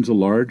contains a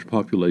large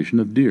population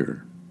of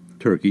deer,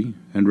 turkey,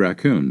 and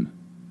raccoon.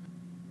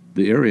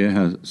 The area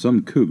has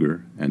some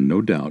cougar and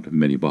no doubt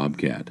many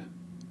bobcat.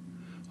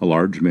 A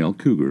large male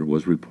cougar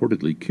was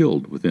reportedly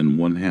killed within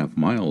 1/2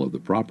 mile of the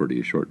property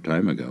a short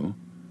time ago.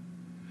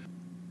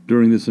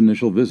 During this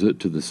initial visit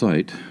to the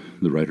site,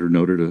 the writer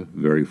noted a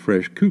very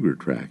fresh cougar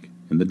track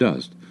in the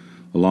dust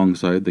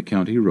alongside the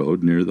county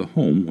road near the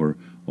home where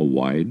a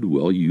wide,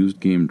 well-used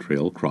game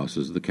trail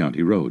crosses the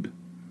county road.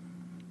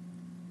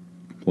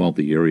 While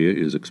the area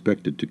is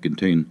expected to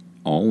contain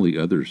all the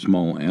other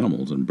small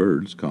animals and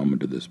birds common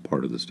to this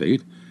part of the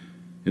state,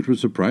 it was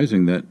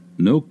surprising that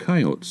no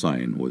coyote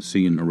sign was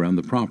seen around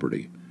the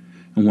property,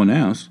 and when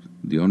asked,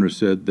 the owner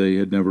said they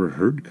had never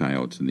heard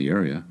coyotes in the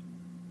area.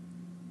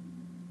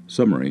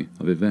 Summary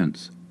of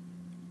events.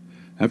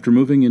 After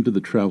moving into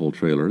the travel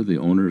trailer, the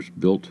owners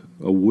built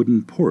a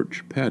wooden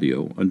porch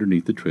patio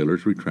underneath the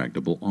trailer's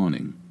retractable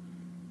awning.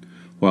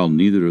 While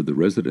neither of the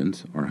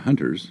residents are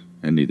hunters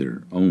and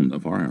neither own a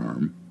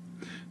firearm,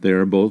 they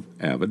are both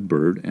avid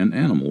bird and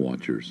animal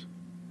watchers.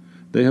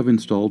 They have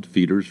installed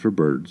feeders for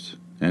birds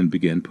and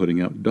began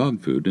putting out dog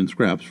food and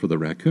scraps for the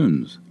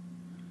raccoons.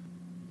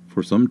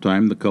 For some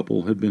time the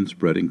couple had been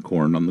spreading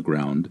corn on the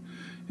ground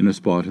in a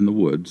spot in the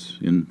woods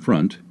in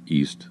front,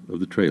 east of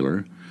the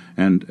trailer,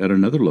 and at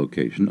another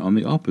location on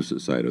the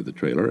opposite side of the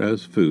trailer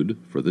as food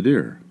for the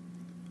deer.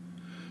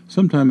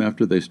 Sometime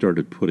after they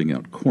started putting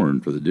out corn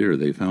for the deer,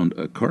 they found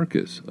a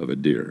carcass of a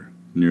deer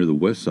near the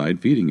west side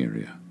feeding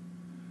area.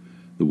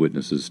 The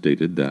witnesses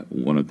stated that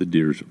one of the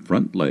deer's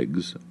front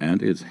legs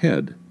and its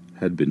head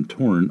had been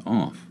torn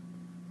off.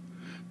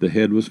 The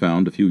head was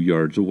found a few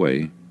yards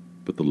away,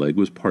 but the leg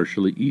was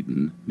partially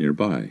eaten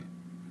nearby.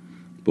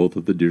 Both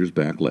of the deer's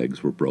back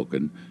legs were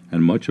broken,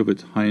 and much of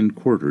its hind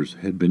quarters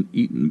had been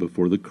eaten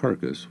before the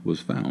carcass was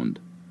found.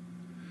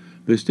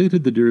 They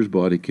stated the deer's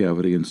body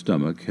cavity and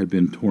stomach had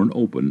been torn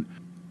open,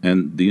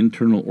 and the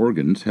internal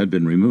organs had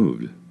been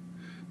removed.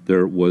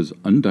 There was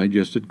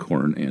undigested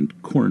corn and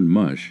corn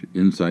mush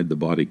inside the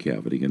body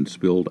cavity and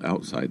spilled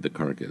outside the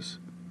carcass.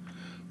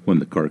 When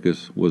the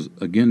carcass was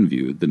again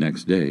viewed the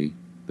next day,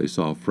 they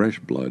saw fresh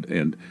blood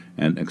and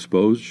an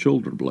exposed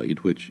shoulder blade,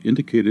 which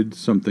indicated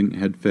something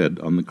had fed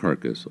on the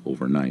carcass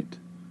overnight.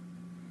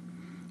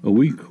 A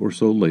week or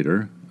so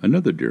later,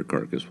 another deer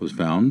carcass was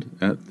found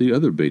at the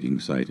other baiting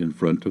site in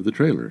front of the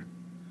trailer.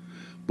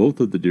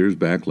 Both of the deer's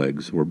back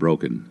legs were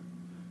broken,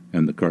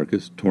 and the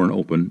carcass torn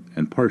open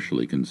and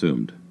partially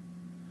consumed.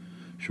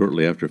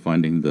 Shortly after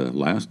finding the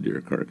last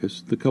deer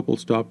carcass, the couple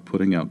stopped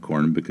putting out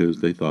corn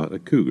because they thought a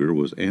cougar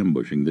was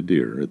ambushing the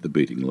deer at the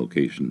baiting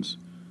locations.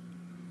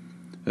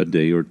 A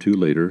day or two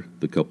later,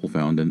 the couple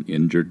found an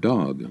injured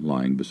dog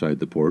lying beside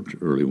the porch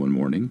early one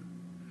morning.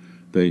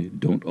 They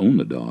don't own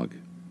the dog.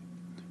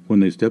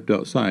 When they stepped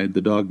outside,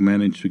 the dog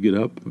managed to get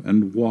up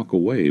and walk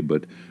away,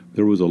 but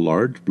there was a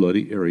large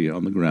bloody area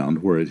on the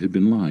ground where it had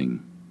been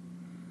lying.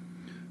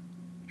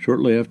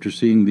 Shortly after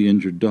seeing the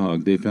injured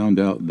dog, they found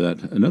out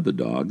that another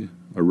dog,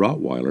 a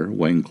Rottweiler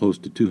weighing close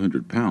to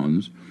 200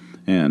 pounds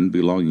and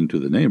belonging to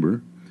the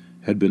neighbor,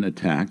 had been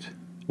attacked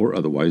or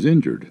otherwise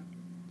injured.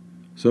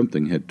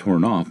 Something had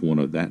torn off one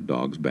of that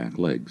dog's back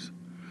legs.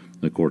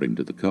 According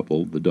to the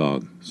couple, the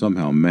dog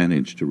somehow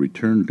managed to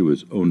return to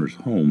his owner's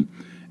home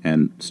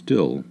and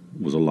still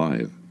was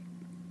alive.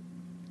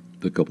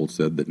 The couple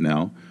said that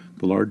now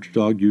the large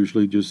dog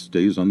usually just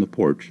stays on the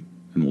porch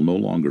and will no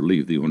longer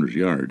leave the owner's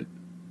yard.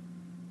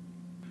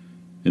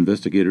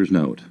 Investigators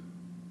note,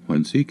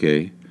 when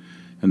CK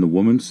and the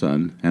woman's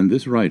son and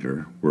this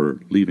writer were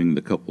leaving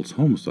the couple's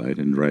home site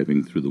and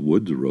driving through the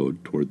woods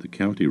road toward the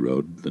county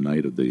road the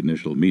night of the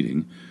initial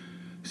meeting,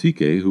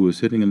 CK, who was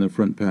sitting in the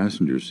front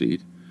passenger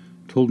seat,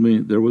 told me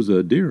there was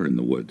a deer in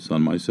the woods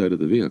on my side of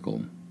the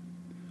vehicle.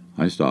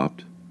 I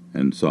stopped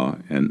and saw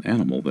an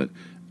animal that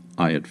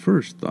I at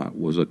first thought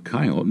was a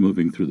coyote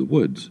moving through the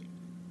woods.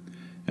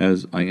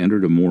 As I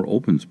entered a more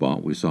open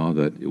spot, we saw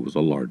that it was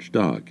a large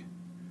dog.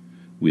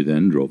 We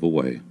then drove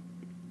away.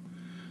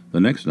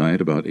 The next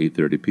night, about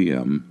 8:30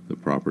 p.m., the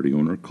property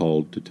owner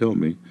called to tell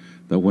me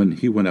that when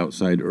he went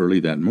outside early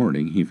that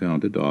morning, he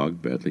found a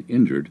dog badly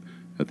injured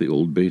at the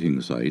old baiting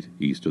site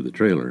east of the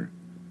trailer.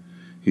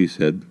 He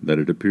said that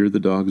it appeared the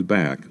dog's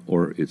back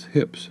or its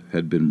hips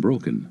had been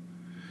broken.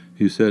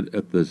 He said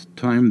at the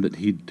time that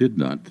he did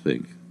not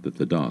think that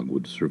the dog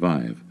would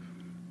survive,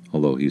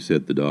 although he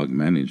said the dog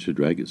managed to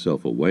drag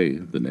itself away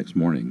the next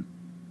morning.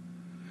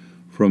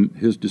 From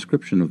his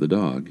description of the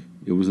dog,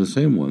 it was the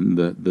same one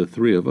that the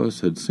three of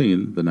us had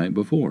seen the night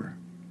before.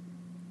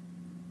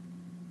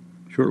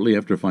 Shortly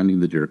after finding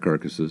the deer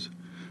carcasses,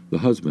 the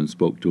husband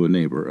spoke to a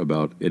neighbor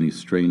about any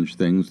strange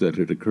things that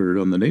had occurred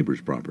on the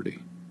neighbor's property.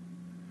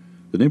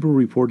 The neighbor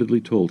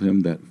reportedly told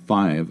him that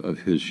 5 of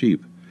his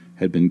sheep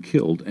had been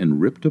killed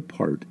and ripped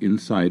apart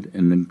inside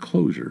an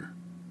enclosure.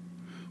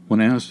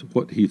 When asked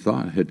what he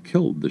thought had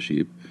killed the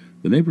sheep,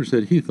 the neighbor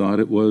said he thought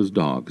it was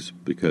dogs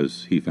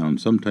because he found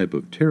some type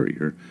of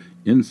terrier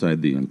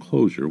inside the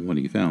enclosure when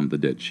he found the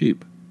dead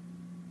sheep.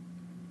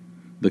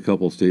 The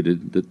couple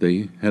stated that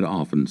they had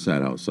often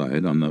sat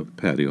outside on the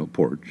patio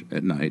porch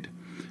at night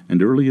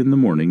and early in the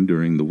morning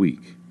during the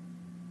week.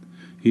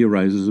 He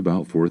arises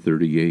about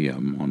 4:30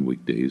 a.m. on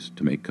weekdays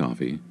to make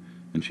coffee,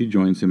 and she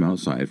joins him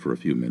outside for a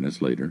few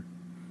minutes later.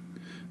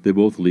 They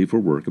both leave for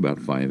work about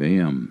 5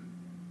 a.m.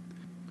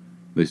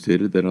 They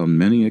stated that on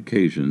many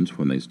occasions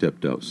when they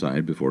stepped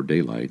outside before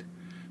daylight,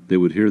 they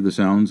would hear the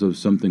sounds of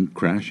something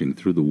crashing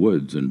through the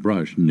woods and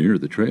brush near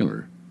the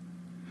trailer.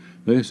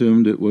 They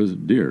assumed it was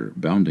deer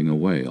bounding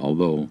away,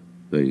 although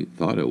they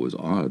thought it was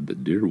odd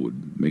that deer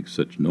would make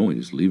such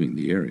noise leaving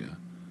the area.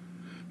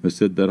 They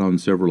said that on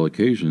several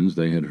occasions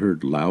they had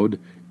heard loud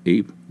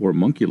ape or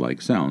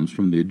monkey-like sounds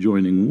from the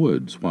adjoining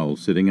woods while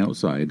sitting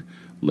outside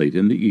late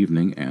in the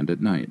evening and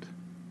at night.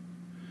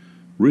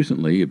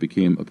 Recently, it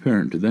became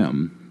apparent to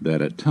them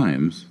that at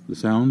times the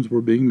sounds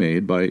were being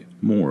made by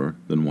more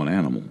than one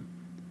animal.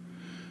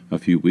 A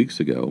few weeks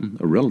ago,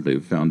 a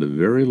relative found a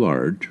very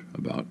large,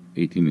 about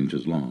 18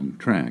 inches long,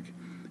 track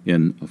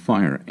in a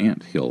fire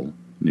ant hill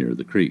near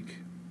the creek.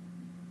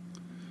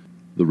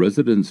 The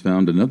residents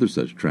found another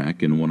such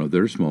track in one of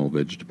their small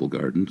vegetable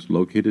gardens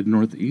located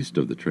northeast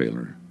of the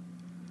trailer.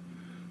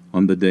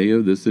 On the day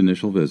of this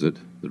initial visit,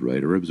 the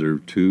writer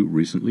observed 2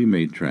 recently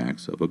made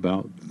tracks of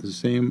about the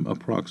same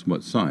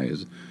approximate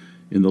size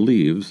in the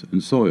leaves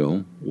and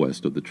soil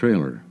west of the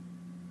trailer.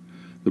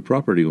 The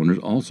property owners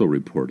also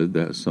reported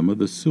that some of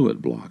the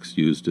suet blocks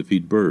used to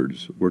feed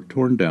birds were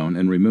torn down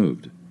and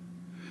removed.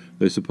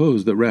 They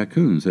supposed that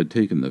raccoons had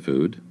taken the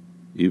food,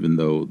 even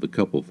though the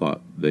couple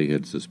thought they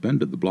had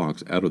suspended the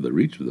blocks out of the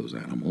reach of those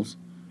animals.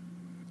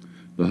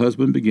 The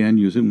husband began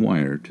using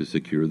wire to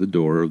secure the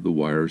door of the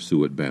wire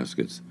suet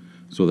baskets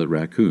so that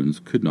raccoons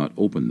could not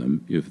open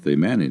them if they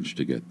managed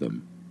to get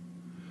them.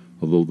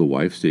 Although the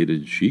wife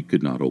stated she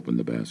could not open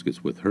the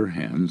baskets with her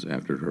hands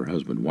after her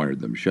husband wired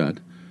them shut,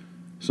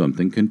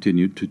 something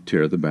continued to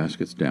tear the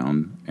baskets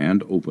down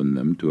and open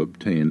them to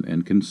obtain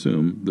and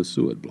consume the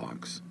suet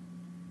blocks.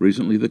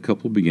 Recently, the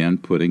couple began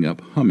putting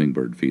up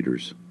hummingbird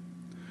feeders.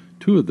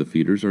 2 of the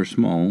feeders are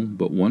small,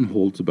 but one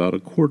holds about a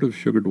quart of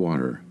sugared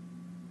water.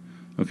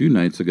 A few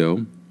nights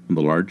ago, when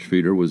the large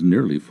feeder was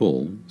nearly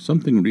full,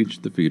 something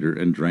reached the feeder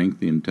and drank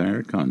the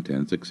entire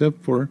contents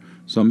except for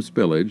some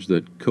spillage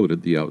that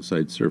coated the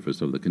outside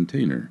surface of the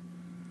container.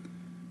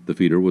 The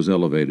feeder was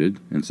elevated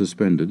and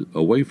suspended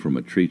away from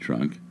a tree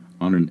trunk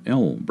on an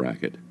L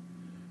bracket.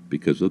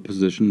 Because of the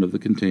position of the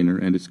container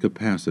and its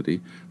capacity,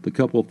 the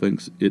couple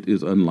thinks it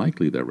is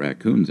unlikely that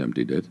raccoons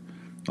emptied it,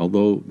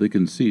 although they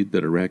concede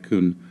that a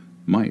raccoon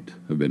might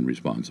have been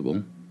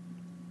responsible.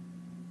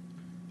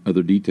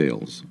 Other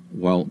details.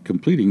 While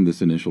completing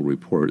this initial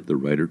report, the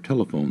writer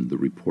telephoned the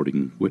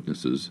reporting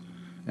witnesses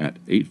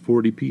at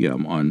 8:40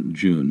 p.m. on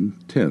June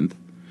 10th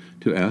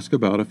to ask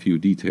about a few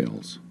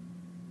details.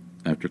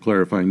 After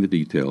clarifying the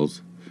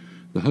details,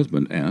 the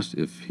husband asked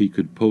if he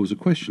could pose a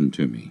question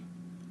to me.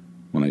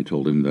 When I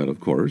told him that, of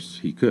course,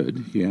 he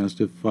could, he asked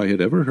if I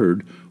had ever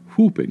heard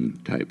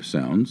whooping-type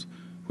sounds,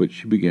 which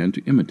she began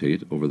to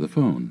imitate over the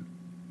phone.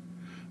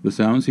 The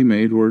sounds he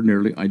made were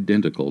nearly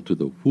identical to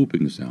the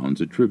whooping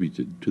sounds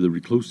attributed to the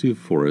reclusive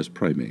forest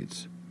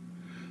primates.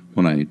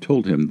 When I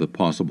told him the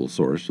possible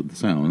source of the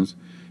sounds,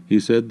 he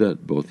said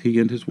that both he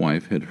and his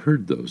wife had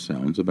heard those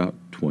sounds about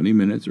 20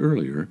 minutes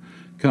earlier,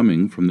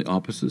 coming from the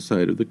opposite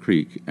side of the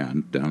creek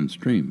and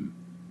downstream.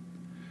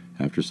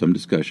 After some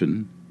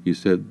discussion, he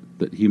said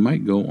that he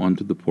might go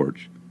onto the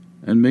porch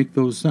and make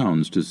those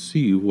sounds to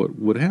see what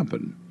would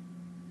happen.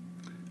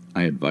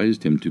 I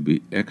advised him to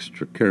be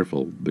extra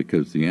careful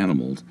because the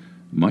animals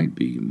might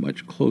be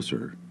much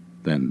closer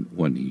than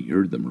when he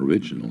heard them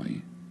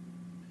originally.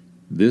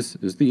 This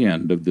is the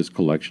end of this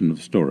collection of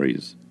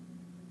stories.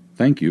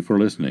 Thank you for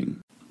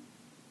listening.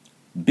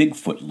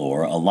 Bigfoot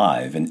lore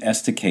alive in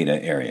Estacada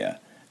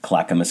area,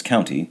 Clackamas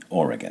County,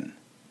 Oregon.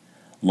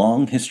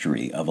 Long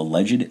history of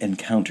alleged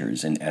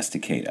encounters in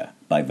Estacada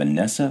by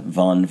Vanessa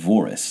von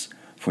Voris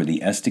for the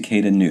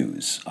Estacada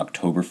News,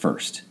 October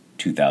 1st,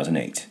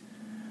 2008.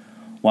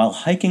 While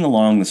hiking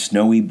along the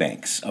snowy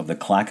banks of the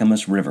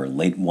Clackamas River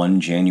late one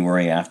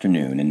January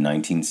afternoon in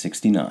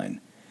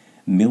 1969,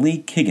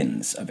 Millie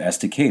Kiggins of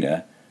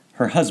Estacada,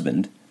 her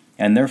husband,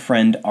 and their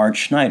friend Art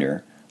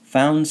Schneider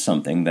found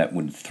something that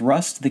would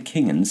thrust the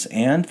Kiggins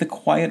and the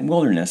quiet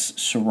wilderness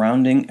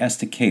surrounding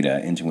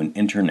Estacada into an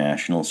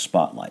international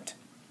spotlight.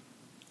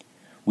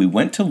 We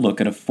went to look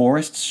at a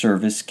Forest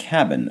Service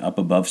cabin up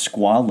above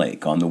Squaw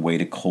Lake on the way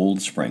to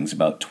Cold Springs,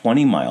 about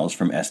 20 miles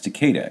from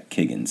Estacada,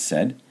 Kiggins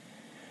said.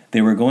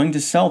 They were going to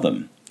sell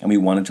them, and we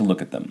wanted to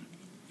look at them.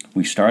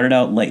 We started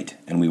out late,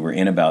 and we were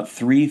in about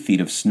 3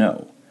 feet of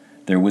snow.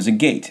 There was a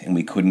gate, and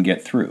we couldn't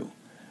get through.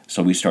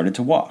 So we started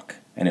to walk,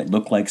 and it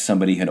looked like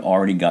somebody had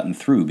already gotten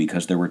through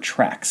because there were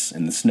tracks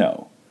in the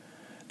snow.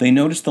 They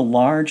noticed the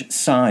large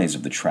size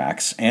of the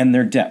tracks and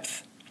their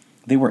depth.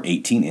 They were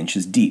 18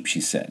 inches deep, she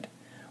said.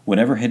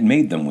 Whatever had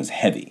made them was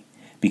heavy,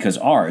 because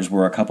ours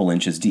were a couple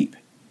inches deep.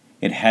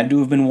 It had to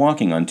have been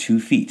walking on 2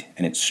 feet,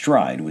 and its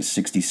stride was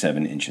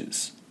 67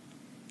 inches.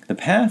 The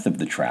path of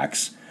the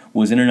tracks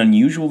was in an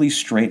unusually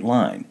straight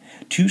line,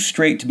 too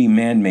straight to be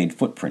man-made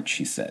footprints,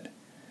 she said.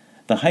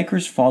 The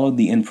hikers followed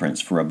the imprints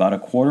for about a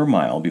quarter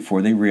mile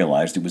before they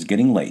realized it was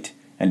getting late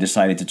and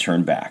decided to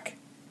turn back.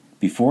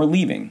 Before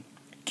leaving,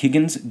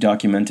 Kiggins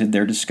documented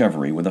their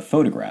discovery with a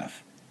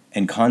photograph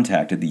and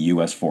contacted the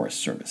U.S. Forest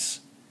Service.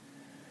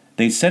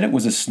 They said it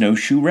was a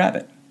snowshoe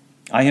rabbit.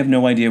 I have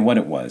no idea what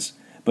it was,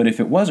 but if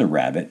it was a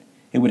rabbit,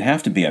 it would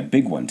have to be a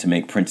big one to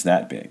make prints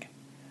that big.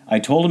 I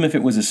told them if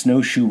it was a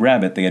snowshoe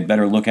rabbit, they had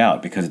better look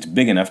out because it's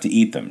big enough to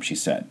eat them, she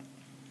said.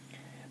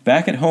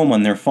 Back at home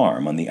on their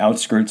farm on the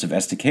outskirts of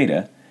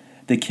Estacada,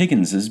 the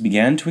Kigginses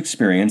began to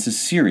experience a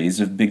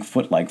series of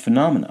Bigfoot-like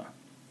phenomena.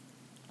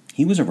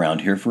 He was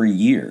around here for a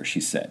year,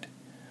 she said.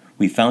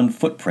 We found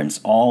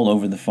footprints all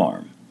over the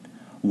farm.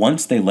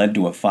 Once they led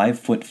to a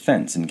 5-foot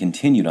fence and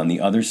continued on the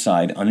other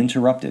side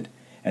uninterrupted,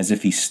 as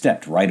if he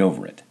stepped right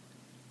over it.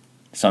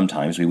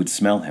 Sometimes we would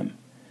smell him.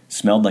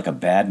 Smelled like a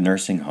bad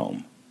nursing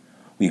home.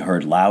 We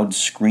heard loud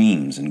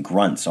screams and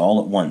grunts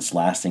all at once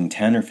lasting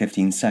 10 or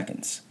 15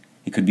 seconds.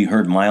 It could be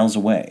heard miles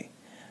away.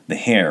 The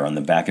hair on the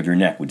back of your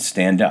neck would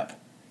stand up.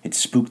 It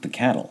spooked the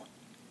cattle.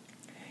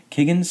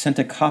 Kiggins sent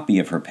a copy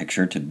of her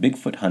picture to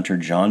Bigfoot hunter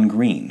John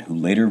Green, who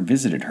later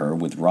visited her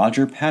with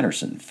Roger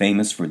Patterson,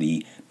 famous for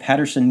the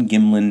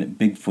Patterson-Gimlin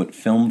Bigfoot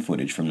film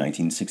footage from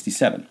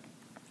 1967.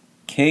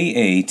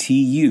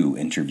 KATU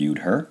interviewed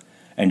her,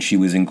 and she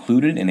was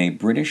included in a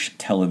British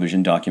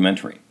television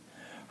documentary.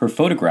 Her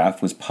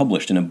photograph was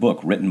published in a book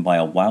written by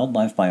a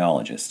wildlife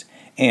biologist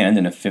and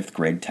in a 5th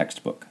grade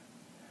textbook.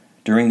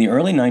 During the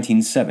early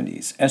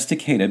 1970s,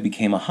 Estacada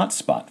became a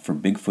hotspot for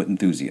Bigfoot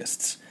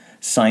enthusiasts.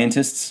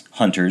 Scientists,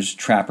 hunters,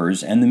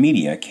 trappers, and the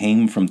media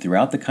came from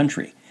throughout the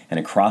country and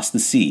across the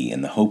sea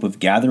in the hope of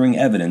gathering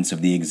evidence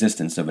of the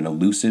existence of an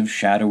elusive,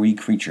 shadowy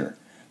creature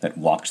that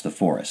walks the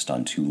forest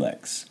on 2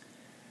 legs.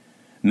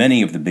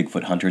 Many of the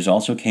Bigfoot hunters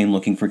also came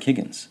looking for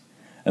Kiggins.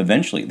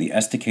 Eventually, the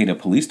Estacada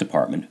Police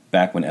Department,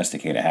 back when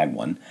Estacada had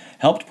one,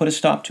 helped put a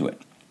stop to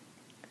it.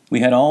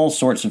 We had all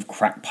sorts of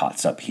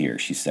crackpots up here,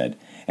 she said,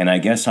 and I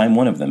guess I'm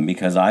one of them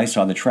because I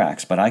saw the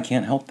tracks, but I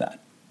can't help that.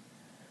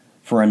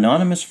 For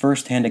anonymous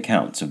first-hand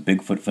accounts of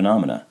Bigfoot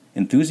phenomena,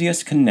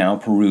 enthusiasts can now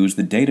peruse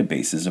the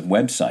databases of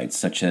websites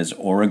such as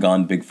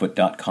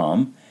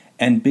OregonBigfoot.com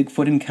and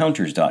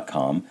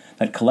BigfootEncounters.com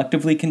that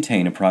collectively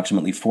contain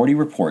approximately 40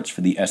 reports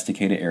for the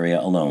Estacada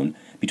area alone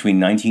between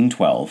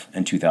 1912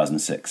 and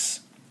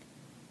 2006.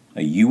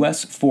 A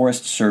U.S.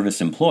 Forest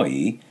Service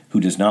employee, who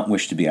does not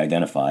wish to be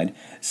identified,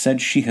 said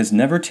she has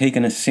never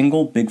taken a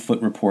single Bigfoot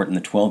report in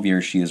the 12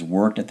 years she has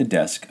worked at the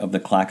desk of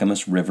the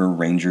Clackamas River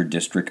Ranger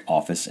District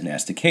Office in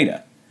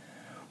Estacada.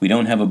 We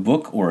don't have a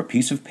book or a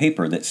piece of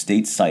paper that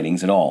states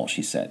sightings at all,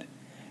 she said.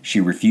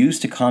 She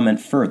refused to comment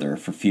further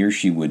for fear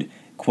she would,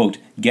 quote,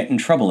 get in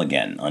trouble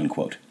again,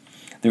 unquote.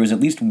 There is at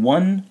least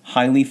one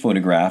highly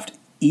photographed,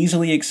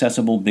 easily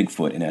accessible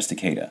Bigfoot in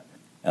Estacada,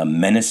 a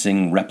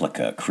menacing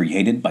replica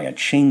created by a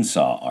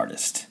chainsaw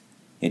artist.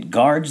 It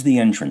guards the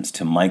entrance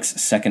to Mike's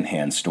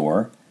secondhand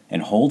store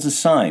and holds a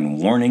sign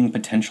warning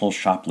potential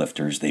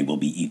shoplifters they will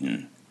be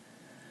eaten.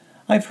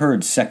 I've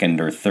heard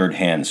second or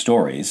third-hand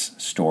stories,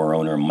 store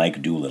owner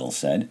Mike Doolittle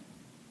said.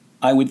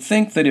 I would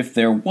think that if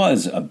there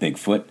was a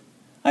Bigfoot,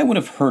 I would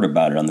have heard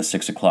about it on the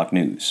 6 o'clock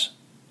news.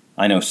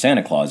 I know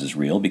Santa Claus is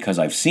real because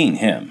I've seen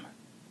him.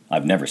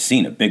 I've never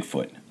seen a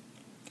Bigfoot.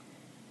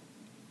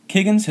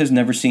 Kiggins has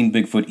never seen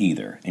Bigfoot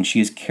either, and she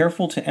is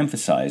careful to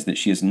emphasize that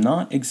she is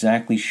not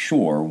exactly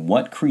sure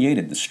what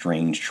created the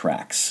strange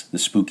tracks, the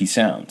spooky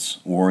sounds,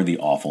 or the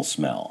awful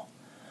smell.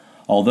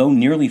 Although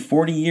nearly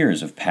 40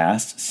 years have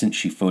passed since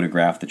she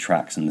photographed the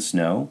tracks in the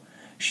snow,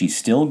 she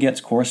still gets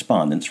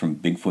correspondence from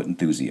Bigfoot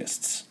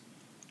enthusiasts.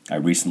 I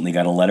recently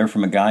got a letter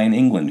from a guy in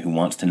England who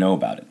wants to know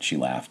about it, she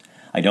laughed.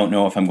 I don't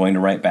know if I'm going to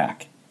write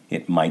back.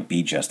 It might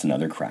be just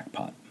another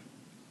crackpot.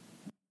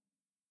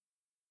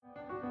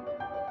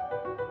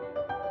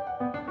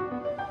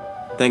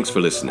 Thanks for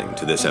listening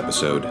to this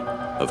episode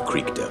of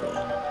Creek Devil.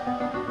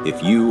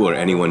 If you or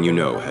anyone you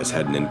know has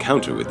had an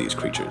encounter with these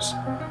creatures,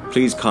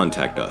 please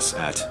contact us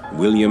at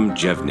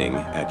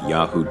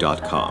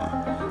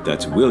williamjevning@yahoo.com.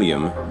 That's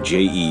William,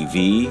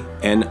 Jevning,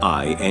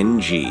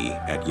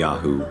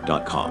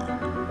 @yahoo.com.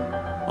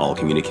 All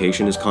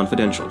communication is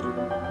confidential.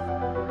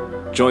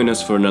 Join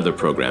us for another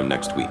program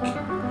next week.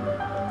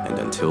 And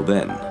until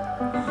then,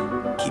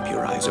 keep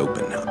your eyes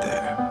open out there.